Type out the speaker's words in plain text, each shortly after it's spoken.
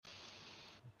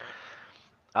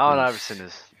Allen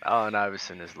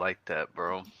Iverson is like that,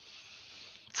 bro.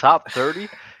 Top 30?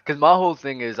 Because my whole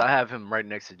thing is I have him right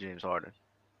next to James Harden.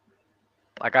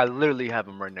 Like I literally have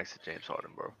him right next to James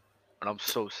Harden, bro. And I'm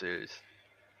so serious.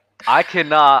 I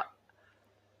cannot.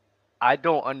 I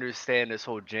don't understand this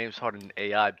whole James Harden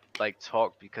AI like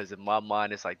talk because in my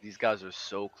mind it's like these guys are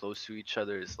so close to each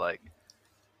other. It's like,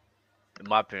 in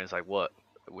my opinion, it's like what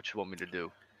you want me to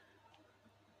do?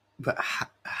 But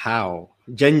how?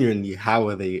 Genuinely, how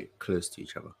are they close to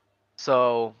each other?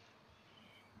 So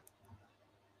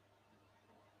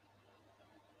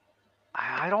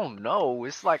I don't know.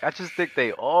 It's like I just think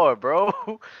they are, bro.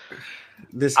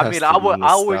 This I has mean, to be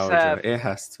I always nostalgia. have It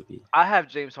has to be. I have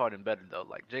James Harden better though.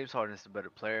 Like James Harden is the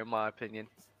better player in my opinion.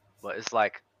 But it's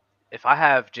like if I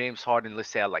have James Harden, let's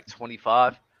say at like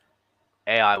 25,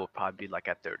 AI will probably be like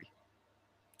at 30.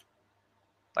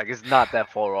 Like it's not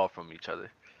that far off from each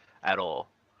other at all.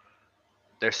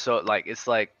 They're so like it's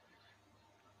like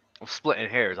I'm splitting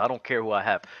hairs. I don't care who I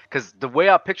have because the way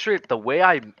I picture it, the way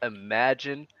I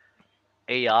imagine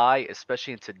AI,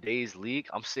 especially in today's league,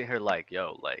 I'm sitting here like,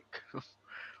 yo, like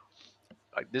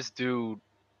this dude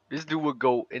would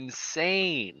go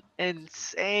insane,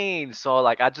 insane. So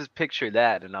like I just picture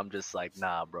that, and I'm just like,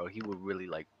 nah, bro, he would really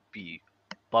like be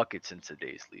buckets in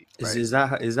today's league, Is right? is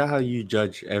that how you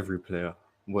judge every player?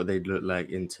 What they look like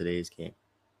in today's game,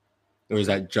 or is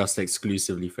that just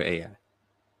exclusively for AI?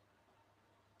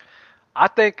 I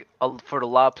think for the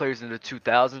lot of players in the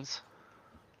 2000s,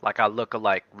 like I look at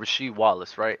like Rasheed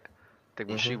Wallace, right? I think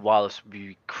Mm-hmm. Rasheed Wallace would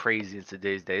be crazy in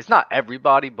today's day. It's not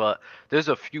everybody, but there's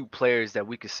a few players that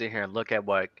we could sit here and look at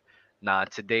like, nah, in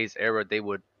today's era they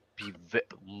would be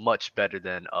much better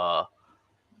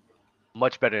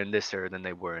in this era than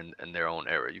they were in their own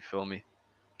era. You feel me?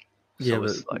 Yeah, So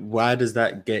but it's like, why does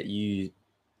that get you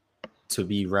to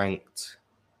be ranked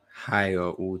higher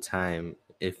all time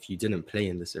if you didn't play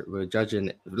in this? We're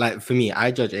judging, like for me,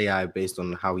 I judge AI based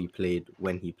on how he played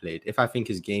when he played. If I think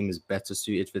his game is better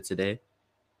suited for today,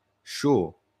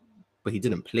 sure, but he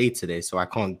didn't play today, so I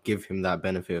can't give him that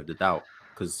benefit of the doubt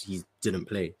because he didn't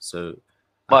play. So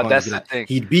I but can't just be that's the like thing.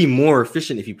 he'd be more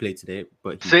efficient if he played today,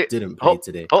 but he See, didn't play oh,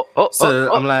 today. oh, oh, oh, So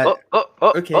oh, I'm like, oh, oh,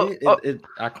 oh, okay, oh, oh. it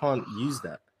I can't use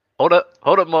that. Hold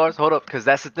up, Mars, hold up, because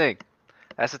that's the thing.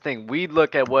 That's the thing. We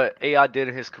look at what AI did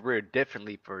in his career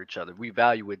differently for each other. We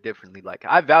value it differently. Like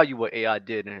I value what AI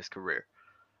did in his career,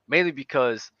 mainly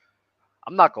because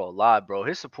I'm not gonna lie, bro.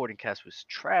 His supporting cast was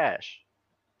trash,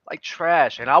 like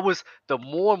trash. And I was the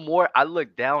more and more I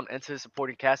looked down into his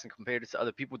supporting cast and compared it to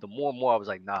other people, the more and more I was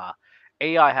like, nah,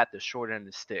 AI had the short end of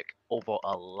the stick over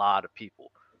a lot of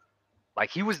people.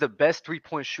 Like he was the best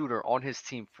 3-point shooter on his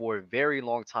team for a very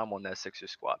long time on that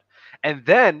Sixers squad. And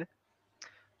then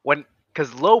when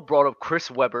because Lowe brought up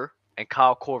Chris Webber and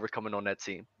Kyle Korver coming on that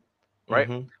team, right?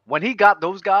 Mm-hmm. When he got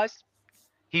those guys,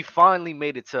 he finally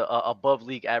made it to above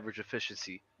league average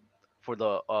efficiency for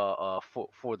the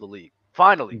league.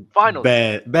 Finally.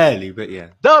 Barely, but yeah.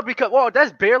 Duh, because well,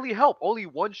 that's barely help. Only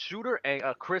one shooter and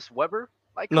Chris Webber.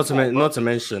 Like, come on, bro. Not to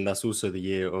mention that's also the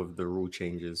year of the rule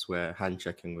changes where hand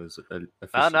checking was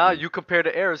Nah. officially. You compare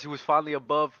the errors. He was finally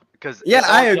above because Yeah,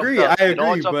 I agree. I It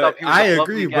all agree, jumped up. but He was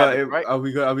above league average, right? are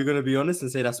we going to be honest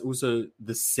and say that's also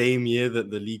the same year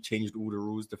that the league changed all the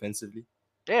rules defensively?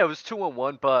 Yeah, it was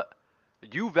 2-1, but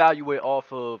you value it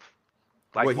off of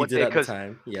like What he what did they at the because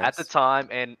time, at the yes. time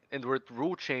and with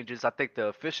rule changes, I think the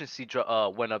efficiency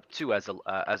went up too as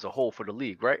a whole for the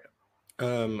league, right?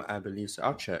 I believe so.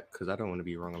 I'll check because I don't want to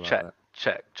be wrong about Check, that.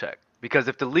 check. Because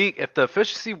if the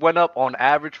efficiency went up on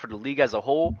average for the league as a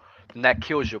whole, then that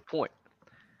kills your point.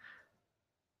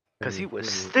 Because he was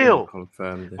Let me still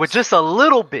confirm with this. just a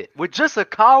little bit, with just a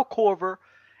Kyle Korver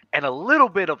and a little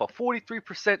bit of a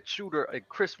 43% shooter and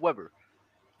Chris Webber,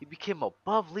 he became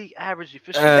above league average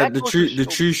efficiency. That goes to The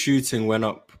show. true shooting went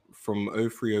up from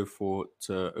 0304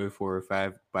 to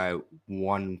 0405 by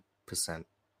 1%,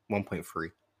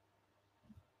 1.3.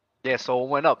 Yeah, so it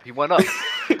went up. He went up.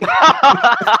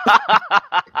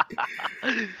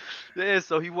 Yeah,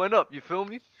 so he went up. You feel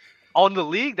me? On the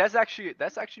league, that's actually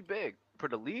big for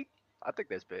the league. I think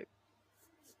that's big.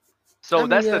 I So mean,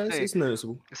 that's the yeah, thing. it's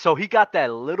noticeable. So he got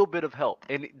that little bit of help,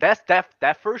 and that's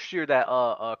that first year that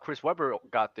Chris Webber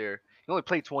got there. He only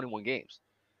played 21 games,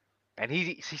 and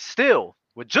he still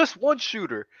with just one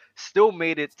shooter still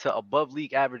made it to above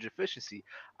league average efficiency.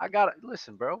 I gotta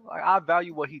listen, bro. I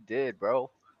value what he did,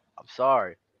 bro. I'm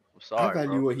sorry. I'm I sorry,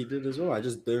 value bro. what he did as well. I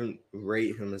just don't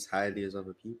rate him as highly as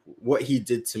other people. What he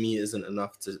did to me isn't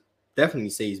enough to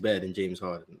definitely say he's better than James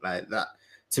Harden. Like that.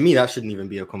 To me, that shouldn't even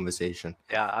be a conversation.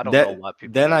 Yeah, I don't know why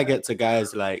people. Then I get to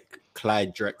guys like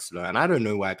Clyde Drexler, and I don't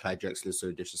know why Clyde Drexler is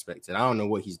so disrespected. I don't know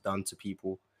what he's done to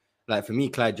people. Like for me,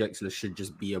 Clyde Drexler should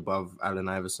just be above Allen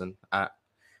Iverson.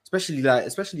 Especially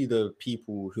the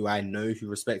people who I know who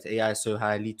respect AI so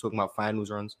highly, talking about finals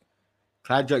runs.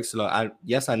 Clyde Drexler,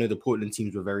 I know the Portland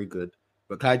teams were very good,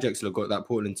 but Clyde Drexler got that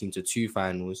Portland team to 2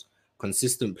 finals,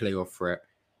 consistent playoff threat.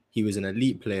 He was an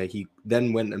elite player. He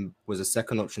then went and was a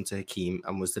second option to Hakeem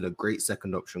and was still a great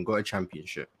second option, got a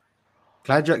championship.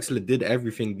 Clyde Drexler did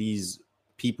everything these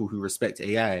people who respect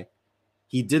AI,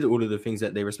 he did all of the things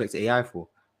that they respect AI for,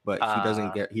 but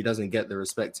he doesn't get the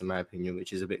respect, in my opinion,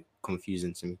 which is a bit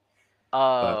confusing to me.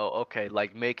 Okay,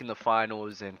 like making the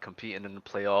finals and competing in the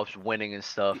playoffs, winning and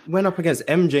stuff. Went up against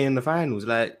MJ in the finals.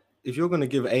 Like, if you're gonna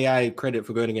give AI credit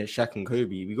for going against Shaq and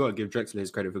Kobe, we gotta give Drexler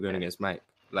his credit for going against Mike.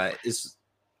 Like, it's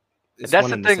that's one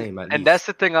the and thing, the same. and that's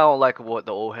the thing I don't like what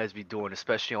the old heads be doing,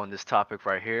 especially on this topic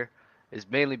right here, is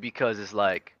mainly because it's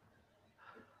like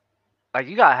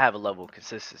you gotta have a level of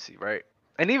consistency, right?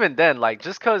 And even then, like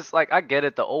just cause like I get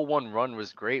it, the 0-1 run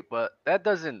was great, but that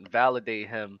doesn't validate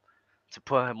him to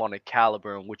put him on a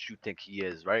caliber in which you think he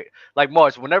is, right? Like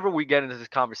Mars, whenever we get into these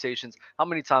conversations, how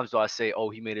many times do I say, "Oh,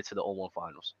 he made it to the 0-1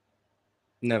 finals"?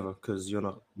 Never, because you're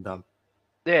not dumb.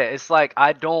 Yeah, it's like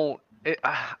I don't.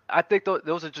 I think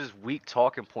those are just weak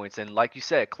talking points, and like you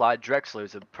said, Clyde Drexler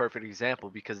is a perfect example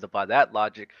because by that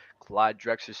logic, Clyde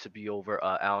Drexler should be over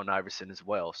Allen Iverson as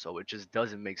well. So it just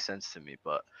doesn't make sense to me.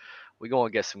 But we're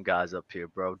gonna get some guys up here,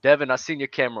 bro. Devin, I seen your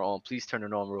camera on. Please turn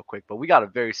it on real quick. But we got a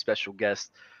very special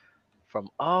guest from.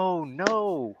 Oh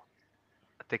no,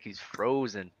 I think he's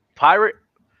frozen. Pirate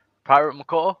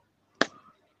McCall.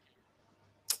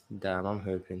 Damn, I'm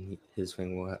hoping his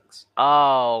thing works.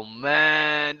 Oh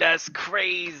man, that's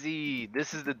crazy.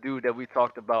 This is the dude that we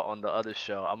talked about on the other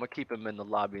show. I'm gonna keep him in the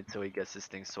lobby until he gets this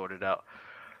thing sorted out.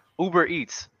 Uber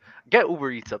Eats. Get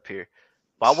Uber Eats up here.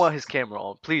 But I want his camera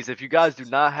on. Please, if you guys do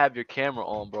not have your camera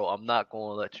on, bro, I'm not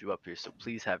gonna let you up here. So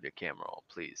please have your camera on,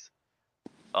 please.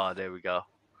 Oh, there we go.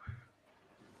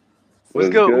 What's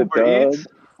good, Uber Eats?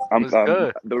 What's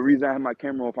good? The reason I have my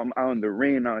camera off, I'm out in the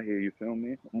rain out here. You feel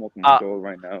me? I'm walking my dog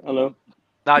right now. Hello.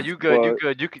 Nah, you good. You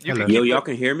good. You can. Yo, y'all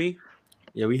can hear me?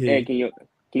 Yeah, we hear you. Can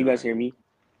you guys hear me?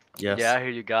 Yes. Yeah, I hear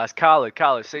you guys. Khaled,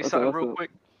 say something real quick.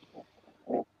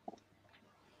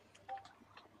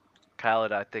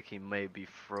 Khaled, I think he may be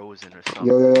frozen or something.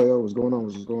 Yo, what's going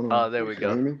on? Oh, there we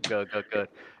go. Hear me? Good.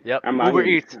 Yep. I'm Uber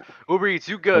Eats,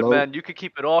 you good, Hello? man. You can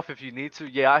keep it off if you need to.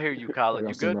 Yeah, I hear you, Khaled.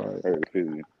 You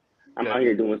good? I'm out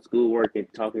here doing schoolwork and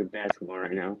talking basketball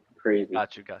right now. Crazy.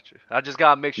 Got you. I just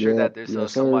gotta make sure that there's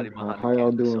somebody sir. behind How the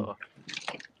y'all camera. doing? So.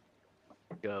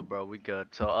 Good, bro. We good.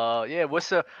 So, yeah.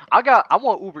 I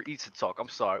want Uber Eats to talk. I'm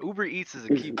sorry. Uber Eats is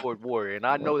a keyboard warrior, and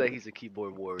I know that he's a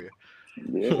keyboard warrior.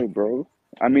 Yeah, bro.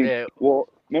 I mean, Yeah. well,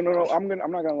 no. I'm not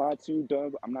gonna lie to you,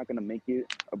 Doug. I'm not gonna make it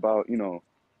about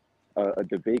a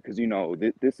debate because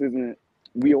this isn't.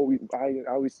 I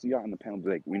always see y'all on the panel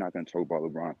like we're not gonna talk about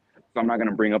LeBron, so I'm not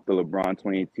gonna bring up the LeBron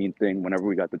 2018 thing. Whenever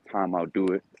we got the time, I'll do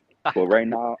it. But right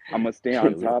now, I'm gonna stay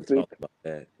on topic.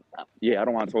 Yeah, I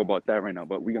don't want to talk about that right now,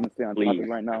 but we're gonna stay on topic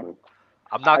right now.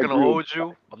 I'm not gonna hold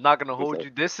you. I'm not gonna hold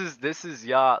you. This is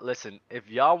y'all. Listen, if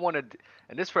y'all want to,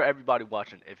 and this for everybody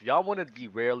watching, if y'all want to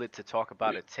derail it to talk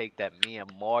about a take that me and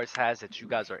Mars has that you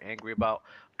guys are angry about,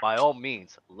 by all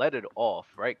means, let it off,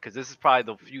 right? Because this is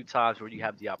probably the few times where you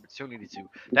have the opportunity to.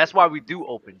 That's why we do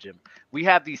open gym. We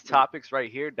have these topics right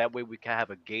here. That way we can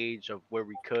have a gauge of where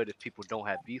we could if people don't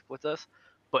have beef with us.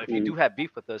 But if you do have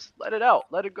beef with us, let it out.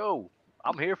 Let it go.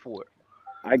 I'm here for it.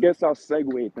 I guess I'll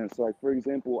segue then. So, like, for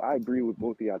example, I agree with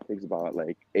both of y'all takes about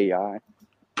like AI,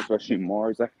 especially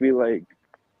Mars. I feel like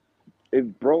if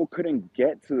bro couldn't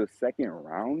get to the second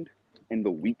round in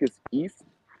the weakest East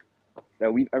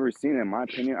that we've ever seen, in my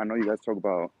opinion, I know you guys talk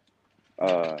about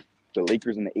the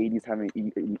Lakers in the 80s having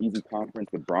an easy conference,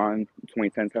 LeBron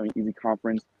 2010s having an easy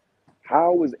conference.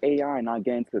 How was AI not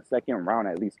getting to the second round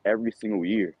at least every single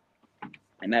year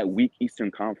in that weak Eastern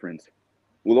Conference?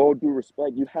 With all due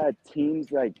respect, you had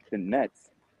teams like the Nets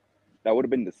that would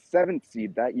have been the 7th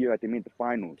seed that year that they made the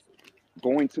finals,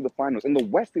 going to the finals. In the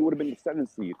West, they would have been the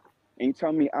 7th seed. And you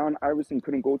tell me Allen Iverson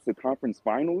couldn't go to the conference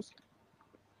finals?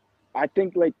 I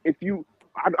think, like, I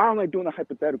don't like doing the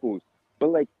hypotheticals, but,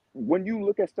 like, when you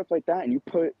look at stuff like that and you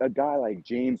put a guy like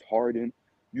James Harden,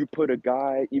 you put a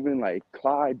guy even like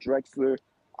Clyde Drexler,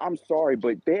 I'm sorry,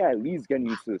 but they at least getting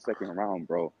you to the second round,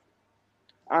 bro.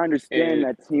 I understand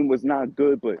that team was not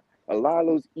good, but a lot of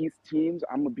those East teams,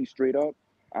 I'm going to be straight up.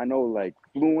 I know, like,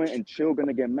 Fluent and Chill going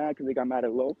to get mad because they got mad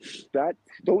at Low.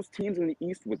 Those teams in the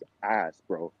East was ass,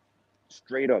 bro.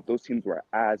 Straight up, those teams were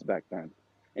ass back then.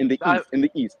 In the I,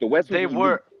 East, the West was they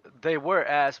elite. were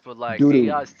ass, but like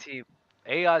Doo-doo.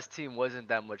 AI's team wasn't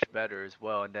that much better as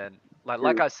well. And then like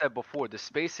True. I said before, the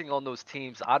spacing on those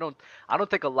teams, I don't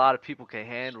think a lot of people can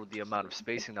handle the amount of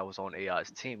spacing that was on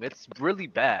AI's team. It's really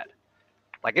bad.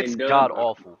 Like it's And Dub, god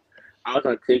awful. I was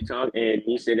on TikTok and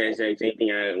he said that exact same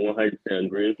thing. I 100%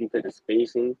 agree with you because the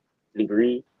spacing,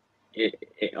 degree, it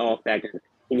all factors.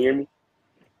 Can you hear me?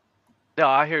 No,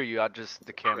 I hear you. I just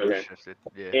the camera Okay. shifted.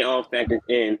 Yeah. It all factors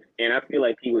in, and I feel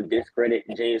like people discredit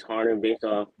James Harden based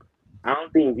off. I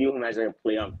don't think view him as a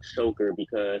playoff choker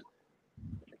because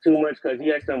too much because he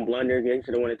had some blunders. He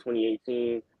should have won in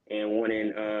 2018 and won in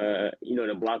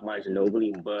the block by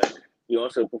Ginobili, but he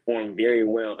also performed very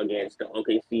well against the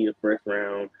OKC the first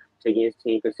round, taking his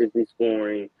team consistently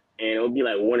scoring, and it would be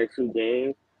like 1 or 2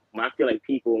 games. But I feel like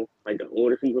people, like the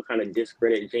older people, kind of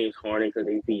discredit James Harden because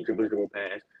they see dribble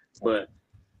pass, but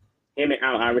him and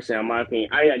Allen Iverson, in my opinion,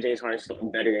 I got James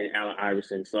Harden better than Allen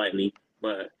Iverson slightly,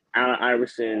 but Allen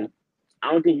Iverson,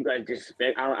 I don't think you guys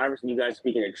disrespect Allen Iverson. You guys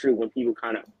speaking the truth when people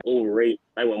kind of overrate,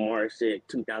 like what Mars said,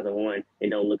 2001,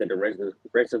 and don't look at the rest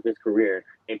of his career,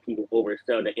 and people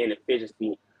oversell the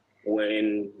inefficiency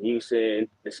when you said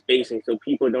the spacing. So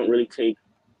people don't really take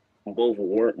both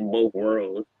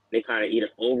worlds. They kind of either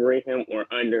overrate him or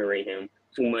underrate him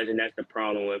too much, and that's the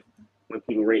problem with when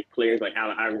people rate players like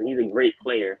Allen Iverson. He's a great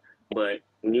player, but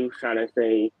when you try to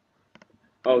say,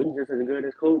 "Oh, he's just as good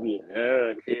as Kobe,"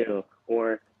 chill,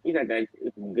 or he's not that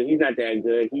good. He's not that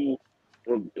good. He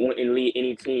wouldn't lead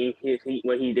any team.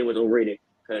 What he did was overrated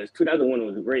because 2001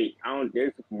 was great.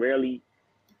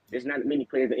 There's not many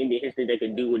players in NBA history that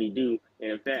can do what he do.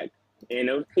 And in fact, and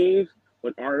those teams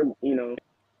with our,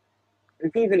 the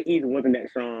teams in the East wasn't that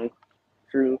strong,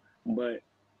 true, but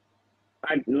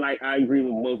I agree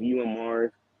with both you and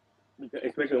Mars, because,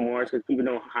 especially with Mars, because people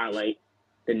don't highlight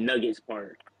the Nuggets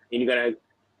part,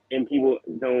 and people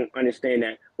don't understand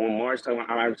that when Mars talking about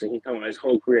Al Iverson, he's talking about his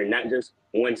whole career, not just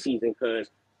one season. Because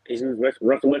it's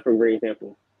Russell Westbrook, for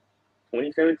example.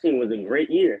 2017 was a great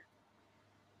year,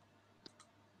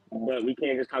 but we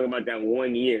can't just talk about that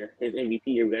 1 year, his MVP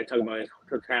year. We got to talk about his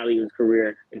totality of his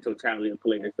career and totality of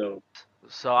player. So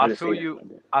So I I understand feel that you. about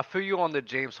that. I feel you on the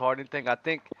James Harden thing. I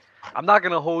think I'm not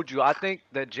gonna hold you. I think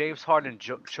that James Harden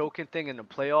choking thing in the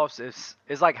playoffs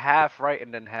is like half right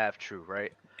and then half true,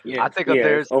 right? I Yes, think yes,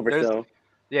 there's oversell.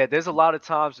 yeah, there's a lot of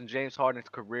times in James Harden's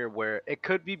career where it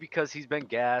could be because he's been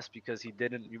gassed because he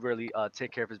didn't really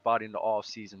take care of his body in the off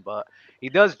season, but he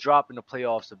does drop in the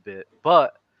playoffs a bit.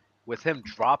 But with him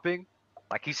dropping,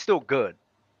 like he's still good.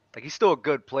 Like he's still a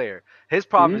good player. His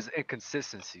problem Mm-hmm. is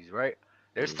inconsistencies, right?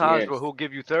 There's Mhm. times where Yes. he'll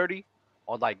give you 30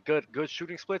 on like good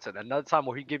shooting splits, and another time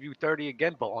where he give you 30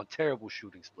 again, but on terrible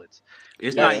shooting splits.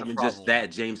 It's not That's Yeah. the even just problem with that.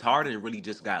 him. James Harden really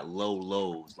just got low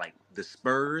lows. Like the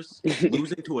Spurs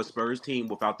losing to a Spurs team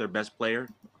without their best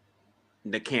player,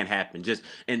 that can't happen. Just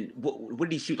and what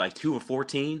did he shoot like 2 of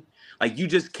 14? Like you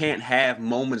just can't have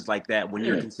moments like that when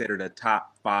you're considered a top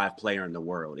 5 player in the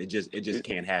world. It just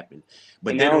can't happen.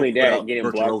 But And then not he'll only put that, up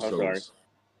getting blocked. I'm sorry. virtuosos.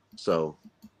 So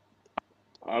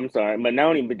I'm sorry, but not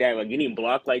only that, like getting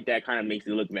blocked like that kind of makes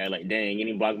it look bad. Like, dang,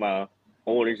 getting blocked by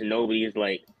older and nobody is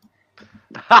like,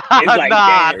 it's like,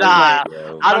 Nah, damn, it's crazy, nah. like,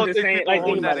 bro. I I'm don't just think saying, people like, think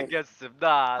hold that about it. against him.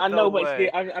 Nah, I no know, but still,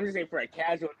 way. I'm just saying for a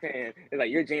casual fan, it's like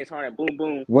you're James Harden, boom,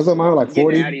 boom, Wasn't mine like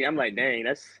getting out of 40? here. I'm like, dang,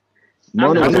 that's.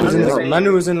 I'm Manu just, was Manu in was I'm his in just his, up. saying.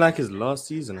 Manu was in like his last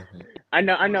season, I think.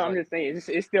 He was I'm like, just saying.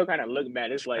 It still kind of look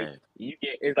bad. It's like Trash.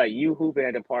 it's like you hooping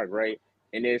at the park, right?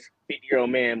 And this 50-year-old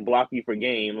man block you for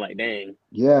game. Like, dang.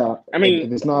 Yeah, I if, mean,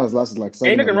 if it's not as less, it's like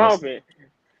ain't second or nothing wrong less. with it.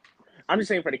 I'm just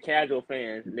saying for the casual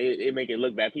fans, they make it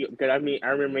look bad. Because I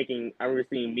remember seeing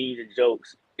memes and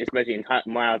jokes, especially in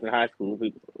miles in high school,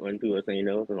 when people were saying,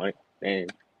 so like,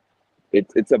 man,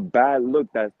 It's a bad look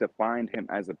that's defined him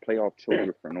as a playoff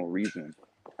choker for no reason.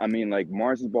 I mean, like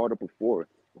Mars has brought up before.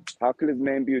 How could this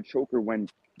man be a choker when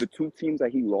the two teams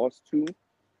that he lost to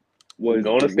was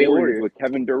the Golden State Warriors Warriors. with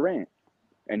Kevin Durant,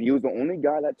 and he was the only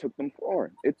guy that took them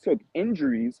far. It took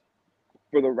injuries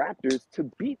for the Raptors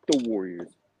to beat the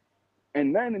Warriors,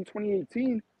 and then in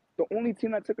 2018, the only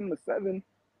team that took them to 7,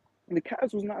 the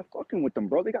Cavs was not fucking with them,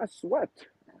 bro. They got swept.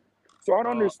 So I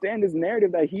don't uh, understand this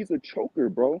narrative that he's a choker,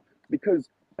 bro, because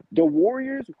the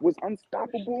Warriors was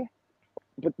unstoppable,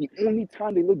 but the only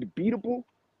time they looked beatable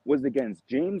was against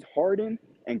James Harden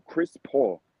and Chris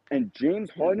Paul. And James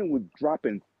Harden was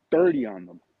dropping 30 on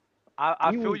them.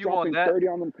 I He feel was you on dropping that. 30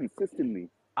 on them consistently.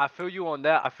 I feel you on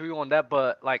that. I feel you on that.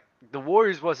 But like the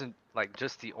Warriors wasn't like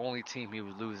just the only team he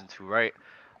was losing to, right?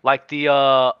 Like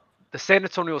the San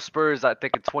Antonio Spurs, I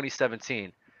think in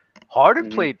 2017, Harden Mm-hmm.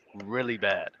 played really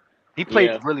bad. He played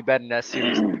Yeah. really bad in that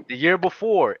series. The year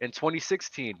before, in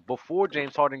 2016, before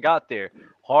James Harden got there,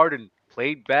 Harden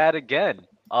played bad again.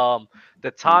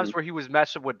 The times where he was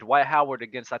matched up with Dwight Howard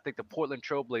against, I think, the Portland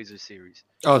Trailblazers series,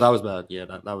 Oh, that was bad. Yeah,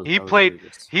 that was he that was played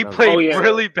egregious. he That was played Oh, yeah.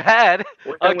 really bad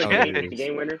What's that when Okay. Dame hit the again.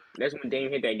 game winner? That's when Dame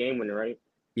hit that game winner, right?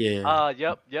 Yeah.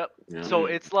 Yep. Yeah. So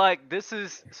it's like it's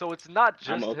not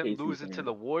I'm just him OKC losing to fan.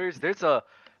 the Warriors. There's a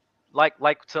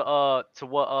to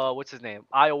what what's his name?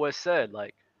 iOS said,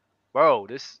 like, bro,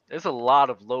 there's a lot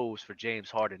of lows for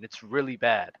James Harden. It's really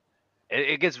bad.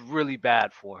 It gets really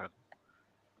bad for him.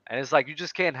 And it's like you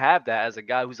just can't have that as a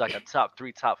guy who's like a top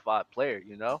 3, top 5 player,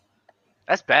 you know?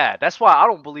 That's bad. That's why I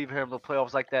don't believe him in the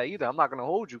playoffs like that either. I'm not gonna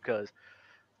hold you because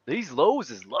these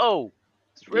lows is low.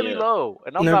 It's really Yeah. low.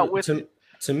 And I'm No, not but with it.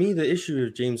 to me, the issue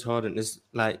with James Harden is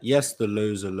like, yes, the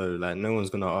lows are low. Like, no one's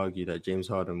gonna argue that James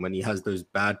Harden, when he has those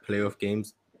bad playoff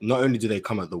games, not only do they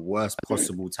come at the worst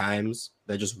possible times,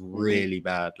 they're just really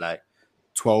bad. Like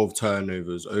 12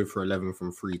 turnovers, 0 for 11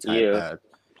 from free type Yeah. bad.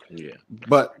 Yeah.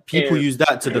 But people And- use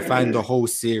that to define the whole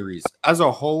series. As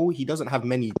a whole, he doesn't have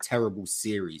many terrible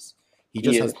series. He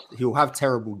just Yeah. he'll have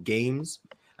terrible games,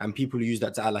 and people use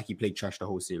that to act like he played trash the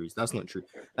whole series. That's not true.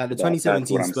 Like the That's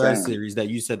 2017 what I'm Spurs saying. series that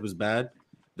you said was bad,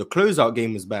 the closeout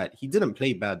game was bad. He didn't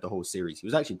play bad the whole series. He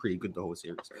was actually pretty good the whole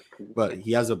series, but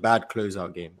he has a bad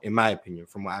closeout game, in my opinion,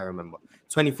 from what I remember.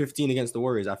 2015 against the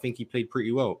Warriors, I think he played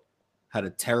pretty well. Had a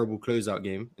terrible closeout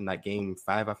game in that game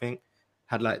 5, I think.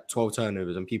 Had like 12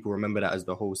 turnovers, and people remember that as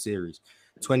the whole series.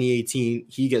 2018,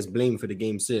 he gets blamed for the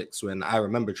game 6 when I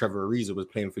remember Trevor Ariza was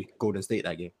playing for Golden State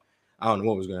that game. I don't know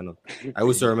what was going on. I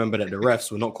also remember that the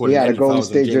refs were not calling He had a any Golden fouls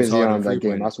on State James jersey Harden on that game. I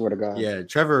three-pointers. swear to God. Yeah,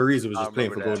 Trevor Ariza was I just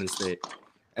playing for remember that. Golden State.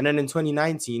 And then in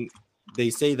 2019, they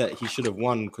say that he should have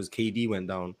won because KD went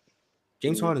down.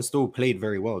 James Harden still played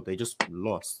very well. They just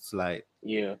lost. Like,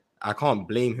 Yeah. I can't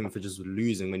blame him for just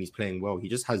losing when he's playing well. He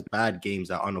just has bad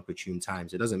games at unopportune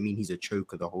times. It doesn't mean he's a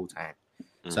choker the whole time.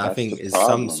 So I That's think the it's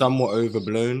problem. somewhat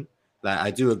overblown. Like,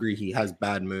 I do agree he has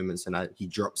bad moments and he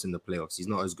drops in the playoffs. He's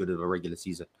not as good of a regular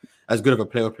season, as good of a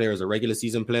playoff player as a regular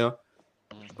season player.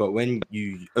 But when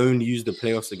you only use the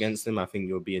playoffs against him, I think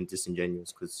you're being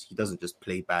disingenuous because he doesn't just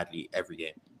play badly every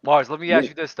game. Mars, let me ask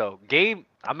you this though. I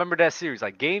remember that series,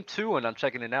 like game 2, and I'm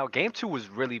checking it now. Game 2 was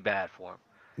really bad for him.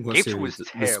 What Game 2 series? was The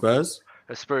terrible. Spurs?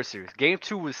 The Spurs series. Game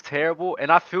 2 was terrible,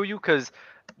 and I feel you because,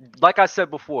 like I said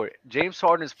before, James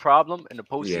Harden's problem in the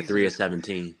postseason, Yeah, 3 of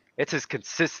 17. it's his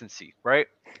consistency, right?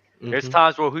 There's Mhm.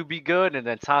 times where he'll be good, and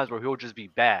then times where he'll just be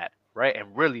bad, right,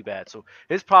 and really bad. So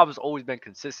his problem's always been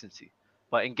consistency.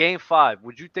 But in Game 5,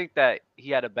 would you think that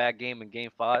he had a bad game in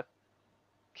Game 5?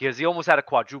 Because he almost had a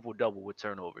quadruple double with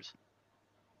turnovers.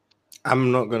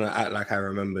 I'm not gonna act like I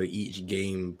remember each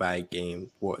game by game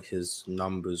what his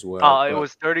numbers were. It but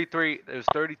was 33. It was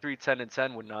 33, 10, and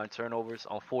 10 with 9 turnovers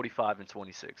on 45 and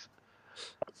 26.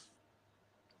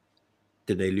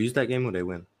 did they lose that game or they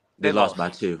win? They lost by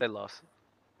 2. They lost.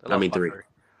 I mean, by 3. 3.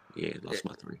 Yeah, they lost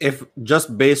by 3. If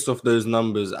just based off those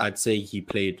numbers, I'd say he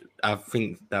played.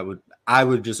 I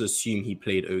would just assume he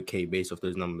played okay based off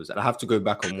those numbers. I'd have to go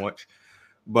back and watch.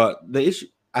 But the issue,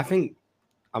 I think,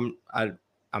 I'm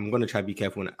gonna try to be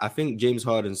careful. I think James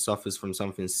Harden suffers from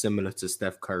something similar to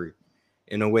Steph Curry,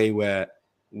 in a way where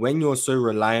when you're so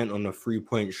reliant on a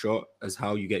 3-point shot as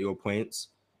how you get your points,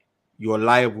 you're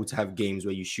liable to have games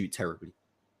where you shoot terribly.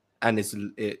 And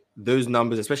those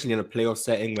numbers, especially in a playoff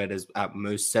setting where there's at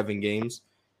most 7 games,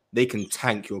 they can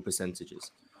tank your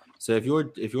percentages. So if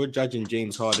you're judging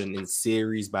James Harden in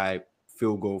series by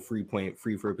field goal, 3-point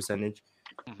free throw percentage,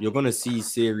 you're gonna see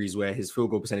series where his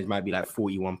field goal percentage might be like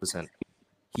 41%.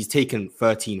 He's taken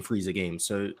 13 threes a game,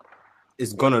 so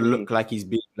it's gonna look like he's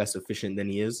being less efficient than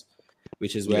he is,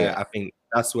 which is where I think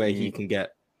that's where he can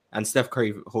get. And Steph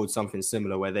Curry holds something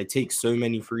similar where they take so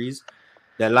many threes,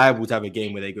 they're liable to have a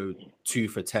game where they go 2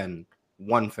 for 10,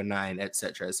 1 for 9,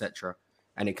 etc.,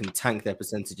 and it can tank their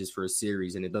percentages for a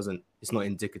series, and it's not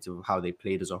indicative of how they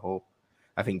played as a whole.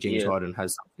 I think James Harden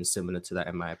has something similar to that,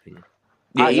 in my opinion.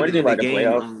 Yeah, I even wonder in the about the game,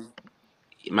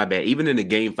 playoffs. my bad. Even in the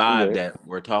game 5 Okay. that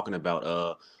we're talking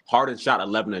about, Harden shot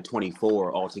 11 of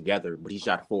 24 altogether, but he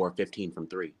shot 4 of 15 from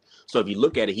 3. So if you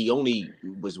look at it, he only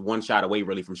was 1 shot away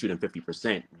really from shooting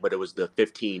 50%, but it was the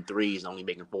 15 threes and only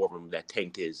making 4 of them that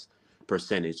tanked his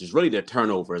percentage. It's really the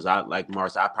turnovers. I like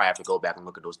Mars. I probably have to go back and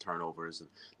look at those turnovers and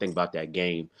think about that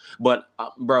game. But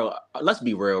bro, let's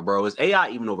be real, bro. Is AI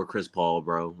even over Chris Paul,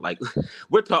 bro? Like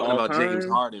we're talking All about James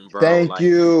time? Harden, bro. Thank like,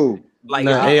 you. Like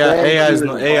No, AI AI is you.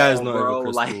 not. AI is not bro. over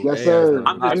Chris Like, Paul. Yes, AI is sir. not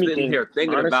I'm over just me sitting think, here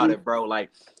thinking about honestly- it, bro.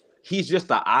 Like he's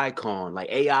just an icon. Like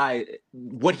AI,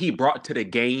 what he brought to the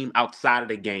game outside of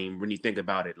the game, when you think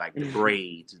about it, like the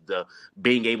grades, the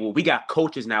being able, we got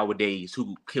coaches nowadays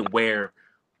who can wear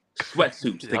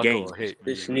sweatsuits to Y'all games. gonna hate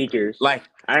The me. sneakers. Like,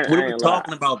 I what are we ain't lie.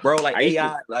 talking about, bro? Like I used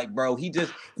to. AI, like, bro,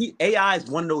 AI is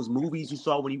one of those movies you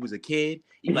saw when he was a kid.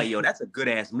 You like, yo, that's a good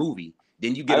ass movie.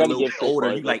 Then you I get a gotta little give bit Chris older,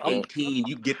 Paul you his like respect 18,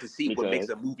 you get to see what makes because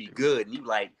a movie good, and you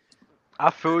like,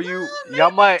 I feel you.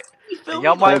 Y'all might, you feel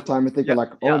y'all me? might, Like, Whole time you're thinking yeah,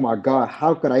 like, oh yeah, my God,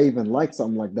 how could I even like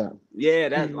something like that? yeah,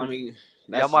 that I mean,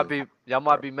 that's just, y'all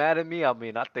might be mad at me. I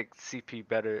mean, I think CP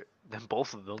better than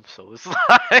both of them, so it's like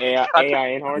AI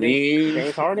and I Harden, mean,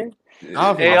 James Harden. I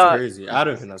don't think that's AI, crazy. I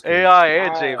don't think that's crazy. AI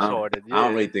and James I Uh, don't, Harden. I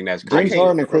don't Yeah, really think that's I James crazy.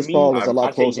 take Harden and for Chris me. Paul is a lot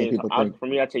I take closer than James. people think. For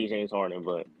me, I take James Harden,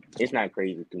 but it's not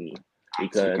crazy to me I'm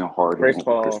because taking Harden Chris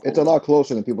over Chris Paul. It's a Paul. lot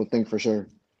closer than people think for sure.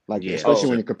 Like Yeah, especially Oh,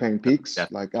 when sure. you're comparing peaks,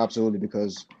 That's like absolutely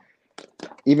because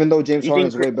even though James you Harden think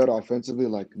is way better offensively,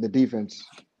 like the defense,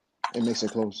 it makes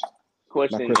it close.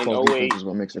 Like question Chris in Paul's defense '08? is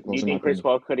what makes it Do you close in my think Chris opinion.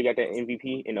 Paul could have got that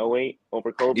MVP in '08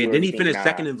 over Kobe, yeah. or Didn't you he think finish nah?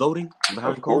 second in voting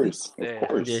Of behind Kobe? course, of yeah.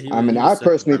 Yeah, course. I mean, he I was second.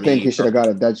 personally I think mean, he should have got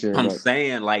it that year, I'm but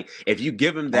saying, like, if you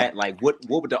give him uh, that, like, what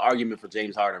would the argument for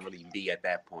James Harden really be at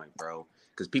that point, bro?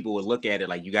 Because people would look at it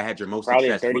like you got had your most Probably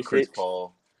a success with Chris 36.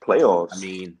 Paul. I Playoffs.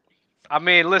 mean, I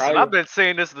mean, listen, I've Probably been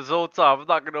saying this whole time. I'm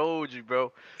not gonna hold you,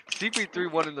 bro.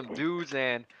 CP3 one of them dudes,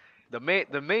 and the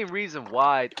main reason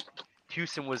why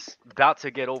Houston was about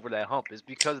to get over that hump is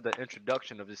because of the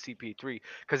introduction of the CP3,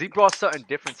 because he brought something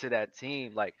different to that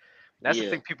team. Like that's the yeah.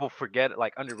 thing people forget,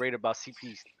 like underrated about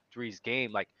CP3's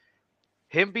game. Like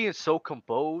him being so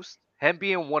composed, him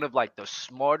being one of like the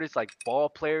smartest like ball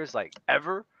players like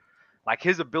ever. Like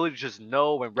his ability to just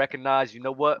know and recognize, you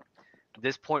know what,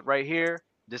 this point right here,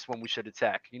 this one we should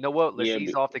attack. You know what? Let's Yeah,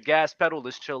 ease off the gas pedal.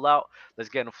 Let's chill out. Let's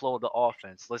get in the flow of the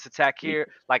offense. Let's attack here.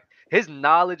 Like his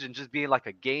knowledge and just being like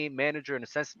a game manager in a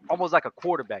sense, almost like a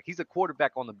quarterback. He's a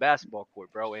quarterback on the basketball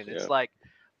court, bro. And yeah. it's like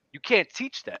you can't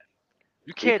teach that.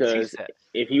 You can't teach Because that.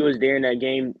 if he was there in that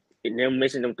game, and them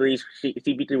missing them threes,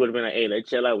 CP3 would have been like, "Hey, let's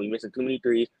chill out. We missing too many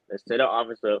threes. Let's set our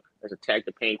offense up. Let's attack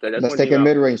the paint." Because that's let's one thing take a about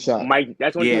mid-range shot. Mike.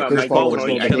 That's one thing yeah, about Chris Chris Mike Paul Paul would would have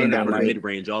slow been D'Antoni the at that game killing that down time, from the a right? bit. mid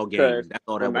range all Because game. That's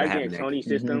all that with would have Mike happened that D'Antoni's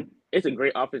game. Hmm system, it's a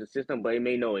great offensive system, but it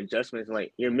made no adjustments.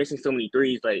 Like you're missing so many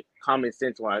threes, like common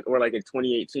sense wise, or like in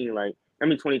 2018,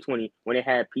 2020 when it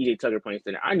had PJ Tucker playing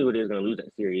center. I knew they was gonna lose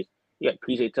that series. You got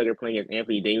PJ Tucker playing against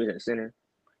Anthony Davis at center.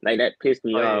 Like that pissed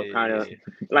me Oh yeah, off, yeah, kind yeah, of. yeah.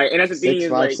 Like, and that's the thing Six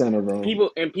is five like center, bro.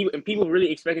 people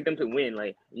really expected them to win.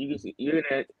 Like you can see, you're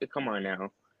gonna come on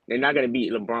now. They're not gonna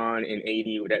beat LeBron and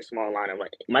AD with that small lineup.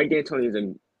 Like Mike D'Antoni is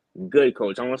a good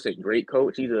coach. I won't say great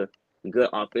coach. He's a good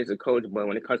offensive coach, but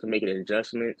when it comes to making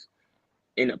adjustments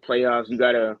in the playoffs, you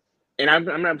gotta. And I'm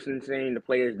not saying the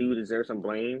players do deserve some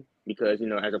blame because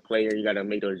as a player you gotta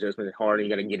make those adjustments hard and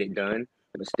you gotta get it done.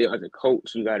 But still, as a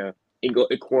coach, you gotta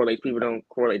it correlates. People don't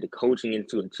correlate the coaching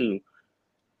into it too.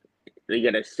 You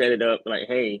gotta set it up like,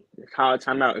 hey, call a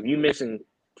timeout. If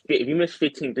you miss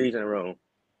 15 threes in a row,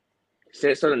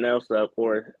 set something else up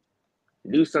or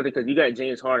do something because you got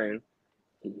James Harden.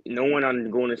 No one on the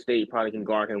Golden State probably can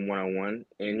guard him 1-on-1,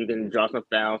 and you can draw some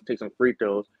fouls, take some free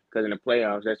throws. Because in the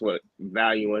playoffs, that's what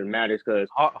value and matters.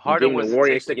 Because you give Harden them the wasn't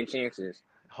Warriors taking second chances.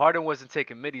 Harden wasn't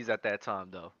taking middies at that time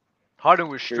though. Harden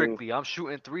was True, strictly I'm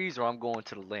shooting threes or I'm going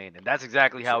to the lane, and that's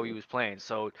exactly how he true, was playing.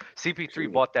 So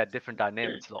CP3 true. brought that different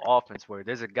dynamic to the offense where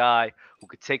there's a guy who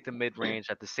could take the mid range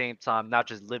at the same time, not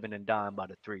just living and dying by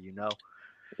the three. You know?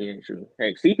 Yeah, true.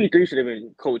 Heck, CP3 should have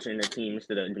been coaching the team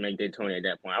instead of Mike D'Antoni at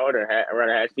that point. I rather had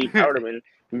I would have been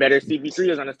better. CP3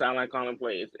 was on the sideline calling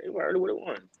plays. They already would have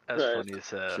won That's because funny as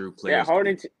hell. True that players.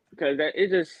 Harden. Because that it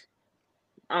just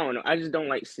I don't know. I just don't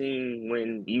like seeing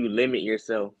when you limit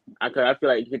yourself. I feel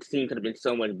like his team could have been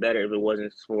so much better if it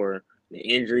wasn't for the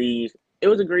injuries. It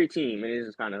was a great team, and it's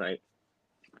just kind of like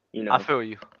you I know. feel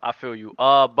you. I feel you.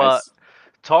 I But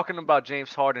talking about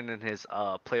James Harden and his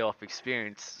playoff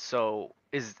experience, so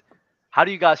is how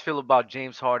do you guys feel about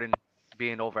James Harden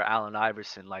being over Allen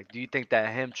Iverson? Like, do you think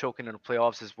that him choking in the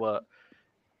playoffs is what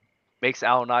makes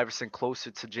Allen Iverson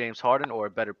closer to James Harden or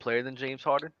a better player than James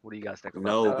Harden? What do you guys think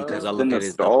about No, that? because I The look at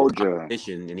his nostalgia.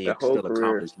 competition and he The whole still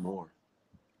career. accomplished more.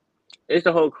 It's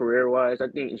the whole career wise. I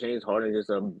think James Harden is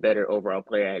a better overall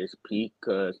player at his peak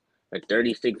because the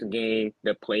 36 a game,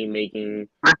 the playmaking,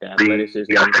 the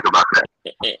athleticism,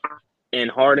 and,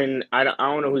 and Harden. I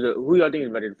don't know who y'all think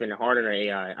is better defender, Harden or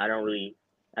AI. I didn't really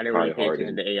Probably pay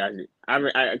attention Harden. to AI. I'll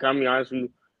be honest with you,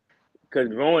 because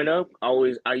growing up, I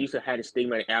used to have a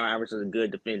stigma that Allen Iverson was a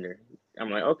good defender. I'm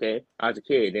like, okay, I was a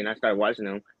kid. Then I started watching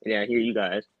them, and then I hear you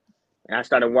guys. And I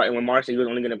started watching when Marcy was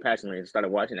only going to passing lanes. I started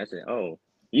watching. I said, oh,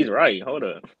 he's right. Hold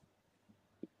up.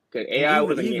 Because And AI even,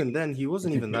 wasn't even then, he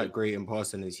wasn't even that great in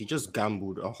passing lanes. He just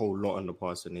gambled a whole lot on the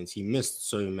passing lanes. He missed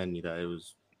so many that it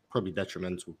was probably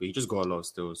detrimental. But he just got a lot of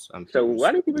steals. And So people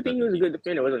why do just people think he was a good defense.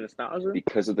 defender? Was it nostalgia?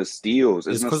 Because of the steals.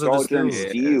 It's It's because of the nostalgia and steals.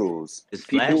 steals. It's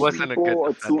People, He flashy. wasn't a good people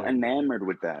are too defender. enamored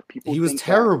with that. People He was think that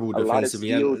terrible a lot of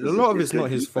defensively, and steals a lot of is it's good not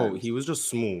his fault. defense. He was just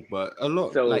small, but a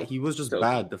lot So like he was just so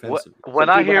bad What defensively. when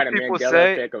so I people hear had a people Mandela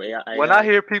say effect of AI. when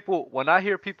I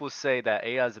hear people say that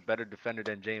AI is a better defender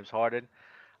than James Harden,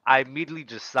 I immediately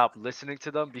just stop listening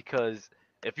to them because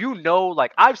if you know,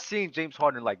 like I've seen James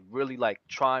Harden like really like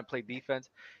try and play defense,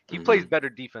 he plays Mhm. better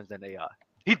defense than AI.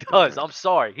 He does. I'm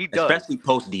sorry, he does. Especially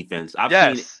post defense. I've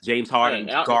seen Yes, James Hey, Harden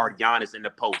guard Giannis in the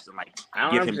post and like I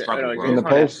don't give him understand. trouble, In bro. the James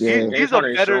Harden, post, yeah. he's James a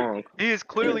Harden is better. strong. He is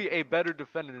clearly a better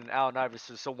defender than Allen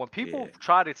Iverson. So when people Yeah.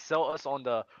 try to sell us on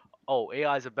the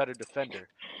AI is a better defender,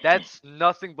 that's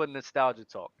nothing but nostalgia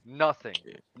talk. Nothing,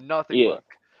 Yeah. nothing Yeah. but.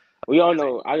 We all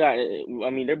know. I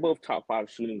mean, they're both top 5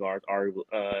 shooting guards.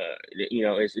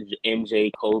 It's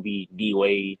MJ, Kobe, D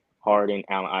Wade, Harden,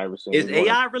 Allen Iverson. Is If you want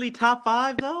to, AI really top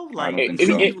 5 though? I Like don't think to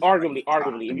me, so. he was like I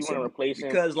top. don't arguably, if think you want to so. replace him,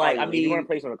 Because like I arguably, if you want to mean,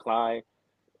 replace him with Clyde,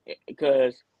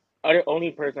 because other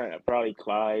only person probably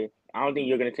Clyde. I don't think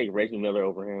you're gonna take Reggie Miller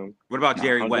over him. what about Nah.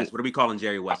 Jerry I don't West? think. What are we calling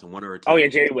Jerry West? A 1 or a 2? Oh yeah,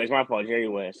 Jerry West. My fault, Jerry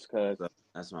West. Because So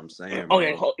that's what I'm saying, oh bro.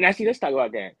 yeah, now see, let's talk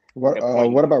about that. What The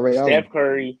point what guard. about Ray Steph Allen?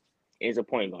 Curry is a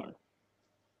point guard.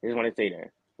 I just want to say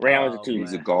that. Ray Allen's a Oh 2.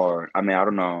 He's a man, guard. I mean, I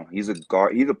don't know. He's a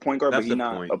guard. He's a point guard, but That's he's the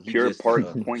not a point. He pure just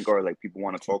point guard like people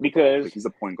want to talk about. Because But he's a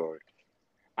point guard.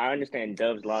 I understand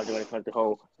Dub's logic when it comes to the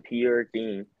whole pure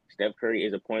thing. Steph Curry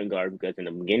is a point guard because in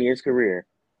the beginning of his career,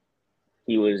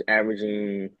 he was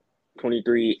averaging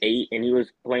 23, 8, and he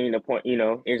was playing the point.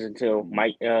 It's until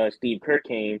Steve Kerr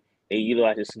came. They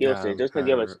utilized his skill Yeah, set. Just because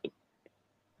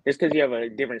you have a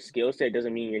different skill set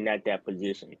doesn't mean you're not that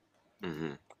position.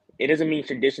 mm-hmm. It doesn't mean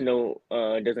traditional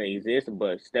doesn't exist,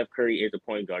 but Steph Curry is a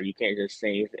point guard. You can't just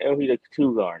say, oh, he's a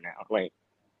 2 guard now. Like,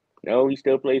 no, he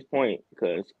still plays point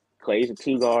because Clay's a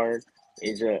 2 guard.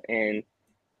 And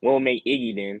what will make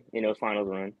Iggy then in those finals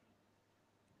run?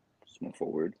 Small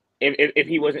forward. If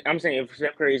he wasn't, I'm saying if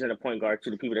Steph Curry isn't a point guard, to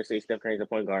the people that say Steph Curry is a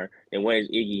point guard, then what is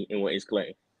Iggy and what is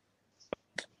Clay?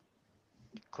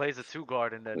 Clay's a 2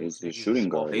 guard and then He's a Iggy's shooting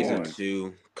small guard. He's a forward. Yeah.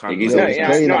 2. Kind Iggy's of Yeah, like because Yeah,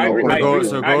 Clay no, not I no agree. point I agree. guard,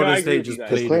 So bro. I know. I Golden agree State with you just guys.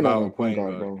 Because played Clay not without no a point point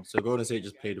guard, guard. bro. So Golden State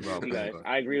just played I without a agree with you point guys. guard.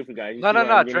 I agree with you guys. You No, see no,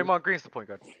 what I'm no. getting? Draymond Green's the point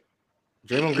guard.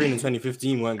 Draymond Green in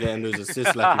 2015 weren't getting those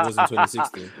assists like he was in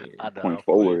 2016. I know. Point I'm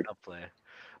forward. playing.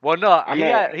 Well, no, I'm he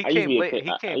not. he I used to came be a late. Curry. He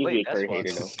I came used to be late. a That's Curry why.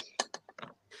 hater though.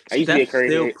 I used to be a Steph Curry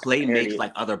still hater. play makes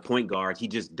like other point guards. He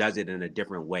just does it in a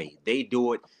different way. They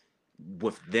do it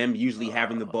with them usually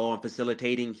having the ball and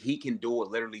facilitating. He can do it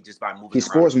literally just by moving He around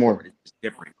scores the more. court. It's just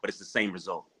different, but it's the same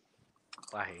result.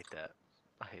 I hate that.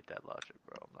 I hate that logic,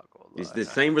 bro. I'm not gonna It's lie. the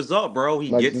same result, bro. He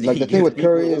Like gets the thing with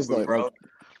people Curry is open, that bro. like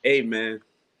Hey man,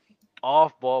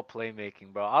 Off-ball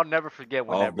playmaking, bro. I'll never forget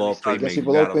when that really off ball he started. gets playmaking.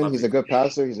 people Gotta open. love He's it. a good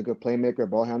passer. He's a good playmaker,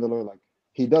 ball handler. Like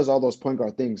he does all those point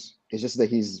guard things. It's just that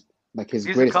he's like his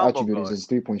He's a greatest combo attribute is guard. his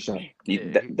 3-point shot.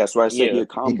 Yeah, That's why I said he Yeah. a He can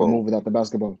combo. move without the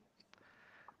basketball.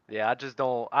 yeah. I just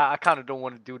don't. I kind of don't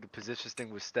want to do the positions thing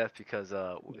with Steph because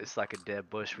it's like a dead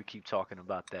bush. We keep talking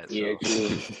about that. Yeah, So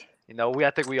true.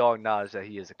 I think we all acknowledge that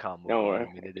he is a combo Don't guard. worry.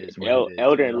 I mean, it is what it is.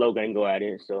 Elder and Logan go at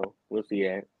it, so we'll see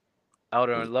that.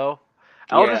 Elder and Low.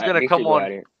 Elder's Yeah, gonna they come should go on.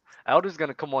 at it. Elder's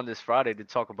gonna come on this Friday to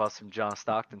talk about some John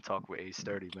Stockton talk with Ace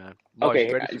 30, man. Mars, you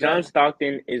Okay, ready for John that?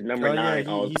 Stockton is number Oh yeah, 9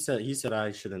 on. he said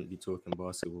I shouldn't be talking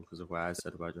basketball because of what I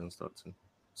said about John Stockton.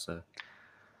 So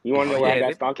You want to know Oh where I yeah, got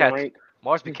they be Stockton ranked?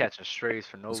 Mars be catching strays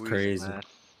for no it's reason, crazy. man.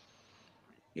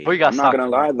 Yeah. Who you got I'm not gonna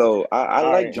Stockton lie ranked? though. I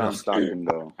All like right, John Stockton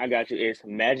though. I got you. It's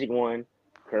Magic 1,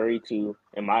 Curry 2,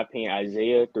 in my opinion,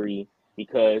 Isaiah 3,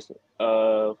 because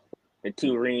of the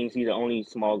 2 rings. He's the only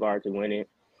small guard to win it.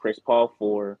 Chris Paul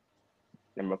 4,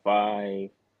 number 5,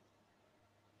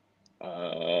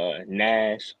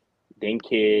 Nash, then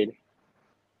Kidd,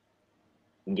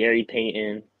 Gary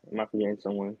Payton. Am I forgetting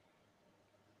someone?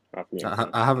 Am I forgetting someone?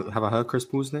 I haven't have I heard Chris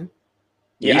Paul's name?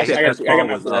 Yeah, Yeah, you said I Chris got Paul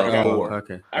my was 4. I got Oh, 4.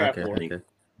 okay, I got okay, 4. okay.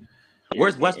 Gary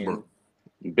Where's Payton. Westbrook?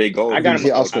 Big O. I got Did you him.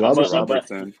 see Oscar Robertson?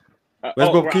 Robertson. Where's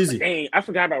Bob Cousy? Dang, I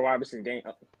forgot about Robertson. Dang.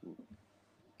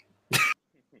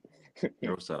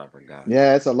 Never said I forgot.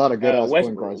 Yeah, it's a lot of good ass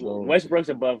point guards, bro. Westbrook's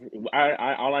above.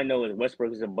 All I know is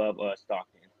Westbrook is above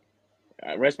Stockton.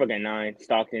 Westbrook at 9,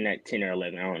 Stockton at 10 or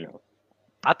 11. I don't know.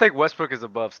 I think Westbrook is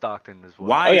above Stockton as well.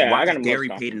 Why? Oh, yeah, why I got is him Gary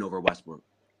above Payton over Westbrook?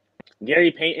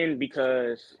 Gary Payton,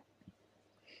 because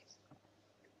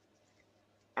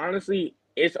honestly,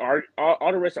 it's all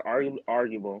the rest are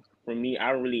arguable. For me,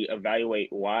 I don't really evaluate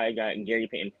why I got Gary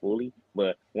Payton fully,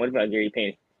 but one thing about Gary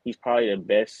Payton, he's probably the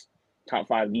best top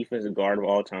 5 defensive guard of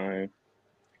all time.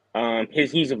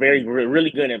 He's a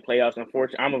really good in playoffs.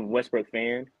 Unfortunately, I'm a Westbrook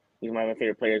fan. He's my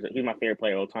favorite player. He's my favorite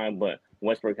player of all time. But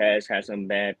Westbrook has had some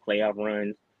bad playoff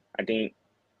runs. I think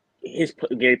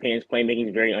Gary Payton's playmaking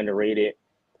is very underrated.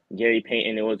 Gary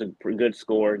Payton, it was a pretty good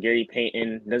score. Gary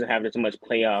Payton doesn't have as much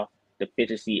playoff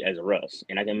deficiency as Russ,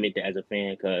 and I can admit that as a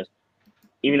fan because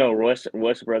even though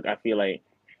Westbrook, I feel like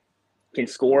can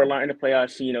score a lot in the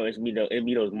playoffs, it'd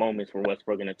be those moments for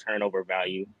Westbrook and the turnover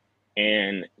value.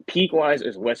 And peak wise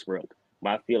is Westbrook, but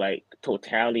I feel like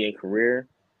totality and career,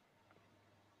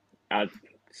 I'd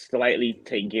slightly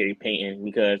take Gary Payton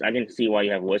because I can see why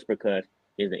you have Westbrook because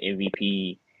he's an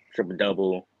MVP, triple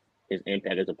double, his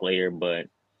impact as a player, but.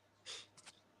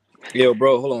 Yo,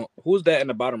 bro, hold on. Who's that in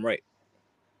the bottom right?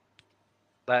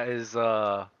 That is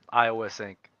iOS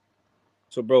Inc.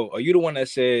 So, bro, are you the one that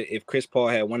said if Chris Paul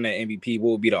had won that MVP,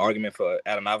 what would be the argument for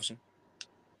Allen Iverson?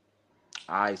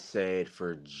 I said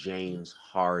for James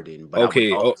Harden, but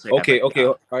okay. All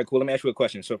right, cool. Let me ask you a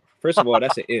question. So, first of all,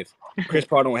 that's an if. Chris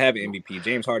Paul don't have an MVP.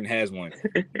 James Harden has one.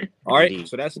 All right. Indeed.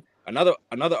 So that's another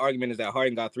argument is that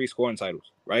Harden got 3 scoring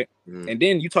titles, right? And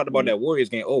then you talked about that Warriors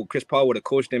game. Oh, Chris Paul would have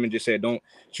coached them and just said, "Don't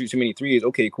shoot too many threes."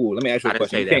 Okay, cool. Let me ask you a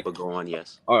question. I didn't say that, but go on.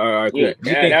 Yes. All right, cool.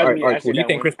 Yeah, You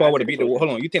think Chris Paul would have beat the? Hold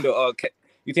on. You think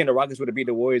the Rockets would have beat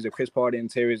the Warriors if Chris Paul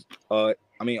didn't tear his hurt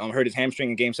his hamstring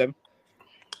in Game 7?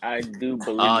 I do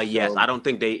believe. Yes, so. I don't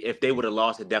think if they would have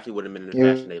lost, it definitely would have been in the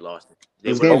fashion they lost it. It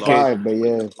was Game 5, but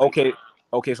yeah.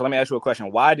 Okay. So let me ask you a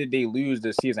question. Why did they lose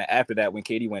the season after that when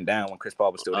KD went down when Chris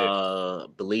Paul was still there?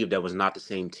 Believe that was not the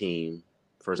same team.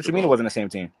 What you mean it wasn't the same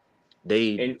team?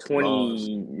 They in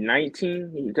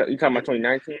 2019. You talking about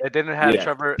 2019? It didn't have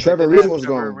Trevor Ariza was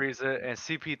gone. Ariza and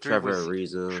CP3 Trevor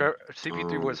Ariza.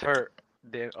 CP3 was hurt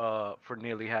for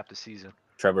nearly half the season.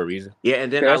 Trevor Ariza. Yeah,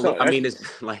 and then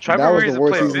it's like Trevor Ariza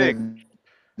played big.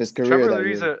 This career Trevor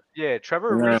Ariza,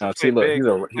 Trevor Ariza played big.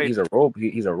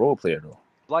 He's a role player though.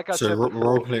 Like I said,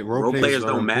 role players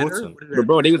don't matter. But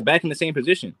bro, they was back in the same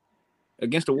position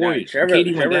against the Warriors.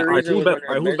 KD went down.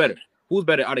 Who's better? Who's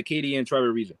better out of KD and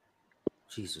Trevor Ariza?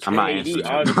 Jesus, I'm not answering.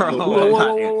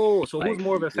 Whoa. So who's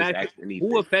more of a factor?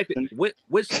 Who affected?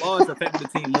 Which laws affected the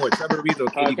team more, Trevor Ariza or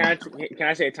KD? Can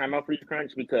I say a timeout for you,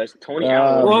 Crunch? Because Tony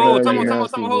Allen. Hold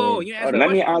on.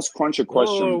 Let me ask Crunch a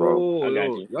question, bro.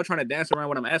 Y'all trying to dance around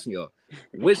what I'm asking y'all.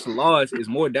 Which laws is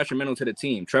more detrimental to the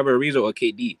team, Trevor Ariza or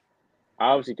KD?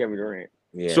 Obviously, Kevin Durant.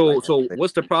 Yeah. So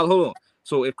what's the problem? Hold on.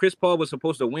 So if Chris Paul was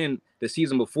supposed to win the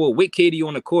season before with KD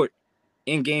on the court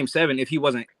in Game 7, if he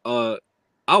wasn't out,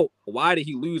 why did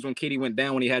he lose when KD went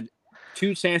down when he had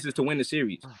 2 chances to win the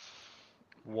series?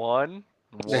 One.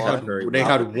 They had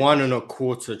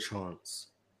 1.25 chance.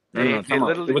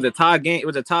 It was a tie game. It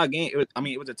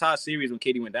was a tie series when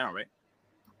KD went down, right?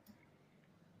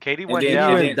 KD went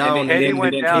down. KD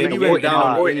went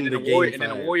down. And then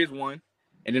the Warriors won.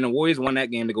 And then the Warriors won that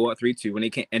game to go up 3-2 when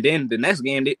they came. And then the next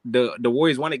game, the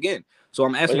Warriors won again. So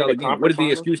I'm asking y'all again, what is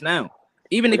the excuse now?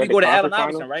 Even if you go to Allen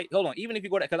Iverson, right? Hold on. Even if you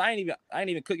go to, because I ain't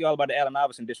even cook y'all about the Allen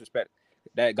Iverson disrespect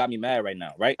that got me mad right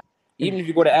now, right? Even if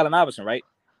you go to Allen Iverson, right?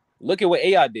 Look at what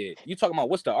AI did. You talking about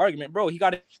what's the argument, bro? He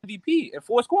got an MVP and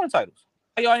 4 scoring titles.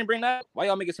 Why y'all ain't bring that? Why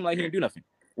y'all make it seem like he didn't do nothing?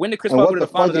 When did Chris Paul go to the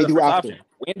finals as the first option?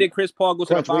 When did Chris Paul go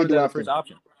to the finals as the first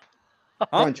option?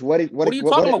 Crunch, what are you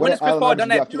talking about? When did Chris Paul done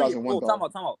that?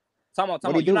 Time out.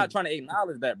 You're not trying to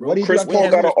acknowledge that, bro. Chris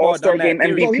Paul got an All-Star Game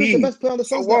MVP. Bro, he was the best player on the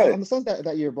Suns, on the Suns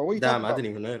that year, bro. What are you talking about? I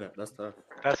didn't even know that. That's tough.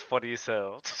 That's funny as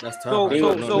hell. That's tough. So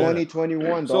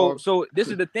 2021, dog. So this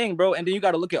is the thing, bro. And then you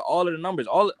got to look at all of the numbers.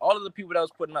 All of the people that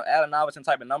was putting up Allen Iverson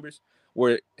type of numbers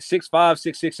were 6'5",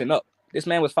 6'6", and up. This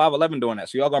man was 5'11" doing that.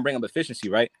 So y'all gonna bring up efficiency,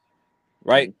 right?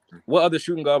 Right. What other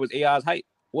shooting guard was AI's height?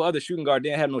 What other shooting guard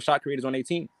didn't have no shot creators on their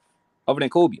team other than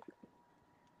Kobe?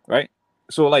 Right.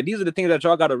 So, like, these are the things that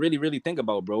y'all got to really, really think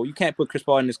about, bro. You can't put Chris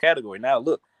Paul in this category. Now,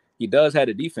 look, he does have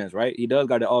the defense, right? He does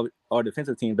got the all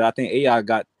defensive team, but I think AI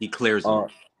got he clears them.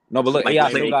 No, but look, AI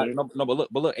still got but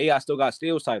look, AI still got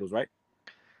steals titles, right?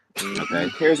 Okay. Who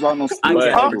cares about no steals?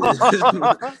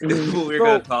 This is what we're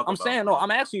gonna talk about. I'm saying, no,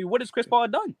 I'm asking you, what has Chris Paul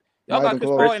done? Y'all got Chris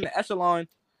Paul in the echelon.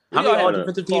 How many all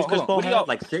defensive teams Chris Paul have?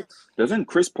 Like 6? Doesn't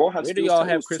Chris Paul have? Where do y'all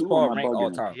have Chris Paul ranked all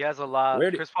time? He has a lot.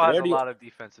 Chris Paul has a lot of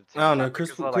defensive teams. I don't know.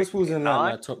 Chris Paul's in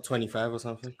like top 25 or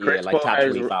something. Yeah, like top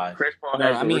 25. Chris Paul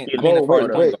has.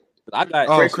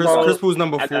 Chris Paul's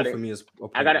number 4 for me.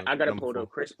 I got to pull up.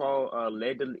 Chris Paul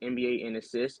led the NBA in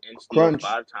assists and steals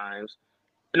 5 times.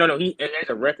 No, he has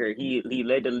a record. He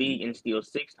led the league in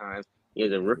steals 6 times. He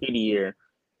is a Rookie of the Year,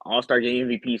 All-Star Game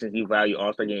MVP since he valued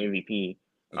All-Star Game MVP.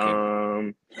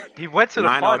 Okay. He went to the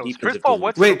 9 finals. Chris Paul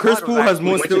went to the Wait, Chris finals. Paul has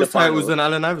more went to the steals titles finals. than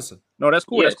Allen Iverson. No, that's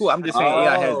cool. Yes. That's cool. I'm just saying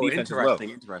AI has Oh, defense as well.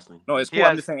 interesting. No, it's He cool. I'm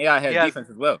has- just saying AI he has has- defense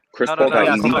as well. Chris No, Paul no, got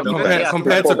no. elite So defense. Compared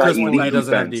Chris to Paul Chris got Paul, he elite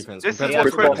doesn't have defense. defense. This is Compared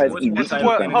what Chris to Paul has What's elite This is one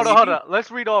what. defense. Hold on.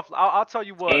 Let's read off. I'll tell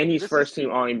you what. And he's this first is,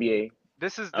 team All NBA.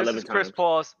 This is 11 Chris times.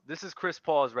 Paul's. This is Chris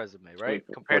Paul's resume, right?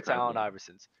 24 Compared to times, Allen yeah.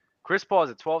 Iverson's. Chris Paul is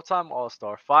a 12-time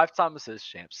All-Star, 5-time assist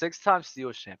champ, 6-time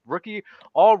steals champ,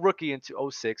 all rookie into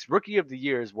 06, rookie of the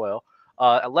year as well,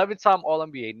 11-time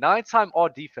All-NBA, 9-time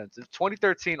All-Defensive,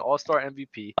 2013 All-Star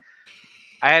MVP,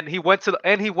 and he went to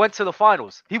the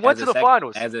finals. He went to the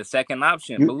finals as a second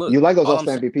option. But look, You like those all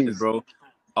All-Star I'm saying is, MVPs, bro.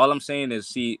 All I'm saying is,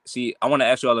 see. I want to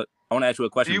ask you a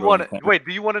question. Do you bro, want to wait?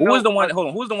 Do you want to know? Who was the one? Hold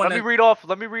on. Who's the one? Let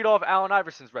me read off Allen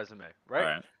Iverson's resume. Right. All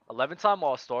right. 11-time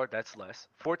All-Star, that's less.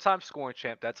 4-time scoring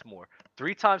champ, that's more.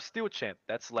 3-time steal champ,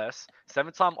 that's less.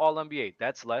 7-time All-NBA,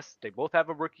 that's less. They both have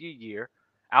a rookie year.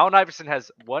 Allen Iverson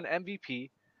has 1 MVP,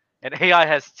 and AI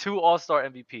has 2 All-Star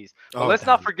MVPs. But let's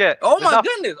not forget. Oh my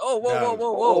goodness! Oh,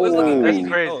 whoa! It's looking That's crazy.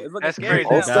 crazy. Oh, it's looking That's scary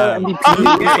crazy. now. All-Star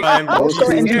Damn. MVP. All-Star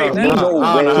MVP. No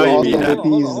All-Star way.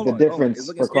 MVPs is the It's difference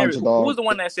looking for scary. Crunch Who Dog. was the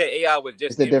one that said AI was just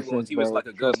It's the influence? difference, He was bro. like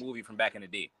a good movie from back in the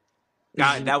day.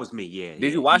 God, that was me. Yeah.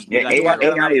 Did you watch? Yeah, Did you watch?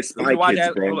 AI is Did you watch? Spy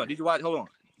Kids, bro. Hold on. Did you watch? Hold on.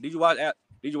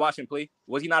 Did you watch him play?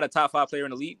 Was he not a top 5 player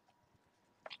in the league?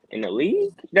 In the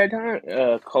league that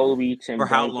time, Kobe, Tim For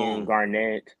how Duncan, long?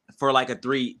 Garnett. For like a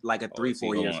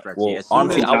 3-4 year stretch. Well, Yeah. As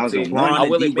honestly, soon I would say LeBron I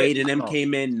and will D admit, Wade and them no.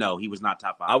 came in, no, he was not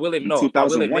top 5. I will admit, In no.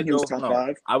 2001, he was though, top no.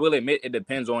 5. I will admit it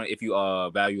depends on if you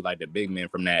value like the big men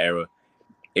from that era.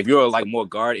 If you're like more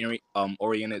guard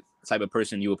oriented type of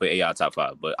person, you would put AI top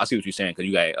 5. But I see what you're saying because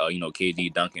you got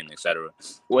KD, Duncan, etc.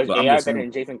 Was But I'm AI just better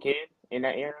saying- than Jason Kidd in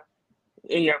that era?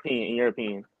 In your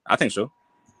opinion. I think so.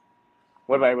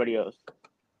 What about everybody else?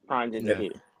 Prime Jason Yeah.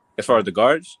 Kidd. As far as the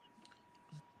guards,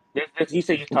 You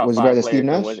said he's top Was he 5 better than player. Steve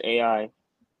Nash? Was AI?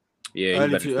 yeah,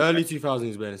 Early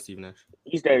 2000s better than Steve Nash.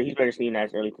 He's better than Steve Nash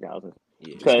early 2000s.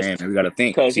 Yeah. Because we got to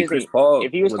think. because See, Chris Paul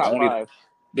if he was top only. 5,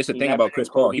 This is the he's thing not about better Chris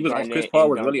than Paul. Kobe, He was Garnett, Chris Paul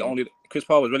and was really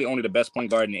Duncan. only the best point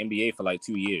guard in the NBA for like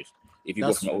 2 years. If you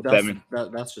go from 07,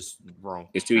 That's just wrong.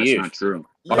 it's 2 That's years. not true.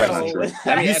 All That's right. not true.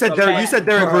 Let me You ask said y'all a you said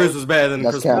Derrick Rose was better than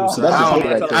That's Chris Paul. cap. So That's I just don't-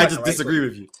 hate right I there. just disagree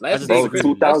with you. I Let's just say Bro, disagree.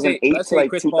 2008 let's to say like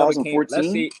Chris Paul became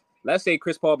 2014. let's say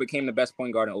Chris Paul became the best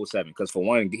point guard in 07 because for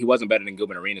one, he wasn't better than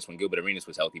Gilbert Arenas when Gilbert Arenas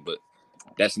was healthy, but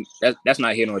that's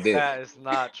not here nor there. That is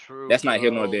not true. That's not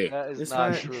here nor bro. there. That is It's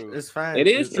not fine. true. It's fine. It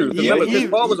is true. Yeah, Remember, Chris yeah,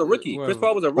 Paul was a yeah, rookie. Chris whatever.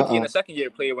 Paul was a rookie and a second year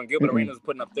player when Gilbert Arenas was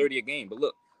putting up 30 a game. But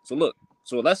look,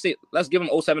 so let's give him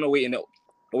 07, 08, and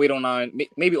 08, 09,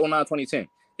 maybe 09, 2010.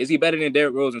 Is he better than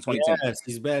Derrick Rose in 2010? Yes,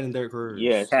 he's better than Derrick Rose.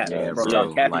 Yes. Cat, Yeah, bro. bro.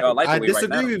 Y'all capping y'all life I away right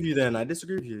disagree now. with you then. I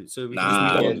disagree with you. So we can Nah.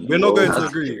 just move on. We're not going to That's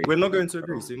agree. crazy. We're not going to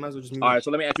agree. So you might as well just move All on. right, so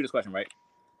let me ask you this question, right?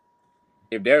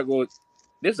 If Derrick Rose,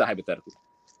 this is a hypothetical.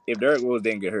 If Derrick Rose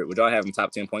didn't get hurt, would y'all have him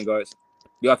top 10 point guards?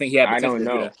 Do y'all think he had I potential don't to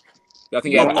do know. that? Y'all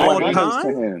think he had Bro, all potential? all time?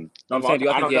 happens to him. No, I'm saying, do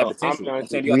y'all I think don't he had know. potential? I'm I'm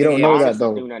saying, do We y'all think don't he know had that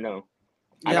potential? though. do not know.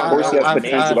 Yeah, Of course, he has I-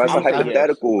 potential. That's a I'm saying yes.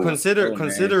 hypothetical.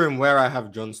 Considering where I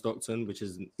have John Stockton, which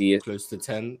is He is. close to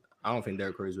 10, I don't think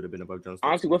Derrick Rose would have been above John Stockton.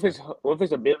 Honestly, with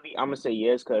his ability, I'm gonna say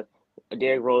yes because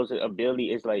Derrick Rose's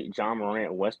ability is like John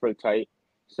Morant, Westbrook type.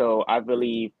 So I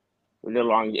believe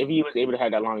if he was able to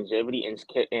have that longevity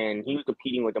and he was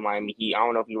competing with the Miami Heat, I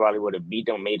don't know if he probably would have beat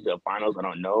them, made it to the finals. I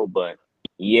don't know, but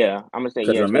yeah, I'm gonna say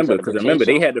Because yes. remember,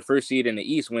 they had the first seed in the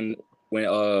East when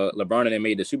LeBron and them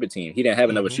made the super team. He didn't have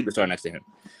another superstar next to him.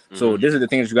 So this is the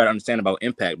things you got to understand about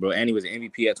impact, bro. And he was an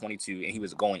MVP at 22, and he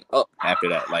was going up after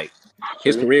that. Like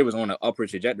his career was on an upward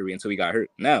trajectory until he got hurt.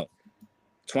 Now,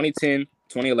 2010,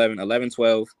 2011, 11,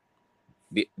 12,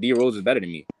 D Rose is better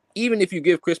than me. Even if you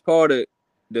give Chris Paul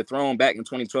the throne back in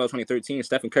 2012, 2013,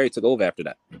 Stephen Curry took over after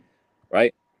that,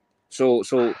 right? So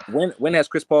when has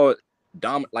Chris Paul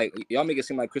like y'all make it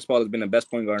seem like Chris Paul has been the best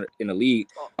point guard in the league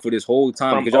for this whole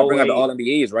time From because y'all bring out the 08 All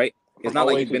NBAs, right? It's not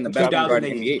like 08 he's been the to best point guard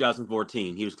 2008 in to the NBA.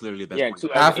 2014, he was clearly the best. Yeah, point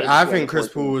guard. 2008 I think Chris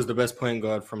 2014. Paul was the best point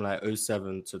guard from like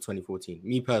 07 to 2014.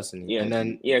 Me personally. Yeah, And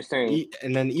then same.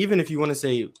 and then even if you want to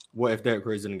say what if Derrick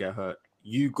Rose didn't get hurt,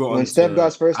 you got When on Steph got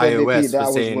his first MVP, iOS that for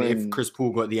was saying when if Chris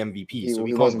Paul got the MVP, so we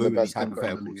he can't wasn't go the with these best point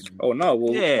guard in the hypotheticals. league. Oh no,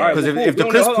 well, Yeah. all right, Because well, cool. if the No,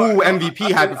 Chris hold on. Paul I MVP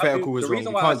feel- hypothetical was the wrong,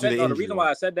 reason you why I can't do said the no, the injury reason one. why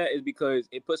I said that is because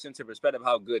it puts into perspective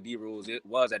how good D Rose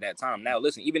was at that time. Now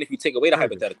listen, even if you take away the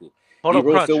hypothetical, Hold D on,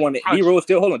 Rose Crunch. still won the Crunch. D Rose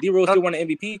still won the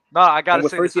MVP. No, I gotta And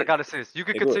with say first this. I year- gotta say this. You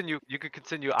can Hey, go ahead. continue. You can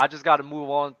continue. I just gotta move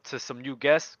on to some new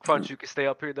guests. Crunch, you can stay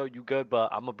up here though. You good? But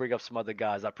I'm gonna bring up some other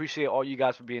guys. I appreciate all you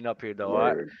guys for being up here though. All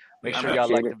right. Word. Make I sure y'all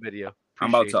appreciate like it. the video. I'm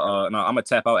about Appreciate to y'all. no, I'm gonna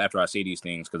tap out after I say these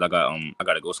things because I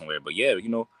gotta go somewhere. But yeah,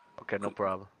 Okay, no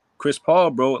problem. Chris Paul,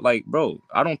 bro,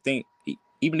 I don't think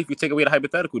even if you take away the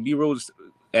hypothetical, D Rose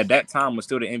at that time was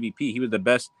still the MVP. He was the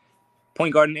best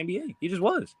point guard in the NBA. He just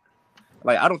was.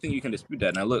 Like, I don't think you can dispute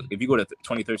that. Now, look, if you go to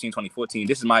 2013, 2014,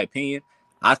 this is my opinion.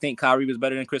 I think Kyrie was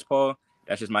better than Chris Paul.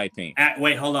 That's just my opinion.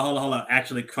 Wait, hold on.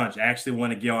 Actually, Crunch, I actually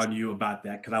want to get on you about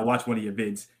that because I watched one of your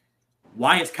vids.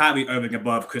 Why is Kyrie Irving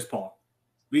above Chris Paul?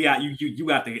 You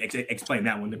have to explain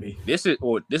that one to me. This is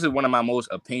one of my most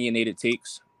opinionated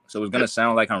takes. So it's gonna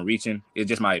sound like I'm reaching. It's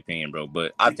just my opinion, bro.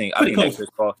 But I think that Chris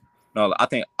Paul. No, I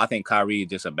think Kyrie is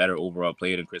just a better overall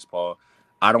player than Chris Paul.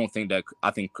 I don't think that.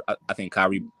 I think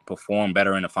Kyrie performed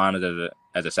better in the finals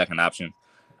as a second option.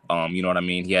 You know what I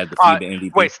mean? He had the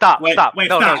MVP. Wait, stop. Wait,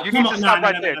 No, stop. you need to stop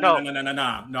right there. No,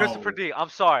 No. Christopher D, I'm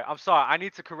sorry. I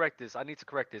need to correct this.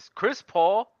 Chris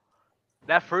Paul,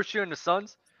 that first year in the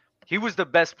Suns, he was the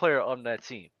best player on that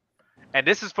team. And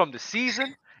this is from the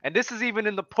season, and this is even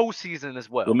in the postseason as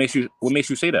well. What makes you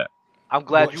say that? I'm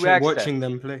glad you asked watching that.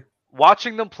 them play.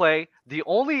 Watching them play,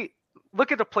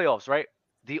 look at the playoffs, right?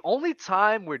 The only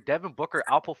time where Devin Booker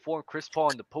outperformed Chris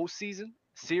Paul in the postseason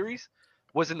series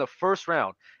was in the first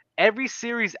round. Every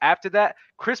series after that,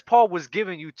 Chris Paul was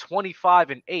giving you 25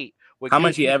 and 8. How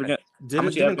much he averaged?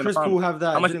 Didn't Chris Paul have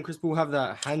that? Didn't Chris Paul have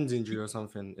that hand injury or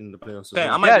something in the playoffs? Okay,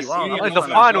 Yes, in the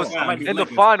finals,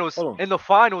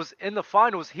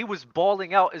 he was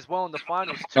balling out as well in the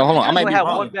finals too. No, hold on, I He might only be had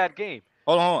wrong. one bad game.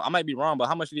 Hold on, I might be wrong, but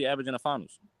how much did he average in the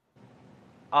finals?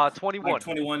 21. Like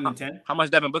 21 and 10. How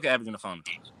much Devin Booker averaged in the finals?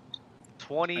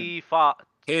 25.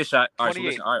 Headshot. All right, so 28.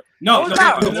 listen. All right. No.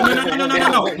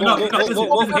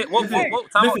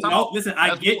 Listen.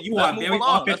 I get you are very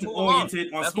offensive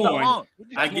oriented on scoring.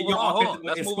 I get your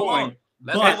offensive in scoring.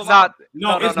 It's not.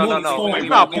 No, it's more scoring. It's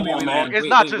not Come on, man. It's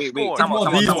not just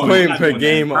scoring. These point per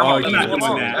game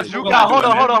arguments. Hold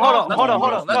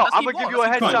on. No, I'm gonna give you a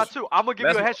headshot too. I'm gonna give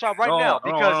you a headshot right now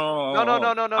because no.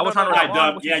 I was trying to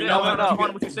respond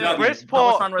to what you said. No.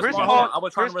 I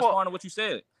was trying to respond to what you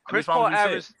said. Chris Paul to what you said.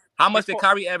 Chris Paul averaged. How much did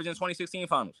Kyrie average in 2016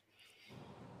 finals?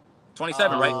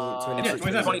 27, right?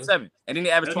 27. And then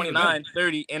he averaged 29,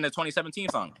 30 in the 2017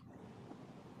 finals.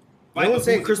 No one's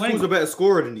saying Chris Paul's a better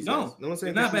scorer than these guys. No one's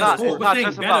saying not Chris better Paul's scorer. We're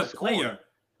saying better player.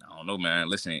 I don't know, man.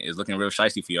 Listen, it's looking real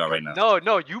shicey for y'all right now. No,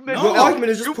 you missed. Your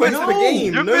argument is just points per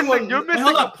game. You're missing.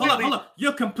 Hold up.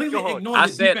 You're completely ignoring I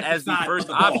the said defensive as the side first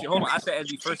of the ball. option. Hold on. I said as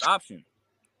the first option.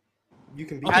 You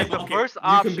can be first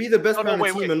option. You can be the best player on the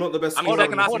team and not the best scorer.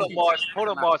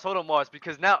 Hold on, Mars,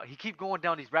 because now he keep going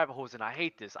down these rabbit holes, and I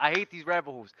hate this. I hate these rabbit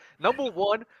holes. Number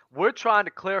one, we're trying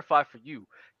to clarify for you.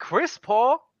 Chris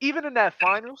Paul, even in that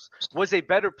finals, was a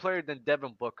better player than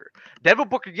Devin Booker. Devin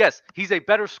Booker, yes, he's a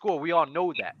better scorer. We all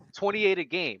know that. 28 a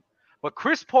game. But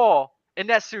Chris Paul, in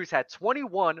that series, had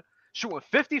 21, shooting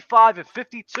 55 and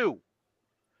 52.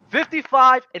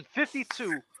 55 and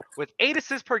 52 with 8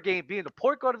 assists per game, being the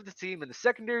point guard of the team and the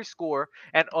secondary scorer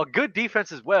and a good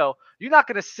defense as well. You're not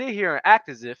going to sit here and act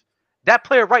as if that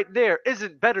player right there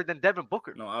isn't better than Devin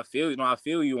Booker. No, I feel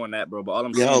you on that, bro. But all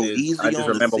I'm saying is I just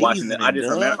remember watching it.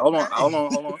 Hold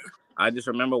on. I just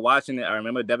remember watching it. I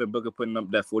remember Devin Booker putting up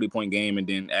that 40-point game, and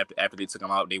then after they took him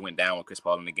out, they went down with Chris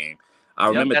Paul in the game. I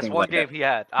remember that's things one like game that. he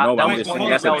had. No, I'm just saying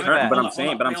that's a turn. But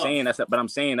I'm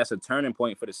saying that's a turning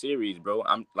point for the series, bro.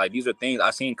 I'm like, these are things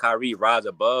I seen Kyrie rise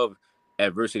above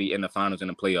adversity in the finals and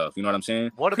the playoffs. You know what I'm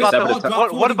saying? What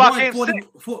about game 6?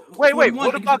 Wait.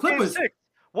 What about game 6?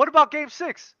 What about game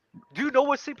 6? Do you know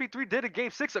what CP3 did in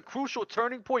game 6? A crucial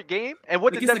turning point game. And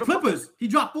what did the Clippers? He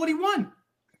dropped 41.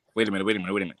 Wait a minute.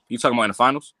 You talking about in the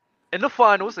finals? In the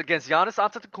finals against Giannis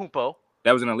Antetokounmpo.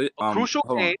 That was in a crucial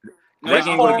game. That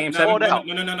game was game 7. No.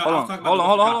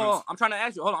 Hold on. I'm trying to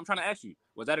ask you.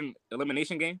 Was that an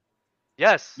elimination game?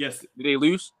 Yes. Did they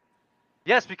lose?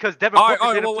 Yes, because Devin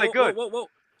Booker didn't play good. Whoa.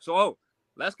 So,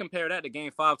 let's compare that to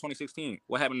game 5, 2016.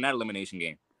 What happened in that elimination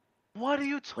game? What are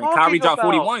you talking about? When Kyrie dropped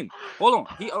 41. Hold on.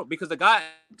 Because the guy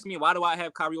asked me, why do I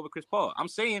have Kyrie over Chris Paul? I'm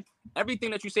saying everything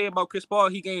that you say about Chris Paul,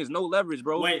 he gains no leverage,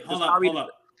 bro. Wait, hold up.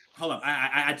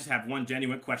 I just have one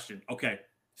genuine question. Okay.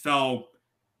 So,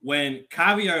 when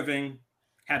Kyrie Irving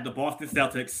had the Boston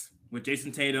Celtics with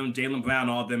Jason Tatum, Jaylen Brown,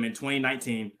 all of them in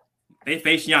 2019, they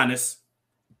faced Giannis.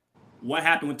 What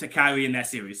happened to Kyrie in that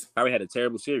series? Kyrie had a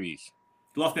terrible series.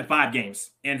 Lost in 5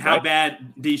 games. And how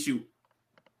bad did he shoot?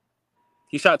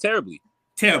 He shot terribly.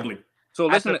 So listen,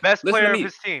 as the best player of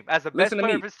his team. Listen to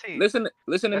me.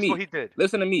 Listen to me. That's what he did.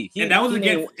 Listen to me. And that was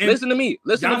against. Listen to me.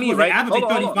 Listen to me. Right? Averaging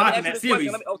 35 in that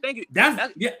series. Thank you.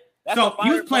 So he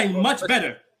was playing much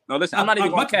better. No, listen. I'm not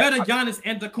even going much better. Giannis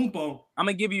Antetokounmpo. I'm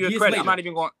gonna give you your credit. I'm not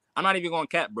even going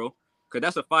cap, bro. Because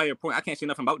that's a fire point. I can't say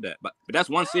nothing about that. But that's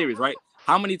one series, right?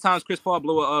 How many times Chris Paul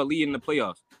blew a lead in the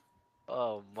playoffs?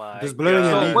 Oh my Does blowing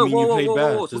a God. lead Whoa, mean you whoa, played whoa, whoa,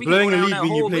 bad? whoa. So Does we can go blowing a down lead that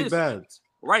mean you whole played list. bad?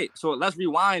 Right. So let's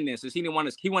rewind this. Since he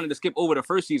wanted to skip over the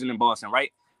first season in Boston,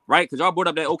 right? Right? Because y'all brought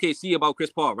up that OKC about Chris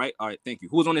Paul, right? All right, thank you.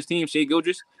 Who was on his team? Shea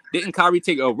Gilgeous. Didn't Kyrie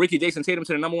take Ricky Jason Tatum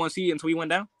to the number 1 seed until he went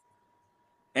down?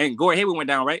 And Gordon Hayward went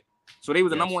down, right? So they was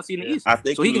the number 1 seed in the East. I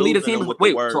think so he can lead a team. with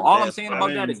Wait, the word so all I'm best, saying bro.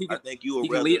 about that is he I can. think you would He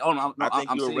can rather. lead. Oh, no, I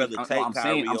think I'm you would saying. rather No, take I'm saying.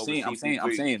 Kyrie I'm over saying. I'm saying. I'm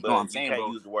CP3, saying. No, but I'm you saying, can't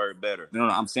bro. use the word better. No,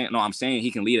 I'm saying. No, I'm saying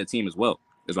he can lead a team as well.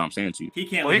 Is what I'm saying to you. He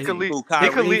can't. Well, he lead can a lead. team. He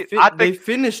can lead. They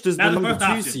finished as the Not the number first 2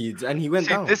 option. seeds, and he went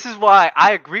See, down. this is why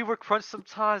I agree with Crunch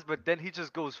sometimes, but then he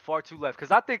just goes far too left. Because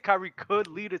I think Kyrie could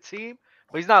lead a team,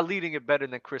 but he's not leading it better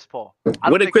than Chris Paul.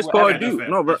 What did Chris Paul That's do? fair.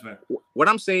 No, bro. That's fair. What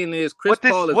I'm saying is Chris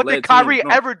Paul is What led did Kyrie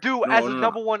teams. ever do as a no.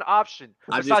 number 1 option?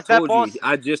 I Besides just told that, you. Boston?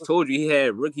 I just told you he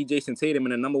had rookie Jason Tatum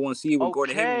in the number 1 seed when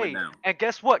Gordon Hayward went Okay. down. And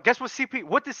guess what?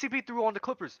 What did CP do on the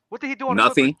Clippers? What did he do on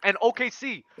Nothing. the Clippers? And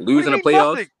OKC. Losing the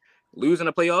playoffs. Losing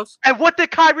the playoffs. And what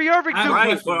did Kyrie Irving do?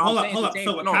 Right, but Hold I'm up. saying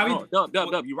So no, Kyrie,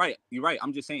 Dub, you're right.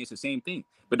 I'm just saying it's the same thing.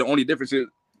 But the only difference is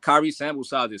Kyrie's sample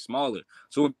size is smaller.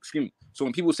 So excuse me. So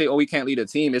when people say, "Oh, he can't lead a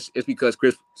team," it's because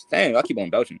Chris. Dang, I keep on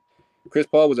belching. Chris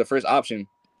Paul was the first option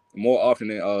more often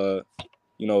than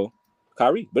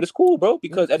Kyrie. But it's cool, bro,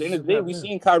 because at the end of the day, we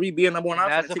seen Kyrie be a number 1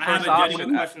 option. That's the I have first a option.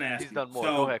 genuine question to ask He's you. done more.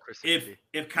 So Go ahead, Chris.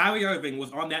 if Kyrie Irving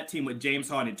was on that team with James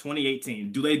Harden in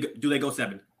 2018, do they go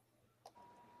 7?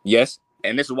 Yes,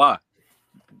 and this is why.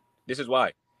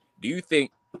 Do you think?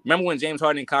 Remember when James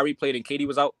Harden and Kyrie played and KD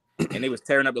was out and they was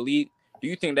tearing up the league? Do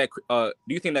you think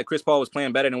that Chris Paul was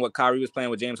playing better than what Kyrie was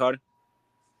playing with James Harden?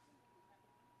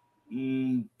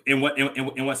 In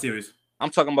what series? I'm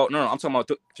talking about I'm talking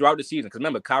about throughout the season. Because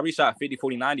remember, Kyrie shot 50,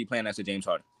 40, 90 playing next to James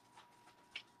Harden.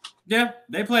 Yeah,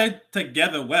 they played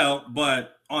together well,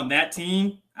 but on that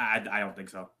team, I don't think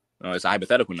so. No, it's a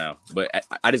hypothetical now. But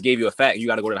I just gave you a fact. You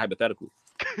got to go to the hypothetical.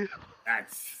 I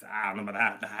don't know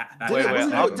about that. Wait, I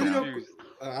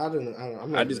don't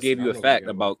know. I just gave you a fact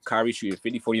about Kyrie shooting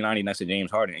 50, 40, 90 next to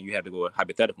James Harden, and you have to go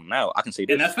hypothetical. Now I can say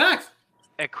this. And that's facts.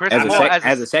 And Chris as Paul,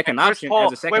 as a second option,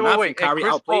 Kyrie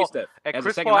outplayed Steph. As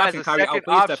a second option, Kyrie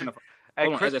outplayed Steph.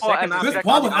 As a second option, Chris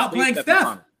Paul was outplaying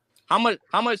Steph. How much?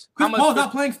 Chris Paul was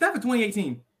outplaying Steph in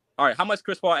 2018. All right, how much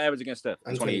Chris Paul averaged against Steph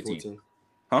in 2018?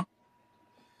 Huh?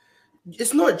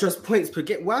 It's not just points per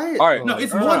game. Why? All right, no,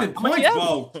 it's more than points,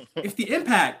 bro. It's the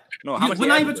impact. No, we're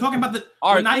not even talking about the.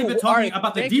 We're not even talking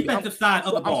about the defensive side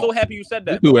of the ball. I'm so happy you said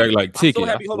that. You act like ticket.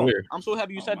 I'm so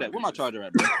happy you said that. Where my charger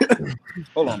at, bro?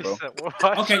 Hold on, bro.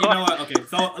 Okay, you know what? Okay,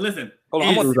 so listen. Hold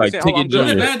on, I'm like ticket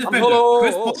junior.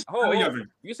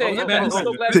 You said bad I'm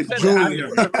so glad you said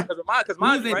that. Because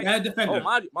mind you, right?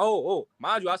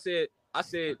 Mind you, I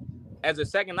said as a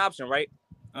second option, right?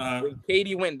 When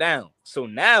KD went down. So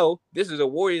now this is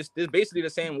basically the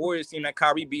same Warriors team that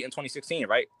Kyrie beat in 2016,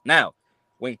 right? Now,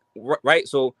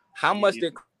 so how much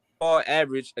did Paul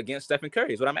average against Stephen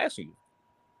Curry is what I'm asking you.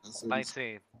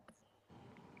 19.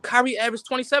 Kyrie averaged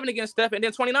 27 against Steph and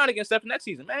then 29 against Steph next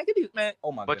season. Man, get these, man.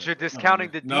 Oh my god. But you're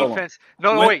discounting the defense.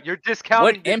 Wait, you're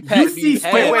discounting what impact do you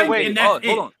have? Wait.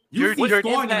 Hold on. You're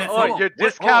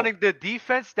discounting the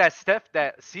defense that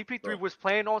CP3 was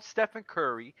playing on Stephen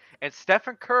Curry, and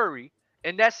Stephen Curry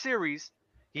in that series,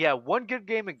 he had one good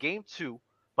game in game 2,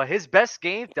 but his best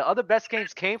game, the other best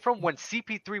games came from when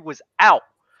CP3 was out.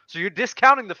 So you're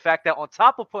discounting the fact that on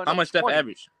top of putting how much Steph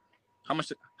average? How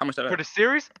much for the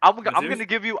series? I'm gonna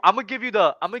give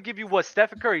you what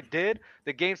Stephen Curry did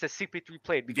the games that CP3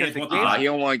 played because the games. You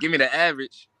don't want to give me the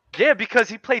average. Yeah, because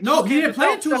he played. No, he didn't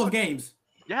play 2 of those games.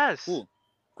 Yes. Who?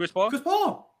 Chris Paul? Chris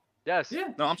Paul. Yes. Yeah.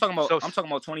 No, I'm talking about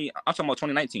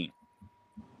 2019.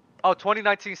 Oh,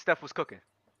 2019 Steph was cooking.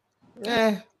 All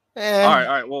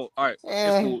right. Well, all right.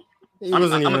 It's cool. He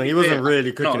wasn't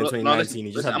really cooking in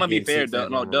 2019. I'm gonna be fair, Dub.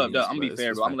 No, Dub. I'm gonna be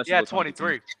fair, bro. I'm gonna let you go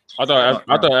 23. I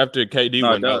thought after KD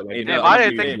went out. I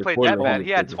didn't think he played that bad. He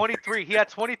had 23. He had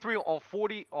 23 on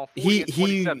 40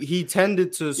 he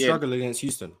tended to struggle against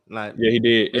Houston. Like he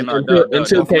did.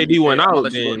 Until KD went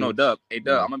out. No, Dub. Hey,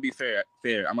 Dub. I'm gonna be fair.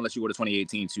 I'm gonna let you go to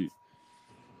 2018 too.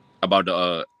 About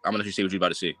the I'm gonna let you say what you about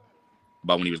to say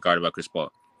about when he was guarded by Chris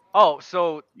Paul. Oh,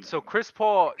 so Chris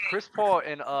Paul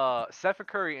and Stephen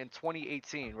Curry in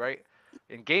 2018, right?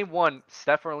 In game 1,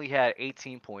 Stephen only had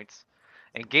 18 points.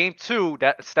 In game 2,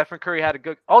 that Stephen Curry had a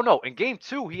good. Oh no, in game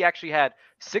 2 he actually had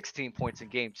 16 points in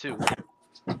game 2.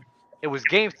 It was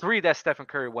game 3 that Stephen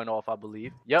Curry went off, I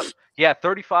believe. Yep, he had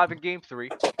 35 in game 3.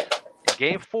 In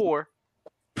game 4,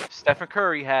 Stephen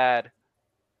Curry had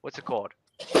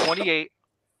 28,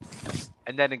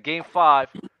 and then in game 5,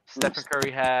 Stephen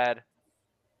Curry had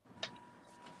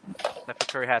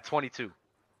 22.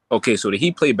 Okay, so did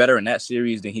he play better in that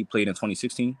series than he played in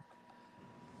 2016?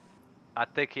 I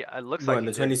think it looks What, like in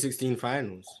the 2016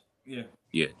 finals. Yeah.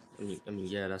 Yeah. I mean,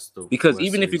 yeah, that's the Because worst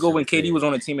even if you series go ever when KD played. was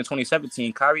on the team in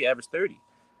 2017, Kyrie averaged 30.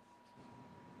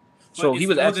 But So it's he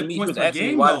was more asking than me, points per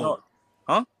game, why though. not?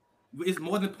 Huh? It's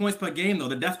more than points per game, though.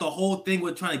 That's the whole thing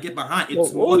we're trying to get behind. It's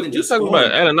What more than you just talking scoring.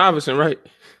 about? Allen Iverson, right?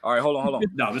 All right, hold on.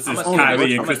 No, this is I'm Kyrie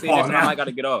and gonna Chris say Paul this, and I now. might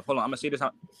gotta get off. Hold on, I'm gonna say this.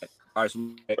 All right, so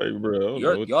Hey, bro,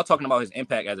 y'all talking about his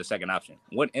impact as a second option.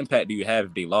 What impact do you have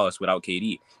if they lost without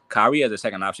KD? Kyrie as a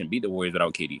second option beat the Warriors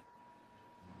without KD.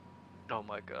 Oh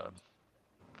my god.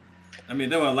 I mean,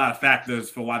 there were a lot of factors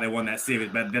for why they won that series,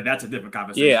 but that's a different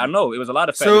conversation. Yeah, I know. It was a lot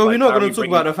of factors. So like we're not Kyrie going to talk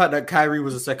bringing- about the fact that Kyrie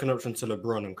was a second option to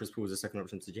LeBron and Chris Paul was a second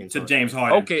option to James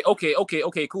Harden.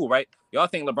 Okay, cool, right? Y'all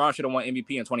think LeBron should have won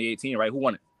MVP in 2018, right? Who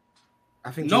won it?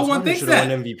 I think No James one Harden thinks should have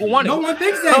that. won MVP. Who won it? No one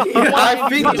thinks that. I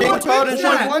think James Harden should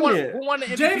have won it. Who won the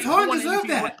MVP? James Who Harden won the deserved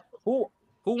MVP? that. Who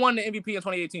won the MVP in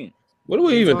 2018? What are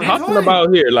we even James talking Harden.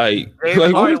 about here? Like James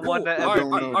what Harden is- won the All right,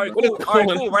 MVP. all right, What is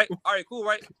cool, right? All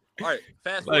right. All right,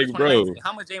 fast forward Like, to bro. 2019.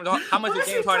 How much did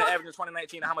James Harden average in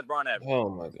 2019 and how much Braun average? Oh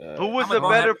my god. Who was I'm the a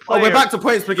better Bron- Oh, player? we're back to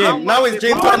points per How game. Now much it's did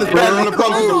James Bron Harden better than average?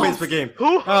 LeBron for points per game.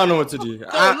 Who? I don't know what to do. No,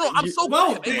 I'm so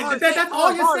Well, Hey, Mars, that's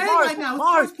all you're saying right now.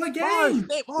 It's points per game.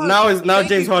 Now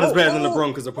James Harden's better than LeBron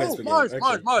because of points per game. Mars,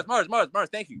 Okay. Mars,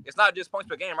 thank you. It's not just points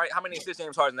per game, right? How many assists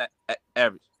James Harden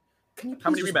average? Can you How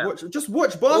many please rebounds? Just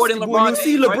watch More than basketball. LeBron You'll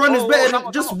see James, right? LeBron is better. Come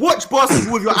on. Just watch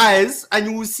basketball with your eyes, and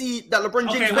you will see that LeBron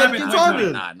Okay, James is what better than happened James in Harden.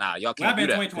 2020? Nah, y'all What can't happened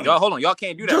do in that. 2020? Y'all, hold on, y'all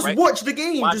can't do that, Just right? watch the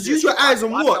game. Watch Just this. use your eyes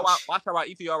and watch. Watch how I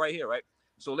eat for y'all right here, right?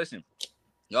 So listen,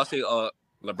 y'all say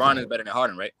LeBron is better than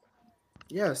Harden, right?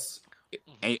 Yes.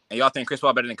 And y'all think Chris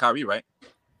Paul better than Kyrie, right?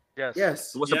 Yes.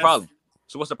 Yes. So what's the Yes.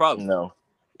 problem? No.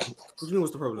 What do you mean?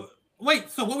 What's the problem? Wait,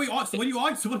 so what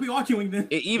are we arguing then?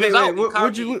 It evens Wait, out. what- Kyrie,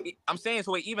 what'd you- I'm saying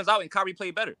so it evens out and Kyrie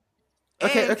played better.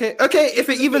 Okay. And If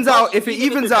it evens out,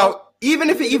 even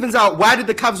if it evens out, why did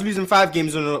the Cavs lose in 5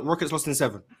 games and the Rockets lost in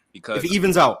 7? because If it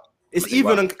evens out, it's I'ma tell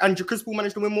you even, and Chris Paul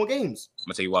managed to win more games. I'm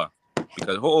gonna tell you why.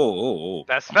 Because That's I'm gonna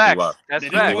tell you facts. why. That's They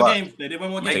did win facts. more games. They did win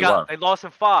more They games. got- They lost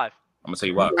in 5. I'm gonna tell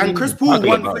you why. And Chris Paul Okay,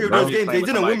 won about 3 of Kyrie those games. They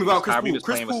didn't win without Chris Paul.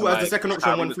 Chris Paul as the second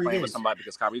option won 3 games.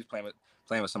 Because Kyrie's playing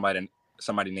with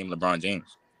somebody named LeBron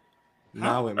James.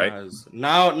 Now it Right? matters.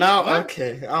 Now, What?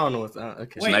 okay. I don't know what's that.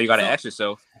 Okay. So Wait, now you gotta so- ask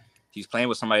yourself, he's playing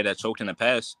with somebody that choked in the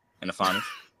past in the finals.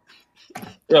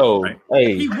 Yo, Right.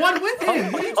 hey, He won with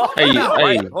him. What are you talking hey, about?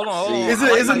 hey, Hold on.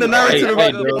 Isn't the narrative Hey,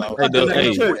 about Dub, James hey, Harden Dub, that he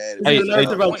hey, chokes? hey, Isn't the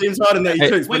narrative about James Harden that he hey,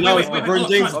 chokes? But wait, now wait, it's wait, LeBron hold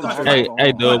James. on, that hold chokes. hey,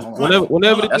 hey, Dub.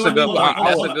 Whenever That's a good point.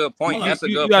 That's a good point. Hold on. That's a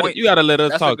you good gotta point. you gotta let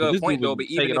us That's a talk. good This point, dude though. was But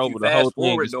even taking if over you the whole fast thing,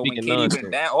 forward, just though, when speaking KD went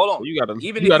nonsense. down, hold on. So you gotta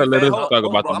Even you gotta if let fast- us hold talk on,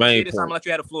 about bro, the I'm gonna say main this, I'm point. gonna let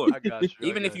you have the floor. I got you.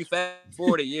 Even if you fast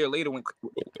forward a year later when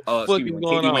Fuck when is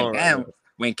going KD went on? down,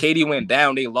 when KD went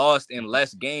down, they lost in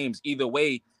less games either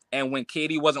way. And when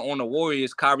KD wasn't on the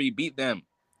Warriors, Kyrie beat them.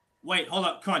 Wait, hold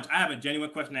up, Crunch. I have a genuine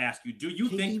question to ask you. Do you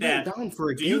KD think went that? down for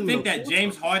a Do you game think in the that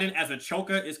James quarter. Harden as a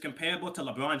choker is comparable to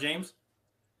LeBron James?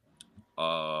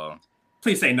 I'm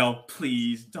Please say no.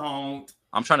 Please don't.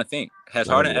 trying to think. Has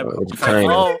Harden ever? It's tiny. Oh,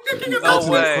 no Answer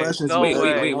the way. questions No you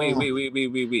way. Wait.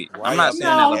 Why I'm not y'all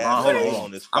saying No, that LeBron. Hold please. on.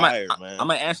 on this I'm fire, gonna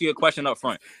man. answer you a question up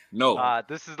front. No.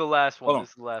 This is the last one. Hold on. This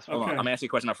is the last Hold one. on. Okay. I'm gonna ask you a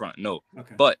question up front. No.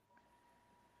 Okay. But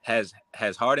has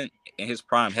Harden in his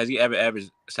prime, has he ever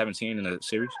averaged 17 in a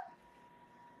series?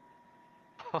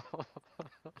 I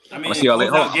I'm mean, gonna see y'all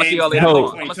later. Hold on. I'm gonna see y'all later. No.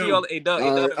 I'm gonna see y'all. Hey, Doug.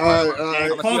 All right. I'm gonna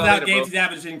see close y'all out later, games, bro. he's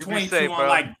averaging You be 22 safe, on bro.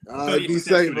 like Be 30% safe,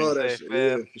 shooting. bro. That Safe, shit. man.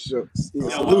 Yeah, for sure. Yo,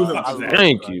 Salute him. what the fuck is that?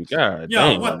 Thank you, God. Yo,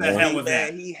 damn, what the man. hell was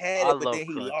that? He had I it, but love then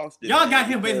he Crunch. lost it. Y'all man, got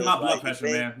him raising my because, blood like, pressure,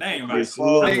 they- man. That ain't Yeah, right.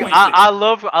 salute I'm him. Hey,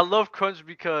 26. I love Crunch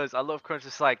because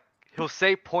It's like he'll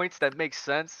say points that make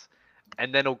sense,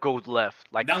 and then he'll go left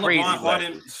like That crazy LeBron left.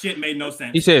 Harden shit made no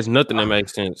sense. He says nothing that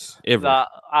makes sense ever. Nah,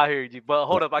 I hear you, but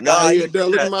hold up, I Nah, got. Oh, he yeah, Dale,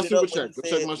 look set at my it super up when chat. he Go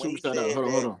check said- my when super he chat out. said Hold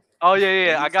on. that- Oh yeah,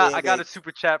 when I he got said a that-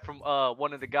 super chat from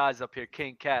one of the guys up here,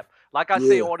 King Cap. Like I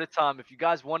say Yeah. all the time, if you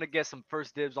guys want to get some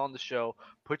first dibs on the show,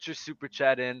 put your super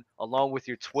chat in along with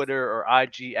your Twitter or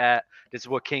IG at. This is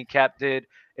what King Cap did.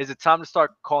 Is it time to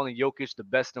start calling Jokic the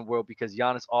best in the world because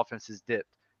Giannis' offense is dipped?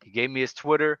 He gave me his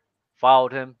Twitter,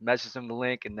 followed him, messaged him the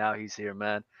link, and now he's here,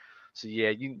 man. So yeah,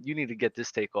 you need to get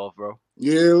this take off, bro.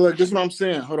 Yeah, look, this is what I'm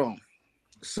saying. Hold on.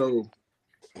 So,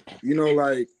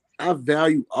 like, I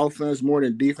value offense more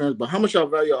than defense, but how much y'all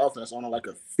value offense on like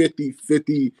a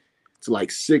 50-50 to like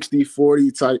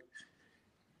 60-40 type?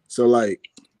 So, like,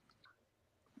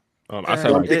 I say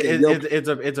I'm like thinking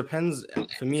It depends.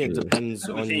 For me, it Yeah. depends As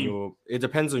a on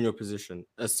team. your position.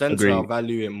 A center, I'll Agreed.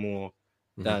 value it more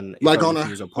than if like I on was a to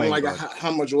use a on point like guard.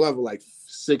 how much level? Like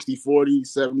 60-40,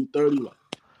 70-30? Like,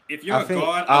 if you're I a think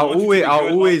guard, I'll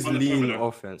always on the lean perimeter.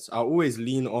 offense. I'll always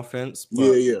lean offense. But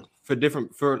Yeah. For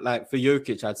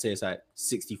Jokic, I'd say it's like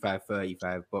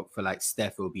 65-35. But for like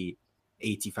Steph, it'll be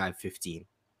 85-15.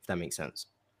 If that makes sense.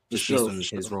 Just based on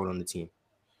his role on the team.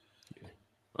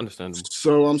 Understandable.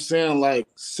 So I'm saying, like,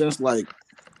 since like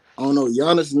I don't know,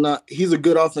 Giannis he's a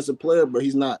good offensive player, but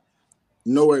he's not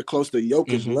nowhere close to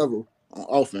Jokic level on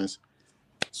offense.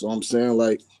 So I'm saying,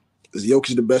 like, is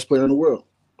Jokic the best player in the world?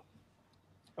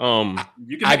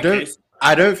 I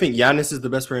don't think Giannis is the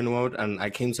best player in the world, and I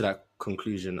came to that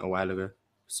conclusion a while ago.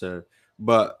 So,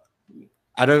 but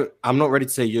I'm not ready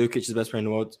to say Jokic is the best player in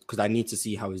the world because I need to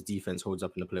see how his defense holds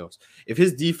up in the playoffs. If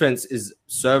his defense is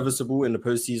serviceable in the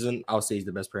postseason, I'll say he's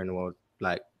the best player in the world,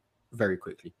 like, very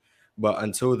quickly. But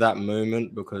until that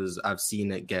moment, because I've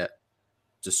seen it get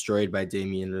destroyed by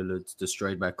Damian Lillard,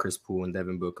 destroyed by Chris Paul and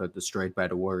Devin Booker, destroyed by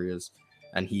the Warriors,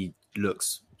 and he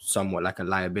looks somewhat like a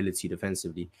liability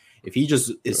defensively. If he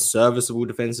just is serviceable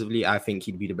defensively, I think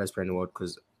he'd be the best player in the world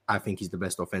because I think he's the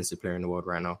best offensive player in the world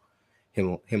right now.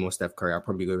 Him or Steph Curry, I'll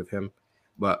probably go with him.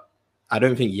 But I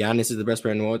don't think Giannis is the best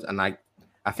player in the world. And I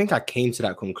think I came to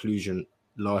that conclusion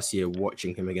last year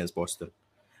watching him against Boston.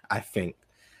 I think.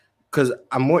 Because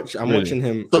I'm watching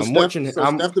him. So Steph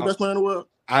the best player in the world?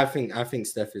 I think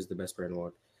Steph is the best player in the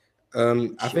world.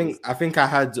 I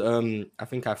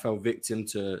think I fell victim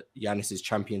to Giannis's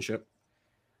championship,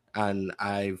 and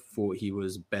I thought he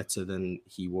was better than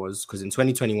he was. Because in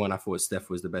 2021, I thought Steph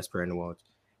was the best player in the world,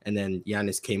 and then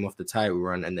Giannis came off the title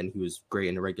run, and then he was great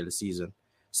in the regular season.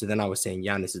 So then I was saying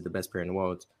Giannis is the best player in the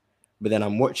world, but then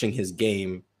I'm watching his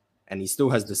game, and he still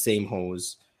has the same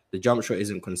holes. The jump shot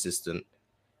isn't consistent.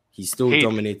 He's still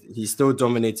dominating.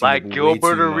 Like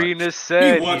Gilbert Arenas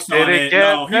said, he works on it.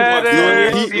 No, he works on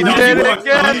it. He works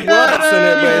on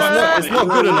it, but it's not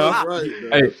good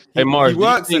enough. Hey, Mars, he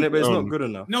works on it, but it's not good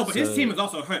enough. No, but his team is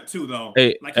also hurt too, though.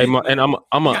 I'm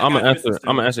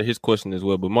gonna answer his question as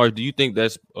well. But Mars, do you think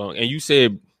that's and you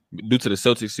said due to the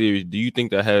Celtics series, do you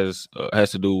think that has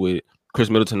to do with Chris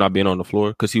Middleton not being on the floor?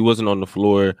 Because he wasn't on the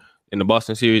floor in the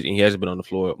Boston series, and he hasn't been on the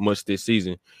floor much this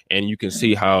season. And you can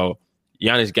see how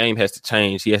Giannis' game has to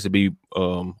change. He has to be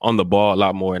on the ball a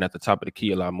lot more and at the top of the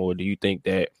key a lot more. Do you think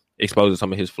that exposes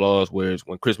some of his flaws? Whereas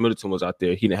when Chris Middleton was out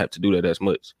there, he didn't have to do that as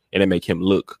much, and it make him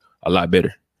look a lot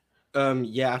better.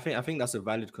 I think that's a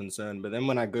valid concern. But then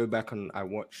when I go back and I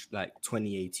watch like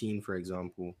 2018, for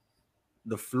example,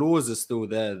 the flaws are still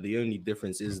there. The only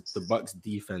difference is the Bucks'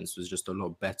 defense was just a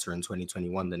lot better in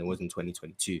 2021 than it was in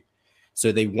 2022.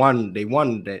 So they won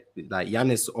that. Like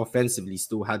Giannis offensively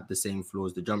still had the same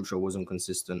flaws. The jump shot wasn't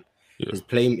consistent. Yeah. His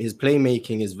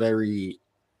playmaking is very,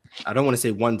 I don't want to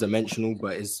say one-dimensional,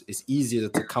 but it's easier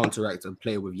to counteract a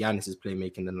player with Giannis's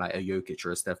playmaking than like a Jokic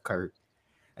or a Steph Curry.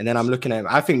 And then I'm looking at him.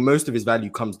 I think most of his value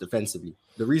comes defensively.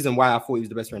 The reason why I thought he was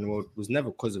the best player in the world was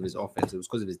never because of his offense. It was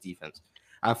because of his defense.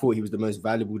 I thought he was the most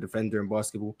valuable defender in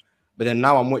basketball. But then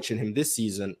now I'm watching him this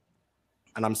season,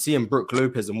 and I'm seeing Brook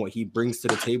Lopez and what he brings to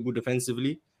the table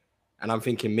defensively. And I'm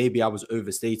thinking maybe I was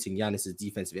overstating Giannis's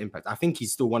defensive impact. I think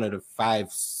he's still one of the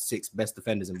 5-6 best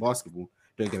defenders in basketball.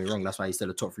 Don't get me wrong. That's why he's still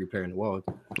a top 3 player in the world.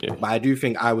 Yeah. But I do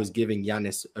think I was giving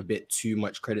Giannis a bit too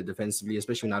much credit defensively,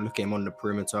 especially when I look at him on the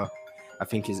perimeter. I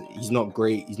think he's not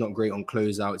great. He's not great on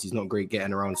closeouts. He's not great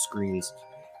getting around screens.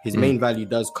 His main value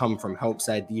does come from help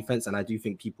side defense. And I do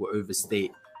think people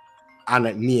overstate,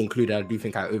 and me included, I do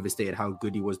think I overstated how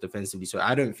good he was defensively. So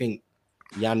I don't think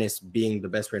Giannis being the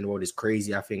best player in the world is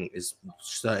crazy. I think is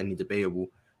certainly debatable.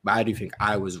 But I do think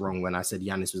I was wrong when I said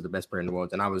Giannis was the best player in the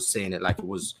world. And I was saying it like it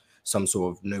was some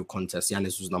sort of no contest.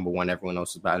 Giannis was number 1. Everyone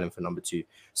else was battling for number 2.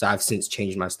 So I've since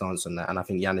changed my stance on that. And I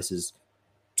think Giannis is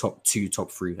top 2,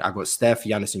 top 3. I got Steph,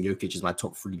 Giannis, and Jokic is my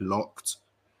top 3 locked.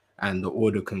 And the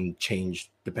order can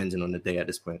change depending on the day at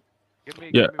this point.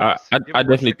 I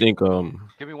definitely think.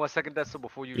 Give me 1 second, Dessa,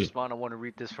 before you respond. I want to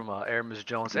read this from Aramis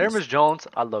Jones. Aramis Jones,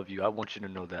 I love you. I want you to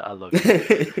know that I love you.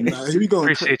 Here we go.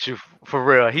 Appreciate you for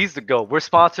real. He's the GOAT. We're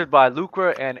sponsored by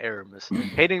Lucra and Aramis.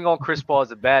 Hating on Chris Paul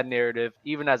is a bad narrative.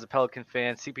 Even as a Pelican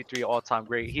fan, CP3 all-time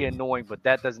great. He annoying, but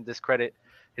that doesn't discredit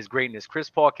his greatness. Chris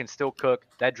Paul can still cook.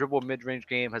 That dribble mid-range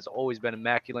game has always been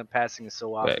immaculate. Passing is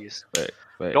so obvious.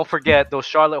 Right. Don't forget those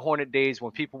Charlotte Hornet days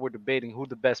when people were debating who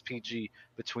the best PG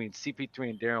between CP3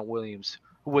 and Darren Williams,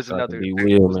 who was another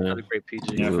great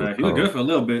PG. Yeah, right. He was good for a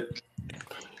little bit.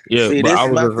 Yeah, see, this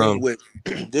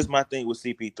is my thing with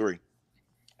CP3.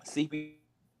 CP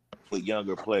with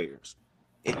younger players.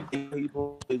 If he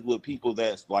plays with people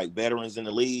that's like veterans in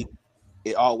the league,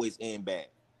 it always ends bad.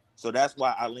 So that's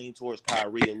why I lean towards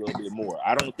Kyrie a little bit more.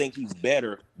 I don't think he's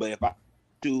better, but if I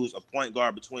choose a point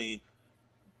guard between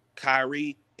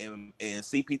Kyrie and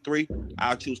CP3,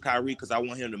 I'll choose Kyrie because I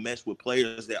want him to mesh with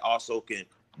players that also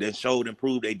that showed and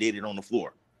proved they did it on the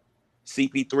floor.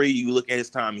 CP3, you look at his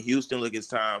time in Houston, look at his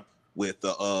time with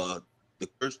the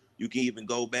first. You can even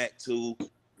go back to,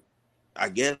 I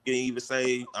guess you can even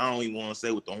say, I don't even want to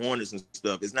say with the Hornets and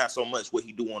stuff. It's not so much what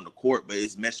he do on the court, but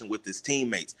it's meshing with his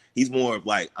teammates. He's more of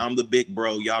like, I'm the big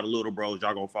bro, y'all the little bros,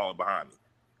 y'all gonna follow behind me.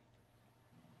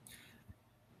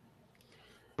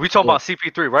 We talking about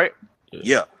CP3, right?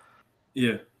 Yeah.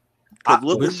 Yeah. Because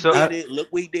look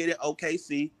what he did at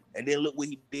OKC, and then look what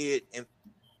he did, and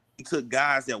he took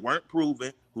guys that weren't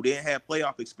proven, who didn't have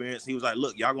playoff experience. He was like,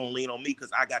 look, y'all gonna lean on me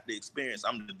because I got the experience.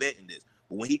 I'm the vet in this.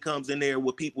 But when he comes in there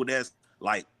with people that's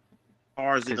like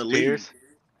stars in the league.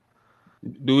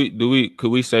 Could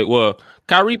we say, well,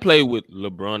 Kyrie played with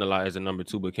LeBron a lot as a number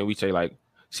 2, but can we say like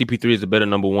CP3 is a better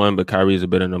number 1, but Kyrie is a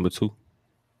better number 2?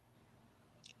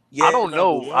 Yeah, I don't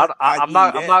know. I'm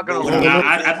not gonna.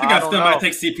 I think I still might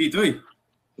take CP3.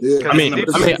 Yeah, I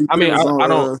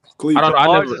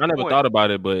never thought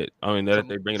about it, but I mean that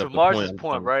they bring it up. To Mars's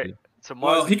point, right?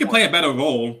 Well, he can play a better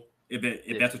role if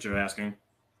that's what you're asking.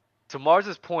 To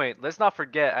Mars's point, let's not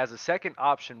forget, as a second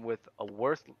option with a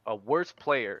worse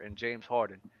player in James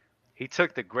Harden, he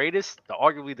took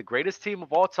arguably the greatest team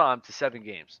of all time to 7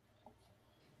 games.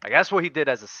 Like that's what he did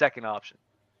as a second option.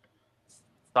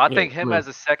 So I think him as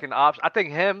a second option, I think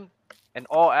him in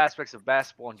all aspects of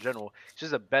basketball in general, he's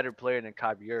just a better player than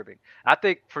Kyrie Irving. I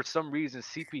think for some reason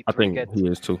CP3 he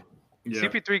is too. Yeah.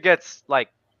 CP3 gets like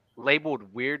labeled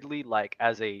weirdly like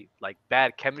as a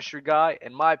bad chemistry guy.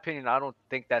 In my opinion, I don't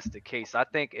think that's the case. I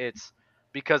think it's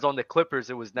because on the Clippers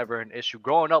it was never an issue.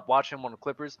 Growing up watching him on the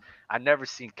Clippers, I never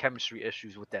seen chemistry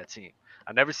issues with that team.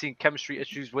 I never seen chemistry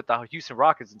issues with the Houston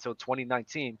Rockets until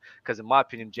 2019 because in my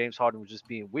opinion James Harden was just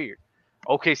being weird.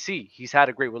 OKC, he's had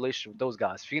a great relationship with those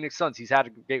guys. Phoenix Suns, he's had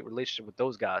a great relationship with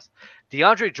those guys.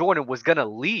 DeAndre Jordan was going to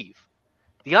leave.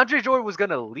 DeAndre Jordan was going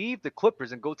to leave the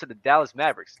Clippers and go to the Dallas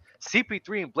Mavericks.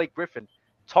 CP3 and Blake Griffin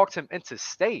talked him into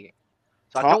staying.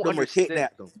 So I don't understand.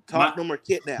 Talk them or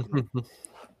kidnap them.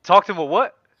 Talk to him or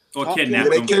what? Or kidnap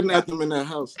them. They kidnapped them in that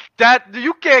house.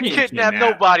 You can't kidnap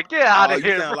nobody. Get out of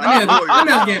here, bro. I'm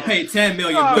not getting paid $10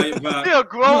 million, bro. You're a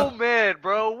grown man,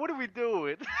 bro. What are we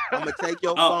doing? I'm gonna take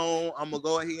your phone. I'm gonna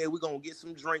go ahead. We're gonna get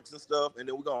some drinks and stuff, and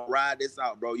then we're gonna ride this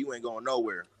out, bro. You ain't going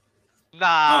nowhere.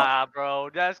 Nah, bro.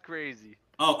 That's crazy.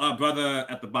 Brother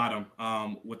at the bottom,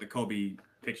 with the Kobe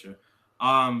picture.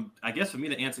 I guess for me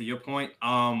to answer your point,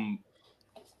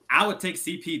 I would take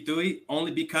CP3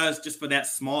 only because just for that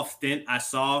small stint I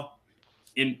saw.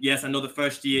 Yes, I know the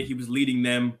first year he was leading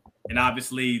them, and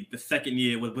obviously the second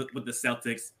year with the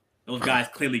Celtics, those guys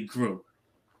clearly grew.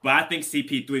 But I think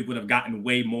CP3 would have gotten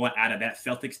way more out of that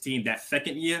Celtics team that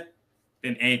second year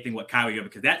than anything with Kyrie Irving,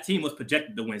 because that team was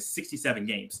projected to win 67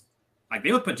 games. Like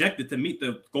they were projected to meet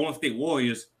the Golden State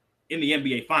Warriors in the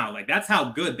NBA Final. Like that's how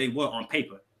good they were on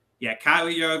paper. Yeah,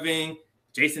 Kyrie Irving,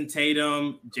 Jason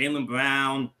Tatum, Jaylen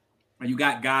Brown. You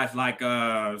got guys like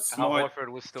Smart. Horford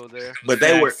was still there, but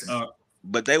they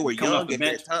were young at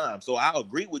that time. So I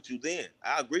agree with you then.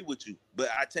 I agree with you, but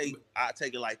I take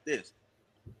it like this: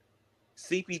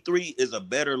 CP3 is a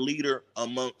better leader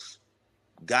amongst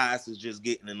guys who's just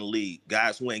getting in the league,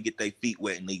 guys who ain't get their feet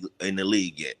wet in the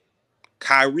league yet.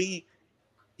 Kyrie,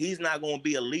 he's not going to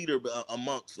be a leader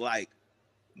amongst like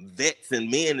vets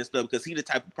and men and stuff, because he the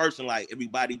type of person like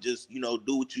everybody just do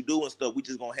what you do and stuff. We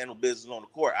just gonna handle business on the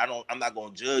court. I'm not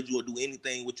gonna judge you or do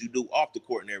anything what you do off the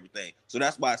court and everything. So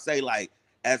that's why I say, like,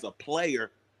 as a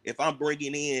player, if I'm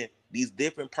bringing in these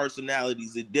different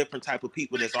personalities and different type of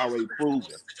people that's already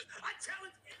proven,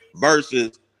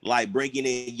 versus like bringing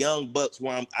in young bucks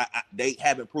where they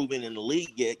haven't proven in the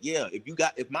league yet. Yeah,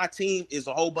 if my team is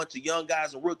a whole bunch of young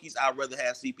guys and rookies, I'd rather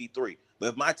have CP3. But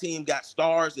if my team got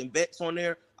stars and vets on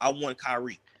there, I want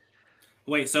Kyrie.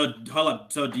 Wait, so hold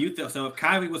up. So do you think if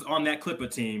Kyrie was on that Clipper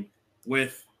team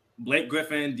with Blake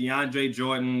Griffin, DeAndre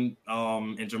Jordan,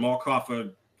 and Jamal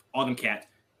Crawford, all them cats,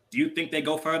 do you think they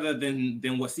go further than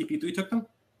what CP3 took them?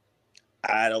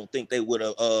 I don't think they would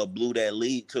have blew that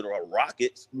lead to the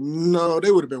Rockets. No,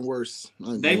 they would have been worse.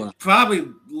 They probably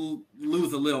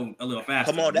lose a little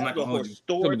faster. Come on, that's the historic.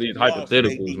 Some of these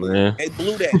hypotheticals, man. They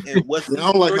blew that. And was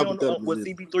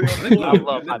CP3 I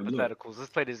love hypotheticals.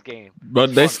 Let's play this game.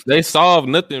 But they solve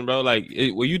nothing, bro. Like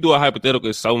when you do a hypothetical,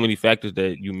 there's so many factors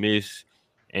that you miss,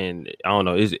 and I don't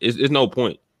know. It's no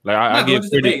point. Like I give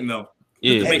credit. Though.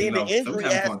 Yeah, and then the injury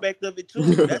aspect of it too.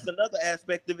 That's another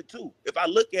aspect of it too. If I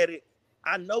look at it,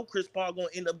 I know Chris Paul gonna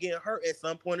end up getting hurt at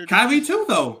some point. Kyrie too,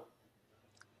 though.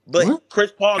 But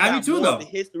Chris Paul Kyrie got more of the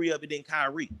history of it than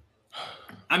Kyrie.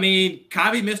 I mean,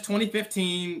 Kyrie missed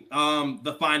 2015,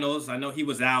 the finals. I know he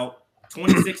was out.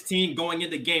 2016, going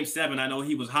into Game 7, I know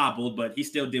he was hobbled, but he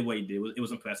still did what he did. It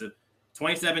was impressive.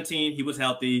 2017, he was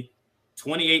healthy.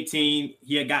 2018,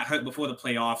 he had got hurt before the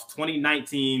playoffs.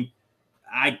 2019,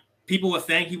 people were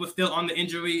saying he was still on the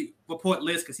injury report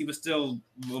list because he was still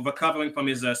recovering from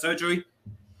his surgery.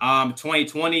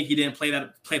 2020, he didn't play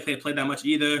that much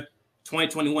either.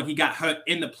 2021, he got hurt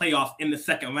in the playoff in the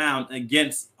second round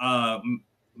against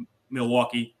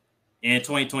Milwaukee. And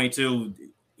 2022,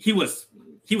 he was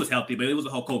healthy, but it was a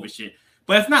whole COVID shit.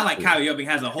 But it's not like Kyrie Irving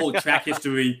has a whole track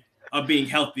history of being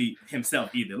healthy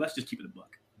himself either. Let's just keep it a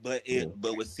buck. But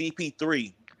with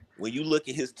CP3, when you look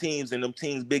at his teams and them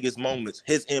teams' biggest moments,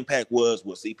 his impact was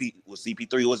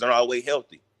CP3 wasn't always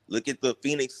healthy. Look at the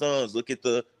Phoenix Suns. Look at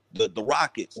the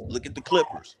Rockets. Look at the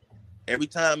Clippers. Every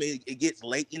time it gets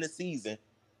late in the season,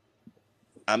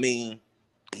 I mean,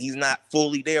 he's not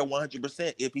fully there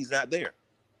 100% if he's not there.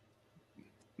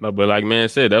 No, but like man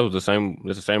said, that was the same.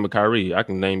 It's the same with Kyrie. I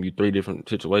can name you 3 different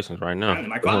situations right now.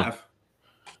 Like 5.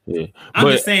 Yeah, I'm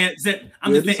just saying.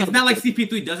 It's not like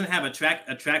CP3 doesn't have a track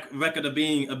record of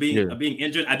being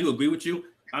injured. I do agree with you.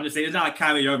 I'm just saying it's not like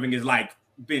Kyrie Irving is like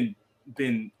been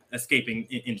escaping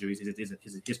injuries.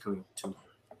 His career too.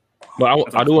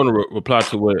 But I do want to reply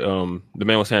to what the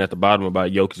man was saying at the bottom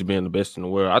about Jokic being the best in the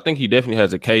world. I think he definitely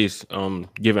has a case,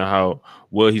 given how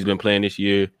well he's been playing this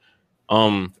year.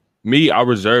 I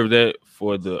reserve that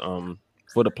for the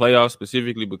playoffs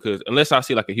specifically because unless I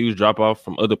see like a huge drop off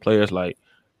from other players, like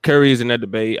Curry is in that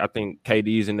debate. I think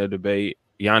KD is in that debate.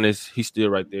 Giannis, he's still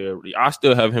right there. I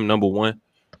still have him number 1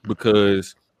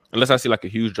 because unless I see like a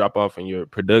huge drop off in your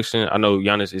production, I know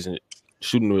Giannis isn't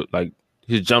shooting like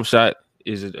his jump shot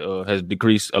has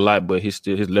decreased a lot, but his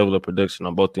level of production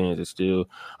on both ends is still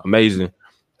amazing.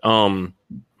 When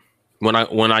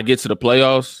I get to the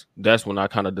playoffs, that's when I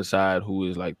kind of decide who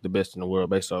is like the best in the world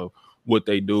based on what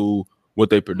they do, what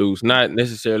they produce, not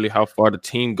necessarily how far the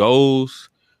team goes,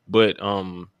 but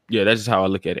that's just how I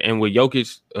look at it. And with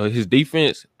Jokic, his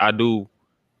defense, I do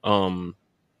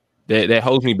that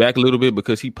holds me back a little bit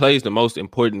because he plays the most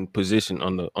important position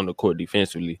on the court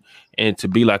defensively, and to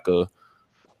be like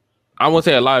I won't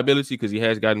say a liability because he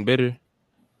has gotten better.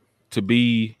 To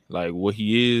be like what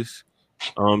he is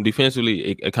defensively,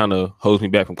 it kind of holds me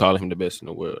back from calling him the best in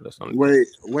the world. That's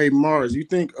wait, Mars. You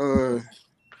think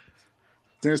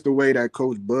since the way that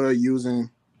Coach Bud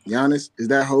using Giannis, is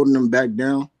that holding him back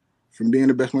down from being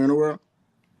the best player in the world?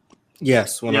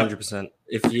 Yes, 100%.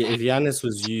 If Giannis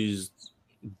was used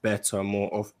better,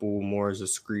 more off ball, more as a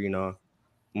screener,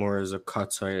 more as a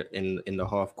cutter in the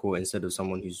half court instead of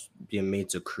someone who's being made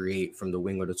to create from the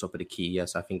wing or the top of the key,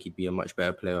 yes, I think he'd be a much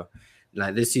better player.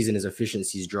 Like this season, his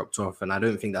efficiency's dropped off, and I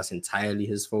don't think that's entirely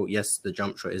his fault. Yes, the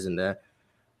jump shot isn't there,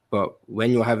 but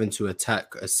when you're having to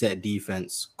attack a set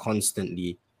defense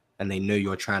constantly and they know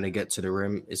you're trying to get to the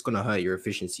rim, it's going to hurt your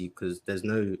efficiency because there's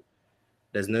no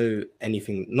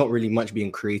anything, not really much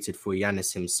being created for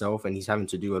Giannis himself, and he's having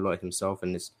to do a lot himself,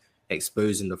 and it's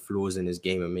exposing the flaws in his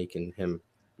game and making him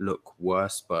look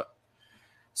worse. But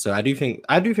so I do think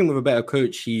with a better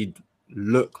coach he'd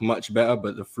look much better,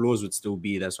 but the flaws would still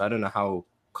be there. So I don't know how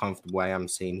comfortable I am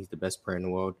saying he's the best player in the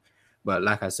world, but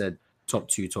like I said, top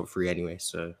 2, top 3 anyway,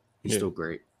 so he's still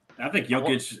great. I think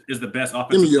Jokic is the best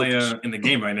offensive player in the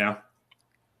game right now.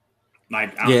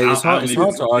 Like, it's hard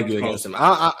to argue against him.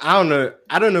 I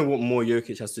don't know what more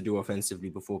Jokic has to do offensively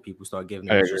before people start giving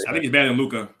him. I think he's better than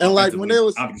Luka. And like when they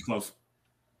was close.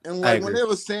 And like when they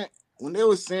was saying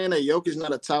that Jokic's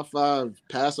not a top 5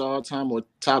 passer all time or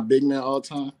top big man all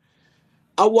time,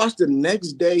 I watched the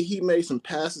next day he made some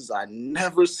passes I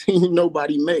never seen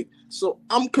nobody make. So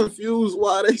I'm confused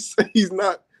why they say he's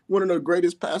not one of the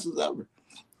greatest passers ever.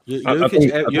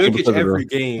 Jokic every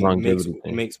game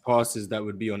makes passes that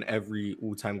would be on every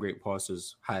all-time great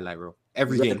passer's highlight reel.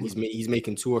 Every game he's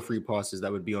making 2 or 3 passes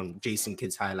that would be on Jason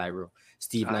Kidd's highlight reel,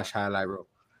 Steve Nash highlight reel,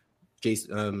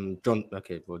 John.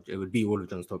 Okay, well it would be all of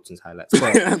John Stockton's highlights.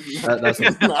 But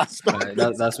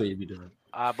that's what you'd be doing.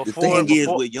 The thing is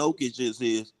with Jokic is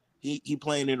he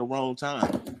playing in the wrong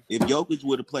time. If Jokic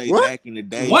would have played back in the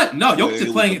day, No, Jokic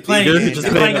is playing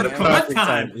at the correct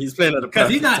time. He's playing at the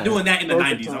because he's not doing that in the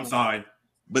 90s. I'm sorry,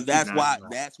 but that's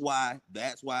why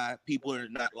people are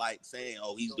not like saying,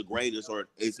 "Oh, he's the greatest," or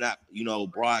it's not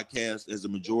broadcast as a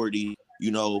majority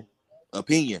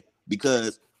opinion,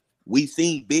 because we've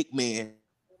seen big men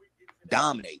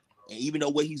dominate, and even though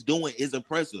what he's doing is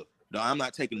impressive, no, I'm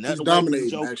not taking nothing away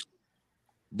from Jokic.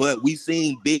 But we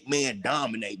seen big man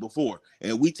dominate before,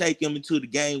 and we take him into the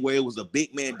game where it was a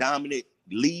big man dominant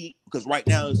league, because right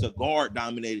now it's a guard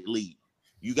dominated league.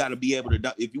 You got to be able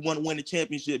to, if you want to win the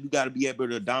championship, you got to be able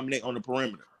to dominate on the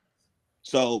perimeter.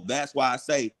 So that's why I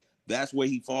say that's where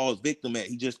he falls victim at.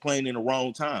 He just playing in the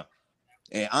wrong time.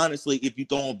 And honestly, if you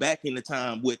throw him back in the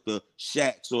time with the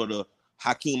Shaqs or the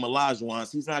Hakeem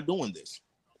Olajuwons, he's not doing this.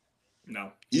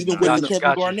 No. Even with the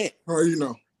Kevin Garnett. Oh, you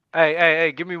know.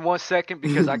 Hey, give me 1 second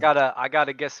because I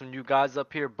gotta get some new guys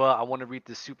up here, but I want to read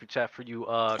this super chat for you,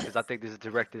 because I think this is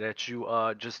directed at you,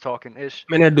 just talking ish.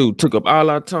 Man, that dude took up all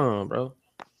our time, bro.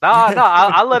 Nah,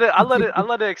 I let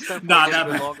it extend for a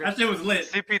little bit longer. That shit was lit.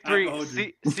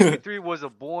 CP3 was a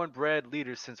born-bred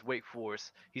leader since Wake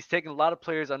Forest. He's taken a lot of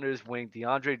players under his wing.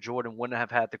 DeAndre Jordan wouldn't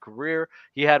have had the career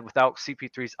he had without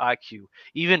CP3's IQ.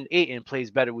 Even Ayton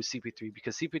plays better with CP3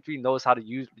 because CP3 knows how to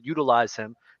utilize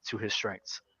him to his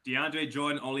strengths. DeAndre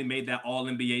Jordan only made that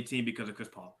All-NBA team because of Chris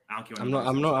Paul. I don't care.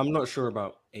 I'm not sure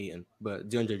about Ayton, but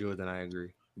DeAndre Jordan, I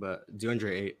agree. But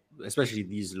DeAndre, especially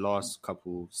these last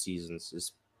couple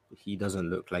seasons, he doesn't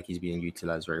look like he's being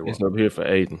utilized very well. It's up here for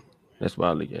Ayton. That's why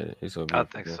I look at it. It's up here. I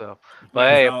think so. But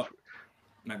hey,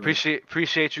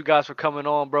 appreciate you guys for coming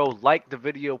on, bro. Like the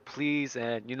video, please,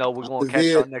 and we're gonna catch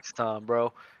y'all next time,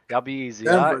 bro. Y'all be easy.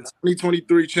 Denver,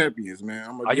 2023 champions,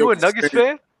 man. Are you a Nuggets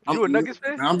fan? You a Nuggets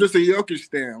fan? I'm just a Jokic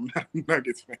fan. I'm not a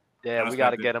Nuggets fan. Yeah, we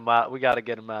gotta get him out. We gotta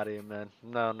get him out of here, man.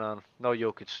 No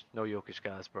Jokic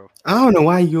guys, bro. I don't know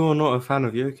why you're not a fan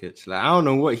of Jokic. Like, I don't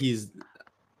know what he's.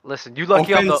 Listen, you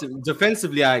lucky.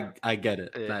 Defensively, I get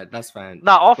it. Yeah. Like, that's fine.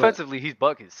 Nah, offensively, he's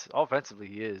buckets. Offensively,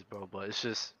 he is, bro. But it's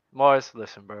just Mars.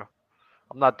 Listen, bro.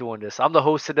 I'm not doing this. I'm the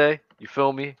host today. You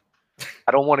feel me?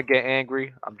 I don't want to get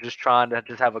angry. I'm just trying to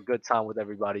have a good time with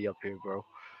everybody up here, bro.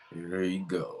 There you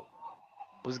go.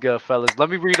 What's good, fellas? Let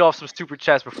me read off some super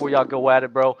chats before y'all go at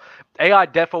it, bro. AI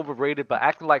def overrated, but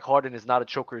acting like Harden is not a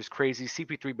choker is crazy.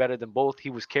 CP3 better than both.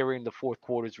 He was carrying the fourth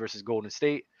quarters versus Golden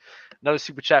State. Another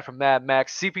super chat from Mad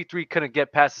Max. CP3 couldn't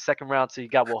get past the second round till he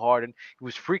got with Harden. He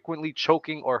was frequently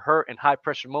choking or hurt in high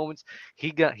pressure moments.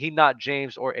 He not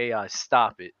James or AI.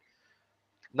 Stop it.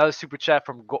 Another super chat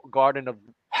from Garden of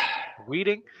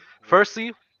Reading.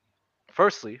 Firstly,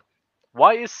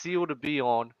 why is Seal to be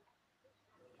on?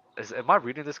 Am I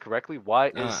reading this correctly? Why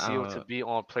is Seal to be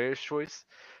on Player's Choice?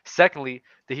 Secondly,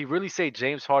 did he really say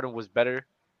James Harden was better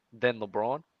than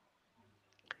LeBron?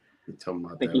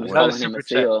 I think he was calling him a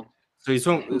Seal. So he's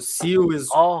talking Seal is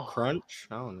crunch?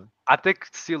 I don't know. I think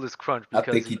Seal is crunch because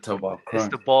I think he talking about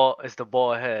crunch. It's the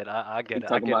ball ahead. I get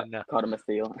it. I get it now. Called him a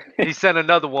Seal. He sent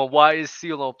another one. Why is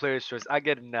Seal on Player's Choice? I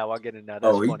get it now. That's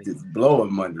funny. He just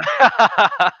blowing money.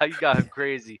 You got him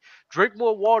crazy. Drink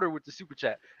more water with the super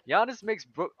chat. Giannis makes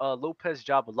Lopez's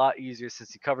job a lot easier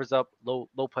since he covers up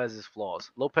Lopez's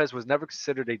flaws. Lopez was never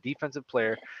considered a defensive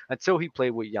player until he played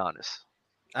with Giannis.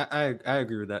 I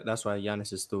agree with that. That's why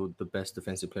Giannis is still the best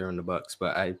defensive player in the Bucks.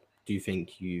 But I do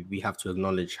think we have to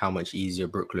acknowledge how much easier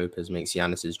Brook Lopez makes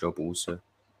Giannis's job also.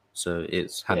 So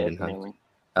it's hand in hand.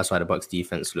 That's why the Bucks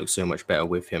defense looks so much better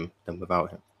with him than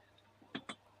without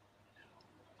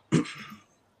him.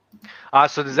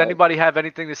 So does anybody have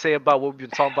anything to say about what we've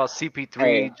been talking about?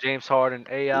 CP3, James Harden,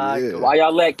 AI. Yeah. Why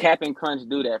y'all let Cap and Crunch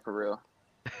do that for real?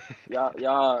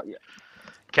 Y'all.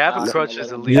 Cap and Crunch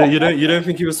is elite. You don't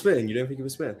think he was spitting? You don't think he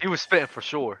was spitting? He was spitting for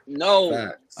sure.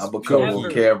 No. I'm gonna come on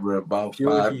camera about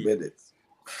 5 minutes.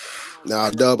 Now,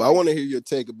 Dub, I want to hear your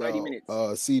take about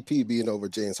CP being over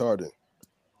James Harden.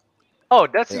 Oh,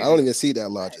 that's easy. I don't even see that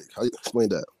logic. How you explain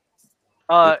that?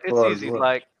 It's easy.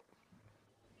 Like,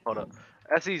 hold up.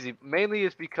 That's easy. Mainly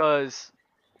it's because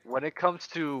when it comes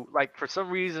to, like, for some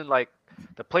reason, like,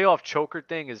 the playoff choker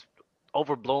thing is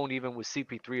overblown even with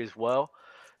CP3 as well.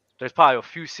 There's probably a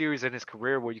few series in his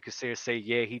career where you could say,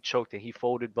 yeah, he choked and he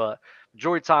folded, but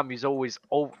majority of the time he's always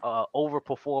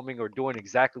overperforming or doing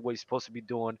exactly what he's supposed to be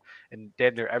doing, and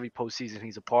damn near every postseason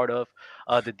he's a part of.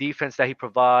 The defense that he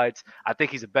provides, I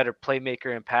think he's a better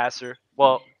playmaker and passer.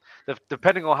 Well,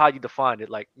 depending on how you define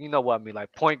it, like, you know what I mean,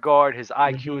 like point guard, his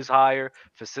IQ is higher,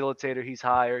 facilitator, he's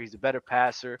higher, he's a better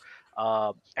passer,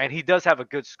 and he does have a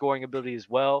good scoring ability as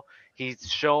well. He's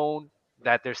shown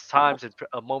that there's times and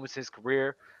moments in his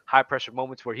career, high pressure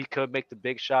moments where he could make the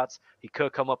big shots. He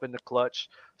could come up in the clutch.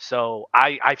 So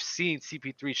I've seen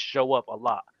CP3 show up a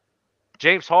lot.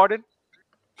 James Harden,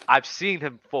 I've seen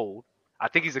him fold. I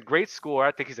think he's a great scorer.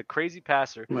 I think he's a crazy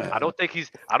passer. Man. I don't think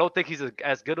he's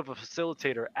as good of a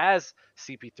facilitator as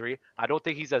CP3. I don't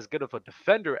think he's as good of a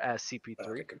defender as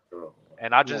CP3.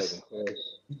 And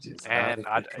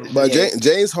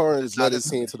James Harden has led his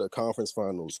team to the conference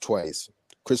finals twice.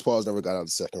 Chris Paul's never got out of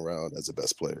the second round as the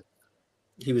best player.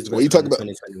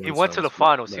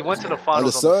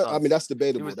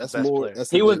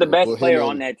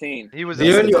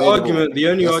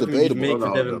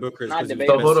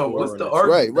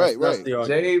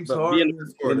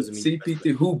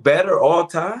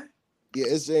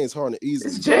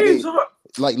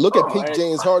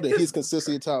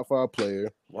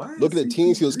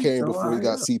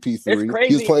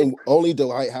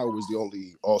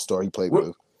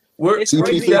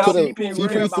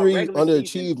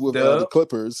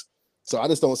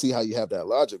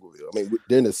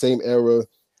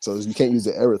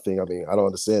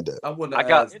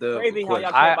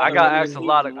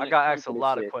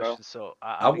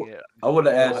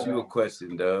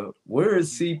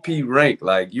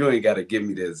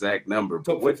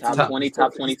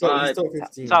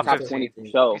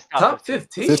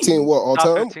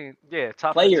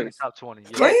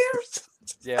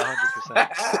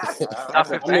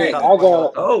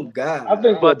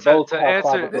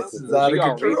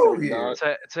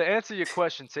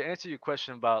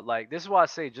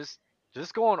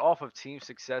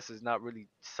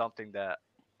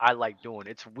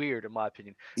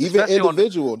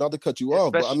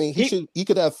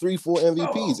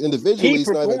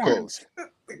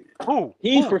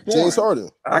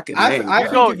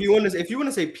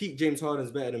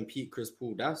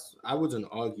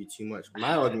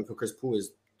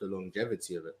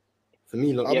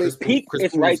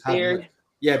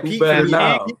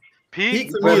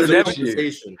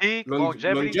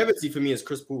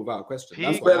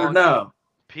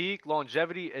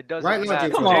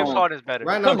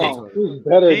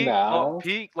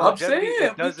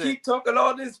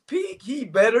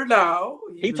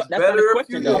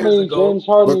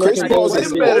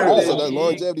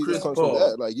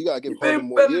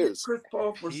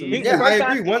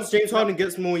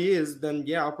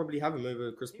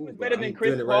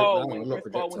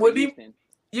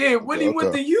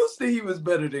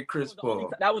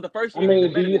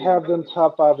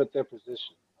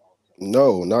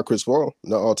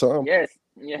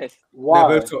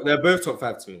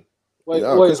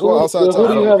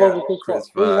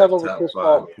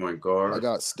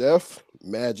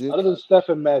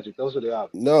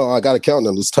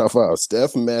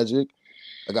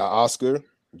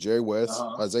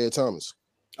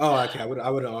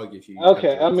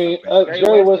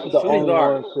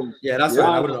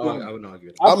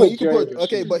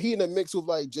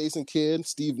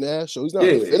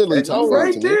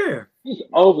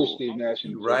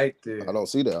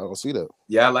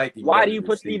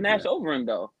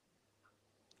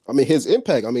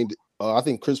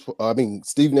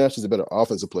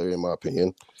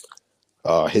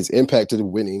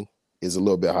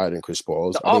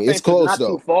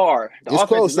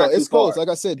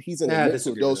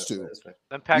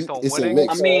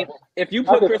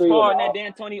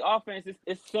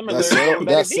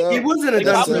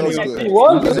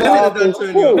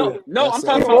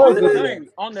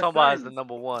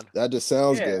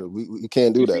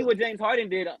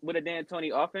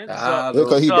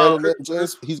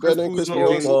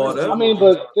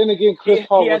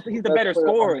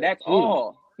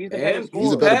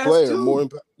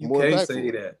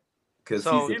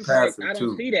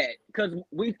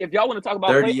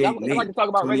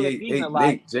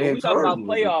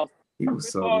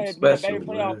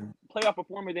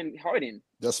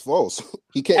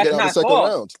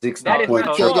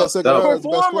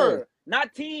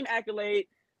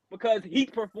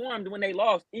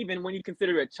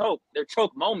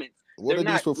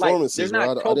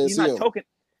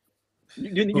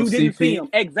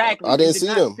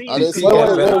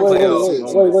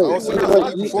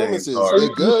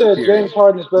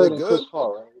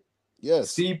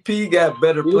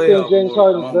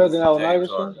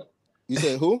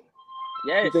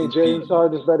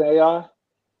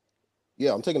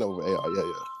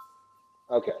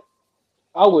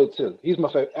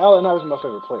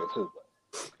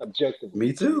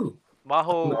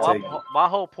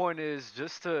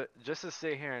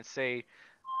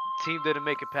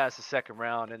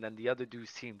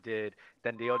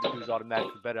 Harden who's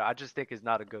automatically better. I just think it's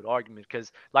not a good argument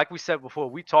because, like we said before,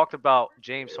 we talked about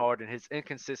James Harden, his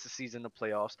inconsistencies in the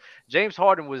playoffs. James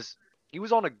Harden was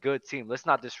on a good team. Let's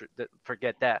not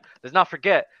forget that. Let's not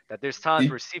forget that there's times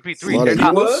where CP3 Monty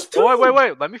not. Enos?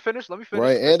 Wait. Let me finish. Ryan Let's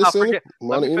not Anderson? forget.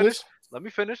 Let Monty me finish.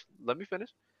 Enos? Let me finish.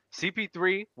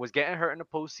 CP3 was getting hurt in the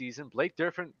postseason. Blake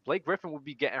Griffin would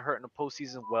be getting hurt in the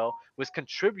postseason. Which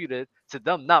contributed to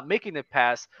them not making it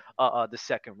past the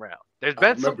second round. There's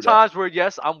been some times where,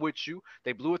 yes, I'm with you.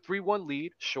 They blew a 3-1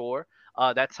 lead, sure.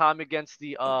 That time against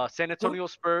the San Antonio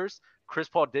Spurs, Chris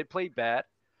Paul did play bad.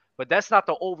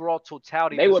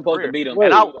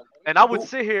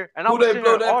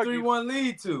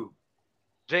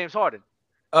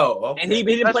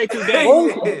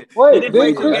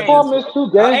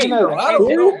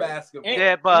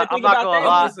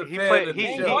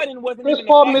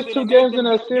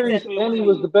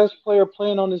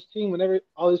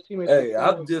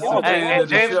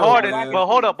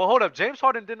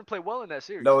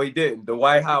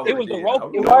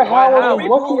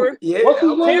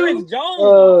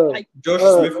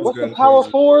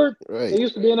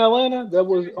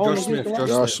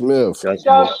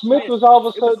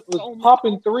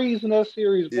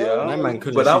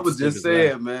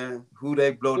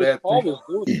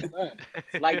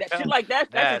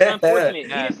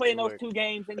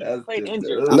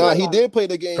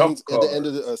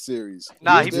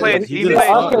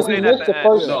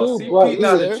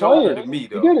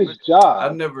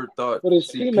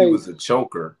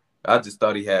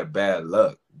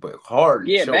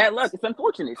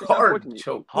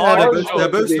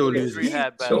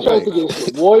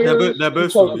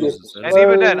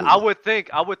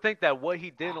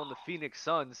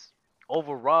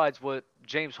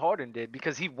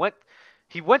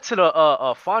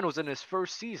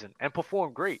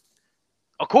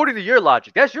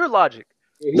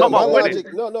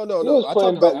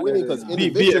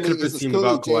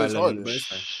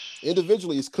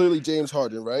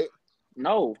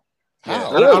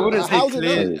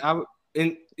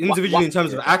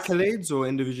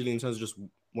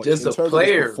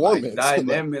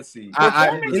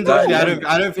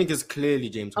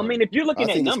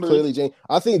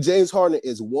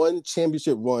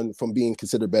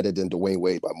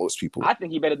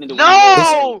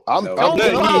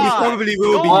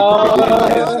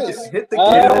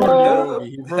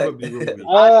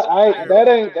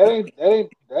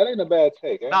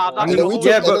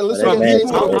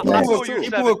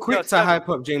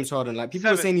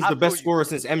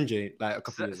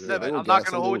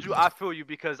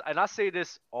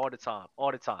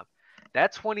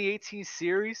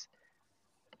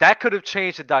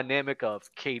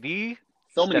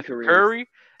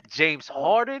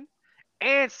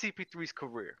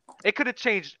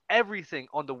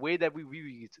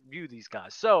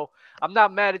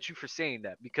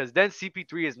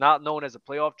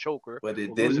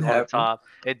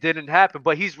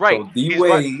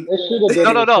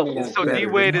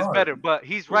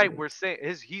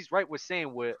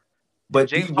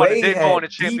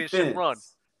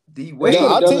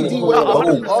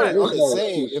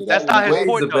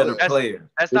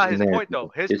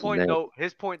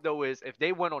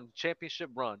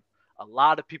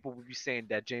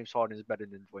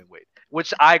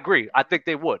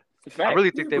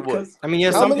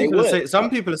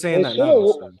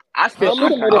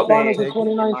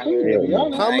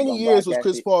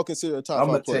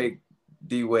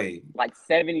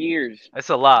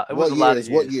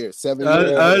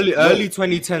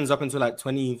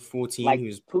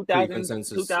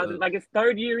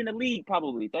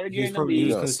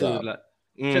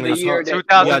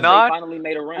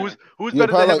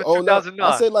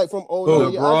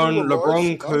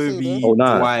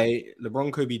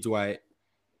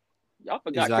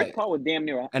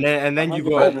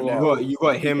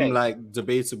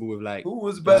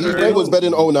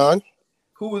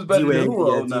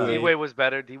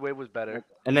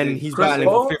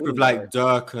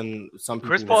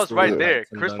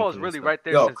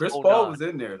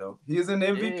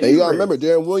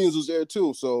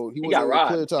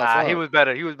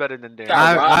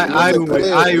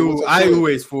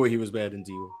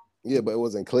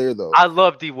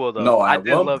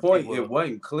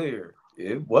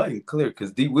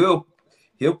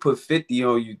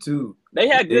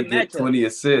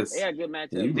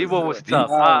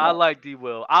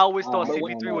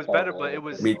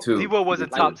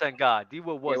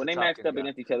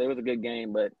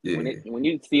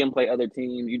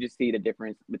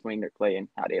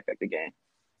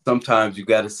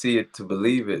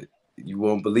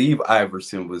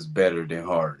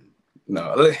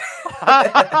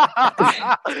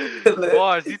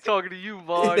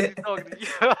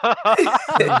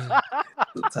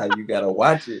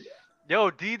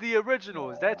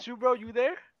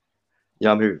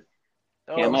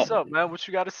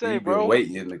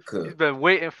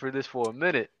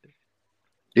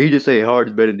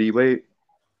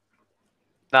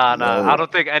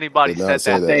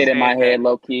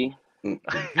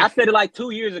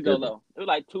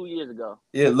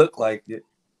 like it.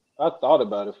 I thought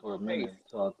about it for a minute,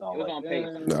 so I thought It was like, on pace.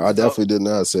 No, I definitely did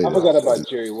not say I that. forgot about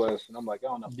Jerry West, and I'm like, I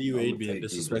don't know. D Wade being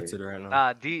disrespected right now.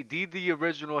 Nah, D the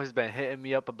original has been hitting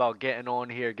me up about getting on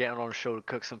here, getting on the show to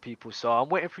cook some people. So I'm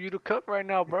waiting for you to cook right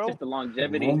now, bro. Just the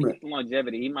longevity. It's the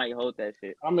longevity. He might hold that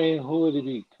shit. I mean, who would he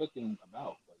be cooking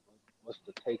about? Like, what's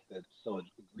the take that's so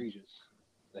egregious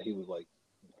that he would like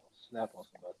snap on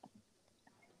somebody?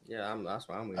 Yeah, that's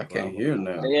why I'm. I can't hear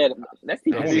now. Yeah, that's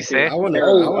the Is he saying? I want to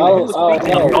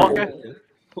hear talking?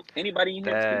 Anybody in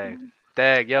here? Dang,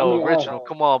 dang, yo, I mean, original,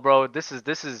 come on, bro. This is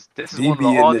one of the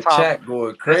DB in all the time. chat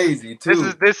going crazy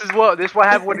too. This is what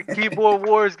happened when the keyboard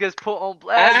wars gets put on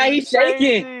blast. He's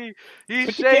shaking. Crazy. He's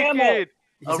Put your cam up. shaking.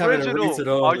 He's having a Original, rated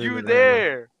are R you limit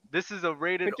there? This is a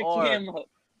rated Put your R. cam up.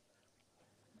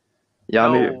 Yeah,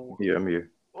 I'm here. No. I'm here.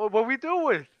 What we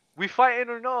doing? We fighting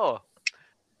or no?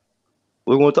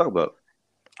 What we want to talk about?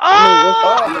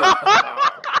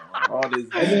 All this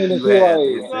I mean, you is he had like,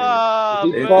 to say.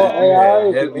 is he If pro you AI? had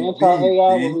Is he heavy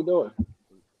anti-AI? beef, What we doing?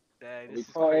 Dang, We this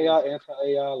is pro crazy. AI,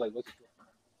 anti-AI? Like, what's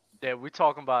Yeah, we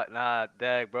talking about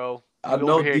dag, bro. I You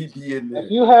know over here. DB in there.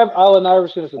 if you have Allen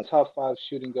Iverson as a top 5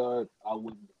 shooting guard, I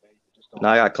wouldn't debate. Just don't. No,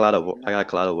 I got Cloud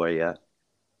over yeah.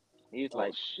 He's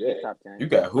like shit. top 10. You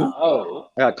got who? Oh,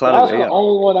 I got that's Cloud the yeah.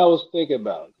 only one I was thinking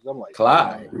about. Cause I'm like,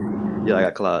 Clyde. Yeah, I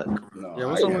got Cloud. No, Yeah, I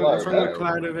what's got wrong with AI.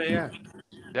 Clyde over here?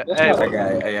 Yeah, that's hey, not I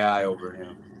got AI over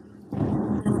him.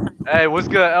 hey, what's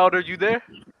good, Elder? You there?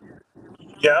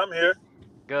 Yeah, I'm here.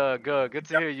 Good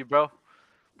to hear you, bro.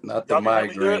 Not the Y'all can hear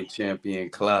me good? migraine champion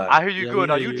Clyde. I hear you Yeah, good.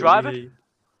 we Are hear you you. driving? We hear you.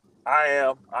 I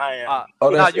am. Oh,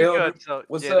 Nah, that's you Elder. good. So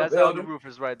What's yeah, up, that's Elder Elder?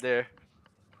 Rufus right there.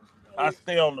 I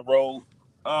stay on the road.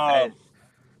 Hey,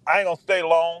 I ain't gonna stay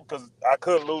long because I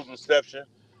could lose reception.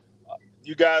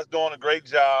 You guys doing a great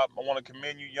job. I want to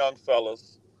commend you, young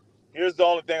fellas. Here's the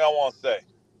only thing I want to say.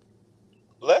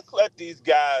 Let's let these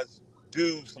guys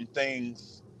do some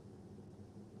things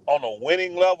on a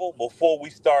winning level before we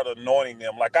start anointing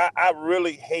them. Like I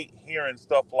really hate hearing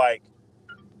stuff like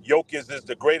Jokic is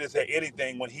the greatest at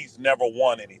anything when he's never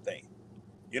won anything.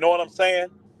 You know what I'm saying?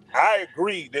 I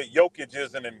agree that Jokic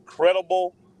is an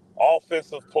incredible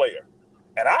offensive player.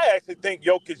 And I actually think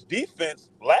Jokic's defense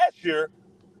last year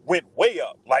went way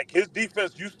up. Like his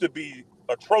defense used to be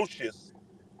atrocious.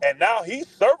 And now he's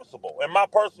serviceable, in my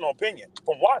personal opinion,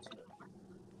 from watching him.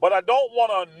 But I don't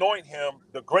want to anoint him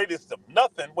the greatest of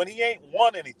nothing when he ain't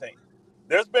won anything.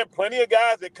 There's been plenty of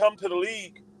guys that come to the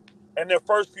league in their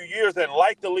first few years and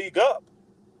light the league up.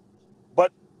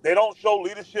 But they don't show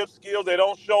leadership skills. They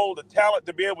don't show the talent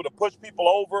to be able to push people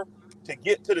over to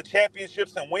get to the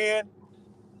championships and win.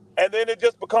 And then it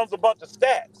just becomes a bunch of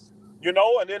stats,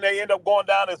 and then they end up going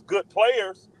down as good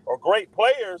players or great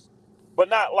players, but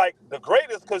not like the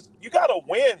greatest, because you got to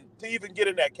win to even get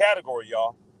in that category,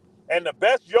 y'all. And the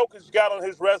best Jokic got on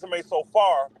his resume so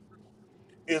far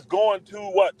is going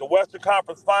to the Western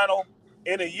Conference Final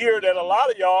in a year that a lot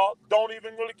of y'all don't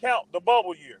even really count, the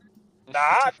bubble year. Now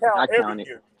I count every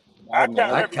year. I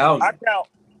count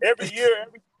every year,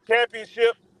 every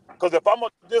championship. Because if I'm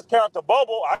gonna discount the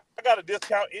bubble, I got to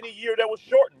discount any year that was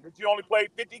shortened, that you only played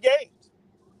 50 games.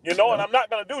 And I'm not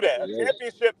gonna do that. A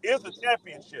championship is a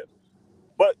championship.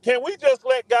 But can we just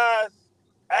let guys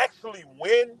actually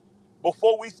win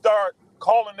before we start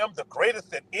calling them the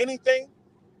greatest at anything?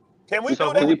 Can we do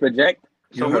that? Can we project?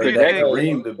 You heard that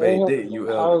Kareem debate, didn't you,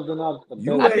 Elder?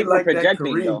 You ain't like that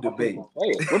Kareem debate.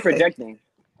 We're projecting.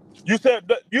 You said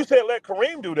let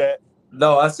Kareem do that.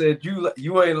 No, I said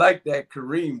you ain't like that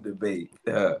Kareem debate.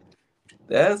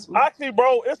 That's actually,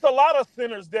 bro. It's a lot of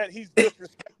sinners that he's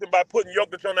disrespecting by putting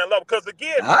Jokic on that level. Because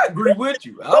again, I agree with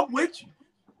you. I'm with you.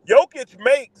 Jokic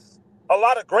makes a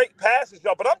lot of great passes,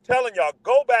 y'all. But I'm telling y'all,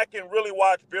 go back and really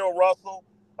watch Bill Russell.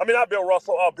 I mean, not Bill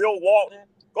Russell. Bill Walton.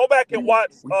 Go back and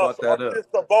watch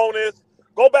Sabonis.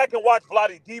 Go back and watch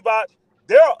Vlade Divac.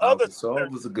 There are other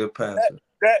Gasol was a good passer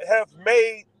that have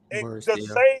made the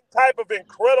same type of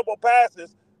incredible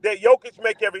passes that Jokic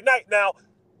make every night. Now,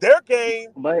 their game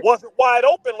wasn't wide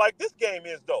open like this game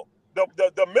is, though.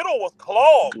 The middle was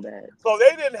clogged, so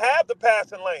they didn't have the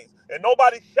passing lanes, and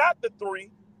nobody shot the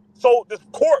three, so the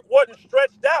court wasn't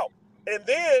stretched out. And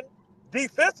then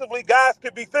defensively, guys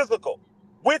could be physical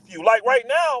with you. Like right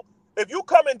now, if you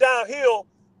coming downhill,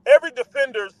 every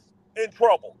defender's in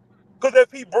trouble. Because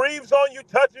if he breathes on you,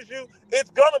 touches you,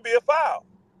 it's going to be a foul.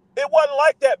 It wasn't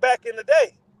like that back in the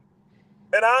day.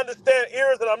 And I understand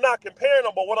eras, and I'm not comparing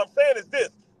them, but what I'm saying is this.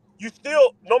 You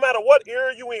still, no matter what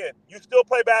era you in, you still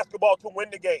play basketball to win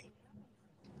the game.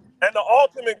 And the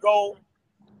ultimate goal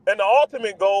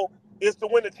is to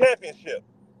win the championship.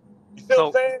 You see what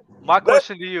I'm saying? My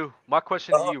question to you,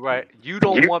 right? You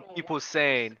don't want people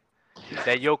saying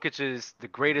that Jokic is the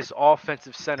greatest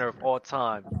offensive center of all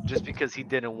time just because he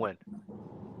didn't win.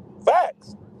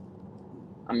 Facts.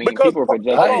 I mean, Because people are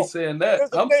projecting. I ain't saying that. Here's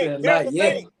the I'm thing. saying Here's not the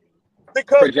yet. thing.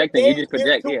 Because Projecting, the you game just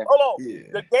project, is to, yeah. hold on. Yeah.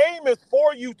 The game is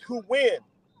for you to win.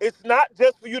 It's not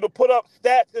just for you to put up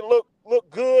stats and look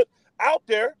good out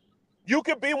there. You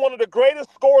could be one of the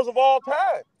greatest scorers of all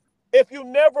time. If you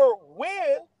never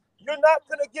win, you're not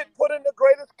going to get put in the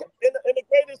greatest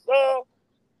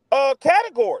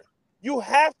category. You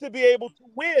have to be able to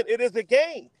win. It is a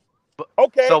game.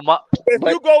 Okay. So my If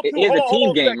But you go it to is a hold team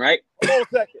on a game, second, right? hold on a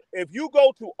second. If you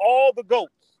go to all the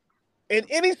GOATs in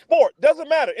any sport, doesn't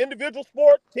matter, individual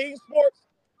sport, team sports,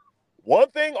 one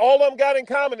thing all of them got in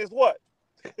common is what?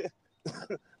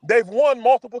 They've won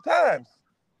multiple times.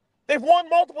 They've won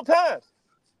multiple times.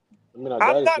 I mean, I I'm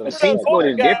gotta not say The the team gonna sport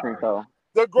look is at different, though.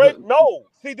 the great. No,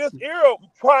 see this era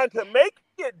trying to make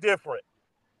it different.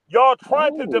 Y'all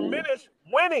trying to Oh, diminish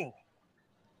winning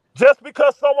just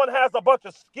because someone has a bunch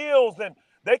of skills and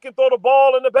they can throw the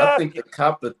ball in the I think the basket.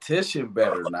 competition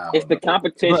better now. it's the though.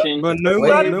 competition. But no It's one,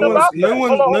 not Way even no more one's, about no that. skills. one,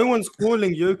 Hold on. no one's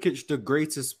calling Jokic the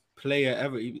greatest player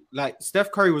ever. Like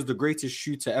Steph Curry was the greatest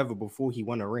shooter ever before he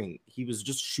won a ring. He was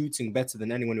just shooting better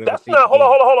than anyone who ever That's played not. the game.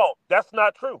 Hold on. That's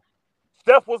not true.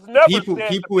 Steph was never People said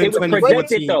to people be in It was the greatest projected,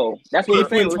 2014 though. That's what we're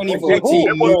people in saying. It was But 2014 projected.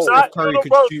 It was knew who? Steph not Curry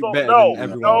could shoot universal. better than No,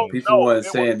 everyone No, else. people weren't It was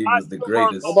saying he not was the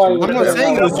greatest universal. Nobody was I'm shooter not saying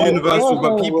saying ever. it that. was Steph was universal, but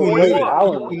Everyone people was when he knew Ray it. won.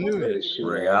 People Allen knew it. couldn't shoot.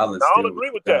 Ray Allen I still don't was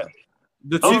agree with the that. guy.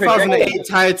 The I He don't agree with projected. that. 2008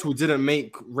 title didn't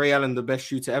make Ray Allen the best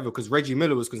shooter ever because Reggie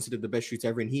Miller was considered the best shooter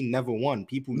ever, and he never won.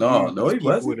 People No, knew no, these he people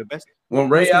were wasn't. the best. When He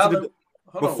was Ray considered Allen,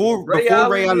 hold on, when before Ray did,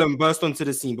 Allen burst onto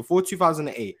the scene, before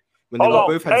 2008, when they Hold were on.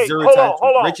 both had Hey, zero hold titles.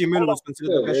 on. Reggie Miller Hold on. was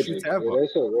considered the Said best Reggie. shooter Yeah, ever. they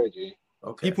said Reggie.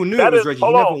 okay. People knew That it was is. Reggie. He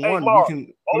Hold never on. Hey, won. Mars. When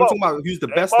we're Hold on. talking about who's the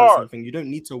Hey, best or Mars. something, you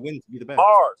don't need to win to be the best.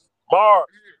 Mars.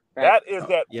 That Facts. is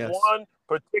that Yes. one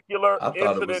particular I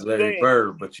thought it was incident Larry thing.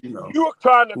 Bird, but you know, You were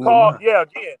trying to who am call, I? yeah,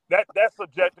 again, that's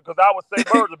subjective because I would say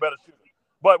Bird's a better shooter.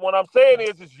 But what I'm saying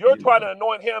is you're You trying know, to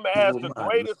anoint him as who the am I?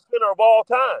 greatest center of all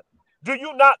time. Do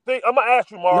you not think? I'm gonna ask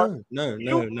you, Mark. No. Do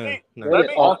you believe? Let Greatest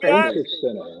me ask offensive you.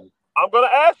 center. I'm gonna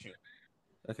ask you.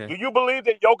 Okay. Do you believe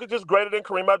that Jokic is greater than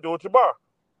Kareem Abdul-Jabbar?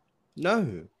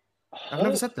 No. I've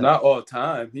never said that. Not all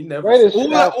time. He never Greatest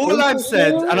said All I've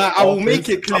said, and I will make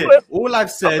it clear, all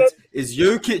I've said is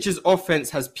Jokic's offense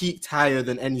has peaked higher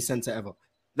than any center ever.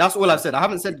 That's all I've said. I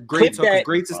haven't said greater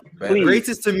because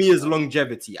greatest to me is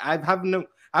longevity. I haven't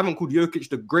called Jokic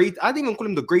the great. I didn't even call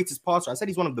him the greatest passer. I said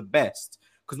he's one of the best.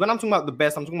 Because when I'm talking about the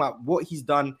best, I'm talking about what he's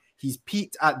done. He's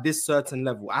peaked at this certain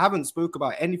level. I haven't spoke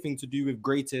about anything to do with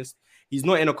greatest. He's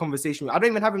not in a conversation. I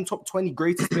don't even have him top 20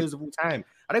 greatest players of all time.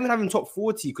 I don't even have him top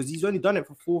 40 because he's only done it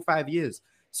for 4 or 5 years.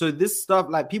 So this stuff,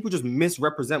 like people just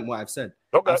misrepresent what I've said.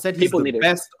 Okay. I've said he's the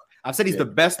best. I've said he's the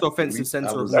best offensive center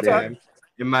of all time,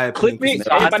 in my opinion.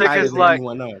 So I think it's like,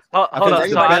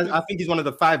 I think he's one of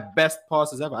the 5 best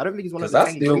passers ever. I don't think he's one of the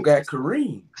 10 still got greatest.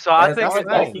 Kareem. So I think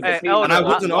it's and I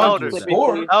wasn't arguing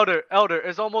that. Elder,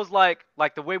 it's almost like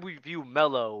the way we view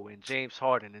Melo and James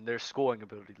Harden and their scoring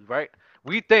ability, right?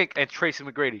 We think, and Tracy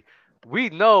McGrady, we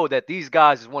know that these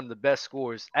guys is one of the best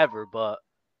scorers ever, but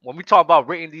when we talk about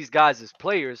rating these guys as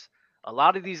players, a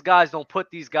lot of these guys don't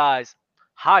put these guys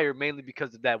higher mainly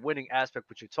because of that winning aspect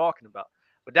which you're talking about.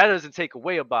 But that doesn't take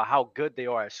away about how good they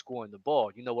are at scoring the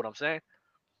ball. You know what I'm saying?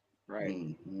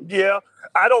 Right. Yeah.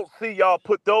 I don't see y'all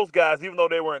put those guys, even though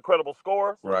they were incredible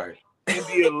scorers, right, in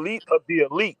the elite of the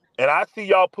elite. And I see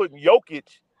y'all putting Jokic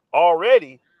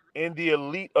already in the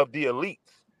elite of the elites.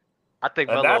 I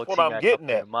think and Melo that's what I'm getting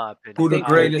at. in my opinion. Who the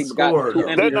greatest scorer?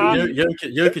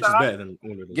 Jokic is better than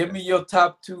all of them. Give me your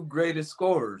top 2 greatest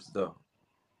scorers, though.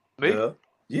 Me? Duh.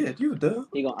 Yeah, you, duh.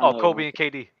 Kobe and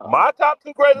KD. My top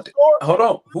 2 greatest scorers. Hold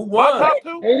on, who won? My top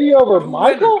 2. KD over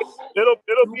Michael? It'll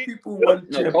be people won.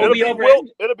 It'll be Wilt.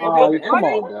 It'll be Wilt. Come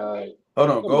on, guys. Hold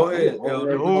on, go ahead,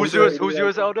 Elder. Who's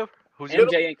yours, Elder? Who's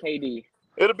yours? MJ and KD.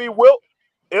 It'll be Wilt.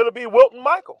 It'll be Wilt and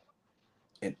Michael.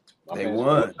 They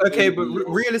won. Okay, but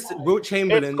realistic, Wilt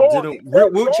Chamberlain didn't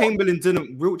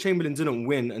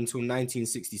win until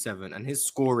 1967, and his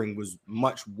scoring was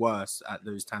much worse at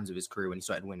those times of his career when he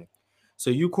started winning. So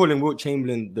you calling Wilt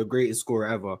Chamberlain the greatest scorer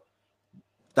ever?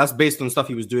 That's based on stuff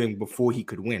he was doing before he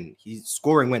could win. His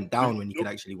scoring went down when he could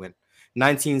actually win.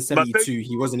 1972,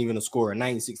 he wasn't even a scorer.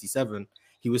 1967,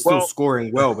 he was still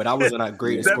scoring well, but that wasn't that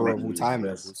greatest scorer of all time.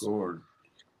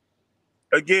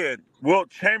 Again, Wilt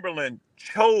Chamberlain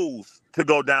chose to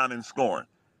go down in scoring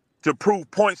to prove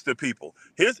points to people.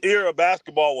 His era of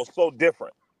basketball was so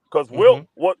different because Wilt,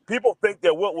 what people think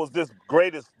that Wilt was this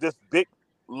big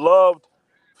loved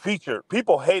feature.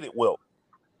 People hated Wilt.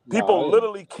 People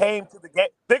literally came to the game.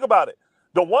 Think about it.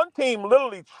 The one team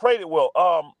literally traded Wilt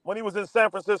when he was in San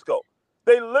Francisco.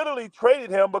 They literally traded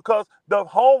him because the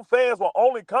home fans were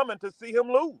only coming to see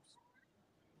him lose.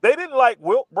 They didn't like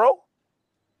Wilt, bro.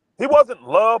 He wasn't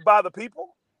loved by the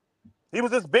people. He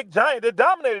was this big giant that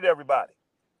dominated everybody.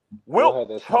 Wilt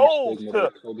chose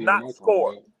to not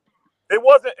score. It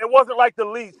wasn't like the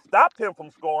league stopped him from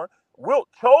scoring. Wilt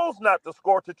chose not to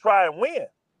score to try and win.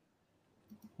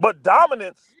 But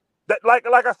dominance, that like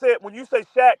I said, when you say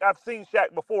Shaq, I've seen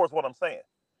Shaq before is what I'm saying.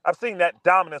 I've seen that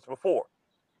dominance before.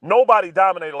 Nobody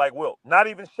dominated like Wilt, not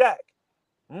even Shaq.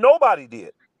 Nobody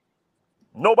did.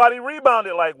 Nobody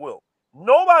rebounded like Wilt.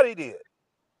 Nobody did.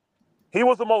 He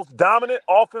was the most dominant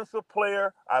offensive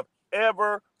player I've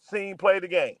ever seen play the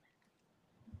game.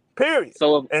 Period.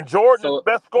 And Jordan is the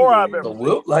best scorer I've ever seen.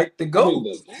 Wilt like the GOAT.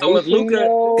 So if Luka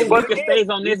stays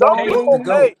on this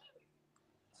pace,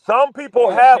 some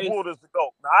people have Wilt as the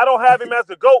GOAT. Now, I don't have him as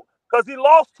the GOAT because he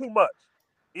lost too much.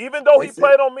 Even though he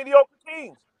played on mediocre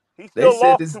teams, he still They said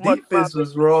lost his too much. defense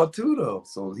was raw too, though.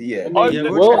 So he had Will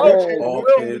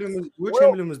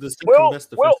Chamberlain was the second best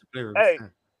defensive player of his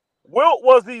time. Wilt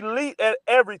was elite at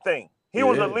everything. He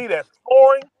was elite at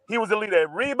scoring. He was elite at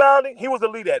rebounding. He was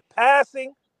elite at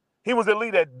passing. He was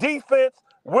elite at defense.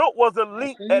 Wilt was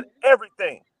elite at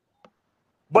everything.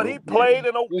 But he played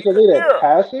in a weaker era.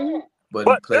 Passing? But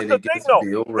he played against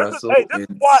Bill Russell and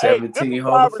 17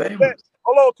 Hall of Famers.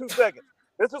 Hold on 2 seconds.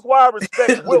 This is why I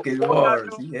respect Wilt. Look at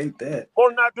Mars. He hate that.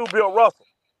 Or not do Bill Russell.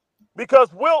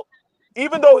 Because Wilt,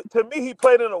 even though to me he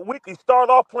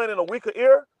started off playing in a weaker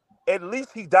era, at least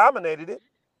he dominated it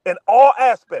in all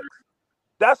aspects.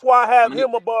 That's why I have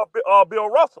him above Bill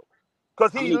Russell.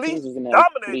 Because he at least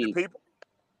dominated the people.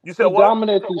 You said what?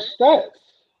 Dominated through stats.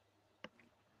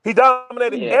 He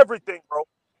dominated everything, bro.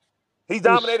 He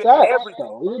dominated everything.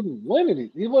 Though. He didn't win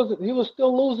it. He was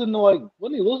still losing to wasn't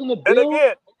he losing to Bill? And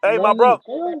again, hey, my brother,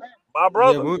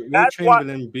 that's why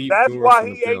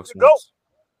he ain't the GOAT.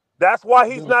 That's why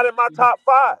he's not in my top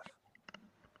 5.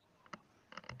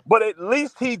 But at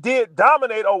least he did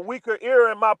dominate a weaker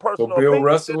era in my personal opinion. So Bill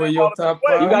Russell in your top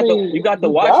 5? You got to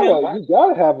watch him. You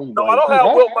gotta have him. No, I don't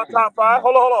have Wilt in my top 5.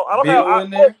 Hold on.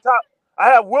 I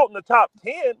have Wilt in the top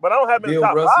 10, but I don't have him in the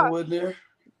top 5. Bill Russell in there?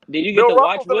 Did you get to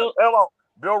watch Wilt?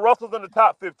 Bill Russell's in the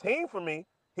top 15 for me.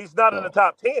 He's not in the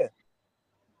top 10.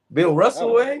 Bill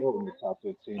Russell ain't?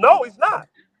 No, he's not.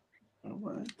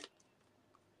 Right.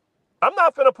 I'm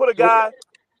not finna put a guy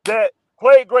that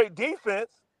played great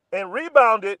defense and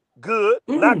rebounded good,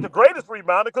 not the greatest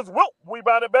rebounder, because Wilt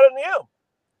rebounded better than him.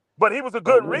 But he was a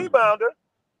good rebounder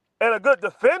and a good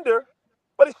defender.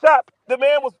 But the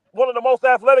man was one of the most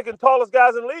athletic and tallest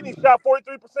guys in the league. He shot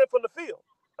 43% from the field.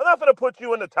 I'm not going to put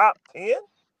you in the top 10.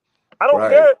 I don't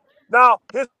care. Now,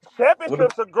 his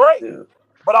championships are great,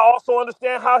 but I also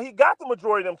understand how he got the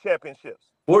majority of them championships.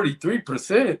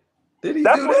 43%? Did he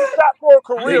That's do what that? he shot for a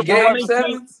career.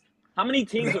 How many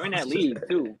teams are in that league,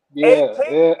 too? Yeah,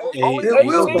 We'll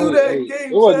do that in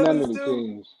game it wasn't that 7s, many too.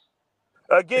 teams.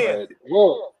 Again,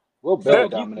 we'll better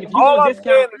dominate. If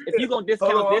you're going to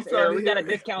discount this era, we got to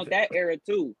discount that era,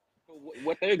 too.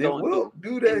 What they're going through.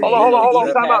 Do that. Hold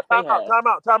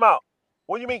on. Time out.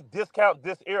 What do you mean discount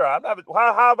this era?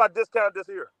 How have I discounted this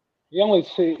era?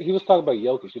 He was talking about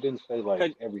Jokic. He didn't say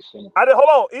like every single. I did.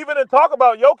 Hold on. Even in talk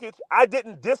about Jokic, I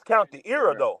didn't discount the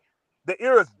era though. The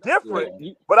era is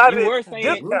different, but I didn't discount.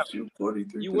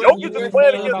 Jokic is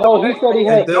playing against. No, he said he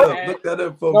had. Look that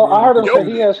up for no, I heard him say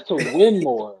he has to win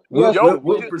more.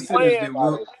 What percentage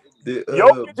did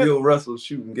Bill Russell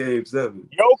shooting game 7?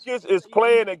 Jokic is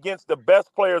playing against the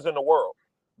best players in the world.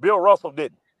 Bill Russell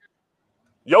didn't.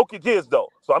 Jokic is though,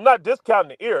 so I'm not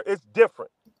discounting the era. It's different.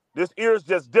 This era is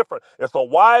just different. It's a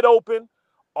wide open,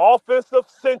 offensive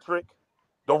centric.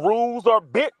 The rules are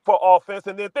big for offense,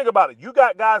 and then think about it. You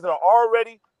got guys that are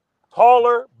already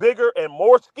taller, bigger, and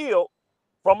more skilled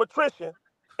from attrition,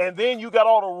 and then you got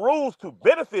all the rules to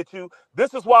benefit you.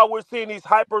 This is why we're seeing these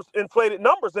inflated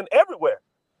numbers in everywhere.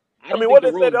 I mean, what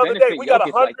they said the other day, we got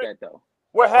 100. Like that, though.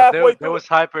 We're halfway through.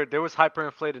 There was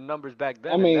hyperinflated numbers back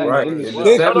then. I mean, no.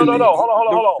 Hold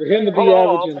on. For him to be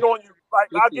averaging, I'm showing you. Like,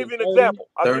 I'll give you an example.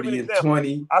 30 and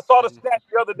 20. I saw the stat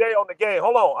the other day on the game.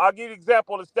 Hold on. I'll give you an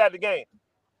example of the stat of the game.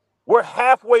 We're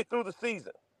halfway through the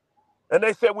season, and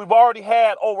they said we've already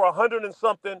had over 100 and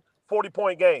something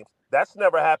 40-point games. That's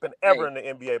never happened ever in the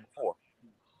NBA before.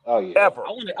 Oh yeah, ever.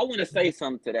 I want to say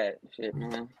something to that shit,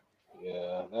 man.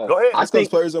 Yeah, go ahead. I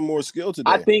think players are more skilled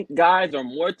today. I think guys are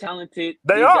more talented.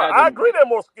 They are. I agree. They're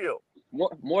more skilled.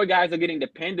 More guys are getting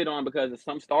depended on because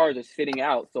some stars are sitting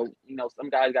out. So some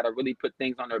guys got to really put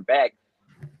things on their back.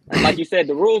 And like you said,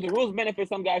 the rules benefit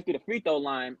some guys through the free throw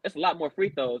line. It's a lot more free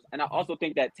throws, and I also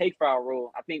think that take foul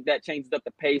rule. I think that changes up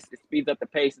the pace. It speeds up the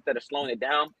pace instead of slowing it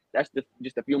down. That's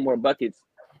just a few more buckets,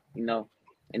 you know.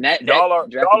 And that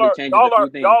drastically changes a few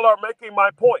things. Y'all are making my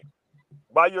point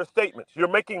by your statements. You're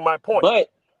making my point. But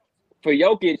for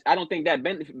Jokic, I don't think that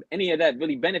any of that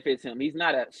really benefits him. He's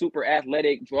not a super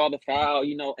athletic, draw the foul,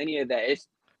 you know, any of that.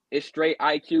 It's straight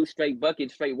IQ, straight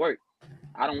bucket, straight work.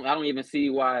 I don't even see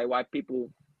why people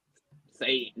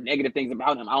say negative things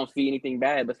about him. I don't see anything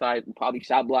bad besides probably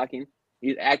shot blocking.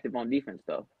 He's active on defense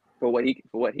though, for what he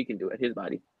can do at his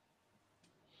body.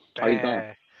 How he's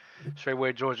going. Straight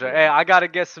away, Georgia. Hey, I gotta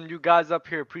get some new guys up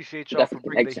here. Appreciate y'all for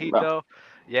bringing the heat, though.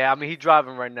 Yeah, I mean, he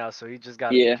driving right now, so he just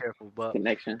gotta be careful. But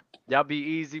y'all be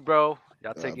easy, bro.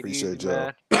 Y'all take it easy,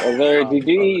 man.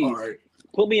 GG.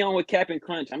 Put me on with Cap and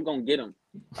Crunch. I'm gonna get him.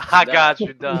 I got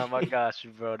you, Dom. I got you,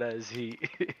 bro. That is heat.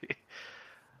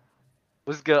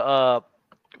 What's good?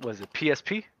 Was it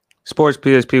PSP? Sports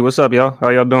PSP. What's up, y'all? How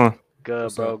y'all doing?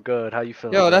 Good, bro. Good. How you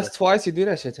feeling? Yo, that's twice you do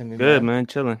that shit to me. Good, man.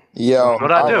 Chilling. Yo,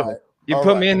 what I do? Right. You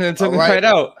put me in and took me right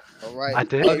out. All right. I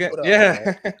did. Okay.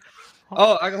 Yeah.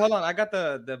 Oh, hold on. I got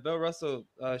the Bill Russell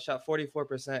shot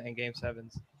 44% in game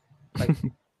 7s. Like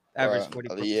average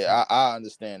 44%. Yeah, I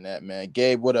understand that, man.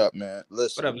 Gabe, what up, man?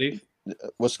 Listen. What up, Leaf?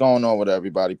 What's going on with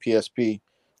everybody? PSP.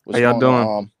 What's How y'all doing?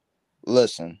 On?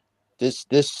 Listen,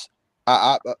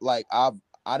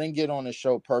 I didn't get on the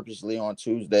show purposely on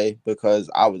Tuesday because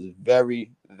I was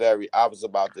I was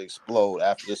about to explode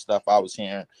after the stuff I was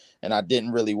hearing, and I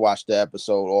didn't really watch the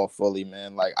episode all fully,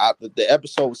 man. Like the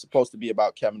episode was supposed to be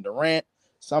about Kevin Durant.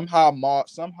 Somehow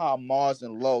Mars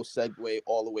and Lowe segue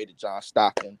all the way to John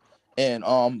Stockton, and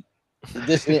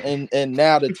this and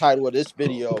now the title of this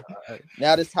video,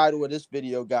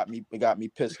 got me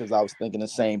pissed because I was thinking the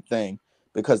same thing,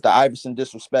 because the Iverson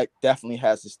disrespect definitely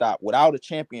has to stop. Without a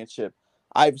championship,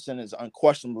 Iverson is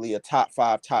unquestionably a top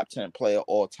 5, top 10 player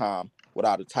all time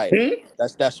without a title.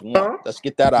 That's one. Let's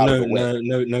get that out of the way.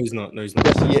 No, he's not. No, he's not.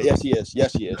 Yes, he is.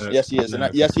 Yes, he is. Yes, he is.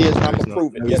 And yes, he is. And I'm gonna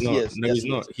prove it. Yes, he is. No,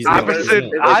 he's not.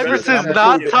 Iverson's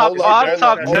not top 5,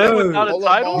 top 10 without a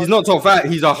title. He's not top 5.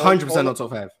 He's 100% not top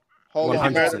 5.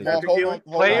 100%.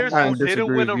 Players who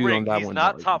didn't win a ring, he's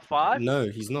not top 5. No,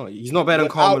 he's not. He's not better than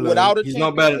Carmelo. He's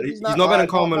not better. He's not better than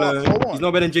Carmelo. He's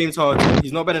not better than James Harden.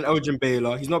 He's not better than Elgin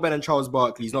Baylor. He's not better than Charles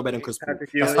Barkley. He's not better than Chris Paul.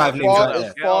 That's 5 names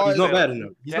right there. He's not better than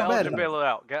them. He's not better than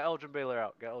them. Get Elgin Baylor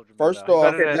out. First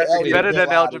off, better than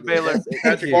Elgin Baylor.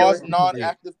 As far as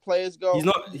non-active players go,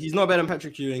 He's not better than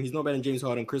Patrick Ewing. He's not better than James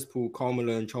Harden, Chris Paul,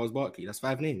 Carmelo, and Charles Barkley. That's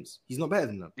 5 names. He's not better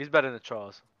than them. He's better than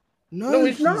Charles. No,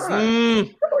 he's not.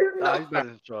 He's better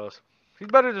than Charles. He's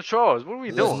better than Charles. What are we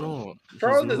doing?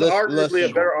 Charles is arguably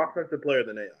a better offensive player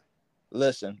than AI.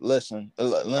 Listen.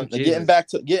 Getting back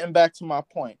to my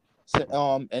point.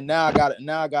 And now I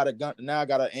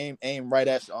gotta aim right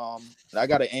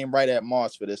at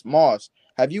Mars for this. Mars,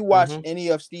 have you watched any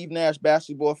of Steve Nash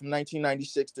basketball from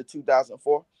 1996 to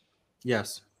 2004?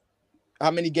 Yes. How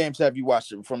many games have you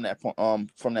watched from that point?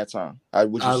 From that time, I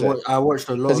watched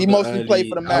a lot because he mostly played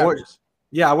for the Mavericks.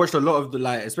 I watched a lot of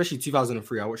especially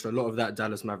 2003. I watched a lot of that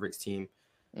Dallas Mavericks team.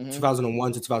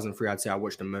 2001 to 2003, I'd say I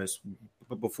watched the most.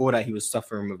 But before that, he was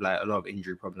suffering with a lot of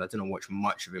injury problems. I didn't watch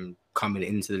much of him coming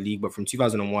into the league. But from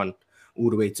 2001 all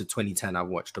the way to 2010, I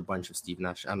watched a bunch of Steve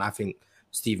Nash. And I think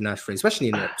Steve Nash, especially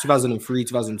in the 2003,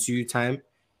 2002 time,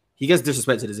 he gets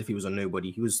disrespected as if he was a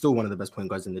nobody. He was still one of the best point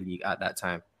guards in the league at that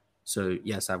time. So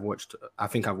yes, I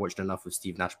think I've watched enough of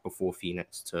Steve Nash before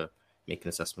Phoenix to make an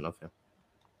assessment of him.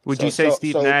 Would you say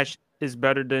Steve Nash is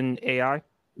better than AI?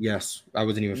 Yes, I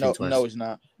wasn't even think twice. No, he's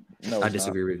not. No, I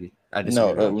disagree with you.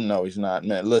 No, he's not.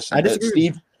 Man, listen,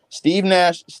 Steve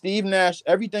Nash.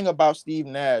 Everything about Steve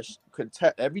Nash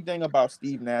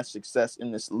success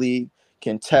in this league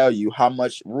can tell you how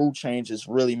much rule changes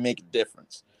really make a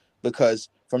difference. Because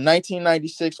from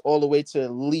 1996 all the way to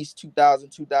at least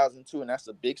 2000, 2002, and that's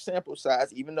a big sample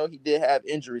size. Even though he did have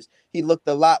injuries, he looked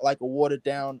a lot like a watered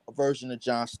down version of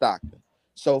John Stockton.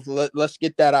 So let's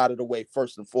get that out of the way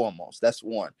first and foremost. That's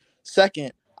one.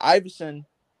 Second, Iverson's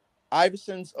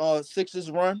Sixers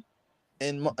run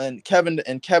and Kevin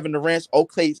Durant's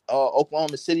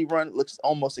Oklahoma City run looks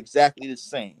almost exactly the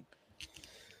same.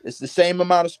 It's the same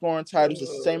amount of scoring titles.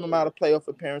 It's the same amount of playoff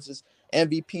appearances,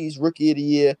 MVPs, Rookie of the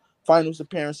Year, Finals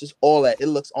appearances, all that. It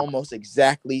looks almost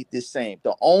exactly the same.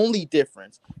 The only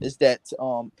difference is that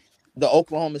the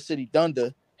Oklahoma City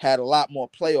Thunder had a lot more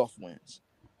playoff wins.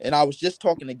 And I was just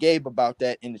talking to Gabe about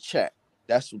that in the chat.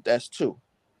 That's 2.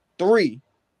 3,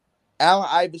 Allen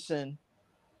Iverson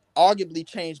arguably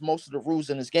changed most of the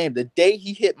rules in this game. The day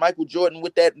he hit Michael Jordan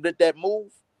with that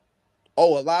move,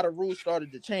 Oh, a lot of rules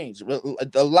started to change.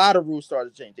 A lot of rules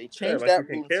started to change. They changed like that you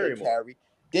can rule and carry said more. carry.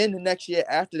 Then the next year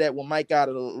after that, when Mike got out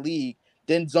of the league,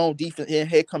 then zone defense.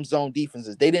 Here comes zone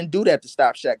defenses. They didn't do that to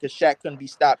stop Shaq because Shaq couldn't be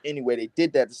stopped anyway. They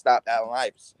did that to stop Allen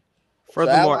Iverson.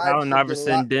 Furthermore, So Allen did a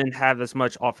Iverson lot. didn't have as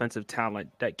much offensive talent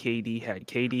that KD had.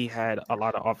 KD had a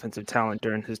lot of offensive talent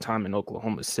during his time in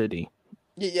Oklahoma City.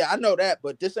 Yeah, I know that,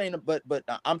 but this ain't. But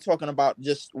I'm talking about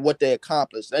just what they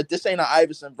accomplished. This ain't an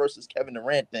Iverson versus Kevin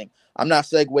Durant thing. I'm not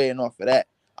segueing off of that.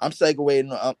 I'm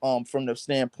segueing from the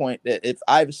standpoint that if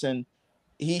Iverson,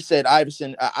 he said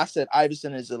Iverson. I said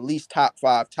Iverson is at least top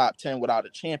 5, top 10 without a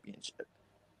championship.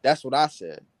 That's what I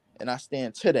said, and I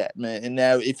stand to that, man. And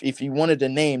now, if you wanted to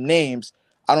name names,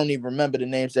 I don't even remember the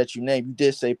names that you named. You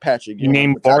did say Patrick You Ewing.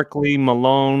 named Barkley,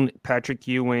 Malone, Patrick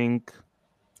Ewing,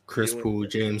 Chris Paul,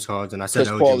 James Harden. I said Chris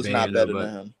Elgin Paul is Baylor, not better but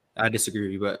than him. I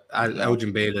disagree. But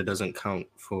Elgin Baylor doesn't count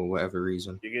for whatever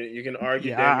reason. You can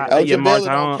argue. Mars,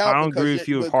 I don't agree with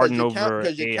you with Harden your over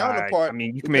your AI. counterpart. I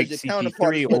mean, you can Because make your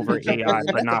counterpart is CP3 what over you keep AI, running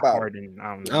your but neck not about. Harden.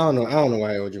 I don't know. I don't know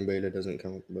why Elgin Baylor doesn't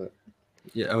count, but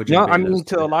yeah, Elgin No, Baylor. I mean,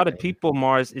 to a lot of people,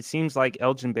 Mars, it seems like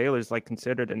Elgin Baylor is like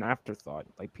considered an afterthought.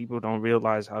 Like people don't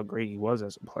realize how great he was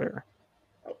as a player.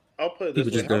 I'll put it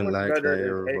People this way: just don't like that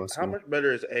era of how basketball. much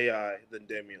better is AI than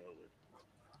Damian Lillard?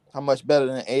 How much better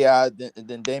than AI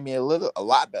than Damian Lillard? A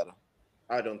lot better.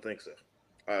 I don't think so.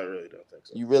 I really don't think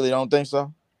so. You really don't think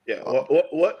so? Yeah.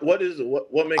 What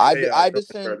makes AI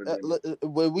Iverson?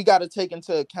 We got to take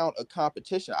into account a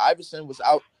competition. Iverson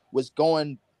was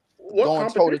going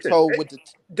toe to toe with the.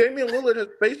 Damian Lillard has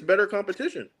faced better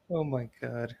competition. Oh my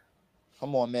God!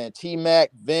 Come on, man. T-Mac,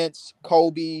 Vince,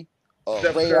 Kobe.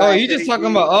 He's just talking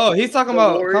about. He's talking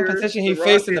about competition he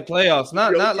faced in the playoffs,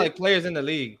 not like players in the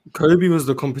league. Kobe was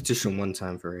the competition one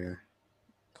time for AI.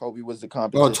 Kobe was the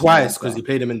competition. Well, twice because he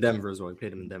played him in Denver as well. He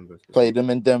played him in Denver. Played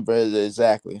them in Denver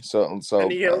exactly. So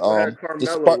and he also had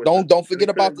Carmelo don't forget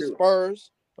about the Spurs.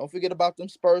 Don't forget about them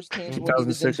Spurs teams when he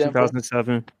was in 2006, Denver.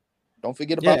 2007. Don't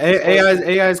forget about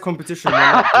AI's competition went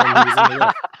up when he was in the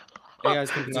West.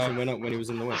 AI's competition went up when he was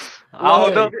in the West.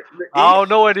 I don't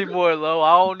know anymore, Lo.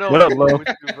 I don't know. What up, Lo?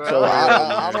 So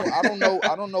I don't know.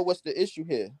 I don't know what's the issue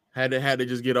here. Had to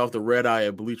just get off the red eye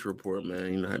at Bleach Report,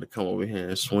 man. You know, had to come over here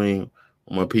and swing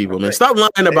on my people, man. Stop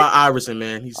lying about Iverson,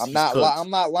 man. I'm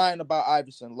not lying about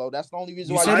Iverson, Lo. That's the only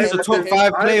reason why you said he's a top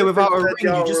 5 player without a ring.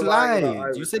 You just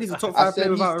lied. You said he's a top 5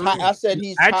 player without a ring. I said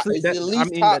he's actually at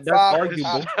least that's top 5.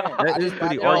 arguable. That is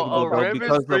pretty arguable though,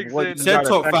 because of what you said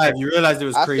top 5. You realized it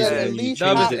was crazy. I said at least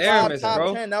top 5,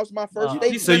 top 10. That was my first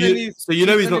statement. So you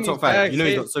know he's not top 5. You know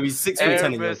he's not. So he's 6 foot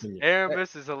 10 in your opinion.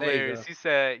 Aramis is hilarious. He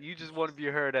said, "You just want to be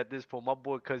heard at this point, my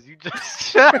boy, because you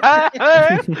just."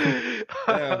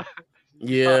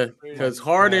 Yeah, because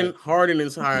Harden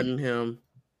is higher than him.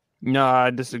 No, I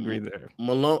disagree there.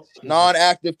 Malone,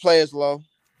 non-active players, Lo.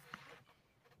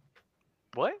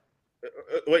 What?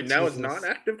 Wait, now it's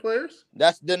non-active players?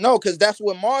 Because that's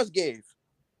what Mars gave.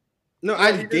 No,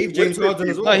 I gave James Harden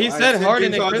as well. No, he said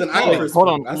Harden and Chris Paul.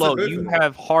 Hold on, Lo. You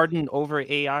have Harden over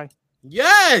AI.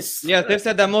 Yes. Yes, they've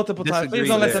said that multiple times. Please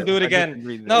don't let them do it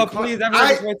again. No, please.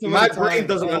 My brain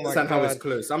doesn't understand how it's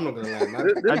close. I'm not gonna lie,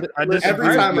 man.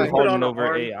 Every time I put on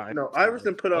over AI. No,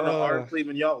 Iverson put on the arm sleeve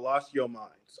and y'all lost your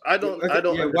minds. I don't.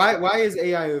 Yeah, why is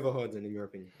AI over Harden in your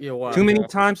opinion? Yeah, why? Too many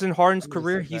times in Harden's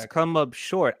career, he's come up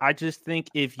short. I just think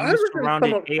if you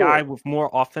surrounded AI with more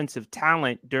offensive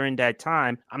talent during that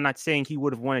time, I'm not saying he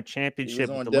would have won a championship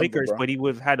with the Lakers, but he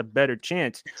would have had a better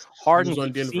chance. Harden,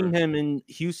 we've seen him in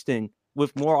Houston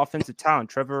with more offensive talent.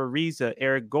 Trevor Ariza,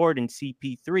 Eric Gordon,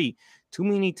 CP3. Too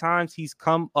many times he's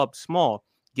come up small.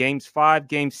 Games 5,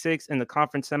 Game 6 in the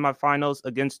conference semifinals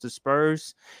against the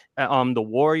Spurs, the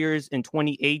Warriors in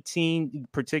 2018,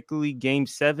 particularly Game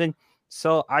 7.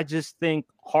 So I just think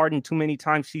Harden too many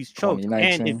times he's choked.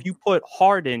 And if you put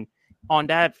Harden on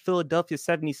that Philadelphia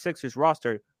 76ers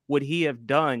roster, would he have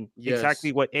done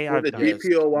exactly what AI does?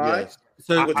 DPOY? Yes.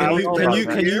 So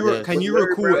can you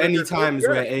recall any times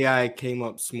where AI came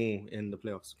up small in the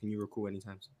playoffs? Can you recall any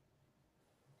times?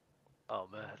 Oh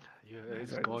man,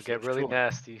 it's gonna get really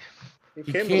nasty. He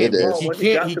can't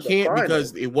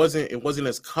because it wasn't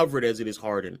as covered as it is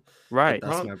Harden. Right.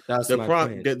 That's the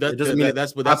problem. That's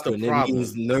the problem. It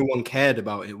means no one cared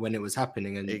about it when it was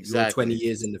happening, and you're 20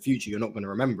 years in the future, you're not going to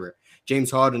remember it. James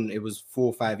Harden, it was 4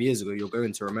 or 5 years ago. You're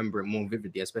going to remember it more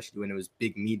vividly, especially when it was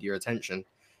big media attention.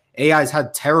 AI's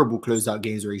had terrible closeout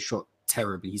games where he shot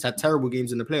terribly. He's had terrible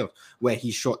games in the playoffs where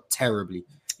he shot terribly.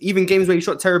 Even games where he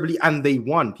shot terribly and they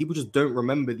won. People just don't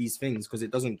remember these things because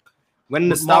it doesn't. When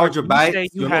nostalgia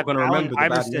bites, you're not going to remember the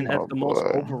bad Iverson moments. as the most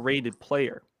overrated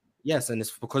player. Yes, and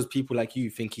it's because people like you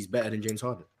think he's better than James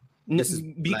Harden.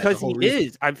 Because he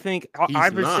is. I think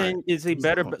Iverson is a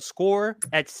better scorer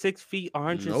at 6 feet,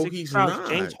 160 pounds.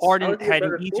 James Harden had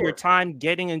an easier time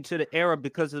getting into the era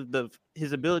because of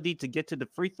his ability to get to the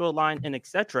free throw line and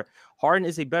etc. Harden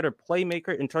is a better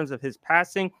playmaker in terms of his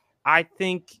passing. I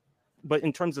think, but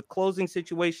in terms of closing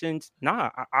situations,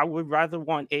 I would rather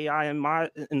want AI in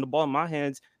the ball in my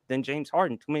hands than James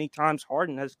Harden. Too many times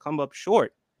Harden has come up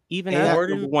short. Even as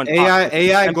number one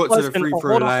AI got to the free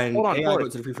throw line. AI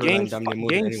got to the free throw line damn near more than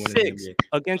Game anyone 6 in the NBA.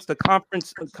 against the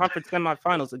conference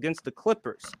semifinals against the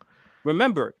Clippers.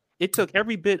 Remember, it took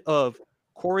every bit of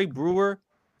Corey Brewer,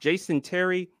 Jason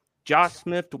Terry, Josh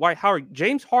Smith, Dwight Howard.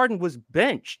 James Harden was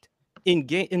benched in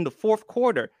the fourth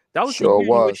quarter. That was the year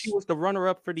in which he was the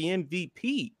runner-up for the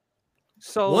MVP.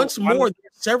 So once more,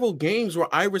 several games where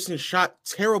Iverson shot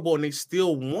terrible and they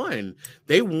still won.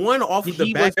 They won off of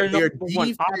the back of their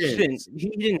defense. He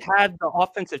didn't have the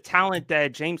offensive talent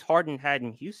that James Harden had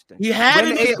in Houston. He had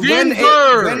it in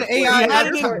Denver.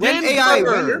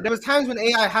 There was times when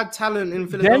AI had talent in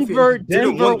Philadelphia.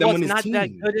 Denver was not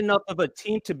that good enough of a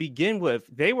team to begin with.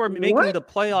 They were making the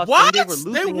playoffs and they were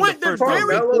losing in the first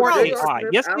round before AI.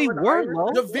 Yes, they were.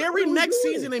 The very next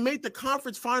season, they made the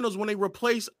conference finals when they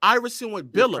replaced Iverson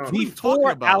with Billups.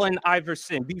 Before Allen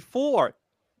Iverson, before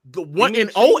the one in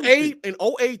 08,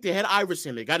 they had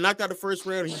Iverson. They got knocked out the first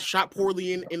round. He shot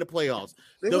poorly in the playoffs.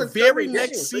 The very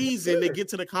next season, they get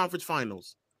to the conference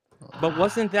finals. But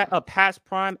wasn't that a past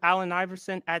prime Allen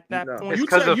Iverson at that point? It's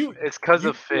because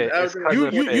of fit.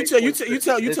 You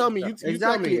tell me.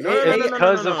 Exactly.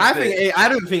 I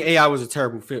don't think AI was a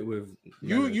terrible fit with.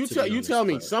 You tell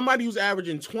me. Somebody who's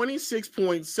averaging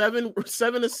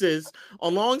 26.7 assists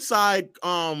alongside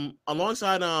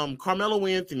Carmelo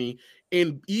Anthony,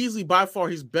 and easily by far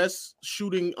his best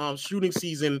shooting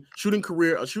season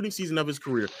of his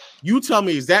career. You tell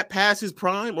me, is that past his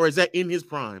prime or is that in his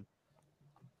prime?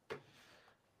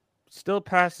 Still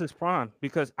past his prime,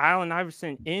 because Allen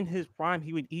Iverson in his prime,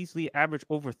 he would easily average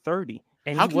over 30.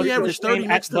 And how can he average 30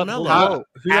 next to Melo?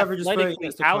 He averages 30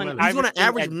 next to Allen Iverson. He's going to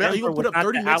average Melo. He's going to put up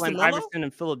 30 next to Melo. Iverson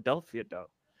in Philadelphia, though.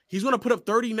 He's going to put up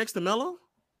 30 next to Melo.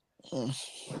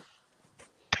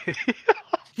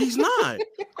 He's not.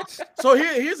 So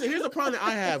here's a problem that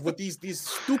I have with these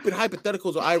stupid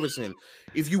hypotheticals of Iverson.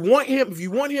 If you want him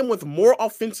with more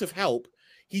offensive help,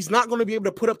 he's not going to be able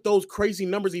to put up those crazy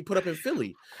numbers he put up in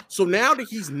Philly. So now that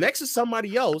he's next to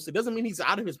somebody else, it doesn't mean he's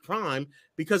out of his prime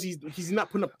because he's not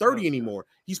putting up 30 anymore.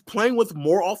 He's playing with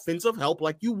more offensive help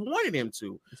like you wanted him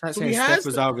to. It's not saying Steph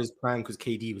was out of his prime because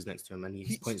KD was next to him and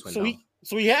his points went down.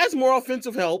 So he has more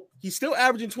offensive help. He's still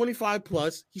averaging 25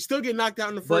 plus. He still get knocked out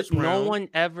in the first round. No one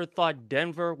ever thought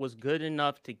Denver was good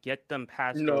enough to get them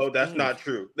past. No, that's not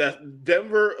true. That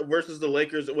Denver versus the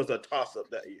Lakers, it was a toss-up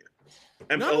that year.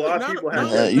 And a lot of people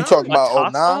have. You talking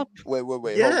about 09?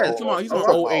 Wait. Yeah, he's talking about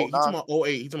 08. He's talking about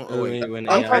 08. He's talking about 08.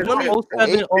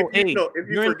 07, 08. If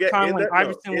you forget, when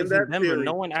Iverson was in Denver,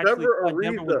 no one actually thought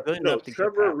Denver was good enough to get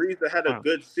past. Trevor Ariza had a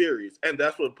good series, and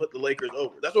that's what put the Lakers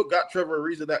over. That's what got Trevor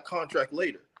Ariza that contract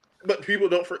later. But people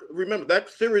don't remember that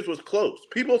series was close.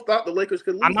 People thought the Lakers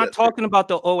could lose. I'm not talking about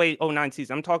the 08-09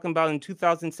 season. I'm talking about in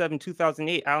 2007,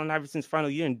 2008, Allen Iverson's final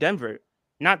year in Denver.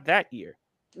 Not that year.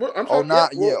 Well, I'm talking,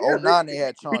 09 they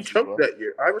had Chauncey. He choked that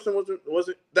year. Iverson wasn't.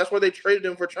 That's why they traded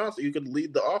him for Chauncey. You could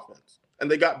lead the offense,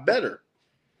 and they got better.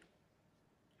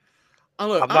 I'm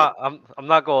not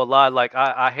gonna lie. Like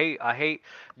I hate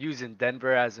using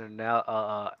Denver as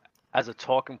a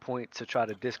talking point to try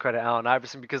to discredit Allen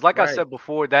Iverson because, like I said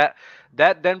before, that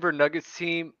Denver Nuggets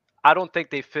team, I don't think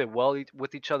they fit well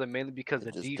with each other, mainly because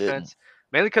of defense.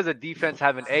 Mainly because of defense,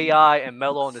 having AI and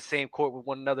Melo on the same court with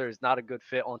one another is not a good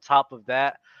fit. On top of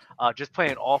that, just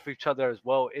playing off each other as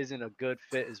well isn't a good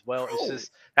fit as well. It's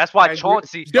just that's why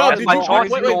Chauncey. Did you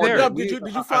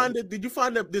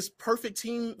find this perfect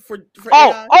team for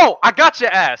AI? Oh, I got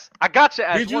your ass.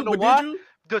 Did you?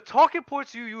 The talking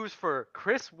points you use for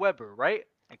Chris Webber, right,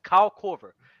 and Kyle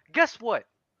Korver. Guess what?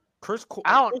 Chris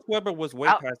Webber was way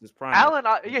past his prime. Allen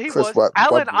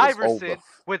Iverson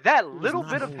with that little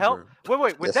bit of help.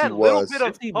 Wait, with that little bit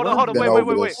of hold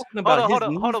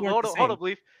on,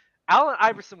 Leaf. Allen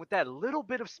Iverson with that little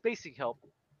bit of spacing help,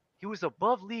 he was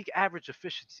above league average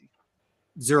efficiency.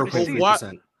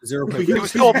 0.3%. 0.3%. He was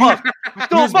still above.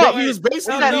 He was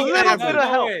basically that little bit of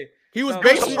help. He was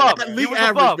basically league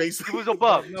average. He was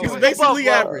above. He was basically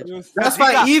average. That's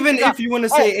why even if you want to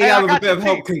say AI with a bit of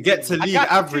help can get to league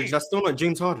average, that's still not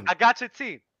James Harden. I got your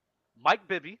team. Mike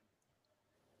Bibby.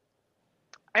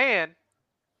 And,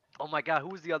 oh my God, who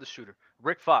was the other shooter?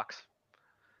 Rick Fox.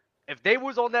 If they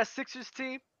was on that Sixers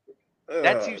team,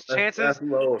 that team's chances,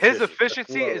 his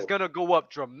efficiency is gonna go up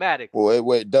dramatically.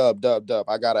 Wait, Dub.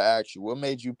 I gotta ask you, what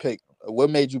made you pick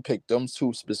them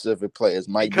two specific players,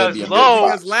 Mike Bibby and Big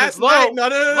Fox? Last night, no.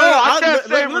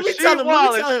 Let me tell him.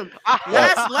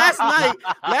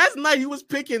 Last night he was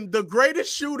picking the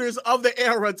greatest shooters of the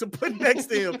era to put next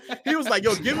to him. He was like,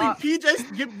 "Yo, give me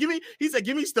PJ, give me." He said,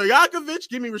 "Give me Stojakovic,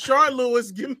 give me Rashard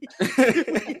Lewis, give me."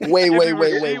 Wait.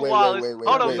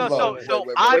 Hold on, so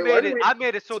I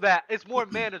made it so that it's more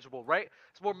manageable, right?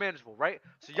 It's more manageable, right?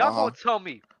 So y'all gonna tell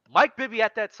me Mike Bibby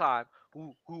at that time,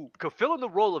 who could fill in the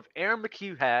role of Aaron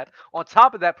McHugh had, on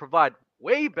top of that provide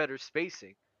way better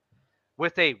spacing,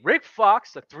 with a Rick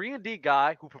Fox, a 3-and-D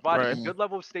guy who provided a good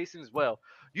level of spacing as well.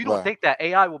 You don't think that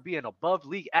AI will be an above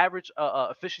league average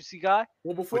efficiency guy?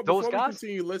 Well, before we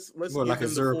continue, let's like a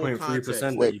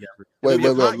 0.3%. Wait. Let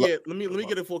me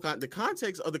get a full context. The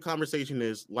context of the conversation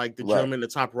is like the gentleman in the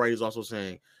top right is also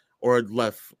saying, or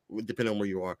left, depending on where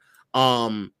you are.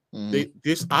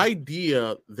 This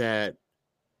idea that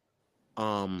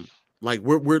like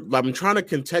I'm trying to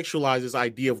contextualize this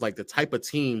idea of like the type of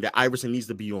team that Iverson needs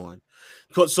to be on.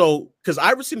 Because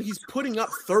Iverson, he's putting up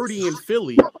 30 in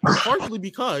Philly, partially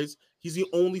because he's the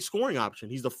only scoring option.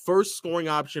 He's the first scoring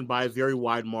option by a very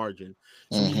wide margin.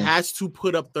 So he has to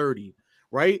put up 30,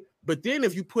 right? But then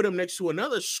if you put him next to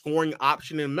another scoring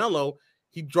option in Melo,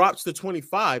 he drops to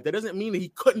 25. That doesn't mean that he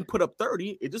couldn't put up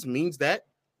 30. It just means that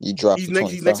he's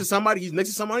next to somebody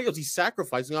else. He's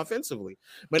sacrificing offensively.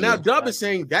 But now Dub is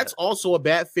saying that's also a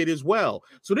bad fit as well.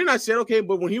 So then I said, okay,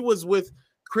 but when he was with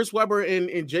Chris Webber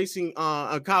and Jason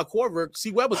Kyle Korver, C.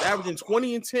 Webb was averaging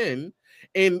 20 and 10.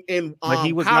 But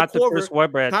he was Kyle not the Chris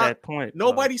Webber at that point.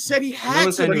 Nobody said he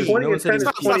had to be.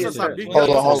 Stop.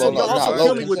 Hold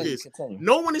on.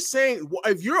 No one is saying,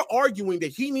 if you're arguing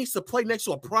that he needs to play next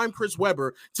to a prime Chris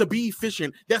Webber to be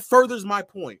efficient, that furthers my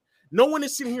point. No one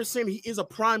is sitting here saying he is a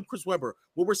prime Chris Webber.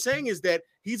 What we're saying is that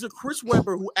he's a Chris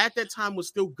Webber who at that time was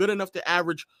still good enough to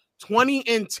average 20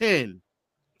 and 10.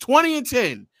 20 and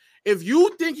 10. If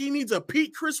you think he needs a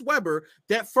peak Chris Webber,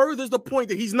 that furthers the point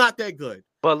that he's not that good.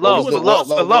 To my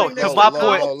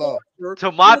point. Hold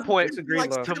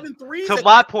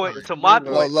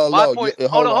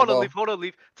on,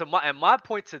 Leaf. My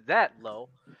point to that, Lo,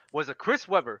 was a Chris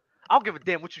Webber. I don't give a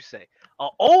damn what you say. An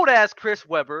old ass Chris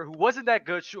Webber who wasn't that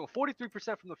good, shooting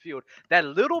 43% from the field. That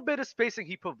little bit of spacing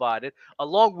he provided,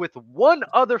 along with one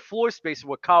other floor spacer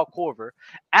with Kyle Korver.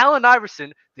 Allen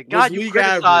Iverson, the guy you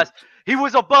criticized, he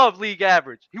was above league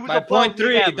average. He was by above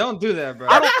 0.3. Don't do that, bro.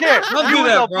 I don't care. Don't do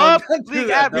that, bro. League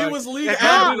average. He was league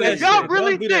average. If y'all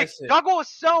really think y'all gonna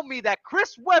sell me that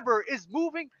Chris Webber is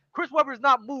moving, Chris Webber is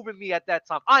not moving me at that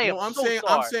time. I'm saying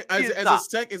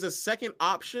as a second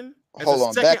option. Hold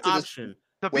on. Back to option.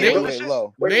 Wait, name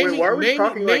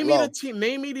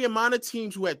me the amount of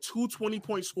teams who had 2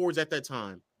 20-point scores at that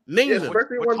time. Name them.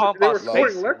 Especially when they were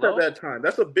scoring less at that time.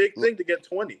 That's a big thing to get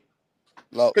 20.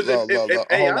 Because if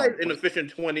AI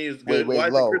inefficient 20 is good, why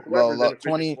is Chris Webber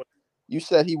 20? You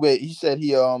said he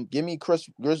give me Chris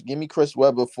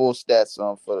Webber full stats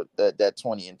for that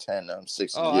 20 and 10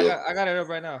 6. I got it up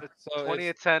right now. So 20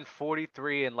 and 10,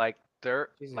 43 and like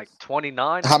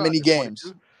 29. How many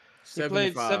games? He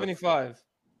played 75.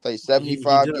 Played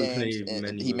 75 games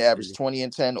and he averaged 20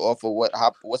 and 10 off of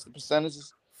what's the percentage?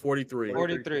 43.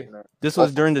 This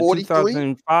was during the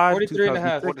 2005, 43 and a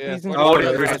half season.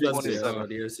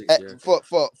 For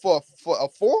a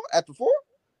 4 at the 4?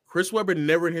 Chris Webber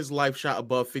never in his life shot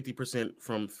above 50%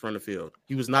 from front of field.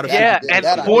 He was not and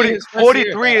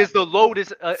 43 is the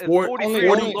lowest.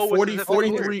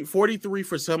 43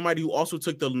 for somebody who also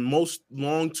took the most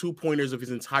long 2-pointers of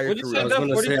his entire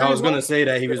career. I was gonna say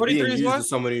that he was being used as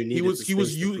someone who needed He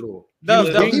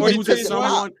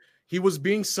was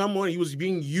being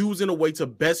used in a way to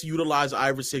best utilize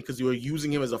Iverson because you were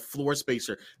using him as a floor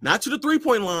spacer, not to the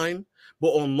 3-point line,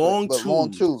 but on long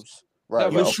twos.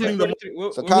 Right. Shooting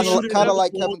so kind of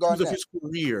like Kevin Garnett. Of his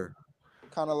career.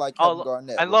 Kind of like Kevin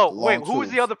Garnett. And wait, who was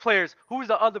the other players? Who was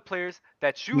the other players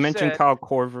that you mentioned? Kyle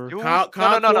Korver. No.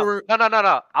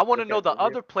 I want to know the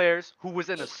other players who was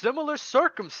in a similar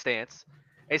circumstance,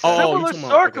 as Allen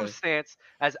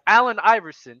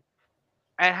Iverson,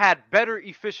 and had better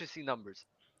efficiency numbers.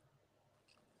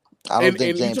 I don't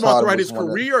think James you talking about throughout his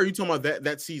career, or are you talking about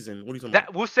that season? What are you talking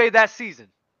about? We'll say that season.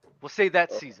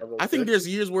 I think there's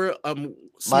years where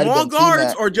small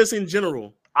guards or just in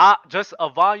general. Just a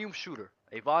volume shooter.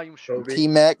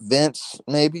 T-Mac, Vince,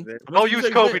 maybe. Don't use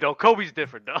Kobe though. Kobe's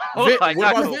different though. What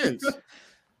about Vince?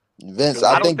 Vince,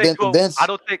 I think Vince. I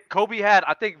don't think Kobe had.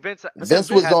 I think Vince. Vince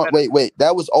was on. Wait.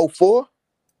 That was 04?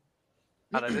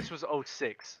 This was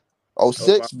 06.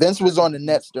 06. Vince was on the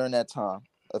Nets during that time.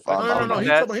 If No, I'm no, no.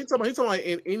 not He's talking about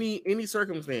in any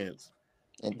circumstance.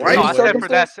 Right? No, I said for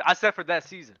that. I said for that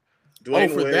season.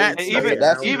 Dwayne for that And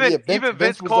season. even Vince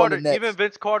Vince was on the Carter, Nets. even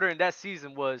Vince Carter in that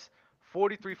season was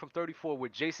 43 from 34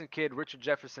 with Jason Kidd, Richard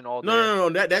Jefferson, all there. No.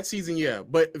 That season, yeah.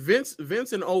 But Vince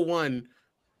in 01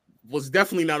 was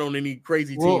definitely not on any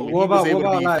crazy team. What about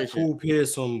like efficient. Paul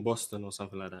Pierce on Boston or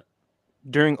something like that?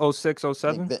 During 06,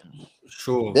 07?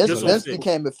 Sure. Vince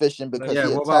became efficient because yeah.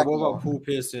 he What attacked about more. Paul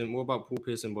Pierce? What about Paul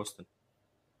Pierce in Boston?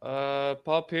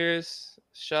 Paul Pierce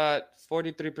shot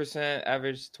 43%,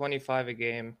 averaged 25 a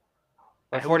game.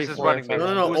 Or And who was his 44. running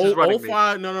mate? No, Who was his running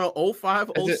mate?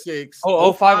 05, 06.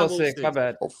 Oh, 05, 06. My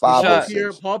bad.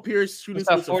 Paul Pierce shooting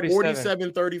splits of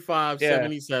 47, 35,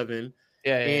 77.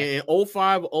 Yeah. And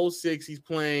 05, 06, he's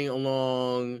playing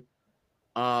along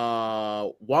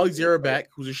Wally Zerback,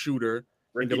 who's a shooter,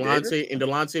 and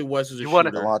Delonte West is a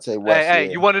shooter. Delonte West,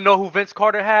 Hey, you want to know who Vince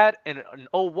Carter had in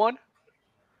 01?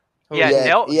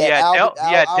 Del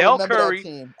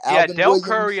Curry. Del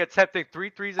Curry attempting 3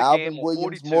 threes a game. Alvin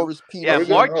Williams, 42. Morris Yeah,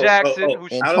 Peterson. Mark Jackson, who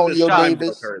Antonio shot.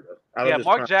 Davis. Yeah,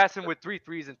 Mark Jackson with 3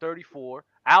 threes and 34.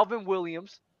 Alvin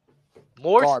Williams.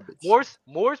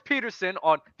 Morris Peterson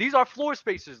on these are floor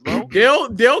spacers, low.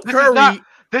 Del Curry.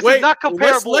 This is not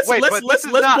comparable. Let's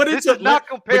put into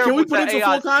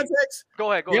full context.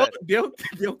 Go ahead. Del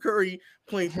Curry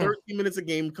playing 13 minutes a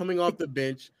game, coming off the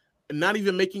bench, and not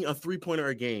even making a 3-pointer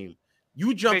a game.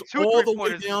 You jumped all the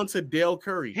way down to Del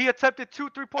Curry. He attempted 2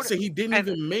 3-pointers. So he didn't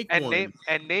even make one.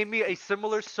 Name me a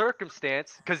similar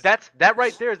circumstance, because that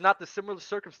right there is not the similar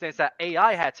circumstance that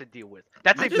AI had to deal with.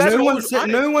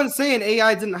 No one's saying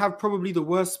AI didn't have probably the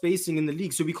worst spacing in the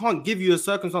league, so we can't give you a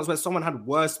circumstance where someone had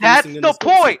worse spacing. That's the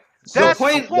point. Your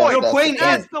point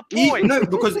is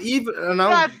because even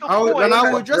I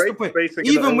will address the point.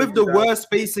 Even with the worst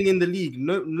spacing in the league,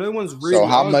 no one's really. So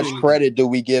how much credit do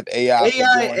we give AI?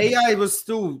 AI was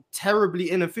still terribly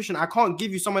inefficient. I can't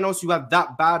give you someone else who had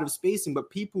that bad of spacing,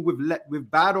 but people with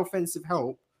bad offensive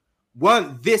help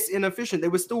weren't this inefficient. They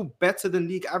were still better than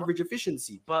league average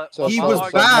efficiency. But he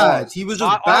was bad. He was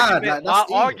just bad. My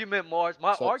argument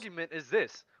is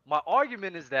this. My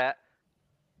argument is that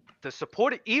the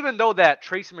supporting, even though that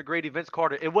Tracy McGrady, Vince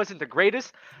Carter, it wasn't the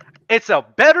greatest, it's a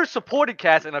better supporting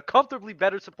cast and a comfortably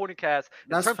better supporting cast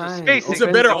in terms of spacing. It's a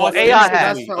better than what AI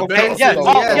has.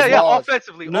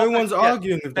 Offensively. No one's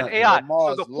arguing with that. AI.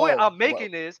 So the point I'm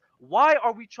making is, why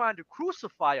are we trying to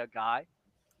crucify a guy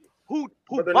who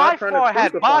by far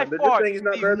had I'm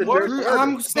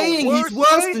saying he's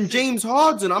worse than James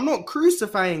Harden. I'm not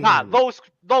crucifying him.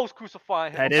 Those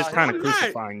crucifying him. That is kind of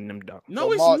crucifying them, though.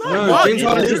 No, it's not. No, James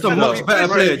Harden is just a much better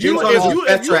player. James Harden is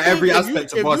better at every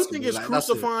aspect of basketball. If you think it's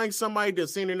crucifying somebody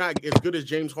that's saying they're not as good as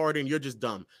James Harden, you're just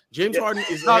dumb. James Harden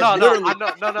is no. I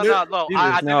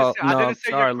didn't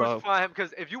say you're Low. crucifying him,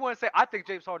 because if you want to say, I think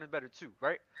James Harden is better too,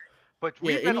 right? But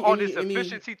we've been on this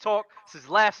efficiency talk since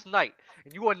last night,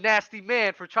 and you a nasty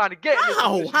man for trying to get in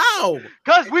this. How?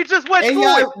 Because we just went through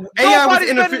it. AI was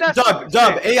inefficient.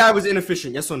 Dub. AI was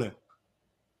inefficient. Yes or no?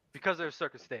 Because of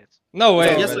circumstance. No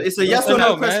way. Yes, it's a yes or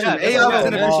no question. AI was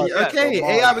inefficient. Okay,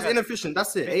 AI was inefficient.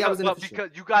 That's it. AI was inefficient.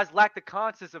 Because you guys lack the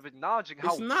concept of acknowledging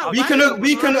how. We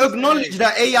can acknowledge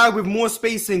that AI with more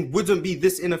spacing wouldn't be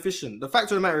this inefficient. The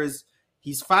fact of the matter is,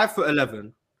 he's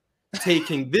 5'11",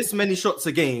 taking this many shots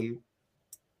a game,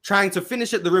 trying to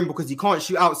finish at the rim because he can't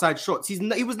shoot outside shots. He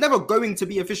was never going to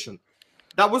be efficient.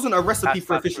 That wasn't a recipe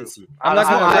for efficiency. That's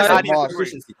not a recipe for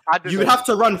efficiency. You would have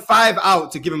to run 5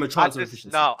 out to give him a chance of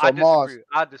efficiency. No, I disagree.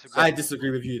 I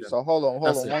disagree with you. Then. So hold on. We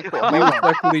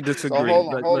respectfully disagree.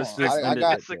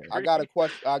 I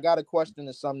got a question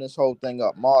to sum this whole thing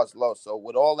up. Mars Low. So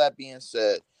with all that being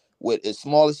said, with as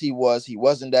small as he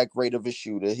wasn't that great of a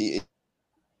shooter. He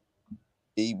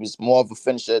was more of a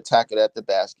finisher, attacker at the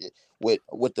basket. With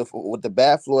the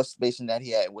bad floor spacing that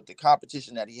he had, with the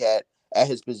competition that he had at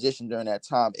his position during that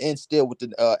time, and still with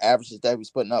the averages that he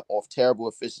was putting up off terrible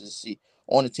efficiency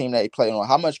on the team that he played on.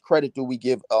 How much credit do we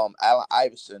give Allen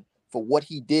Iverson for what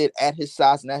he did at his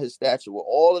size and at his stature with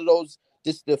all of those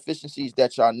deficiencies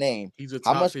that y'all named?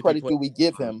 How much credit do we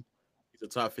give him? He's a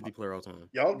top 50 player all time.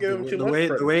 Y'all give him too much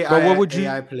credit. But what would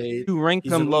you played, rank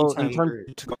them low in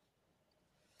terms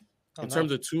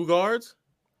of two guards?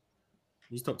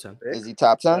 He's top 10. Is he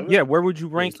top 10? Yeah, where would you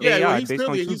rank AI based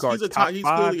on two he's guards? He's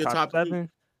clearly a top 7?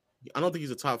 I don't think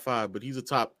he's a top 5, but he's a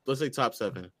top, let's say top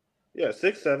 7. Yeah,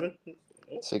 6'7".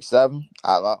 6'7".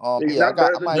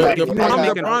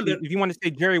 If you want to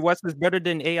say Jerry West is better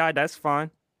than AI, that's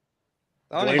fine.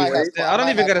 I don't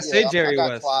even gotta say Jerry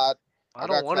West. I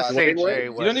don't want to say Jerry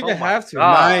West. You don't even have to.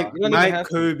 Mike,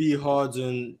 Kobe,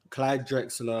 Harden, Clyde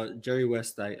Drexler, Jerry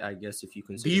West. I guess if you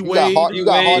consider D-Wade, you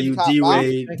got Harden top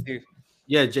D-Wade. five? Thank you.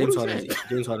 Yeah, James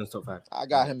Harden's top 5. I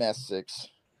got him at 6.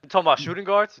 You talking about shooting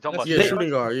guards? You talking about shooting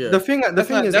guard? Yeah. The thing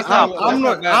is, I'm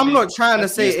not trying to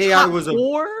say AI was a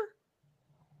 4.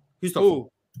 Who's top 4?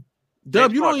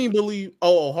 Dub, you don't even believe.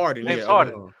 Oh, Harden. James Yeah.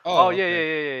 Harden. Okay. Oh,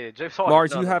 yeah. James Harden.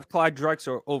 Mars, you have Clyde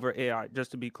Drexler over AI,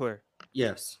 just to be clear.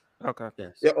 Yes. Okay.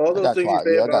 Yes. Yeah, all those things you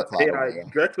say about AI.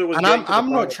 Drexler was. And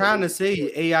I'm not trying to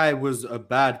say AI was a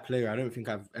bad player. I don't think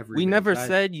I've ever. We never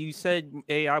said you said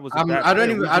AI was a bad I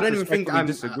don't player. even think I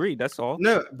disagree. That's all.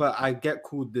 No, but I get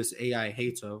called this AI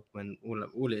hater when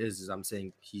all it is I'm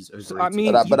saying he's overrated. I mean,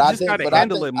 you just got to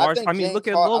handle it, Mars. I mean, look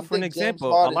at Lowe for an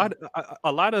example.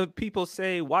 A lot of people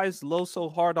say, why is Lowe so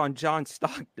hard on John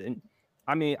Stockton?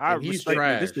 I mean, I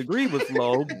respectfully disagree with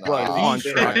Lowe, but on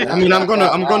Stockton. I mean, I'm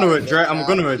gonna address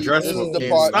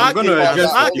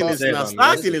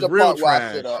Stockton is real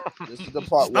trash. This is the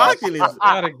part. Stockton is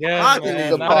not again. Stockton is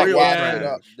real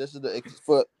trash. This is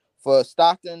the for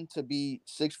Stockton to be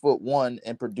 6'1"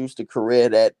 and produce the career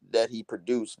that he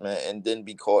produced, man, and then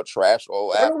be called trash.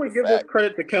 Why don't we give this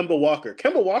credit to Kemba Walker?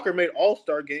 Kemba Walker made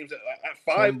All-Star games at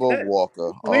 5'10". Kemba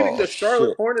Walker leading the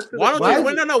Charlotte Hornets. Why don't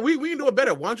you? No. We can do it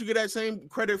better. Why don't you get that same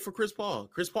credit for Chris Paul?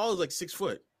 Chris Paul is like 6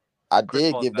 foot. I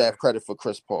did give that credit for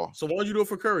Chris Paul. So why don't you do it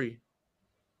for Curry?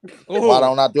 Why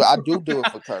don't I do? I do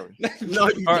it for Curry. No,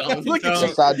 you don't. Look at you.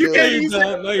 Yes, I do. No, you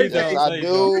don't. No, you don't. I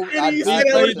do.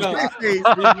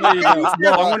 I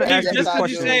want to ask this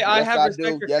question. You say I have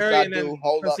respect for Curry and then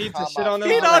proceed to shit on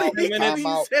them. Time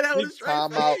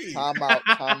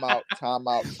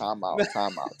out.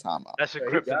 That's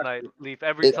your kryptonite. Leave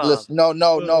every time. Listen, no.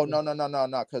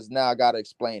 Because now I gotta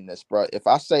explain this, bro. If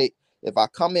I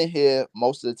come in here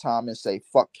most of the time and say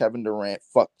fuck Kevin Durant,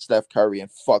 fuck Steph Curry,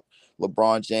 and fuck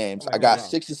LeBron James, I got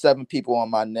 67 people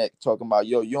on my neck talking about,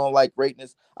 yo, you don't like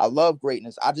greatness. I love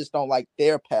greatness. I just don't like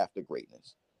their path to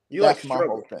greatness. That's my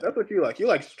whole thing. That's what you like. You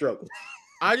like struggle.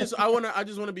 I just want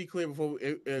to be clear before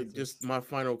just my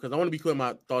final, because I want to be clear.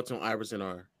 My thoughts on Iverson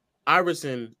are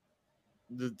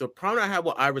the problem I have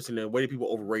with Iverson and the way that people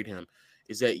overrate him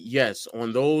is that yes,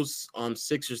 on those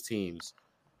Sixers teams,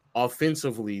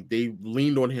 offensively, they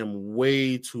leaned on him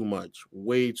way too much.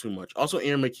 Also,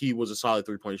 Aaron McKee was a solid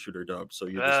 3-point shooter, Dub. So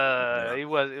you he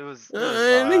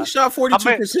shot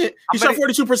 42%. He shot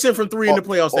 42% from 3 in the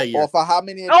playoffs that year. For how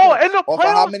many? In the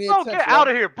playoffs? Get out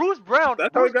of here, Bruce Brown.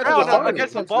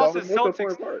 Against the Boston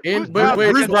Celtics. But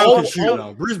Bruce Brown can shoot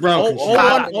now. Bruce Brown can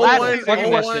shoot.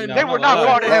 They were not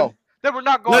guarding him. They were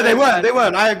not going. No, they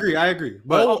weren't. I agree.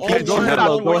 But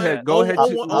go ahead.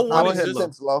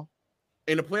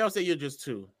 In the playoffs that year, just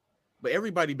 2. But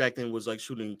everybody back then was like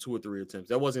shooting 2 or 3 attempts.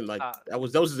 That wasn't like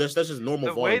that's just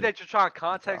normal. The way that you're trying to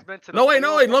context Ben to no wait.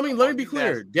 Let me be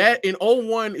clear. That in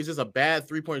 01 is just a bad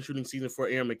 3-point shooting season for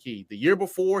Aaron McKee. The year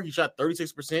before he shot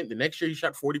 36%. The next year he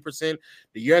shot 40%.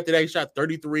 The year after that he shot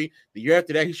 33. The year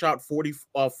after that he shot 40,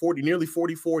 nearly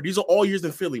 44. These are all years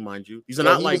in Philly, mind you. These are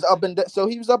not like so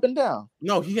he was up and down.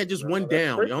 No, he had just one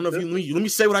down. I don't know if you let me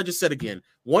say what I just said again.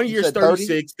 1 year is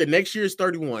 36. The next year is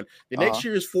 31. The next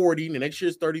year is 40. The next year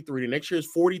is 33. The next year is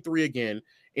 43 again.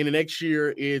 And the next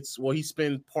year it's he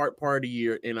spent part of the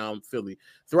year in Philly.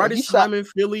 Throughout his time in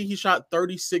Philly, he shot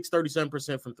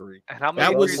 37% from 3. And how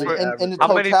many? That was in the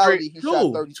totality. He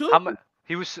shot 32.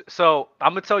 He was so.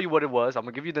 I'm gonna tell you what it was. I'm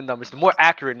gonna give you the numbers, the more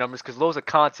accurate numbers, because loads of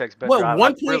context. Well,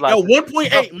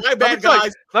 1.8. My bad,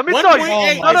 guys. Let me tell you. No.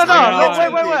 Wait. I'm gonna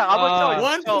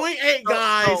tell you. 1.8,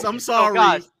 guys. I'm sorry.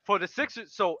 Guys, for the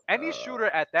Sixers, so any shooter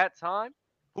at that time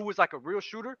who was like a real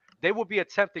shooter, they would be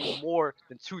attempting more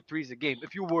than 2 threes a game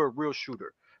if you were a real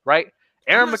shooter, right?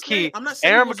 Aaron McKee. I'm not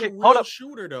saying he was a real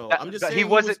shooter though. I'm just saying he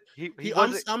wasn't.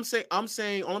 I'm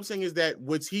saying all I'm saying is that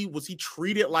was he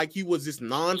treated like he was this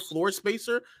non-floor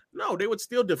spacer? No, they would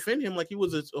still defend him like he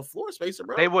was a floor spacer,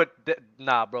 bro. They would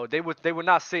bro. They would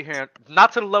not sit here,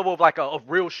 not to the level of like a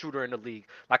real shooter in the league,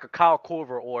 like a Kyle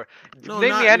Korver or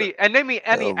name me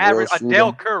any average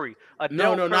Adele Curry. But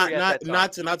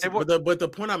the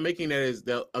point I'm making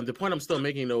the point I'm still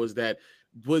making though is that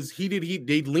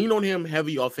they lean on him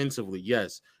heavy offensively,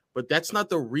 yes, but that's not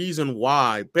the reason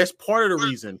why. That's part of the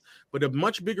reason, but a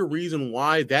much bigger reason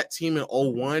why that team in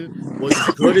 01 was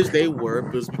as good as they were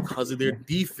was because of their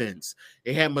defense.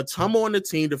 They had Matoma on the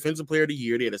team, defensive player of the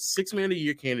year. They had a 6-man of the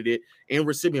year candidate and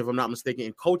recipient, if I'm not mistaken,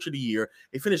 and coach of the year.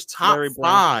 They finished top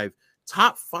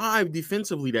five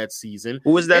defensively that season.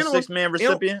 Who was that 6-man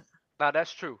recipient? Nah,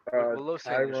 that's true. Below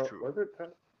saying is true.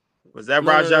 Was that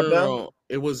Rajah Bell?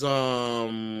 It was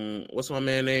what's my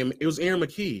man name? It was Aaron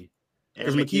McKee.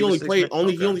 because McKee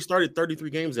only started 33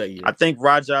 games that year. I think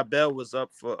Rajah Bell was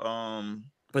up for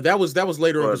But that was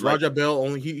later on because Rajah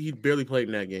Bell he barely played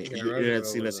in that game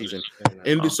in that season.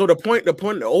 And so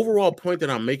the overall point that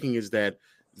I'm making is that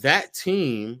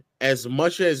team, as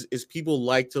much as people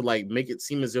like to like make it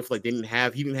seem as if like he didn't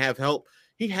have help,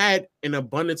 he had an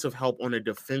abundance of help on the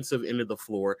defensive end of the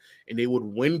floor, and they would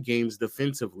win games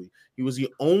defensively. That was the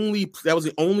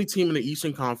only team in the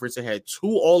Eastern Conference that had 2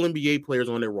 All-NBA players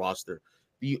on their roster.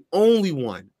 The only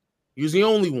one. He was the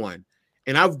only one.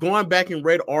 And I've gone back and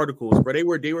read articles where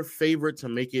they were favored to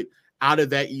make it out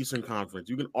of that Eastern Conference.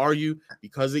 You can argue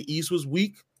because the East was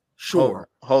weak, sure.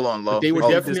 Hold on, Lo. But they were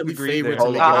definitely favored to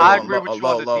make it. I agree with you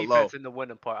on the defense in the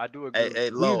winning part. I do agree.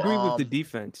 Hey, we agree with the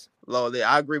defense. Lo,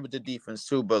 I agree with the defense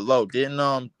too. But Lo, didn't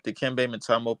Dikembe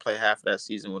Mutombo play half that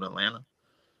season with Atlanta?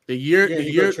 He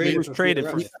was traded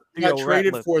for Theo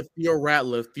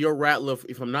Ratliff. Theo Ratliff,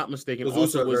 if I'm not mistaken,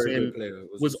 was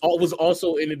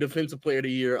also in the Defensive Player of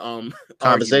the Year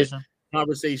conversation.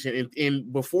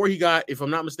 And before he got, if I'm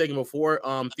not mistaken, before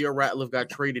Theo Ratliff got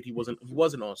traded, he wasn't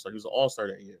an All-Star. He was an All-Star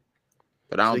that year.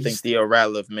 But I don't think Theo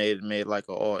Ratliff made like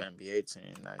an All NBA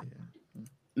team that year.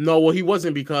 No, well, he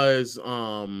wasn't because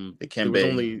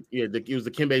Dikembe. It was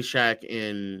Dikembe, Shaq,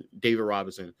 and David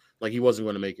Robinson. Like he wasn't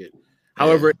going to make it.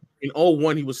 However, in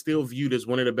 01, he was still viewed as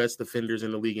one of the best defenders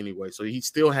in the league anyway. So he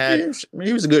still had...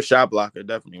 he was a good shot blocker,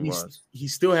 definitely was. He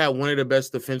still had one of the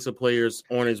best defensive players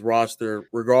on his roster,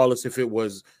 regardless if it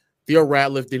was Theo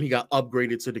Ratliff, then he got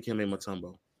upgraded to Dikembe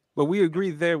Mutombo. But we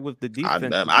agree there with the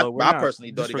defense. I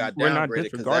personally thought he got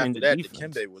downgraded because after that,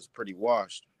 Dikembe was pretty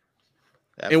washed.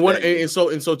 And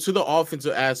so to the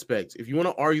offensive aspect, if you want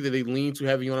to argue that they lean too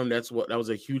heavy on him, that was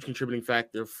a huge contributing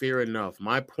factor. Fair enough.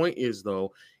 My point is,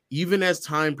 though, even as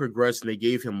time progressed and they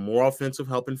gave him more offensive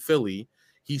help in Philly,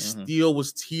 he still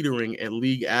was teetering at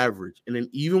league average. And then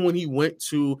even when they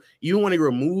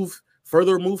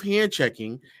further removed hand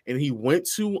checking, and he went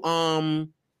to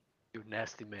you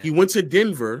nasty man. He went to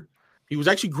Denver. He was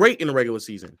actually great in the regular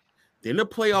season. Then the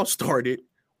playoffs started,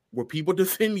 where people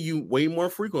defend you way more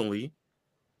frequently.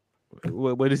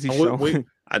 What is he showing?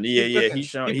 He's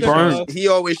showing. He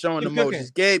always showing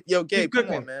emojis. Gabe, come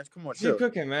on, man. Come on, keep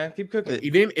cooking, man. Keep cooking.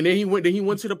 Then he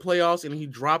went to the playoffs and he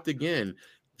dropped again.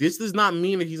 This does not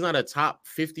mean that he's not a top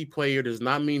 50 player. Does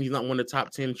not mean he's not one of the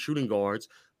top 10 shooting guards.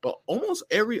 But almost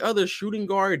every other shooting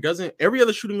guard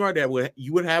that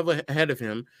you would have ahead of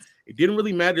him, it didn't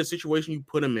really matter the situation you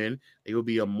put him in. They would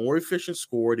be a more efficient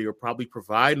scorer. They would probably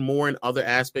provide more in other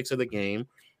aspects of the game.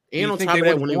 And on top of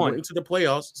that, when they went into the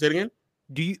playoffs, say it again.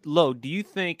 Do you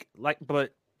think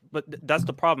but that's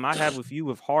the problem I have with you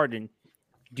with Harden.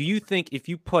 Do you think if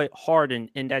you put Harden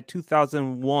in that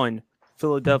 2001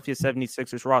 Philadelphia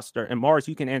 76ers roster, and Mars,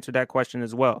 you can answer that question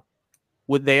as well,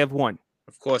 would they have won?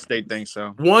 Of course they think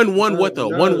so. Won what though?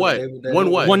 Won what?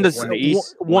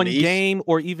 One game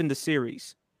or even the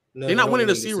series? They're not winning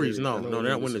the series. No, they're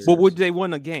not winning the series. But would they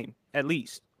win a game at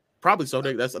least? Probably so. I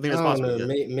think that's possible.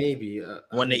 Maybe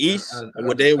won the East.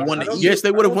 Would they have won the East? Yes, they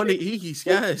would have won the East.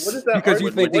 Yes, because you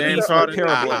think the East was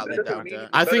terrible.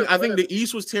 I think the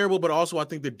East was terrible, but also I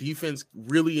think the defense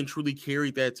really and truly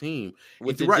carried that team.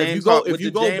 If you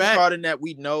go back, Harden that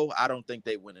we know, I don't think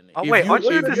they win in it. Oh wait, aren't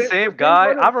you the same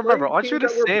guy? I remember. Aren't you the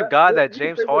same guy that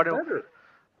James Harden?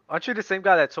 Aren't you the same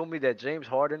guy that told me that James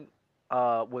Harden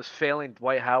was failing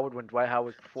Dwight Howard when Dwight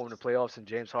Howard was performing the playoffs and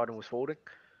James Harden was folding?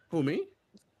 Who, me?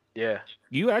 Yeah.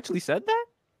 You actually said that?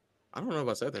 I don't know if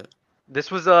I said that.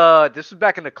 This was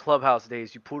back in the clubhouse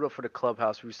days. You pulled up for the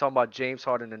clubhouse. We were talking about James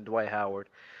Harden and Dwight Howard.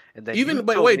 And then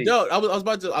Doug, I was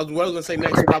gonna say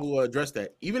next, probably will address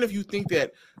that. Even if you think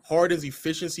that Harden's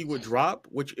efficiency would drop,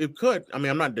 which it could, I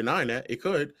mean, I'm not denying that it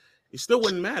could, it still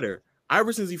wouldn't matter.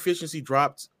 Iverson's efficiency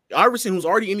dropped. Iverson, who's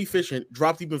already inefficient,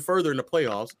 dropped even further in the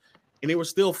playoffs, and they were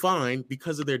still fine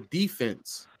because of their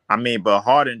defense. I mean, but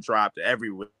Harden dropped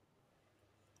everywhere.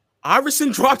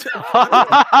 Iverson dropped.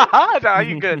 Nah,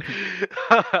 you good.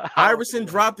 Iverson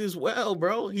dropped as well,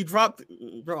 bro. He dropped,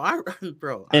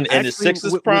 bro. In the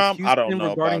Sixers prime, I don't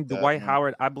know regarding about Dwight that,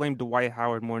 Howard. I blame Dwight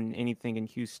Howard more than anything in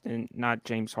Houston, not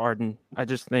James Harden. I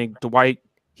just think Dwight,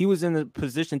 he was in the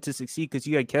position to succeed because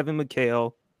you had Kevin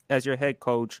McHale as your head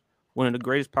coach, one of the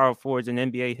greatest power forwards in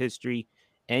NBA history,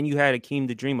 and you had Akeem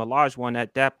the Dream Olajuwon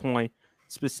at that point,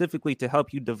 specifically to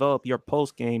help you develop your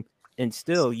post game. And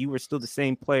still, you were still the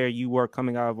same player you were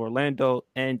coming out of Orlando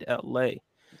and LA.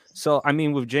 So, I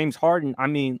mean, with James Harden, I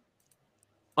mean,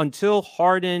 until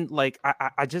Harden, like,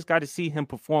 I just got to see him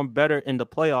perform better in the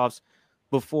playoffs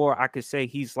before I could say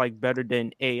he's like better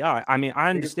than AI. I mean, I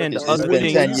understand It's the other been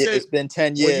thing. 10 years. It's been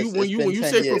 10 years. When you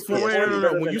say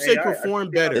perform, when you say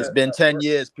perform better, it's been 10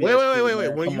 years. Wait.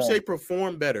 man. When Come you on. say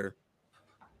perform better,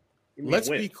 let's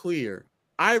be clear.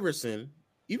 Iverson,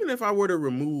 even if I were to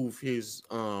remove his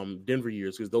Denver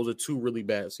years, because those are 2 really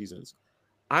bad seasons,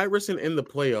 Iverson in the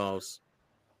playoffs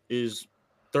is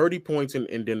 30 points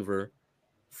in Denver,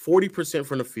 40%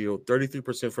 from the field,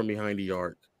 33% from behind the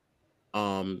arc,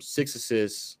 6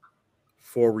 assists,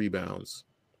 4 rebounds.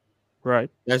 Right.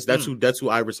 That's who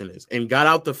Iverson is, and got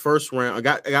out the first round.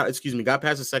 Got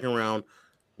past the second round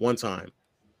one time.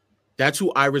 That's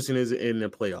who Iverson is in the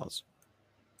playoffs.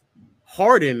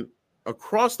 Harden,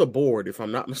 across the board, if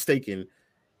I'm not mistaken,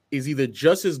 is either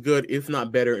just as good, if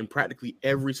not better, in practically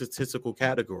every statistical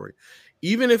category.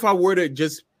 Even if I were to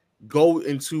just go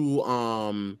into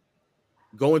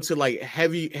like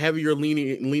heavier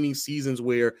leaning seasons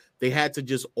where they had to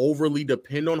just overly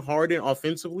depend on Harden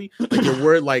offensively, like there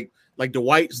were like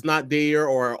Dwight's not there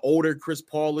or older Chris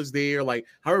Paul is there, like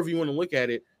however you want to look at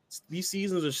it, these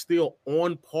seasons are still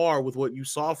on par with what you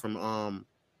saw from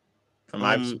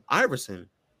Iverson.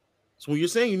 So when you're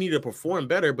saying you need to perform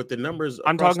better, but the numbers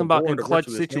I'm talking about in clutch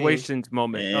situations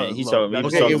moment. In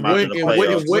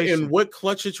what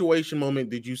clutch situation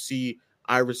moment did you see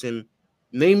Iverson?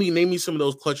 Name me some of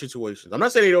those clutch situations. I'm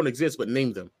not saying they don't exist, but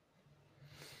name them.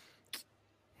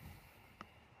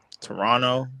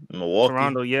 Toronto, Milwaukee.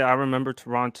 Toronto, yeah, I remember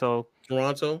Toronto.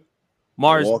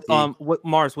 Mars,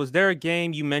 Mars, was there a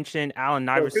game you mentioned Allen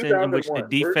Iverson in which the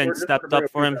defense stepped up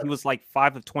for him? He was like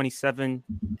 5 of 27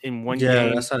 in one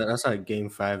game. Yeah, that's like game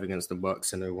 5 against the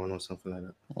Bucks and they won or something like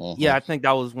that. Yeah, I think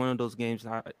that was one of those games.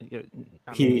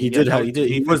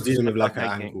 He was dealing with like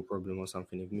an ankle problem or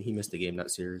something. He missed the game that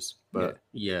series, but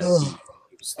yeah.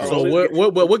 So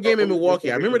what game in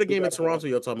Milwaukee? I remember the game in Toronto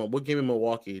you're talking about. What game in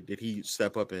Milwaukee did he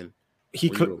step up in?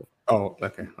 Oh,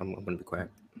 okay. I'm gonna be quiet.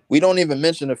 We don't even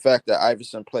mention the fact that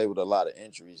Iverson played with a lot of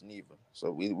injuries, neither.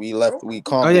 So we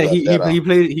can't. Oh yeah,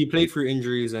 he played through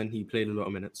injuries and he played a lot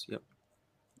of minutes. Yep.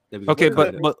 Okay,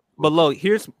 but look,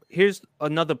 here's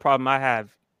another problem I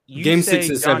have. You Game say 6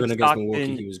 and 7 against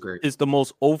Milwaukee, he was great. Is the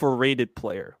most overrated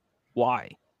player. Why?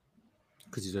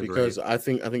 Because I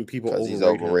think people he's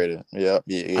overrated. Yeah.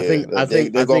 I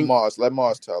think they go Mars. Let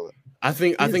Mars tell it. I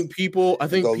think people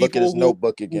look at his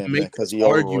notebook again because he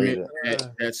overrated.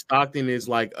 That Stockton is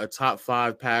like a top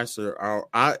 5 passer, or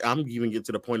I'm even get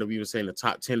to the point of even saying a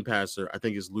top 10 passer. I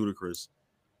think is ludicrous.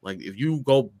 Like if you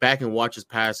go back and watch his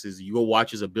passes, you go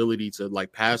watch his ability to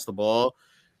like pass the ball.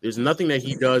 There's nothing that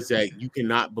he does that you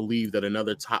cannot believe that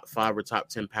another top 5 or top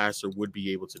 10 passer would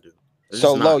be able to do.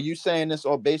 So Lo, you saying this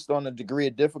all based on the degree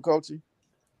of difficulty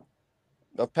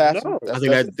of passing? No. I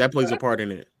think that plays a part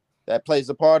in it. That plays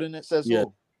a part in it, says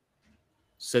who?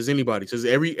 Says anybody. Says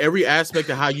every aspect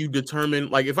of how you determine.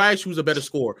 Like if I ask you who's a better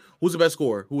scorer, who's the best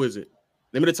scorer? Who is it?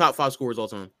 Name me the top 5 scorers all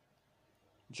time.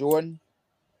 Jordan,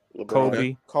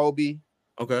 LeBron. Kobe.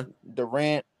 Okay.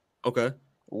 Durant. Okay.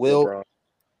 Wilt. LeBron.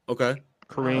 Okay.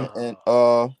 Kareem. And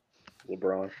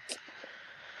LeBron.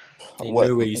 What?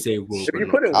 No way you say Wilt. If you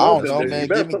put it, I don't know, man.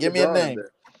 Give me a name.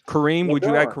 Kareem. Would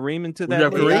you add Kareem into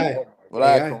that? Would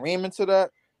I add Kareem into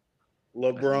that?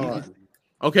 LeBron.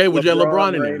 Okay, would you have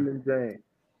LeBron in there?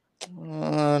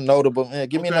 Notable. Yeah,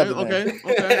 give me another name.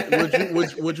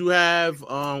 Okay. Would you have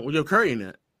Curry in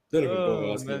that?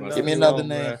 Give me another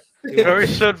name. Curry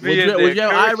should be in there. Would you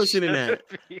have Iverson in that?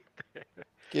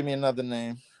 Give me another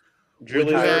name. Did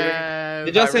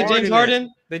y'all say James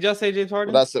Harden? Did y'all say James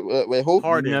Harden? That's it. Wait, who?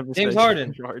 Harden. James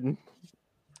Harden.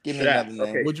 Give me another name.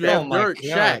 Okay. Would you have Dirk?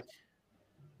 Shaq?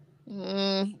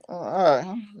 All right,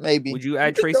 maybe. Would you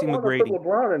add Tracy McGrady?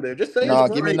 LeBron in there. Just say no.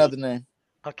 Give me another name.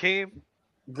 Hakeem.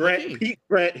 Pete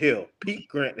Grant Hill.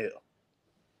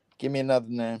 Give me another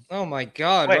name. Oh my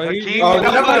God! Wait, Hakeem? We're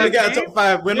not going to get a top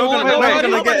 5. We're not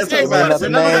going to get a top 5. We're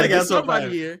not going to get a top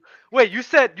 5. Wait, you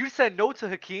said no to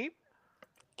Hakeem?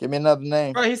 Give me another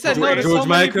name. Bro, he said no to so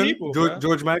many people.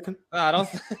 George Michael. I don't.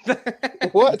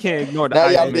 What? You can't ignore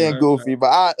that. Now y'all being goofy,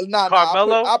 but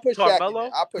Carmelo. I'll put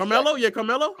Carmelo. Shaq. Carmelo. Yeah,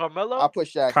 Carmelo. Carmelo. I'll put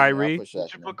Shaq. Kyrie. Did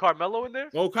you put Carmelo in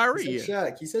there? Oh, Kyrie. He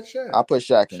said Shaq. I'll put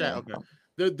Shaq in there. Okay.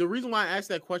 The reason why I asked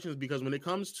that question is because when it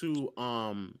comes to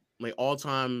like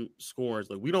all-time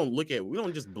scorers, like we don't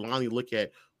just blindly look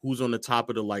at who's on the top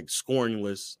of the like scoring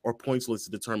list or points list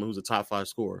to determine who's a top 5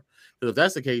 scorer. Because if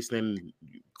that's the case, then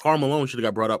Karl Malone should have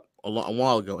got brought up a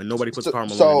while ago, and nobody puts Karl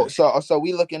Malone. So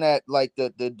we looking at like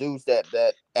the dudes that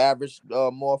average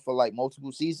more for like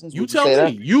multiple seasons. You tell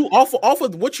me. You off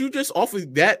of what you just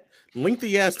offered that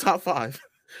lengthy ass top 5.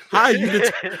 How are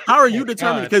you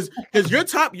determining? Because your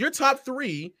top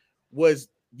 3 was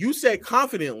You said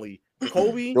confidently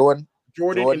Kobe, Jordan,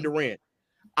 and Durant.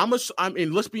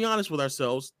 And let's be honest with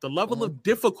ourselves. The level of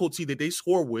difficulty that they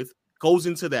score with goes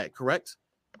into that, correct?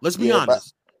 Let's be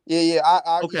honest. I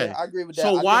I agree with that.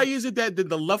 So why is it that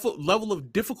the level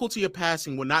of difficulty of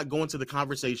passing will not go into the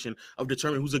conversation of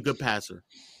determining who's a good passer?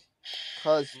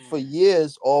 Because for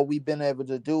years, all we've been able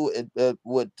to do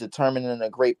with determining a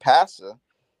great passer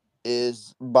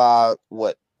is by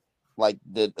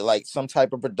some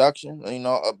type of production,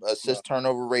 assist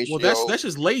turnover ratio. Well, that's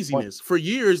just laziness. For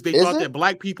years, they thought that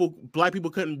black people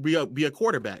couldn't be a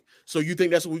quarterback. So you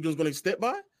think that's what we're just going to stick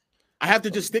by? I have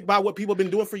to just stick by what people have been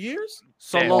doing for years.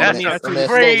 So that's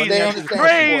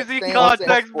crazy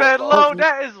context, man. Low,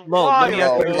 that is wild.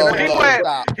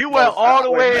 He went all the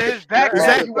way in his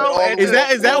background. Is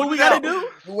that what we got to do?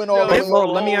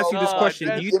 Let me ask you this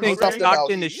question: do you think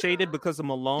Stockton is shaded because of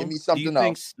Malone? Give me something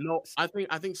else. No, I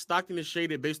think Stockton is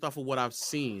shaded based off of what I've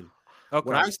seen. Okay.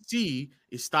 What I see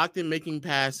is Stockton making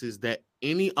passes that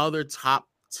any other top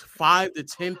 5 to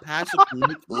 10 passer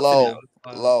low,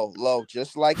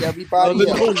 just like everybody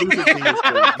else.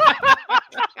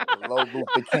 Low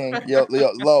Luther King,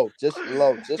 low,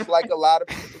 just like a lot of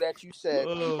people that you said.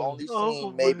 We've only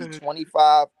seen maybe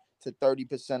 25 to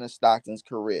 30% of Stockton's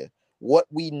career. What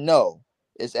we know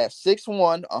is at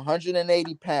 6'1",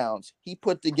 180 pounds, he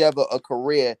put together a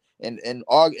career and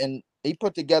he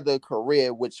put together a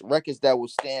career which records that will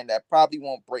stand that probably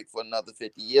won't break for another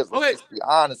 50 years. Let's just be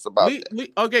honest about that.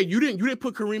 Okay, you didn't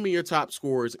put Kareem in your top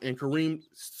scorers, and Kareem's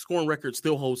scoring record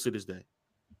still holds to this day.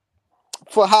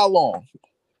 For how long?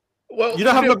 Well, you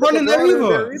don't have LeBron in there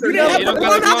either. You don't have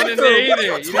LeBron in there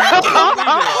either. What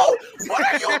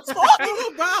are you talking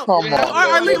about? Come on. All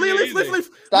right, leave.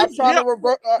 Stop trying to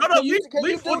reverse.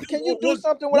 Can you do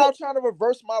something without trying to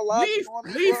reverse my life?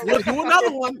 Leave. We'll do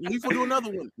another one. We'll do another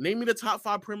one. Name me the top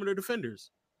 5 perimeter defenders.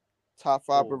 Top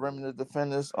 5 perimeter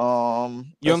defenders. You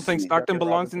don't think Stockton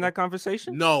belongs in that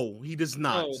conversation? No, he does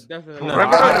not. No, definitely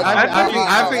not.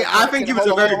 I think he was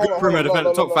a very good perimeter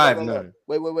defender. Top 5. No.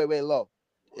 Wait, low.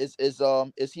 Is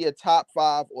he a top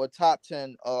 5 or top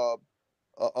 10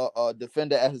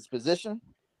 defender at his position?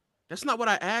 That's not what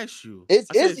I asked you. Is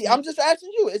he? I'm just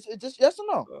asking you. It's just yes or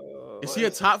no. Is he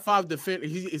a top 5 defender?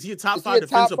 Is he a top 5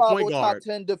 defensive point guard? Top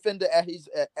 10 defender at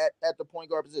the point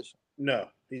guard position? No,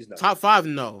 he's not. Top 5,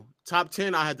 no. Top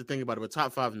 10, I had to think about it, but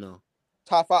top 5, no.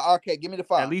 Top 5. Okay, give me the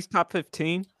 5. At least top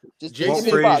 15. Just Walt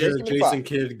Frazier, Jason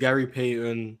Kidd, Gary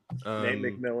Payton, Nate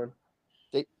McMillan.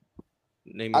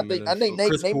 I think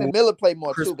Nate Miller played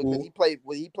more too because he played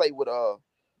with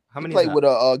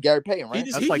Gary Payton, right?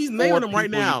 He's naming them right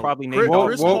now. Probably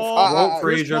Walt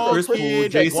Frazier, Chris Paul,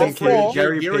 Jason Kidd,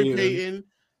 Gary Payton,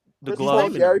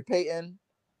 Gary Payton,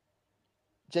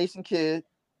 Jason Kidd.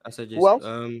 I said Jason. Who else?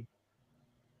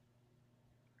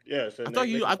 Yeah, I thought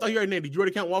you already named. Did you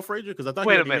already count Walt Frazier? Because I thought.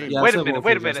 Wait a minute.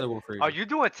 Are you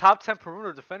doing top 10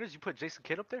 perimeter defenders? You put Jason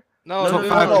Kidd up there? No.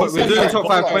 We're doing top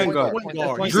 5 point guard.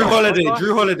 Drew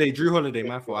Holiday.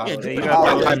 My fault.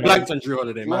 I blanked on Drew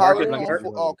Holiday.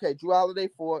 Okay, Drew Holiday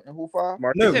 4 and who 5?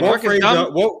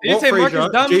 Walt Frazier,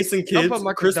 Jason Kidd,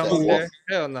 Chris Paul,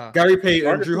 Gary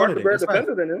Payton, Drew Holiday.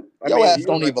 Your ass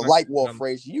don't even like Walt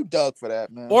Frazier. You dug for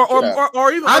that, man.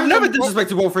 Or even I've never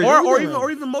disrespected Walt Frazier.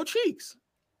 Or even Mo Cheeks.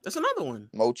 That's another one.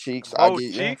 Mo Cheeks.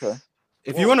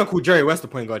 If you want to call Jerry West the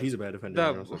point guard, he's a bad defender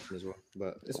as well.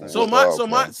 But so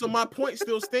my point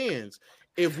still stands.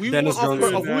 If we went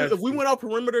off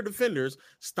perimeter defenders,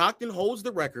 Stockton holds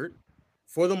the record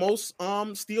for the most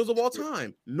steals of all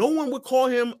time. No one would call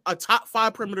him a top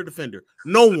 5 perimeter defender.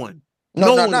 No one.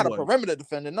 No, not a perimeter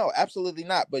defender. No, absolutely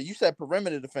not. But you said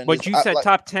perimeter defender. But you said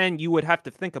top 10. You would have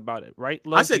to think about it, right?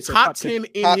 I said top 10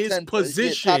 in his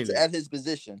position. At his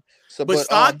position. So, but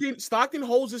Stockton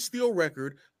holds his steal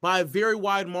record by a very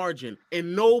wide margin,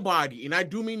 and nobody, and I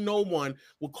do mean no one,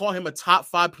 would call him a top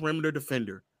 5 perimeter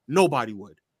defender. Nobody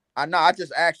would. I know. I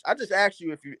just asked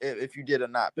you if you did or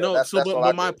not. Bill. No,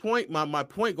 but my point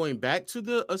going back to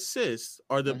the assists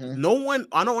are the no one.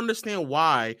 I don't understand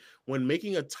why when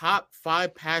making a top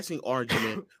 5 passing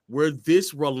argument we're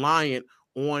this reliant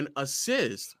on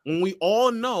assists when we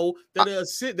all know that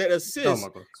assist. Oh my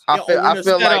God. I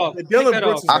feel like the Dylan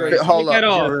Brooks. Hold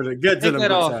on. Get to the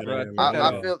Brooks.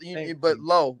 I feel, but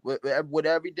low with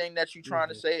everything that you're trying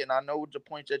to say, and I know the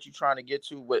point that you're trying to get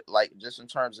to with like just in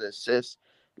terms of assists.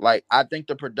 Like I think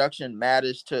the production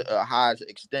matters to a high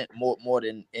extent more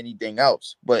than anything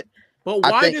else. But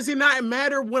why does it not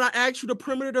matter when I ask you the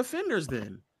perimeter defenders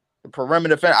then? The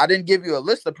perimeter defender. I didn't give you a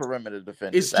list of perimeter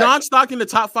defenders. Is John Stockton the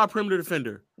top 5 perimeter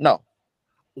defender? No.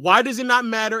 Why does it not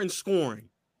matter in scoring?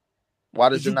 Why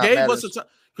does it not matter?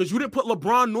 because you didn't put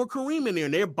LeBron nor Kareem in there,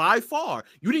 and they're by far.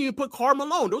 You didn't even put Karl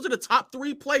Malone. Those are the top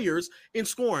 3 players in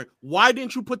scoring. Why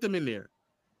didn't you put them in there?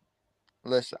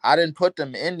 Listen, I didn't put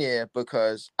them in there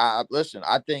because I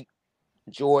think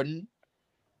Jordan,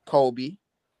 Kobe,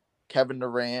 Kevin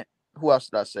Durant. Who else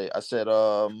did I say? I said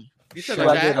you said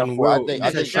Shaq and Wilt.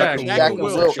 I think Shaq and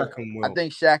Wilt. I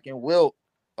think Shaq and Wilt.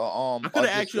 I could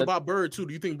have asked you about Bird too.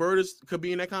 Do you think Bird could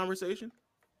be in that conversation?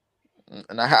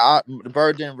 And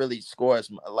Bird didn't really score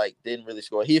didn't really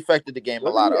score. He affected the game a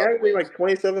lot. He like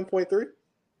 27.3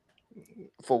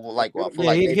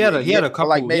 he had a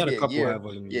couple. He had a couple.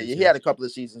 He had a couple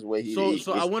of seasons where he.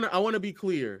 So I want to be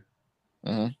clear.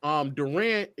 Mm-hmm.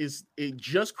 Durant it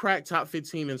just cracked top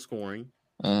 15 in scoring.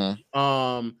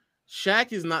 Mm-hmm.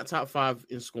 Shaq is not top 5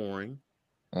 in scoring.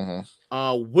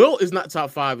 Mm-hmm. Wilt is not top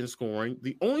 5 in scoring.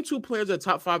 The only 2 players that are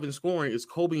top 5 in scoring is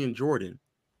Kobe and Jordan.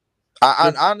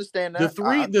 I understand that.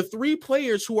 The three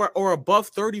players who are above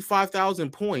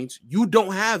 35,000 points, you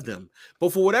don't have them.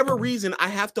 But for whatever reason, I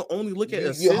have to only look at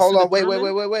assists. Hold on, wait.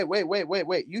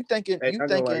 You thinking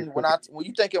when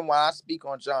I speak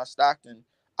on John Stockton,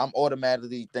 I'm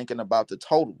automatically thinking about the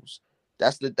totals.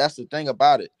 That's the thing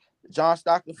about it. John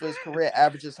Stockton for his career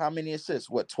averages how many assists?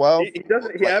 What, 12? He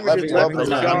doesn't. He averages 12 10 and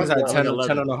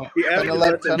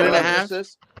a half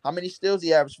assists. How many steals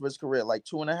he averaged for his career? Like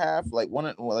 2.5, like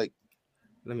one, like.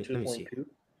 Let me see.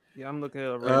 Yeah, I'm looking at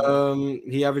it right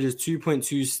he averages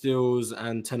 2.2 steals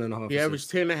and 10.5. He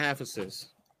averaged 10.5 assists.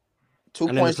 2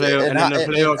 and points. In the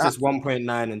playoffs, it's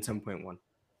 1.9 and 10.1.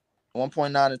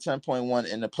 1.9 and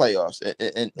 10.1 in the playoffs,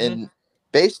 and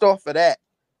based off of that,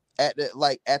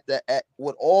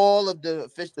 with all of the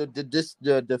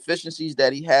deficiencies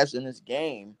that he has in his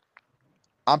game,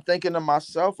 I'm thinking to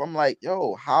myself, I'm like,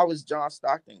 yo, how is John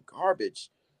Stockton garbage?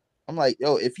 I'm like,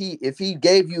 yo, if he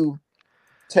gave you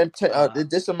 10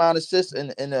 this amount of assists in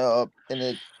the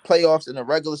playoffs in the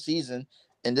regular season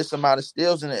and this amount of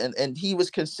steals and he was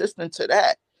consistent to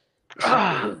that.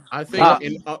 I think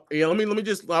let me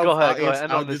just go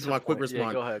ahead. This is my quick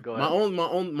response. Yeah, go ahead.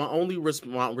 My only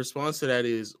response to that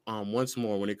is once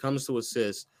more, when it comes to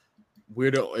assists,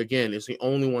 it's the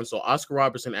only one. So Oscar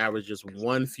Robertson averages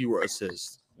 1 fewer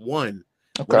assists. 1.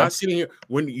 Okay. We're not sitting here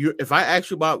if I ask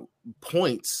you about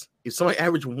points, if somebody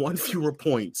averaged 1 fewer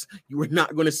points, you are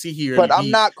not going to see here. But I'm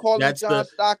not calling John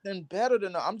Stockton better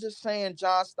than I'm just saying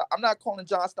I'm not calling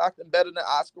John Stockton better than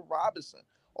Oscar Robertson.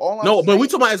 But we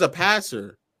talking about as a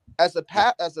passer. As a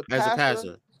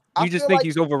passer. You just think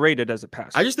he's overrated as a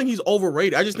passer. I just think he's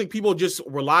overrated. I just think people just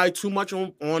rely too much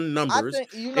on numbers.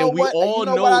 And we all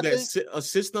know that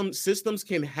systems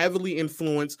can heavily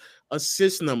influence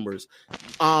assist numbers.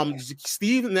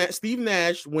 Steve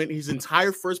Nash went his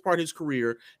entire first part of his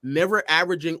career never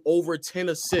averaging over 10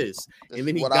 assists. And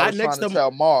then he got next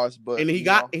to Mars, but he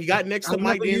got next to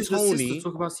Mike D'Antoni.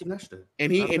 Talk about Steve Nash then.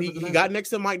 And he got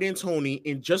next to Mike D'Antoni,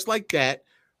 and just like that,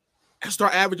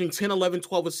 start averaging 10, 11,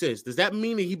 12 assists. Does that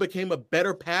mean that he became a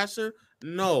better passer?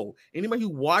 No. Anybody who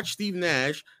watched Steve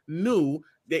Nash knew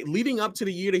that leading up to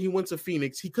the year that he went to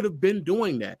Phoenix, he could have been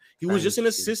doing that. He was just in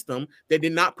a system that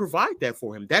did not provide that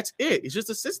for him. That's it. It's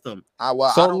just a system.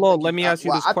 Let me ask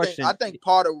you this question. I think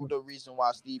part of the reason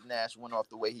why Steve Nash went off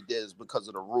the way he did is because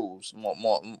of the rules.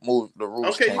 Move the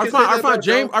rules. Okay, I find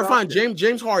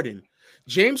James Harden.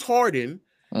 James Harden.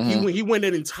 Mm-hmm. He went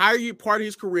an entire part of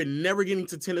his career never getting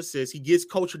to 10 assists. He gets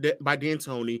coached by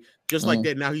D'Antoni just like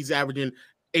that. Now he's averaging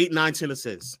 8, 9, 10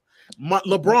 assists.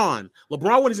 LeBron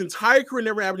went his entire career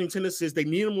never averaging 10 assists. They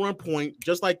need him to run point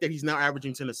just like that. He's now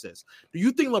averaging 10 assists. Do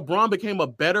you think LeBron became a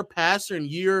better passer in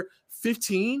year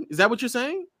 15? Is that what you're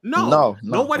saying? No.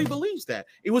 Nobody believes that.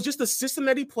 It was just the system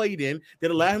that he played in that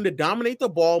allowed him to dominate the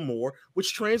ball more,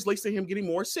 which translates to him getting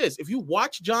more assists. If you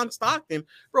watch John Stockton,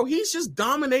 bro, he's just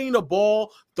dominating the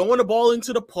ball, throwing the ball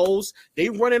into the post. They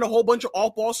run in a whole bunch of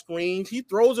off-ball screens. He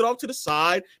throws it off to the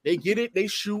side. They get it, they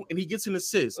shoot, and he gets an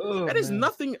assist. That is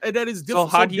nothing that is difficult.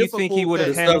 So how do you think he would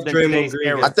have handled in today's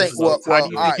era? I think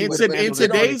in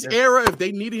today's era, if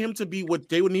they needed him to be what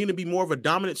they would need to be more of a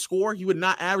dominant scorer, he would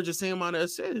not average the same amount of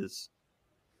assists.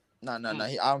 No.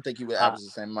 I don't think he would average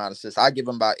the same amount of assists. I give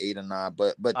him about 8 or 9.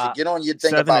 But to get on your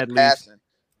thing about passing,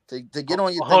 to get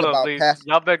on your thing about passing.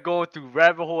 Y'all been going through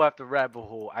rabbit hole after rabbit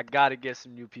hole. I gotta get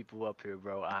some new people up here,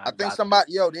 bro. I think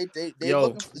somebody, they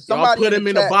y'all put him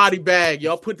in a body bag.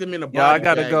 Y'all put them in a body bag. I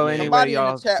gotta go anyway.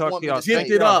 Y'all talk to y'all. Zipped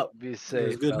it up. Be safe.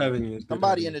 It's good having you.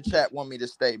 Somebody in the chat want me to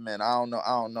stay, man. I don't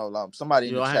know. Somebody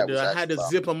in the chat. I had to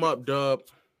zip him up, Dub.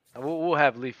 We'll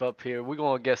have Leaf up here. We're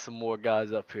gonna get some more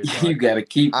guys up here. You gotta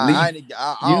keep Leaf. I You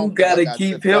don't think I gotta got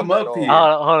keep tipped him up at up all. here.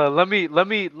 Hold on. Let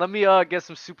me get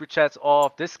some super chats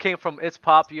off. This came from It's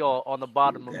Poppy on the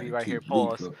bottom of me right here.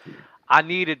 Pause. I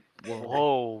needed.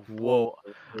 Whoa. What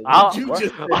you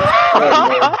just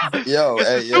Yo, It's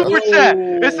hey, a yo. super chat.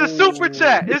 It's a super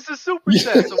chat. It's a super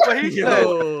chat. So what he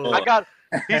said,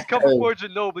 he's coming for a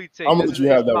Ginobili take. I'm gonna This let you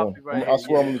is have that Poppy one. right I here.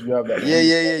 swear I'm gonna let you have that one.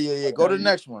 Yeah. Go to the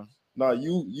next one. Nah,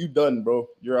 you done, bro.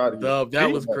 You're out of here. Dub,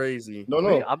 that was crazy. No,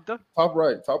 Wait, I'm done. Top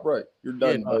right. You're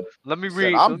done, bud. Let me Said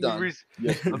read. I'm let me done. read.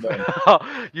 Yes, you're done.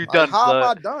 You Like, done, how am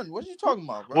blood. I done? What are you talking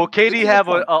about, bro? Will Get KD to the have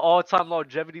an point. all-time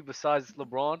longevity besides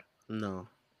LeBron? No.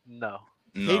 No.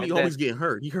 KD And always then getting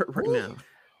hurt. He hurt right now.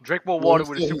 drink more Well, water he's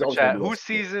with a still- he's super always chat. gonna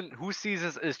be Whose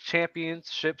seasons is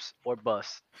championships or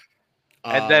bust?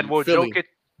 And then will Philly. Jokic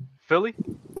Philly?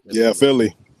 Yeah,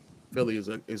 Philly. Philly is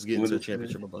getting to a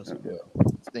championship or bust. Yeah.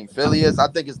 I think Philly is. I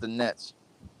think it's the Nets.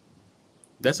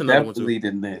 That's another one Definitely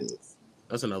too. the Nets.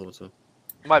 That's another one too.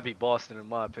 Might be Boston in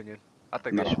my opinion. I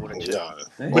think they should win a chip.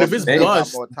 But if it's Boston still got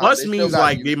bust, more time. bust They still means got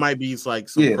like youth. they might be like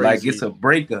some Yeah, crazy. like it's a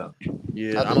breakup.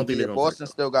 Yeah, I don't think they're gonna. Boston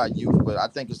still got youth, but I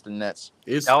think it's the Nets.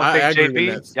 Y'all I don't agree think with JB?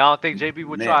 Nets. Y'all don't think JB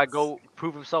would try to Nets. go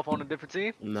prove himself on a different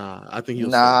team? Nah, I think he'll.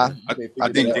 Nah, I I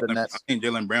think think the Nets.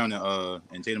 Jalen Brown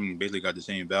and Tatum basically got the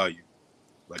same value.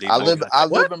 But they I both live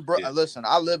got- in Brooklyn. Listen,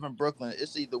 I live in Brooklyn.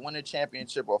 It's either win a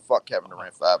championship or fuck Kevin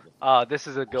Durant forever. This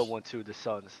is a good one too. The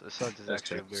Suns. The Suns is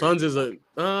actually a very Suns good is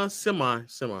one. a semi.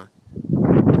 Suns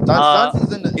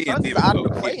is in the Suns is out of the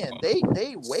play-in.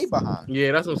 They way behind.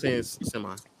 Yeah, that's what I'm saying. It's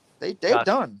semi. They Gotcha.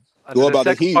 done. What about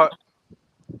the Heat?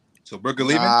 So Booker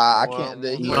leaving? Nah, I can't.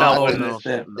 The Heat, No.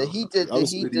 the Heat did. The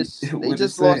That's Heat what he- just. They what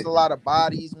just he lost said. a lot of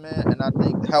bodies, man. And I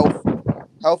think health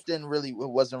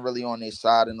wasn't really on their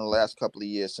side in the last couple of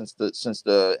years since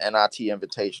the NIT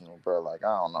Invitational, bro. Like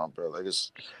I don't know, bro. Like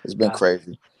it's been Gotcha.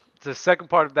 crazy. The second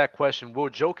part of that question: will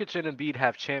Jokic and Embiid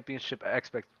have championship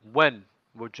When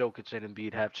will Jokic and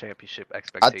Embiid have championship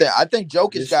expectations? I think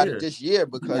Jokic This got year. it this year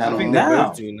because I think now. they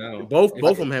both do now. Both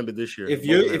of them have it this year. If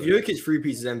Jokic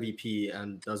three-peats MVP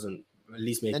and doesn't at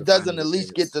least make it a doesn't final at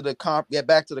least appearance, get to get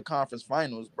back to the conference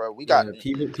finals, bro. We got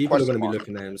people are question going to be mark.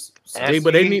 looking at him.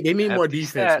 But they need more empty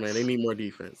defense, stats. man. They need more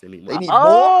defense. They need more. They need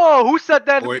Oh, who said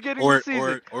that at the Or beginning of the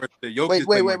season? the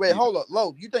Jokic Wait. Hold up,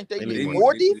 Lo. You think they They need need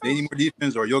more They defense? need more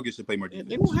defense, or Jokic should play more defense.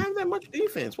 They don't have that much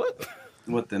defense. What?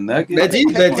 What the Nuggets? Their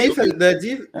KD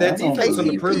defense on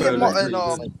the perimeter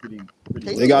looks pretty good.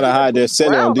 They gotta hide their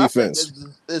center on Brown, I think,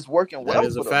 defense. is working well That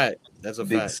is a for them. fact. That's a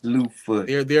Big fact. slew foot.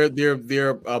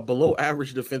 They're below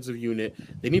average defensive unit.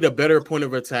 They need a better point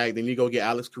of attack. They need to go get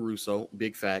Alex Caruso.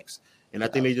 Big facts. And I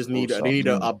think they just need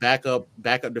a backup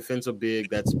defensive big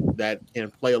that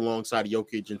can play alongside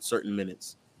Jokic in certain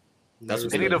minutes. That's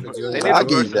what They need a I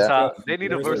give you versatile. that. They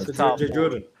need a versatile.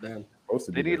 Jordan. forward. Supposed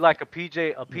to be They need good. like a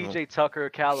PJ Tucker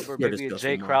caliber, You're maybe a disgusting,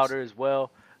 Jay Miles. Crowder as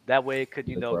well. That way it could,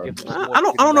 give them some more I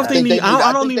don't know if they need.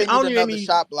 I don't need another any.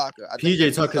 shot blocker. I think they PJ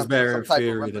need Tucker's some better in type of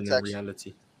theory rim than in protection.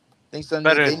 reality.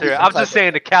 Better in theory. I'm just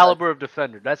saying the caliber of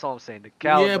defender. That's all I'm saying. The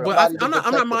caliber. Yeah, but I'm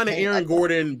not minding Aaron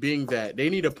Gordon being that. They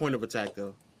need a point of attack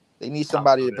though. They need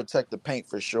somebody to protect the paint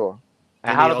for sure.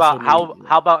 And how about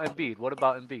Embiid? What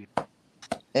about Embiid?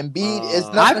 Embiid is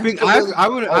I nothing. think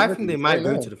they might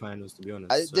go to the finals, to be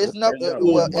honest. There's nothing.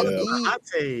 Well,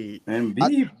 Embiid.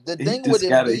 The thing with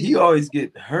Embiid, he always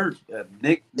get hurt.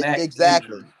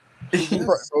 Exactly.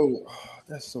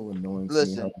 That's so annoying.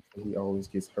 Listen, he always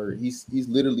gets hurt. He's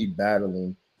literally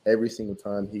battling every single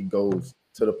time he goes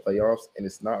to the playoffs, and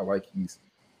it's not like he's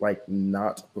like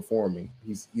not performing.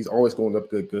 He's always going up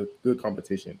good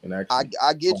competition. And actually,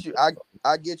 I get you.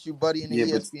 I get you, buddy. In the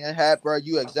ESPN hat, bro.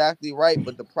 You exactly right.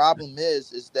 But the problem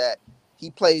is that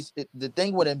he plays. The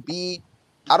thing with Embiid,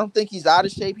 I don't think he's out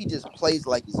of shape. He just plays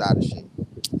like he's out of shape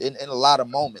in a lot of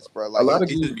moments, bro. Like a lot of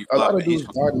dudes'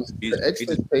 bodies,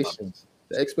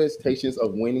 the expectations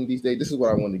of winning these days. This is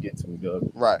what I want to get to, Doug.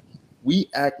 Right. We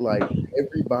act like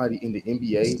everybody in the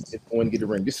NBA is going to get a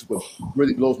ring. This is what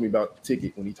really blows me about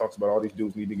Ticket when he talks about all these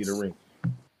dudes need to get a ring.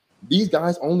 These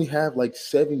guys only have like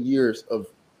 7 years of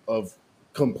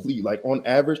complete. Like on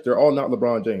average, they're all not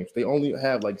LeBron James. They only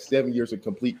have like 7 years of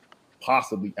complete,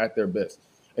 possibly at their best.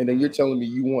 And then you're telling me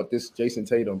you want this Jason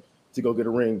Tatum to go get a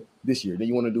ring this year. Then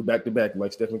you want to do back-to-back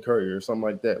like Stephen Curry or something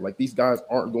like that. Like these guys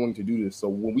aren't going to do this. So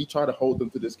when we try to hold them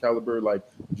to this caliber, like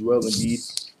Joel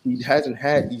Embiid, he hasn't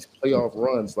had these playoff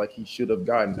runs like he should have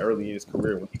gotten early in his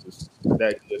career when he was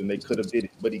that good, and they could have did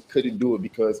it, but he couldn't do it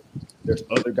because there's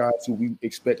other guys who we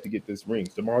expect to get this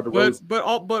rings. DeMar DeRozan. But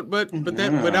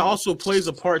that also plays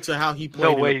a part to how he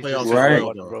played in the playoffs right. as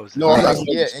well. Though. No, I'm not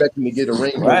expecting to get a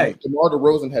ring. Right. DeMar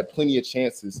DeRozan had plenty of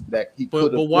chances that he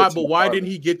could have. But why didn't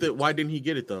he get the? Why didn't he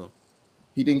get it though?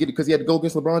 He didn't get it because he had to go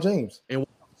against LeBron James. And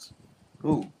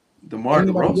who? DeMar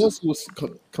DeRozan. Else was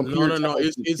No.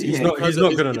 He's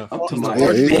not good enough. He's not a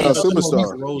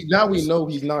superstar. Now we know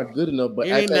he's not good enough. But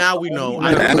now we know. I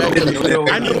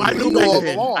knew back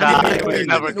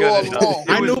then.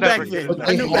 I knew back then.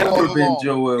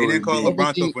 He didn't call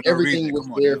LeBron for no everything was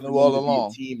there all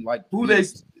along. Team like who they.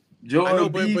 Joel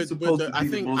Embiid's supposed to be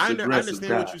the most aggressive guy. I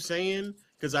understand what you're saying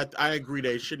because I agree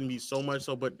that it shouldn't be so much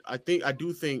so, but I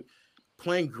do think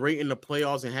playing great in the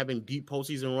playoffs and having deep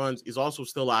postseason runs is also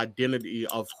still an identity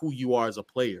of who you are as a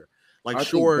player. Like,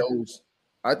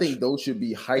 I think those should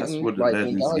be heightened. Like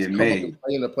when guys come up and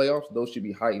play in the playoffs, those should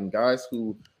be heightened. Guys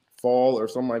who fall or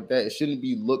something like that, it shouldn't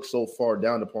be looked so far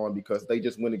down upon because they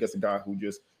just went against a guy who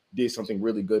just did something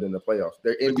really good in the playoffs.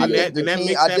 Does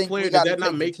that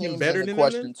not make him better than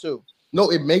question too?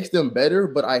 No, it makes them better,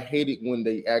 but I hate it when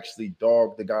they actually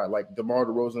dog the guy. Like DeMar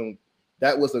DeRozan,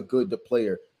 that was a good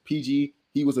player. PG,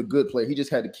 he was a good player. He just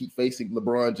had to keep facing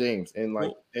LeBron James and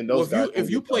those guys.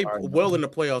 If you play well in the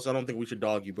playoffs, I don't think we should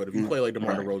dog you. But if you play like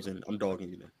DeMar DeRozan, I'm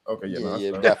dogging you then. Okay, we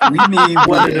need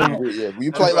one of them. Yeah,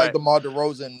 you play like DeMar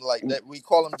DeRozan, like that. We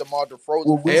call him DeMar DeRozan.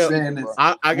 What we're saying is,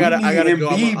 I gotta go.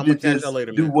 I'm gonna catch that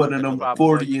later. Do one of them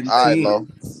 40 and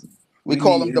 10. We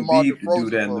call him DeMar DeRozan do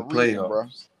that in the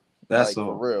playoffs. That's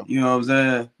all. For real. You know what I'm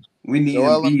saying? We need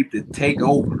Embiid to take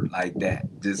over like that.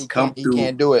 Just come through. He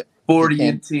can't do it. 40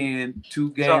 and 10,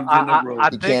 2 games in a row.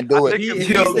 He can't do it. If he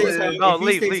stays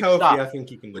healthy, I think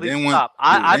he can do it. Stop.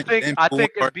 I think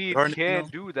Embiid can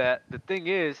do that. The thing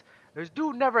is, this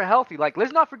dude never healthy. Like,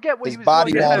 let's not forget what he was doing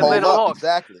against the Atlanta Hawks.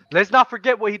 Exactly. Let's not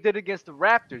forget what he did against the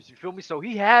Raptors. You feel me? So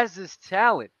he has this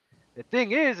talent. The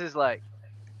thing is like,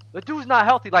 the dude's not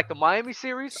healthy. Like the Miami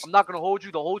series, I'm not gonna hold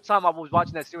you. The whole time I was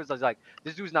watching that series, I was like,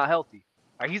 this dude's not healthy.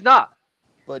 Like, he's not.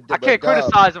 I can't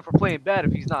criticize him for playing bad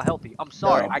if he's not healthy. I'm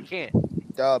sorry, I can't.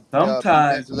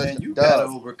 Sometimes, man, you gotta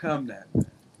overcome that.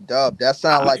 Dub, that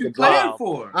sounds like a plan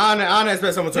for. I don't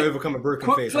expect someone to overcome a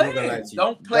broken face. I'm not gonna lie to you.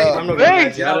 Don't play. I'm not gonna lie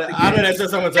to you. I don't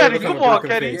expect someone to overcome a broken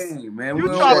face. Man, you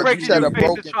try to break your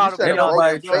face.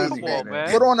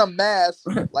 Put on a mask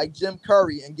like Jim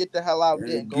Curry and get the hell out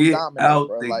there and go dominate. Get out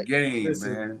the game,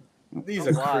 man. These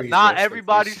are crazy. Not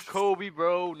everybody's Kobe,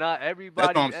 bro. Not everybody.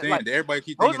 That's what I'm saying. Like, everybody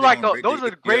keep those thinking those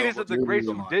are the greatest of the greats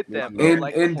who did that, bro.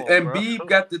 And Embiid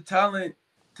got the talent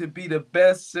to be the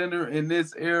best center in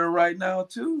this era right now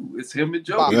too. It's him and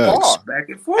Joe back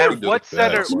and forth. And what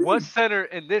center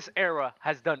in this era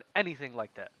has done anything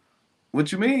like that?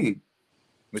 What you mean?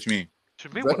 What you mean?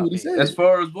 As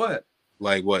far as what?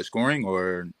 Like what? Scoring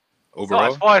or overall?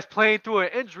 No, as far as playing through an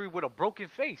injury with a broken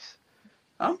face.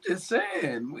 I'm just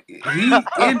saying,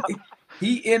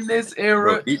 he in this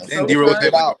era.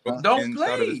 Don't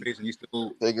play.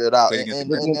 Figure it out. If he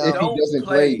doesn't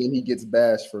play, then he gets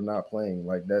bashed for not playing.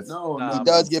 Like that's he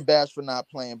does get bashed for not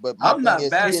playing. But I'm not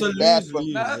bashed. He gets bashed more.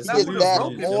 He's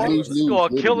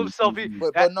gonna kill himself.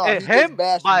 But no,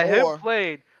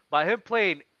 by him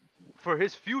playing for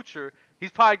his future, he's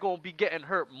probably gonna be getting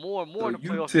hurt more and more in the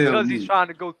playoffs because he's trying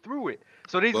to go through it.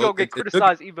 So he's gonna get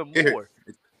criticized even more.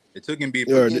 It took him he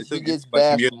gets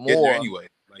bashed more anyway.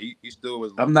 Like he still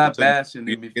was. I'm not bashing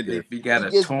him if he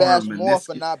got a torn bashed more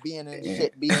for not being in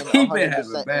shape, being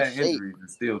 100% in shape. And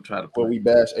still try to play. But we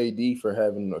bash AD for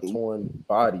having a torn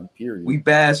body. Period. We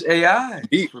bash AI.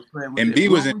 And B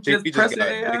was in shape. He just got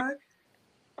AI.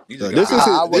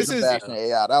 I wasn't bashing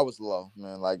AI. That was low,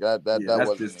 man. Like that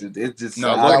wasn't. It's just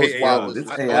no. AI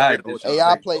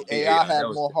had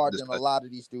more heart than a lot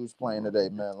of these dudes playing today,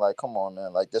 man. Like, come on,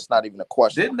 man. Like, that's not even a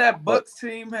question. Didn't that Bucks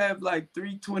team have like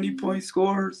 3 20-point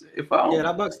scores?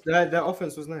 That Bucks that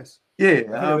offense was nice. Yeah,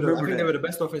 I think they were the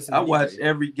best offense. I watched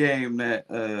every game that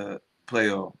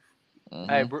playoff.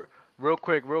 Hey, real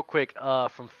quick,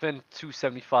 from Finn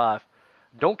 275.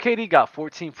 Don't KD got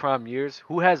 14 prime years?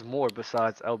 Who has more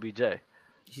besides LBJ?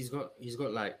 He's got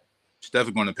like Steph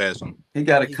is going to pass him. He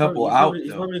got a couple out.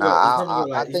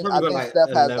 I think Steph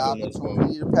has the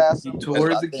opportunity to pass him. He tore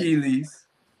his Achilles.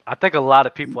 I think a lot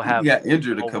of people have. He got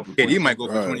injured a couple. Yeah, he might go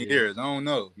for 20 years. I don't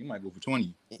know. He might go for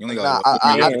 20. He only got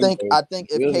I think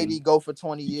if KD go for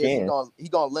 20 years, he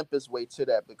gonna limp his way to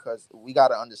that because we got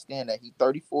to understand that he's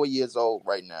 34 years old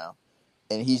right now,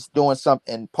 and he's doing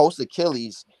something post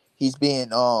Achilles. He's being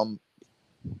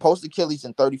post Achilles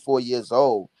and 34 years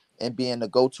old, and being the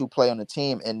go-to player on the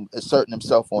team and asserting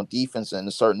himself on defense and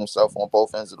asserting himself on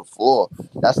both ends of the floor,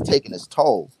 that's taking its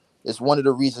toll. It's one of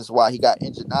the reasons why he got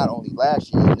injured not only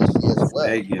last year, this year as well.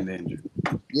 Getting injured.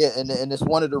 Yeah, and it's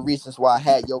one of the reasons why I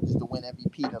had Jokic to win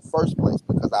MVP in the first place,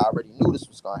 because I already knew this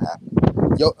was going to happen.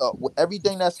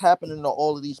 Everything that's happening to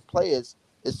all of these players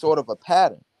is sort of a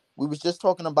pattern. We was just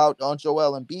talking about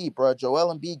Joel Embiid, bro.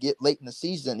 Joel Embiid get late in the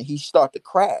season, and he start to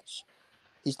crash.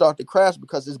 He start to crash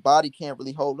because his body can't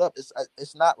really hold up.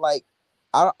 It's not like,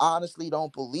 I honestly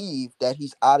don't believe that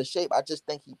he's out of shape. I just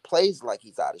think he plays like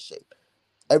he's out of shape.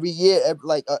 Every year,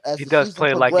 as he the does season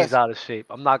play like he's progressed, out of shape.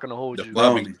 I'm not gonna hold you. He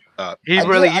plays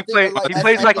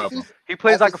like he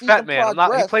plays like a fat man.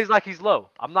 He plays like he's low.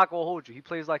 I'm not gonna hold you. He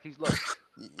plays like he's low.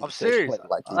 I'm serious.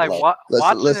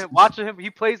 Watching him, he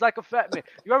plays like a fat man.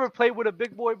 You ever play with a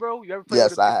big boy, bro? You ever play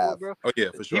with a big boy, bro? Oh yeah,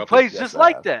 for sure. He plays just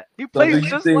like that. He plays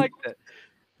just like that.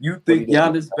 You think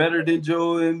Giannis better than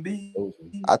Joel Embiid?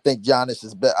 I think Giannis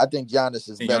is better. I think Giannis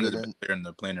is better than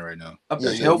the planet right now.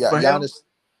 Giannis.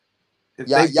 If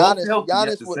they both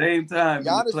healthy at the same time in the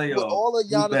Giannis, playoffs, with all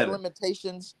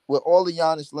of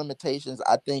Giannis limitations,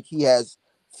 I think he has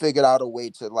figured out a way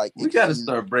to We got to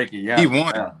start breaking Giannis. He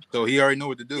won, down. so he already know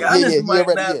what to do. Giannis might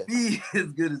not be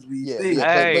as good as we think.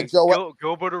 Hey,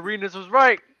 Gilbert Arenas was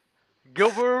right.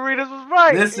 Gilbert Arenas was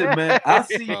right. Listen, man, I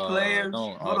see players.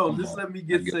 Hold on, just let me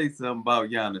say something about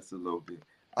Giannis a little bit.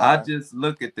 I just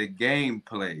look at the game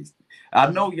plays.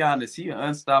 I know Giannis, he an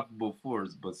unstoppable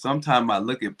force, but sometimes I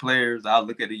look at players, I'll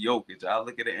look at a Jokic, I'll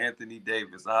look at an Anthony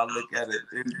Davis, I'll look at an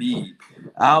Embiid.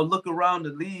 I'll look around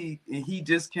the league, and he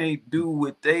just can't do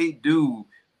what they do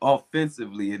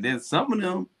offensively. And then some of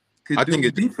them could do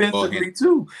it defensively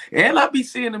too. And I be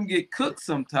seeing them get cooked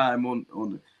sometime on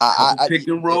the pick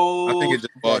and roll. I think it's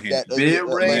just ball handling. Mid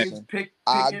range, pick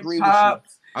and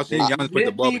pops. I've seen Giannis put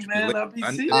the ball between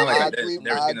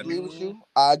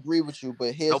I agree with you,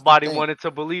 but here's nobody the thing. wanted to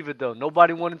believe it though.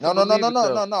 Nobody wanted to No. believe it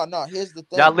though. No. Here's the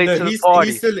thing. Y'all late to the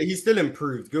party. He's still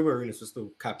improved. Gilbert Arenas was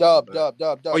still captain.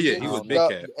 Dub. Oh yeah, he was big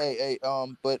cat.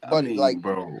 But I mean, like,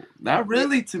 bro, not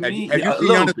really to me. Have you seen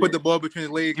Giannis put the ball between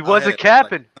his legs? He wasn't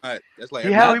capping. That's like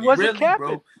he wasn't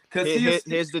capping. Because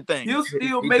here's the thing. He'll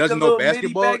still he make doesn't a know little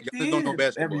basketball. mini back Giannis don't know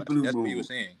basketball. That's what he was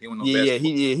saying. He don't know basketball.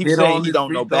 He's saying he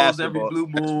don't know basketball. Every blue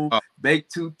moon, make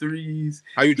 2 threes.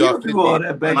 How you drop 50? All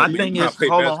that back. My thing is,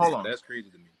 hold on. That's crazy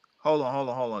to me. Hold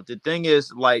on. The thing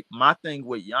is, like, my thing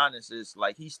with Giannis is,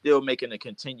 like, he's still making a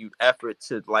continued effort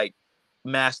to, like,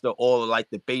 master all of, like,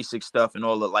 the basic stuff and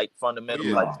all the, like, fundamental,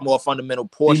 like, more fundamental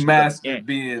portions. He mastered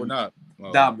being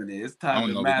dominant. It's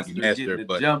time to master getting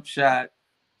the jump shot.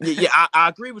 Yeah, I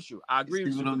agree with you. I agree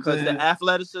with you because the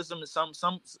athleticism is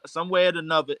some way or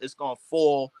another, it's gonna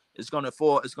fall. It's gonna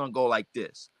go like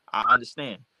this. I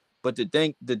understand, but the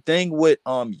thing with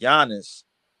Giannis,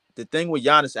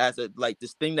 as like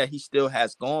this thing that he still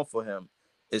has going for him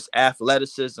is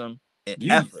athleticism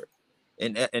and effort,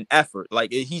 and effort.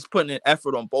 Like he's putting an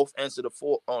effort on both ends of the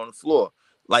floor,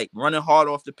 like running hard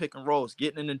off the pick and rolls,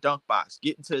 getting in the dunk box,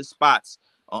 getting to his spots.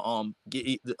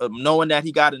 Knowing that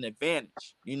he got an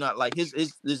advantage, like his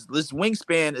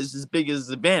wingspan is as big as his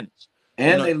advantage.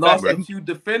 And they lost a few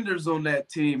defenders on that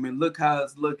team, and look how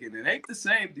it's looking. It ain't the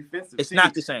same defensive. It's team.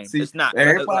 not the same. It's not.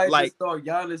 Everybody just thought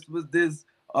Giannis was this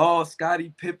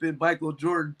Scottie Pippen, Michael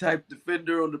Jordan type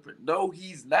defender on the. No,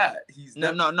 he's not. He's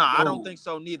no. I don't think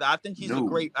so neither. I think he's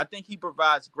I think he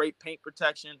provides great paint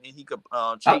protection, and he could.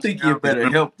 I think he's a better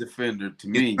help defender to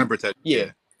me.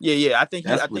 Yeah. I think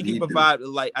he provides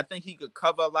I think he could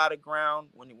cover a lot of ground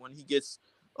when he gets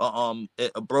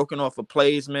broken off of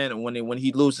plays, man, and when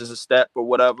he loses a step or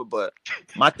whatever. But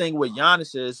my thing with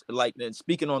Giannis is and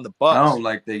speaking on the Bucks, I don't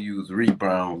like they use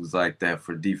rebounds like that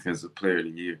for defensive player of the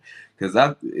year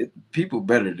because people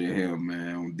better than him,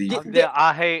 man.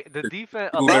 I hate the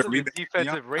defense. A lot of the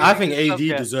defensive ratings. I think AD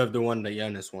deserved the one that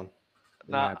Giannis won.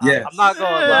 Nah, I'm not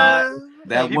gonna lie.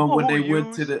 That people one when they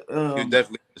went to the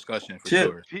definitely discussion for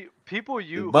sure. People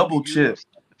bubble chip.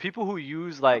 People who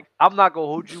use I'm not gonna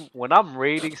hold you when I'm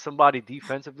rating somebody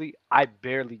defensively. I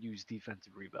barely use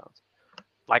defensive rebounds.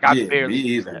 I barely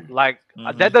use that.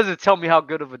 That doesn't tell me how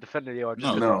good of a defender they are.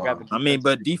 I mean,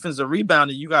 but defensive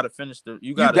rebounding, you got to finish the.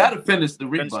 You got to finish the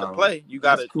rebound. The play. You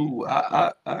got to. Cool.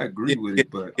 I agree with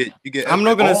it, but I'm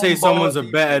not gonna say someone's a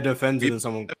better defender than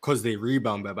someone because they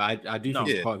rebound better. But I do think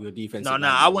it's part of your defense. No,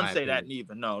 I wouldn't say that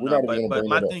neither. No. But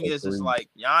my thing is like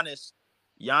Giannis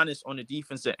on the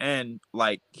defensive end,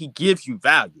 like he gives you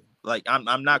value. Like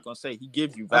I'm not gonna say he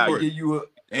gives you I'm value. gonna give you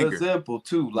an example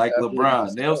too, like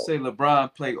LeBron. They'll say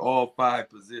LeBron play all 5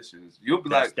 positions. You'll be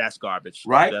like, that's garbage.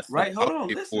 Right, That's right. Hold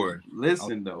on,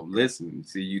 listen though, listen.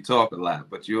 See, you talk a lot,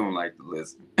 but you don't like to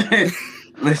listen.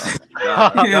 Listen, you know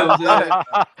what I'm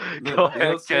saying? Go Look, they'll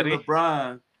ahead, say Kenny.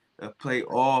 LeBron play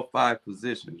all 5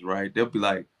 positions, right? They'll be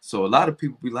like, so a lot of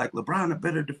people be like, LeBron a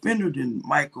better defender than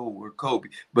Michael or Kobe.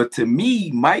 But to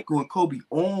me, Michael and Kobe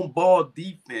on ball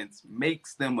defense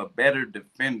makes them a better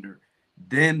defender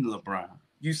than LeBron.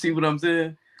 You see what I'm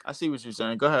saying? I see what you're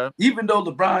saying. Go ahead. Even though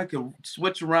LeBron can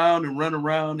switch around and run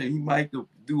around and he might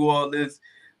do all this,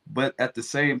 but at the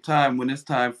same time, when it's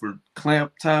time for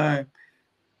clamp time,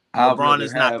 LeBron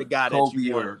is not the guy that Kobe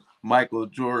you want. or Michael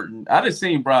Jordan. I done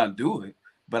seen Bron do it,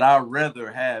 but I'd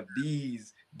rather have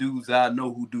these dudes I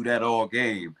know who do that all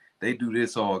game. They do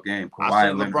this all game. I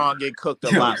seen LeBron get cooked a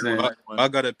You know lot. what I'm saying? I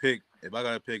gotta pick. If I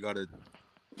gotta pick out of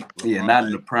Yeah, not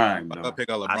in the prime. I Though. gotta pick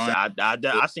out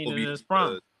LeBron. I seen it in his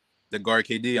prime. The guard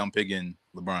KD, I'm picking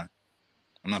LeBron.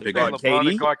 I'm not You picking pick LeBron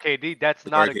to guard KD. That's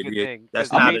not a good thing.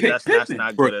 That's I not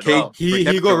mean, good at all.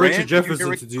 He got Richard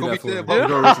Jefferson to do that for him. He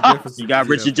got Richard Jefferson. You got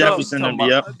Richard Jefferson.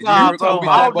 Yep. Nah, bro,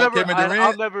 I'll He never.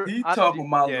 talking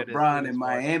about LeBron in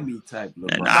Miami type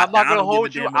LeBron. I'm not gonna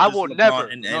hold you. I will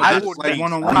never. I will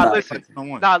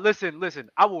listen.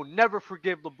 I will never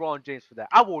forgive LeBron James for that.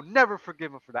 I will never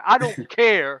forgive him for that. I don't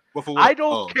care. I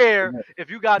don't care if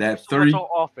you got to do so much on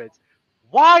offense.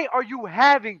 Why are you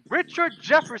having Richard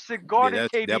Jefferson guarding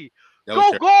KD?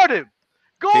 Go guard him.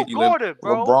 Go guard him,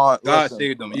 bro. LeBron, God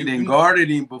saved him. He didn't guarded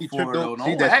him before though.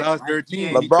 See that size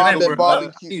 13. LeBron been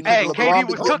barbecue. Hey, LeBron KD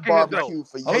was been cooking him though. barbecue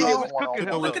for KD years. was cooking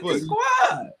him. Look at the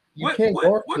squad. You can't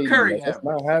guard what KD. Curry Like, that's have?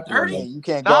 not happening. Like, You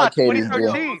can't Nah, guard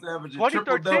KD.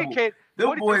 2013, Kid.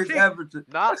 Them boys averaging.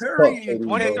 Nah, Curry and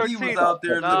 2013 KD was out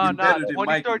there looking better than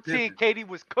Mike and 2013, KD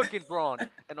was cooking Braun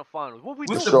in the finals. What we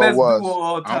What's doing? the best duo of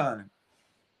all time?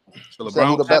 So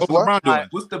LeBron, the best what's LeBron doing?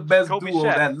 What's the best Kobe duo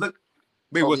Shaq. that look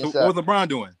Wait, what was LeBron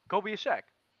doing? Kobe and Shaq.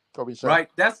 Kobe Shaq. right?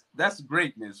 That's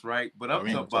greatness, right? But I'm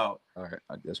talking about All right,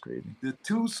 that's crazy. the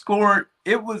two scored.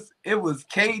 It was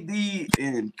KD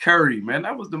and Curry, man.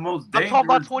 That was the most I'm dangerous. talking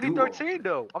about 2013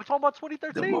 though. I'm talking about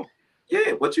 2013.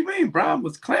 Yeah, what you mean? Brian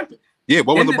was clamping. Yeah,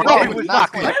 what was Ended LeBron up He doing? was with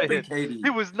not clamping clamping KD. He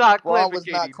was not Braun clamping was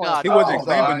not KD. clamping. He wasn't Oh,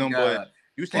 clamping my them, God. but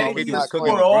you saying KD KD was cooking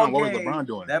scored LeBron. all What was game. LeBron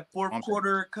doing? That fourth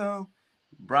quarter come,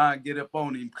 Brian get up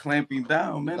on him, clamp him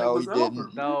down, man. No, it was he didn't. over.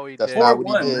 No, he That's didn't. not what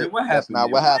he 4-1, did. man. What That's happened?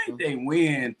 not what Why happened. ain't they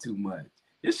win too much?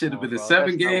 It should have been a Bro, that's not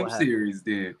 7-game what happened. series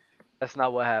then. That's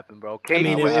not what happened, bro. I KD,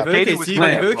 mean, was, if KD was cooking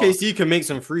him, bro. OKC can make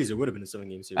some threes, it would have been a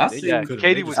 7-game series. I They seen- just couldn't.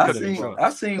 KD They was just cooking couldn't him, shoot. bro. I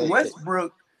seen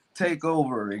Westbrook take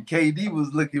over, and KD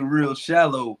was looking real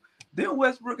shallow. Didn't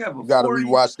Westbrook have a You gotta 40?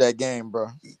 rewatch that game, bro.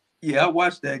 Yeah, I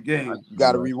watched that game. You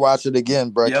gotta rewatch it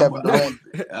again, bro. Yeah, Kevin Durant.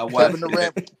 I watched Kevin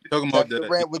Durant. Talking about Kevin the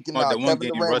Durant was, about that one Kevin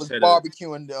game Durant Russ was had a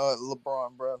barbecuing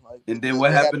LeBron, bro. Like, And then what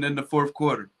they had happened in the fourth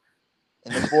quarter?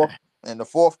 in the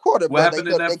fourth quarter, What bro? happened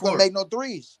in that They couldn't fourth? make no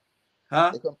threes.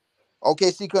 Huh?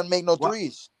 OKC couldn't make no What?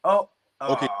 threes. Oh,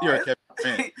 Okay, you're Kevin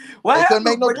Durant. what They couldn't happened?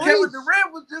 make no But Kevin threes.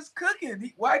 Durant was just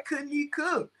cooking. Why couldn't he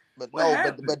cook? But What no,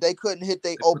 happened? but they couldn't hit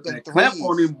their They put open that clamp threes.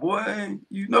 on him, boy.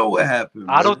 You know what happened.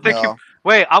 I don't man. think No. he.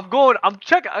 Wait, I'm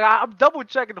checking. I'm double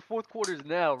checking the fourth quarters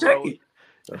now, Check bro. it.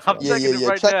 I'm Yeah, checking it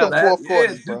right Check now. them fourth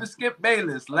quarters, do bro. the Skip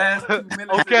Bayless last 2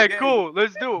 minutes. of Okay, the game. cool.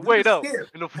 Let's do it. Do Wait the up. skip.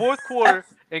 In the fourth quarter,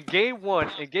 in game one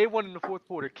in the fourth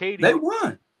quarter, KD. They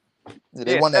won. Yeah,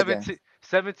 they won that game.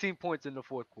 17 points in the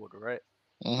fourth quarter, right?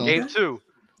 Mhm.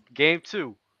 Game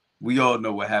two. We all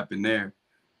know what happened there.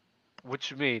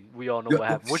 What you mean? We all know Yo, what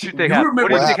happened. What you you think happened? What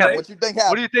do you remember think that? happened? What you think What do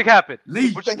happened? you think happened?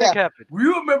 Lee, What you think happened?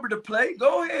 You remember the play?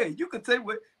 Go ahead. You can say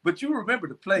what, but you remember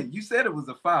the play. You said it was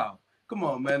a foul. Come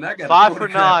on, man. I got 5 for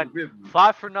 9.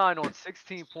 5 for 9 on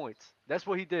 16 points. That's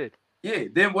what he did. Yeah.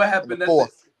 Then what happened? In the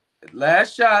fourth.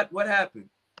 Last shot. What happened?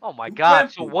 Oh my Who God!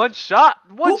 clamped So him? one shot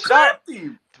Who clamped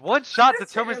him? One shot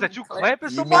determines that you clamping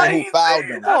You somebody. mean who fouled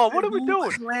him? Oh, what are we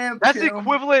doing? That's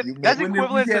equivalent. That's When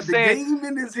equivalent he to had the saying. game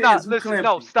in his Stop. hands, who Listen. clamped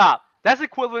No. him? Stop. That's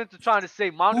equivalent to trying to say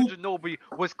Manu Ginobili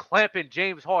was clamping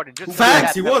James Harden. Just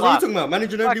Facts, he was. What are you talking about?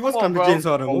 Manager Ginobili was clamping James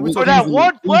Harden. What we For talking that about?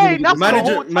 one play, not for the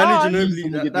whole time. Manager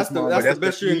Ginobili, that's the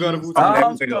best shooting guard of all time.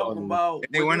 I'm talking about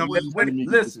They went on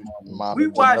listen, Manu we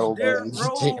watched Ginobili. Derrick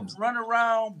Rose run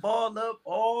around, ball up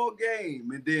all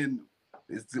game, and then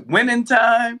it's winning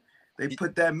time. They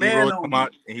put that He man rose on him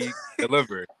out and he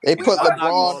delivered. They put I'm not LeBron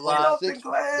gonna on lie. 6.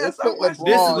 Glass, They put I watched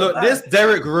LeBron. This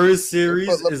Derrick Rose series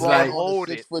They put is LeBron like on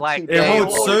the 6 foot like, 2 it game.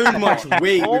 holds so much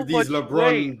weight So with these much LeBron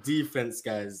weight. defense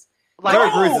guys. Like,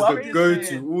 Derrick no, Rose I'm is the just go-to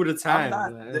saying, all the I'm time.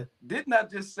 not, didn't I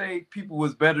just say people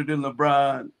was better than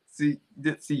LeBron See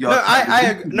No, y'all. I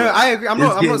agree. No, I agree. I'm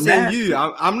not saying you.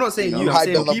 I'm not saying you. I'm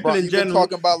saying hyping people LeBron. in You've been general.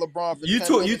 talking about LeBron for You 10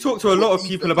 talk minutes to a lot of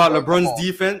people about bro. Come LeBron's on.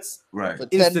 defense. Right. For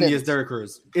 10 Instantly as minutes. Derrick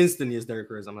Rose. Instantly as Derrick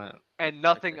Rose. I'm like, And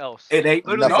nothing else. It ain't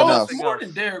Literally nothing no, else. it's more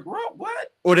than Derrick Rose.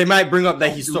 What? or they might bring up that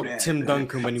Don't he do stopped that, Tim man.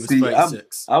 Duncan when he was See,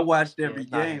 36. I watched every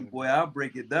Yeah, not game, him. boy. I'll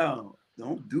break it down.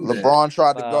 Don't do LeBron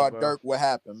tried to Nah, guard bro. Dirk. What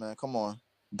happened, man? Come on.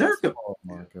 that. Dirk, Oh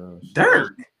my gosh.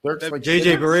 Dirk. Dirk's like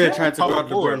JJ Barea tried to guard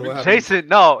forward. LeBron. What happened? Jason,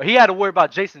 no, he had to worry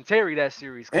about Jason Terry that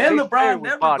series. 'cause And Jason Terry LeBron was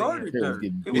never bodying guarded him. Dirk.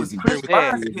 getting It was busy. Chris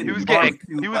Yeah, Bosh he getting was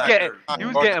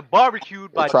getting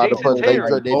barbecued by They tried to Jason put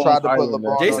Terry. they tried to put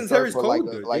LeBron Jason on Terry's Dirk for cold,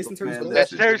 though. like Jason a Terry's few cold. That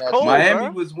possessions Terry's in that cold, series. Miami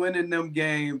bro. was winning them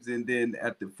games, and then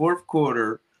at the fourth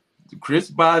quarter, Chris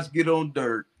Bosh get on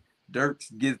Dirk. Dirk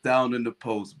gets down in the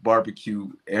post, barbecue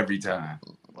every time.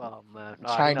 Oh man,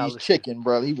 Chinese chicken,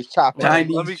 bro. He was chopping.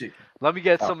 Chinese chicken. Let me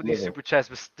get some of these super chats.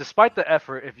 But despite the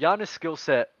effort, if Giannis' skill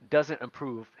set doesn't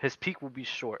improve, his peak will be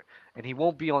short, and he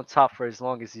won't be on top for as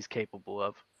long as he's capable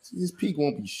of. His peak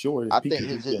won't be short. His I peak think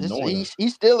will just be annoying.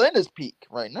 he's still in his peak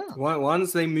right now.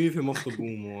 Once they move him off the ball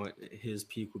more, his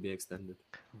peak will be extended.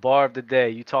 Bar of the day.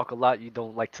 You talk a lot. You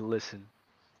don't like to listen.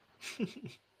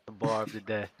 The bar of the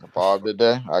day. The bar of the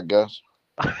day, I guess.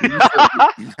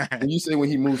 When you say when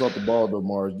he moves off the ball, though,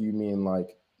 Mars, do you mean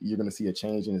like you're going to see a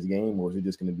change in his game, or is it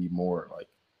just going to be more like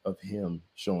of him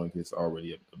showing his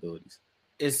already abilities?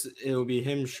 It will be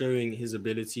him showing his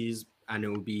abilities, and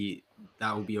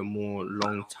that will be a more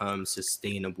long-term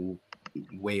sustainable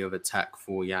way of attack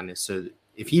for Giannis. So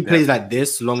if he plays like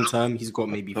this long-term, he's got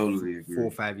maybe 4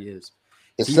 or 5 years.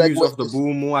 If he moves off the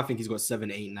ball more, I think he's got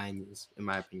 7, 8, 9 years, in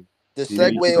my opinion. The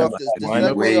segue off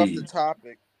the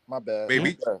topic. My bad.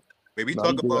 Baby, we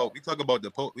talk about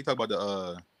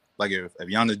the like if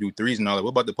Giannis do threes and all that. What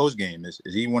about the post game? Is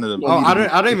he one of the? Oh, I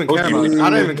don't even care about it. I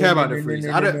don't even care about the threes.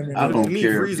 I don't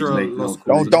care. Frees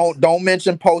are don't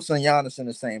mention post and Giannis in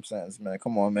the same sentence, man.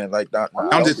 Come on, man. Like that.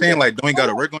 I'm just saying, like, don't you got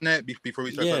to work on that before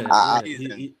we start talking about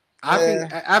the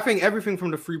I think everything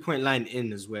from the 3-point line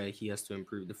in is where he has to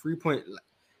improve. The 3-point.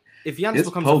 If Giannis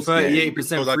becomes a 38%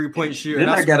 3-point shooter,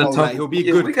 I gotta talk. He'll be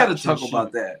good. We gotta talk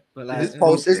about that. But like, his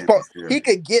post. He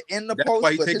could get in the post.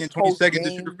 Why he taking 20 seconds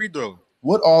to shoot a free throw?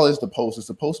 What all is the post? It's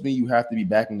supposed to be you have to be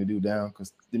backing the dude down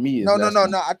because to me, no.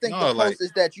 I think the post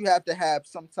is that you have to have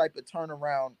some type of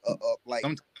turnaround, like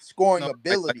scoring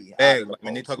ability.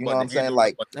 When they talk about, what I'm saying,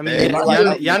 like, I mean,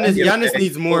 Giannis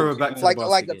needs more of a back to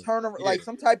like a turnaround, like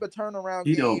some type of turnaround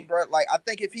game, bro. Like I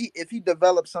think if he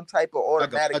develops some type of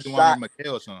automatic shot,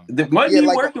 wasn't he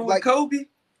working with Kobe?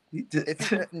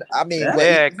 I mean,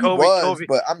 yeah, Kobe.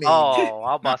 But I mean, oh,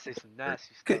 I'm about to say some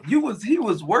nasty stuff. He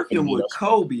was working with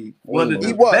Kobe. One of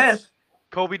the best.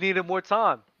 Kobe needed more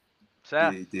time.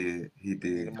 Yeah, he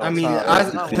did. I mean,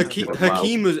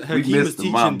 Hakeem was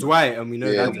teaching Dwight, and we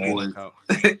know that didn't work out.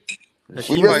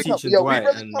 Hakeem was teaching Dwight,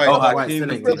 and Hakeem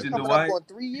was coming up on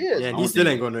 3 years. Yeah, and he still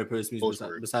ain't got no post moves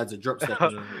besides a drop step.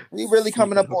 We really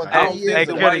coming up on 3 years. Hey,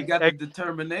 Dwight got the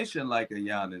determination like a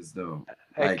Giannis, though.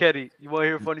 Hey, Keddy, you want to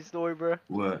hear a funny story, bro?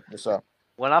 What? What's up?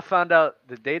 When I found out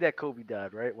the day that Kobe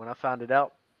died, right? When I found it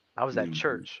out, I was at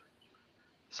church.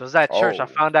 So I was at church. I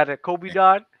found out that Kobe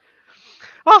died.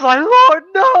 I was like, Lord,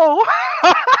 no.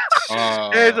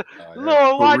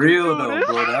 Lord, why for real you do though, this?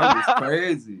 bro, that was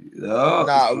crazy.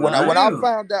 When I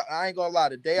found out, I ain't gonna lie.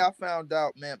 The day I found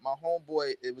out, man, my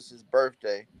homeboy, it was his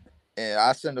birthday, and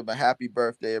I sent him a happy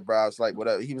birthday, bro. I was like,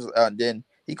 whatever. He was, then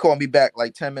he called me back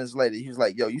like 10 minutes later. He was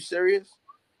like, yo, you serious?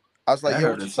 I was like,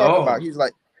 yo, what you talking about? He's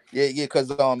like, yeah,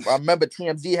 because I remember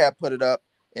TMZ had put it up,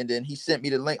 and then he sent me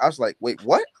the link. I was like, wait,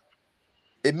 what?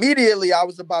 Immediately, I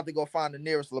was about to go find the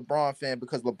nearest LeBron fan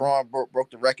because LeBron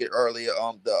broke the record earlier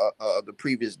the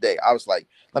previous day. I was like,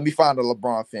 let me find a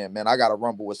LeBron fan, man. I got to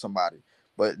rumble with somebody.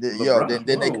 But then they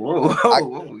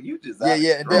you just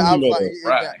and then I was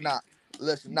like, nah.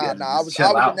 Listen, nah. I was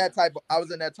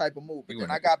in that type of mood. But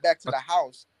then I got back to the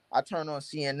house. I turned on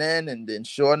CNN, and then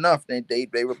sure enough, they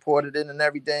reported it and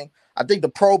everything. I think the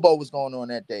Pro Bowl was going on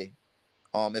that day.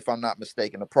 If I'm not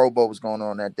mistaken, the Pro Bowl was going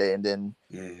on that day, and then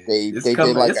they did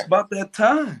like it's about that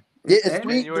time. Yeah, it's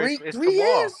three years.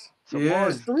 Yeah,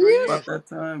 it's 3 years. About that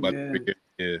time.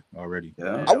 Yeah, already.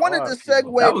 Yeah. I wanted to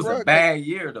segue. That was a bad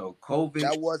year though. COVID.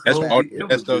 That was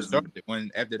started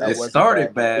when after that. It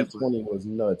started bad. 2020 was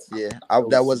nuts. Yeah,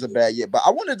 that was a bad year. But I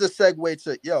wanted to segue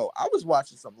to I was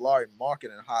watching some Larry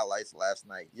marketing highlights last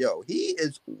night. Yo, he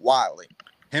is wilding.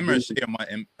 Him or Shea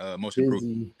my most improved.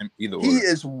 Either or. He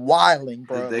is wilding,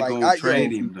 bro. They gonna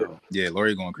trade him though. Yeah,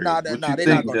 Laurie going crazy. They're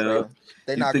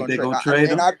not gonna trade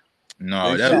him.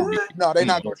 No, They that would be No, they're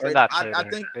not gonna They're trade him. not I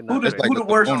trading. think They're Who not the trading. who the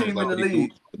worst team in the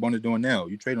league? The bonus doing now.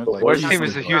 You trade on The like Worst worst team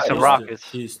is the team. Houston Houston.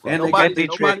 Rockets. Houston. And they nobody, got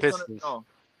Detroit nobody's gonna. Pistons. No,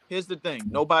 here's the thing.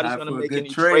 Nobody's Time gonna for a make good any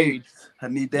trade. trades. I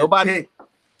need that Nobody. pick.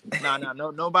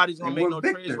 No. Nobody's gonna And make we're no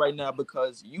trades Victor. right now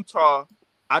because Utah.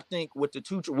 I think with the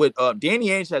two with Danny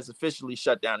Ainge has officially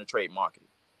shut down the trade market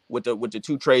with the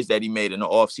two trades that he made in the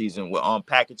offseason with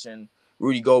packaging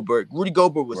Rudy Gobert. Rudy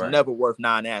Gobert was Right. never worth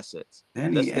 9 assets.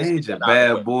 Danny Let's Ainge get a that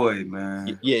out of the way. bad boy,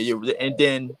 man. Yeah. And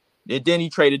then he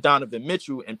traded Donovan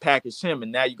Mitchell and packaged him,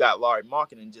 and now you got Larry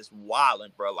Markkinen just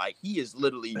wilding, bro. Like he is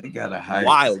literally They got a heist.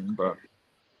 wilding, bro.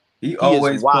 He is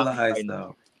always pull a wilding heist right now.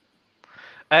 out.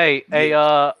 Hey,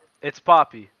 Yeah. it's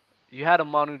Poppy. You had a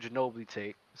Manu Ginobili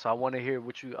take, so I want to hear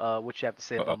what you have to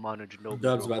say about Manu Ginobili.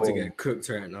 Dub's real about to quick. get cooked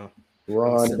right now.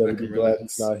 Ron Sit better back be and glad relax.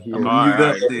 he's not here. I'm All gonna mute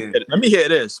right, up then. let me hear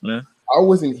this, man. I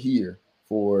wasn't here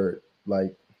for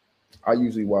like. I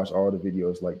usually watch all the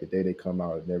videos like the day they come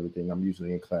out and everything. I'm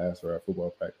usually in class or at football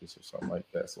practice or something like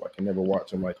that, so I can never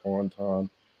watch them like on time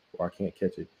or I can't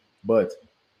catch it. But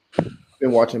I've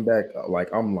been watching back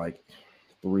like I'm like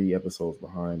 3 episodes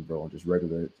behind, bro, on just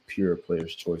regular pure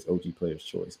Player's Choice, OG Player's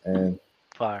Choice, and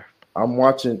Fire. I'm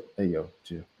watching. Hey yo,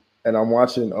 Jill. And I'm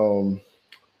watching.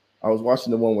 I was watching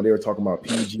the one where they were talking about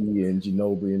PG and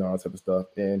Ginobili and all that type of stuff.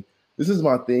 And this is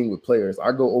my thing with players.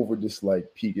 I go over this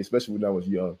like peak, especially when I was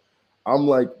young. I'm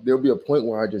like, there'll be a point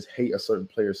where I just hate a certain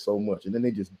player so much, and then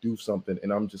they just do something,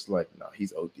 and I'm just like, nah,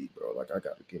 he's OD, bro. Like I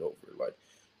gotta get over it. Like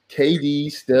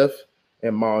KD, Steph,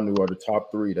 and Manu are the top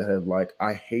 3 that have like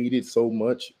I hated so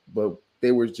much, but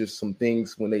there was just some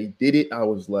things when they did it, I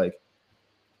was like,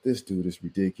 this dude is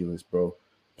ridiculous, bro.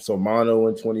 So Mono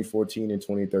in 2014 and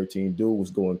 2013, dude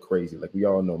was going crazy. Like we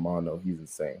all know Mono, he's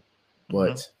insane.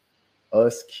 But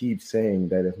us keep saying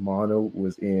that if Mono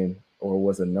was in or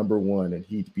was a number 1 and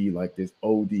he'd be like this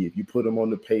OD, if you put him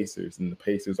on the Pacers and the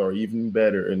Pacers are even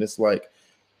better. And it's like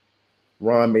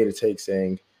Ron made a take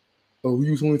saying, oh,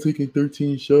 he was only taking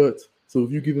 13 shots. So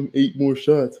if you give him 8 more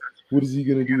shots, what is he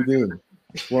going to do then?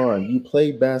 Ron, you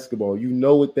play basketball. You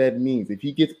know what that means. If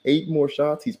he gets 8 more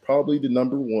shots, he's probably the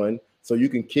number 1. So you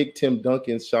can kick Tim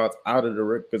Duncan's shots out of the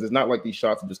rim because it's not like these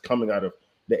shots are just coming out of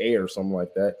the air or something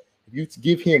like that. If you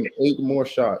give him 8 more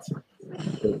shots,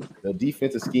 the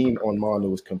defensive scheme on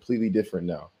Mondo is completely different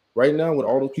now. Right now, with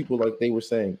all those people, like they were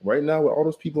saying, right now with all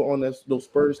those people on those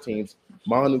Spurs teams,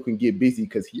 Mondo can get busy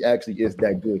because he actually is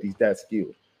that good. He's that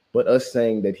skilled. But us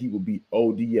saying that he will be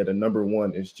OD at a number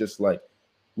 1 is just like,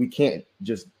 we can't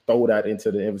just throw that into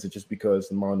the emphasis just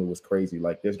because Manu was crazy.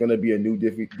 Like, there's going to be a new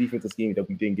defensive scheme that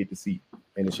we didn't get to see.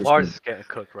 And it's just Mars is getting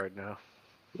cooked right now.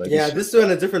 Like, yeah, this is in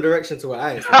a different direction to what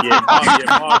I said. But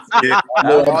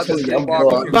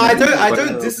I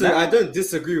don't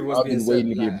disagree with what's being said. I've been waiting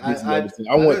to get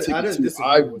I want tickets too.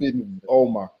 I've been, oh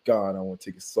my God, I want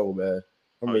tickets so bad.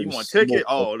 You want ticket?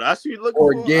 Oh, that's what you looking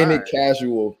organic for?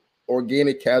 casual.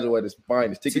 Organic casual at its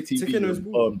finest. Ticket TV is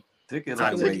bummed. Ticket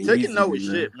know his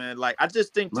shit, man. Like I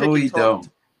just think no, he don't.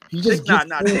 He just gets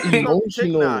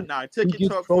emotional. Ticket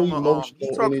talk from a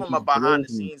behind the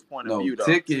scenes point of view, though.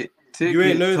 Ticket you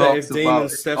ain't know that if Dame and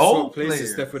Steph swap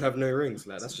places, Steph would have no rings.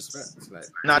 Like that's just facts. Like,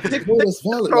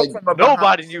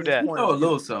 nobody knew that. You know a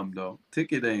little something though.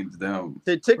 Ticket ain't down.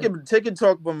 Ticket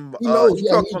talk from he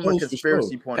talk from a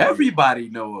conspiracy point. Everybody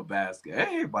know a basket.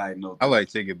 Everybody know. I like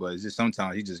Ticket, but it's just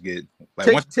sometimes he just get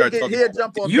like once you start talking.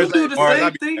 Jump on you do the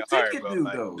same thing Ticket do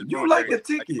though. You like a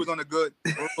Ticket. He was on a good.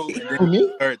 You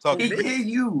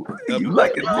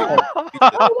like a Ticket.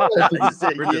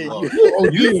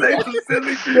 You say some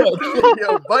silly shit.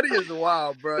 Yo, Buddy is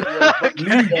wild, bro. Buddy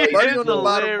on the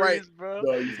bottom right, bro.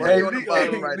 Buddy on the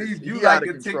bottom right. You like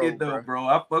a Ticket though, bro.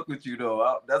 I fuck with you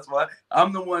though. That's why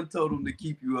I'm the one told him to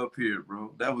keep you up here,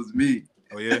 bro. That was me.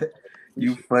 Oh yeah.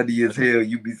 You funny as hell.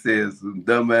 You be saying some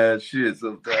dumbass shit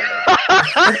sometimes. I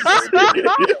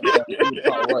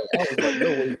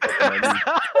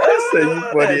say you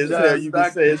funny as hell. You be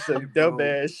saying some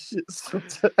dumbass shit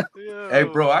sometimes. Hey,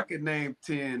 bro, I can name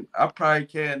 10. I probably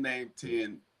can name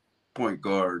 10 point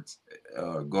guards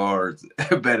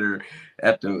better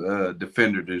at the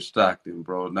defender than Stockton,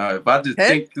 bro. Now, if I just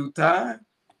think through time.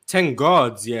 10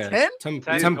 guards, yeah. 10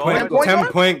 point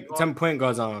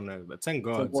guards, I don't know, but 10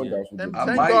 guards. 10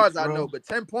 guards, I know, but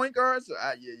 10 point guards,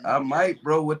 I might,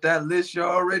 bro. With that list you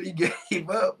already gave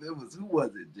up, it was who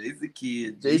was it?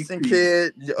 Jason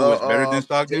Kidd, who was better than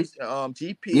Stockton?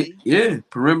 GP, yeah,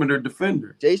 perimeter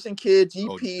defender. Jason Kidd,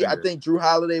 GP. I think Drew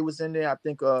Holiday was in there. I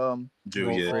think Wolf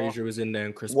Frazier was in there,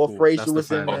 and Chris Wolf Frazier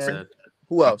was in there.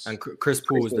 Who else? And Chris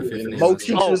Paul was the fifth name. Mo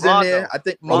Cheeks was in there. I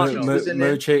think Mo Cheeks was in there.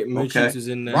 Mo Cheeks was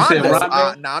in there.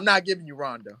 Rondo? Nah, I'm not giving you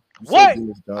Rondo. What?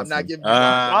 I'm not giving you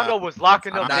Rondo. Rondo was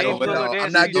locking up.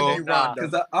 I'm not giving you Rondo.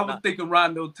 Because I was thinking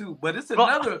Rondo too, but it's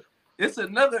another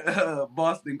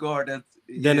Boston guard that's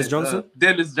Dennis Johnson.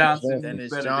 Dennis Johnson.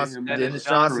 Dennis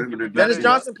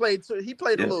Johnson played. He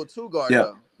played a little two guard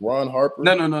though. Ron Harper.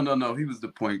 No. He was the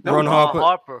point. Ron Harper.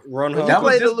 He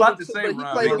played a little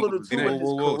two in his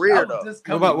career though.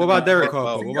 What about Derek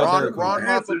Harper? Ron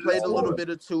Harper played a little bit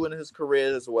of two in his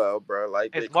career as well, bro.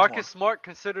 Like, is Marcus Smart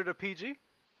considered a PG?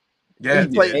 Yeah,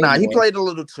 he played a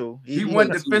little too. He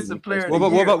won defensive player. What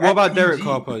about Derek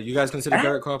Harper? You guys consider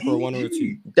Derek Harper a 1 or a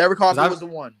 2? Derek Harper was the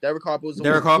one. Derek Harper was the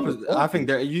one. Derek Harper. I think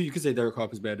you could say Derek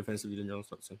Harper's better defensively than John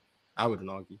Stockton. I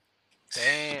wouldn't argue.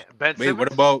 Damn, Ben Wait,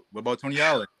 Simmons? what about Tony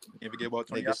Allen? Can't forget about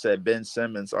Tony Nigga Allen. said Ben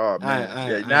Simmons. Oh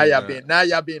man, now y'all being Ben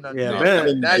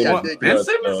Simmons.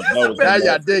 Now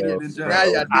y'all digging.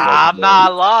 I'm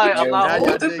not lying. I'm not.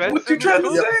 What you trying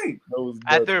to say?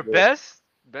 At their best,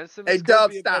 Ben Simmons. Hey,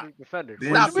 Dub, stop. stop. Defender.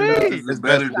 Ben Simmons is a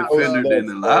better defender than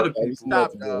a lot of people.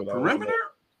 Stop, perimeter.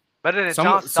 Better than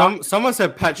John someone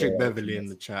said Patrick Beverly in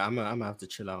the chat. I'm gonna have to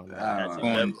chill out on that. I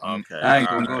ain't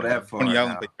gonna go that far. Tony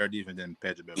Allen played better defense than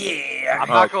Patrick Beverly. Yeah, I'm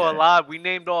not gonna lie. We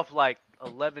named off like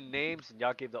 11 names, and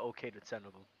y'all gave the okay to 10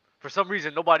 of them. For some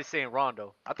reason, nobody's saying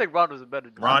Rondo. I think Rondo's a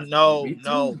better defender. No.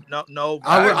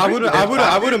 I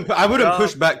wouldn't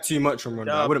push back too much on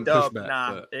Rondo. I wouldn't push back.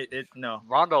 Nah, no.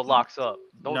 Rondo locks up.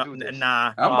 Don't do this.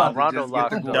 Nah, I'm about Rondo to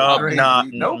just get locks to up.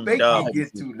 no, make me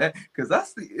get to that because I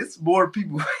see it's more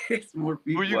people. It's more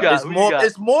people. Who you got?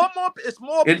 It's more.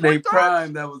 In their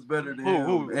prime, that was better than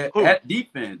him. At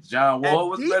defense, John Wall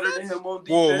was better than him on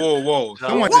defense. Whoa!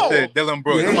 Someone just said Dylan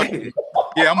Brooks.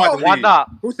 Yeah, I'm about to Why leave. not?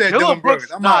 Who said Dylan Dylan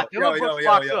Brooks? I'm out. Dylan Brooks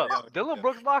locks up. Dylan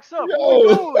Brooks locks up.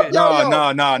 No.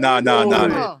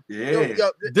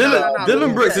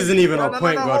 Dylan Brooks isn't even a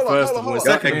point guard. First of all,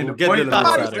 second, we'll get Dylan Brooks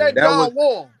out of here.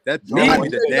 That's me.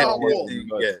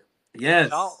 Yes.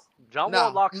 John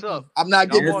Wall locks up. I'm not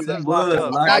giving you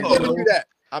that.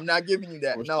 I'm not giving you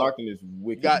that. No. Stockton is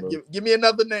wicked, bro. Give me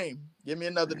another name.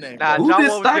 Nah, who John did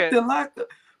Wall Stockton lock up?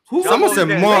 Someone said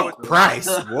Mark Price.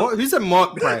 What? Who said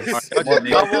Mark Price?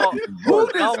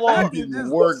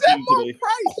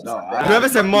 Whoever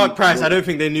said Mark Price, I don't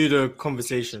think they knew the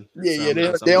conversation. Yeah,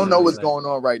 they don't know what's going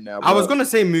on right now. I was gonna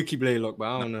say Mookie Blaylock, but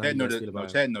I don't know.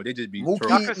 They just be. No,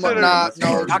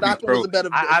 Stockton was a better.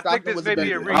 I think this may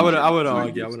be a reach. I would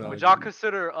argue. Would y'all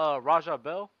consider Raja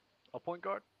Bell a point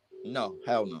guard? No,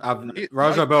 hell no.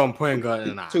 Raja Bell on point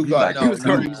guard. Nah. Two guard. No,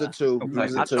 he was a two.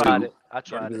 I tried it.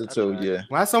 He was a two. Yeah.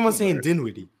 Why is someone saying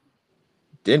Dinwiddie?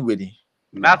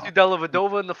 Matthew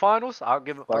Dellavedova in the finals. I'll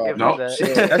give him that.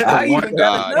 That's the one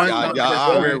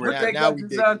guy. What they got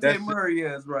DeJounte Murray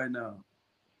as right now?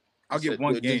 I'll give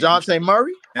one game. DeJounte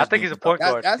Murray? I think he's a point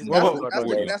guard. That's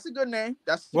a good name.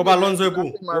 What about Lonzo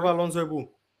Ball?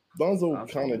 Lonzo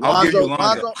kind of. I'll give you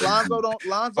Lonzo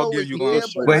was here,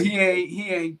 but he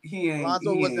ain't.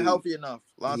 Lonzo wasn't healthy enough.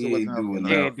 He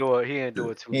ain't do it. He ain't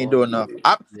do it too. He ain't do enough.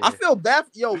 I feel bad.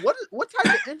 Yo, what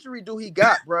type of injury do he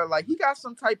got, bro? Like he got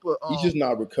some type of. He's just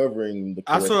not recovering.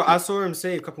 I saw him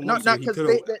say a couple months ago he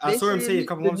couldn't. I saw him say a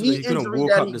couple months ago he couldn't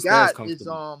walk up the stairs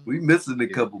comfortably. We missing a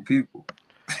couple people.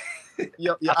 I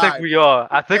think we are.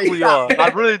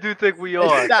 I really do think we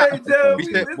are.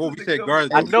 We said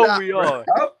guards. I know we are.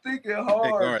 I'm thinking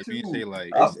hard too. I'm in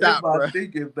my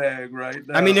thinking bag right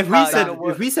now. I mean, if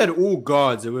we said all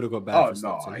guards, it would have got bad.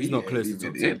 He's not close to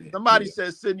top 10. Somebody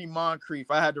said Sidney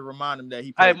Moncrief. I had to remind him that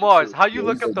he. Hey Mars, how you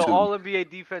look up the All NBA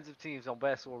defensive teams on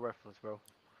Basketball Reference, bro?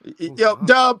 Yo,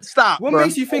 Dub, stop. What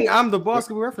makes you think I'm the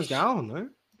Basketball Reference guy? I don't know.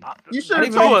 You should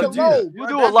have told him. You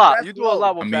do a lot. You do a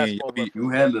lot with Basketball Reference. You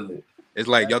handle it. It's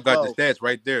like y'all got the stats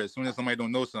right there. As soon as somebody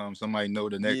don't know something, somebody know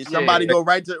the next. Somebody go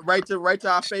right to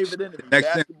our favorite enemy. Next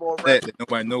Basketball that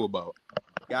nobody know about.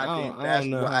 Goddamn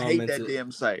basketball. I hate that damn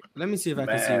site. Let me see if I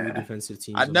can see your defensive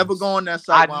team. I never go on that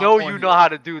site. I know you know how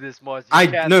to do this, Mars. I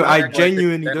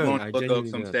genuinely don't. Look up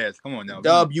some stats. Come on now.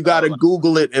 Dub, you gotta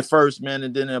Google it at first, man,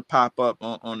 and then it'll pop up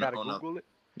on Google it.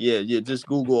 Yeah, just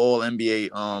Google all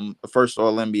NBA, first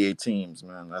all NBA teams,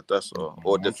 man. That's all,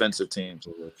 or defensive teams.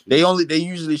 They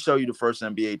usually show you the first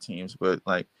NBA teams, but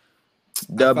like,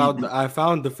 I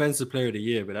found defensive player of the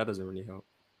year, but that doesn't really help.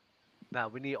 Nah,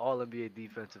 we need all NBA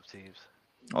defensive teams.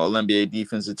 All NBA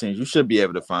defensive teams. You should be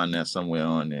able to find that somewhere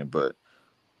on there, but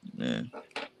man,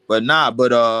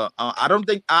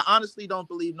 I honestly don't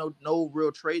believe no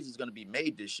real trades is going to be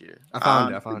made this year.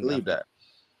 I believe that.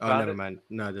 Oh, never mind.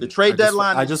 No, the trade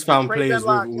deadline. I just found players with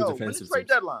all defensive. Trade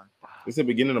deadline. It's the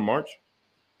beginning of March.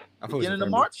 Beginning of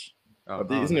March.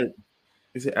 Isn't it?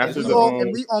 Is it And after we the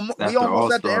almost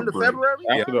at the end of February.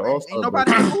 After the All Ain't Star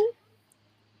nobody break. get moved.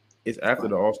 It's after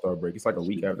the All Star break. It's like a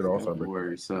week after the All Star break.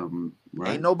 Or something,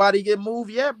 right? Ain't nobody get moved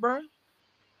yet, bro.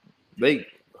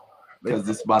 Because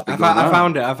it's about to I go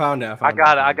found down. it. I found it. I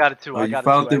got it too. Oh, I you got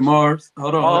found it too. it, Mars?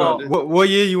 Hold on, hold on. What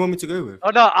year you want me to go with?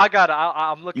 Oh no, I got it.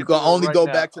 I'm looking. You can through it only right go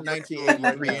now. back to I'm looking through it right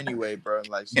 1983 now. anyway, bro.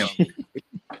 Like so.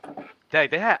 Dang,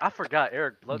 they had. I forgot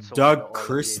Eric Bledsoe. Doug on the All-NBA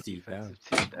Christie, defensive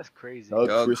team. That's crazy.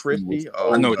 Doug Christie.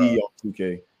 Oh, I know God. on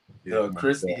 2K. Doug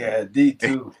Christie had D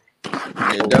too.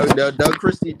 Yeah, Doug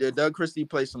Christie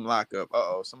played some lockup.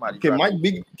 Somebody. Can Mike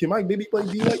Bibby play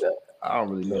D like that? I don't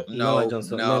really know. No, like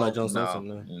John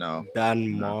Johnson. No.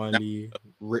 Dan Marley,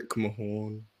 Rick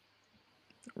Mahorn.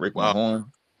 Mahorn.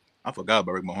 I forgot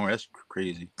about Rick Mahorn. That's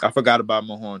crazy. I forgot about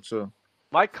Mahorn too.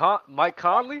 Mike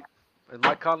Conley. Is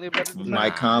Mike Conley a better defender?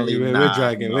 Mike Conley. We're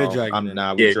dragging. We're dragging it.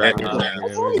 We're dragging it now.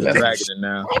 We're dragging it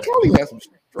now.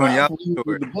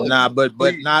 Nah, but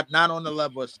not on the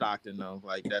level of Stockton though.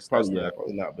 Like that's probably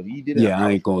not. But he did. Yeah,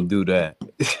 I ain't gonna do that.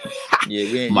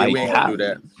 Yeah, we ain't gonna do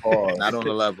that. Not on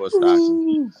the level of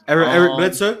Stockton. Eric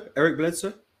Bledsoe. Eric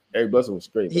Bledsoe was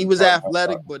great. He was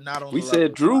athletic, but not on. We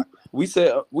said Drew. We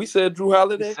said Drew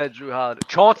Holiday. We said Drew Holiday.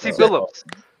 Chauncey Billups.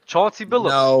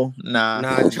 No,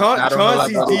 nah.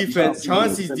 Chauncey's defense.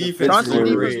 Chauncey's defense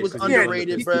was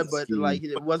underrated, bro. But like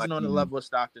it wasn't on the level of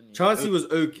Stockton. Chauncey was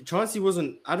okay. Chauncey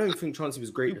wasn't. I don't think Chauncey was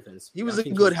great defense. He was a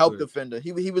good help defender.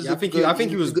 He was. I think he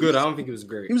was good. I don't think he was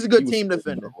great. He was a good team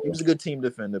defender. He was a good team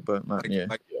defender, but yeah.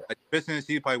 Like Pistons,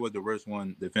 he probably was the worst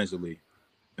one defensively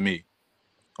to me.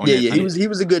 Yeah. He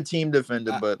was a good team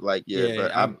defender, but like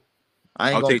I ain't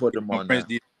gonna put him on there.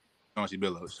 Chauncey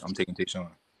Billups. I'm taking Tayshaun.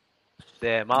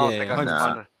 Damn, I don't think I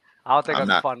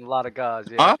can find a lot of guys.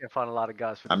 Yeah, I can't find a lot of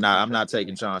guys. I'm not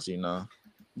taking Chauncey. No.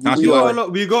 We got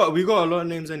a lot of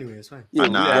names anyway. It's fine. Yeah, we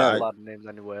got a lot of names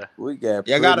anyway. We got.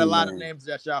 I got a lot of names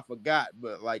that y'all forgot,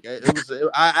 but like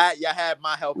y'all had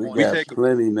my help on We it. got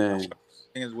plenty names.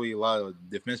 Things with a lot of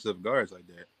defensive guards like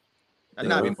that.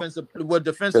 Not defensive. Well,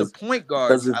 defensive point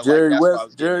guards.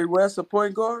 Because Jerry West a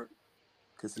point guard?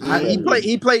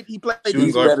 He played.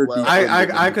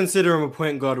 I consider him a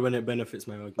point guard when it benefits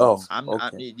my argument. Oh, when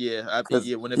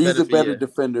it he's a better benefits.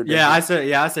 defender. I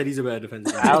said he's a better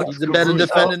defender. He's a better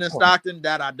defender than Stockton.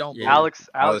 That I don't. Alex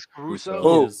Caruso.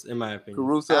 Oh, in my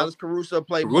opinion. Alex Caruso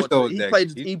played more.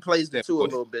 He plays the two a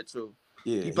little bit too.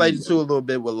 Yeah, he played the two a little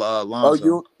bit with Lonzo. Oh,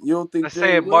 you don't think? Let's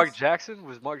say Mark Jackson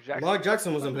was Mark Jackson. Mark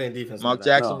Jackson wasn't playing defense. Mark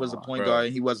Jackson was a point guard.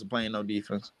 And he wasn't playing no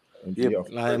defense.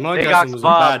 Like Mark Jackson was a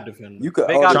bad defender. You could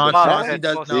Chauncey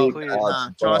does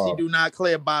not. Chauncey do not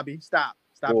clear Bobby. Stop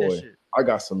that shit. I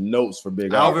got some notes for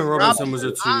Big Alvin Robertson was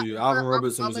a 2. Alvin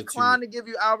Robertson was a 2. I'm inclined to give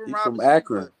you Alvin Robertson. From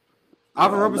Akron.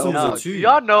 Alvin Robertson was a 2.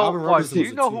 Y'all know. Alvin Roberson Do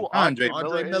you know who Andre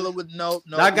Miller with no?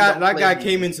 That guy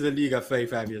came into the league at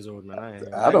 35 years old,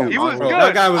 man. I don't. He was good.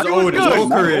 That guy was old his whole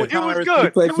career. He was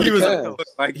good.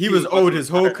 He was old his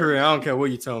whole career. I don't care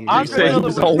what you tell me. He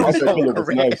was old. The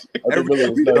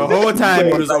whole time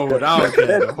he was old. I don't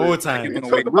care. The whole time.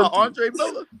 Talking about Andre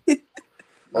Miller.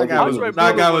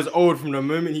 That guy was old from the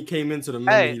moment he came into the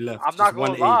moment he left. I'm not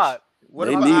gonna lie. What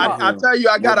about, I tell you,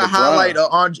 I got a highlight of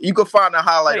Andre. You can find a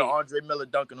highlight of Andre Miller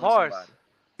dunking on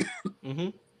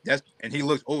somebody. And he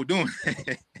looks old doing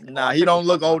it. Nah, he don't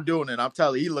look old doing it. I'm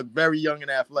telling you, he looked very young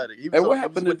and athletic. And what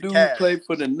happened to dude who played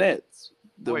for the Nets?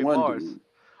 Wait, Mars. Dude.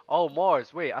 Oh,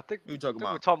 Mars. Wait, I think we're talking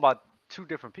about two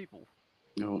different people.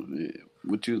 No,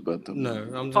 what you was about to? No,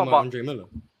 I'm talking about Andre Miller.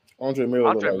 Andre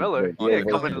Miller, coming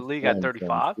to the league at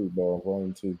 35.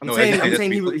 I'm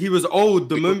saying he was old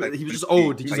the moment he was just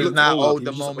old. He was not old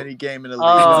the moment he came in the league.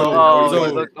 He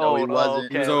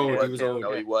wasn't. He was old.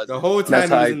 No, he wasn't. The whole time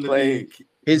he was in the league.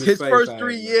 His first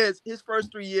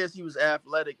 3 years, he was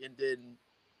athletic, and then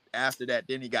after that,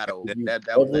 then he got old. That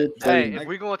was it. Hey, if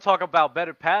we're gonna talk about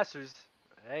better passers,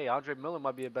 hey, Andre Miller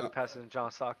might be a better passer than John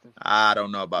Stockton. I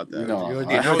don't know about that. You're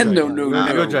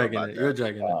dragging it. You're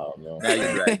dragging it. Now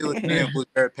you're dragging was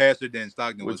better passer than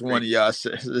Stockton. Which one of y'all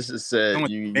said? This is said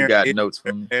you got notes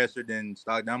from me. Passer than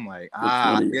Stockton. I'm like,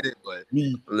 I get it, but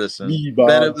listen.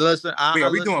 Listen.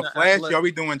 Are we doing flashy? Are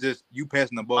we doing just you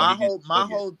passing the ball? My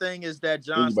whole thing is that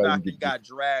John Stockton got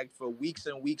dragged for weeks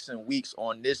and weeks and weeks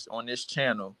on this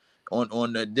channel. I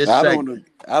don't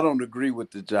agree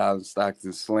with the John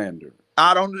Stockton slander.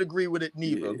 I don't agree with it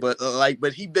neither, but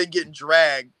he been getting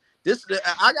dragged.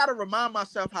 I gotta remind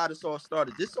myself how this all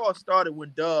started. This all started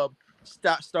when Dub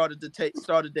started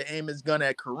to aim his gun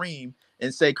at Kareem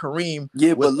and say Kareem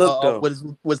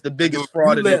was the biggest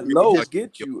fraud. You let Lowe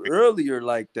get you earlier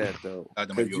like that though.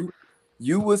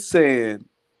 You were saying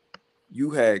you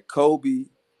had Kobe,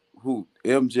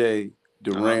 MJ,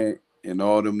 Durant, and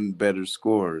all them better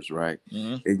scorers, right?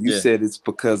 Mhm. And you Yeah. said it's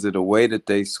because of the way that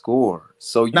they score.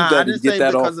 So you Nah, I got to didn't get say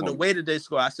that because off of the on. way that they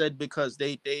score. I said because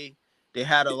they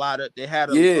had a lot of Yeah,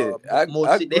 I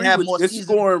they agree had with more you. It's seasons.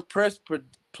 scoring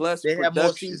plus They had more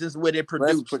production. seasons where they Less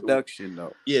produced. production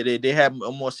though. Yeah, they had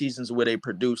more seasons where they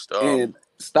produced. And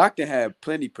Stockton had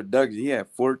plenty production. He had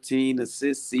 14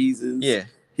 assist seasons. Yeah.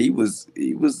 He was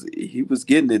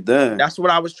getting it done. That's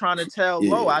what I was trying to tell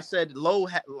Lowe. Yeah. I said Lowe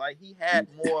had he had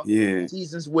more Yeah.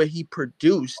 seasons where he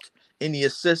produced in the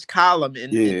assist column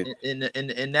in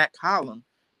that column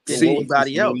than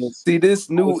anybody else. See this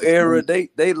new era, they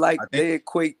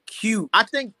equate cute. I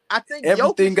think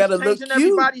Everything Jokic gotta is look changing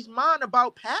cute. everybody's mind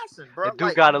about passing, bro. It do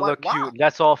Like, gotta I'm like, look wow. cute.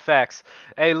 That's all facts.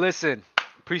 Hey, listen.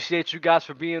 Appreciate you guys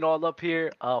for being all up here.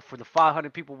 For the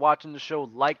 500 people watching the show,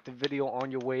 like the video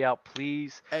on your way out,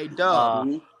 please. Hey,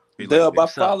 Dub. Dub, I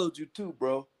what's up? followed you too,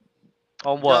 bro.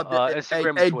 On what? Dub,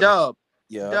 Instagram or hey, Twitter? Dub.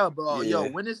 Yeah. Dub, yeah. yo,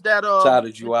 when is that?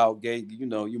 Shouted you out, gang. You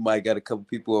know, you might got a couple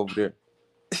people over there.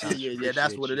 Yeah,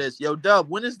 that's what it is. Yo, Dub,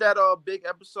 when is that big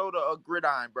episode of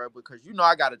Gridiron, bro? Because you know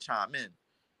I gotta chime in.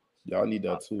 Y'all need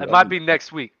that too. It might be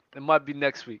next week. It might be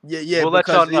next week. Yeah. We'll let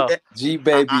y'all know. G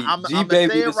baby, I'm G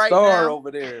baby, the right star now, over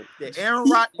there. The Aaron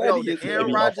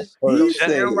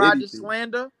Rodgers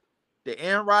slander. The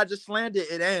Aaron Rodgers slander.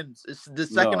 It ends. It's the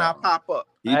second I pop up.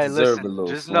 Hey, listen.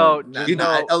 Just know.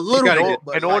 A little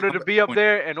bit. In order to be up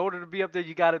there,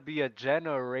 you gotta be a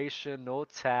generational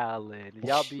talent.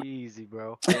 Y'all be easy,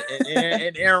 bro.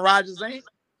 And Aaron Rodgers ain't.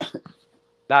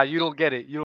 Nah, you don't get it. You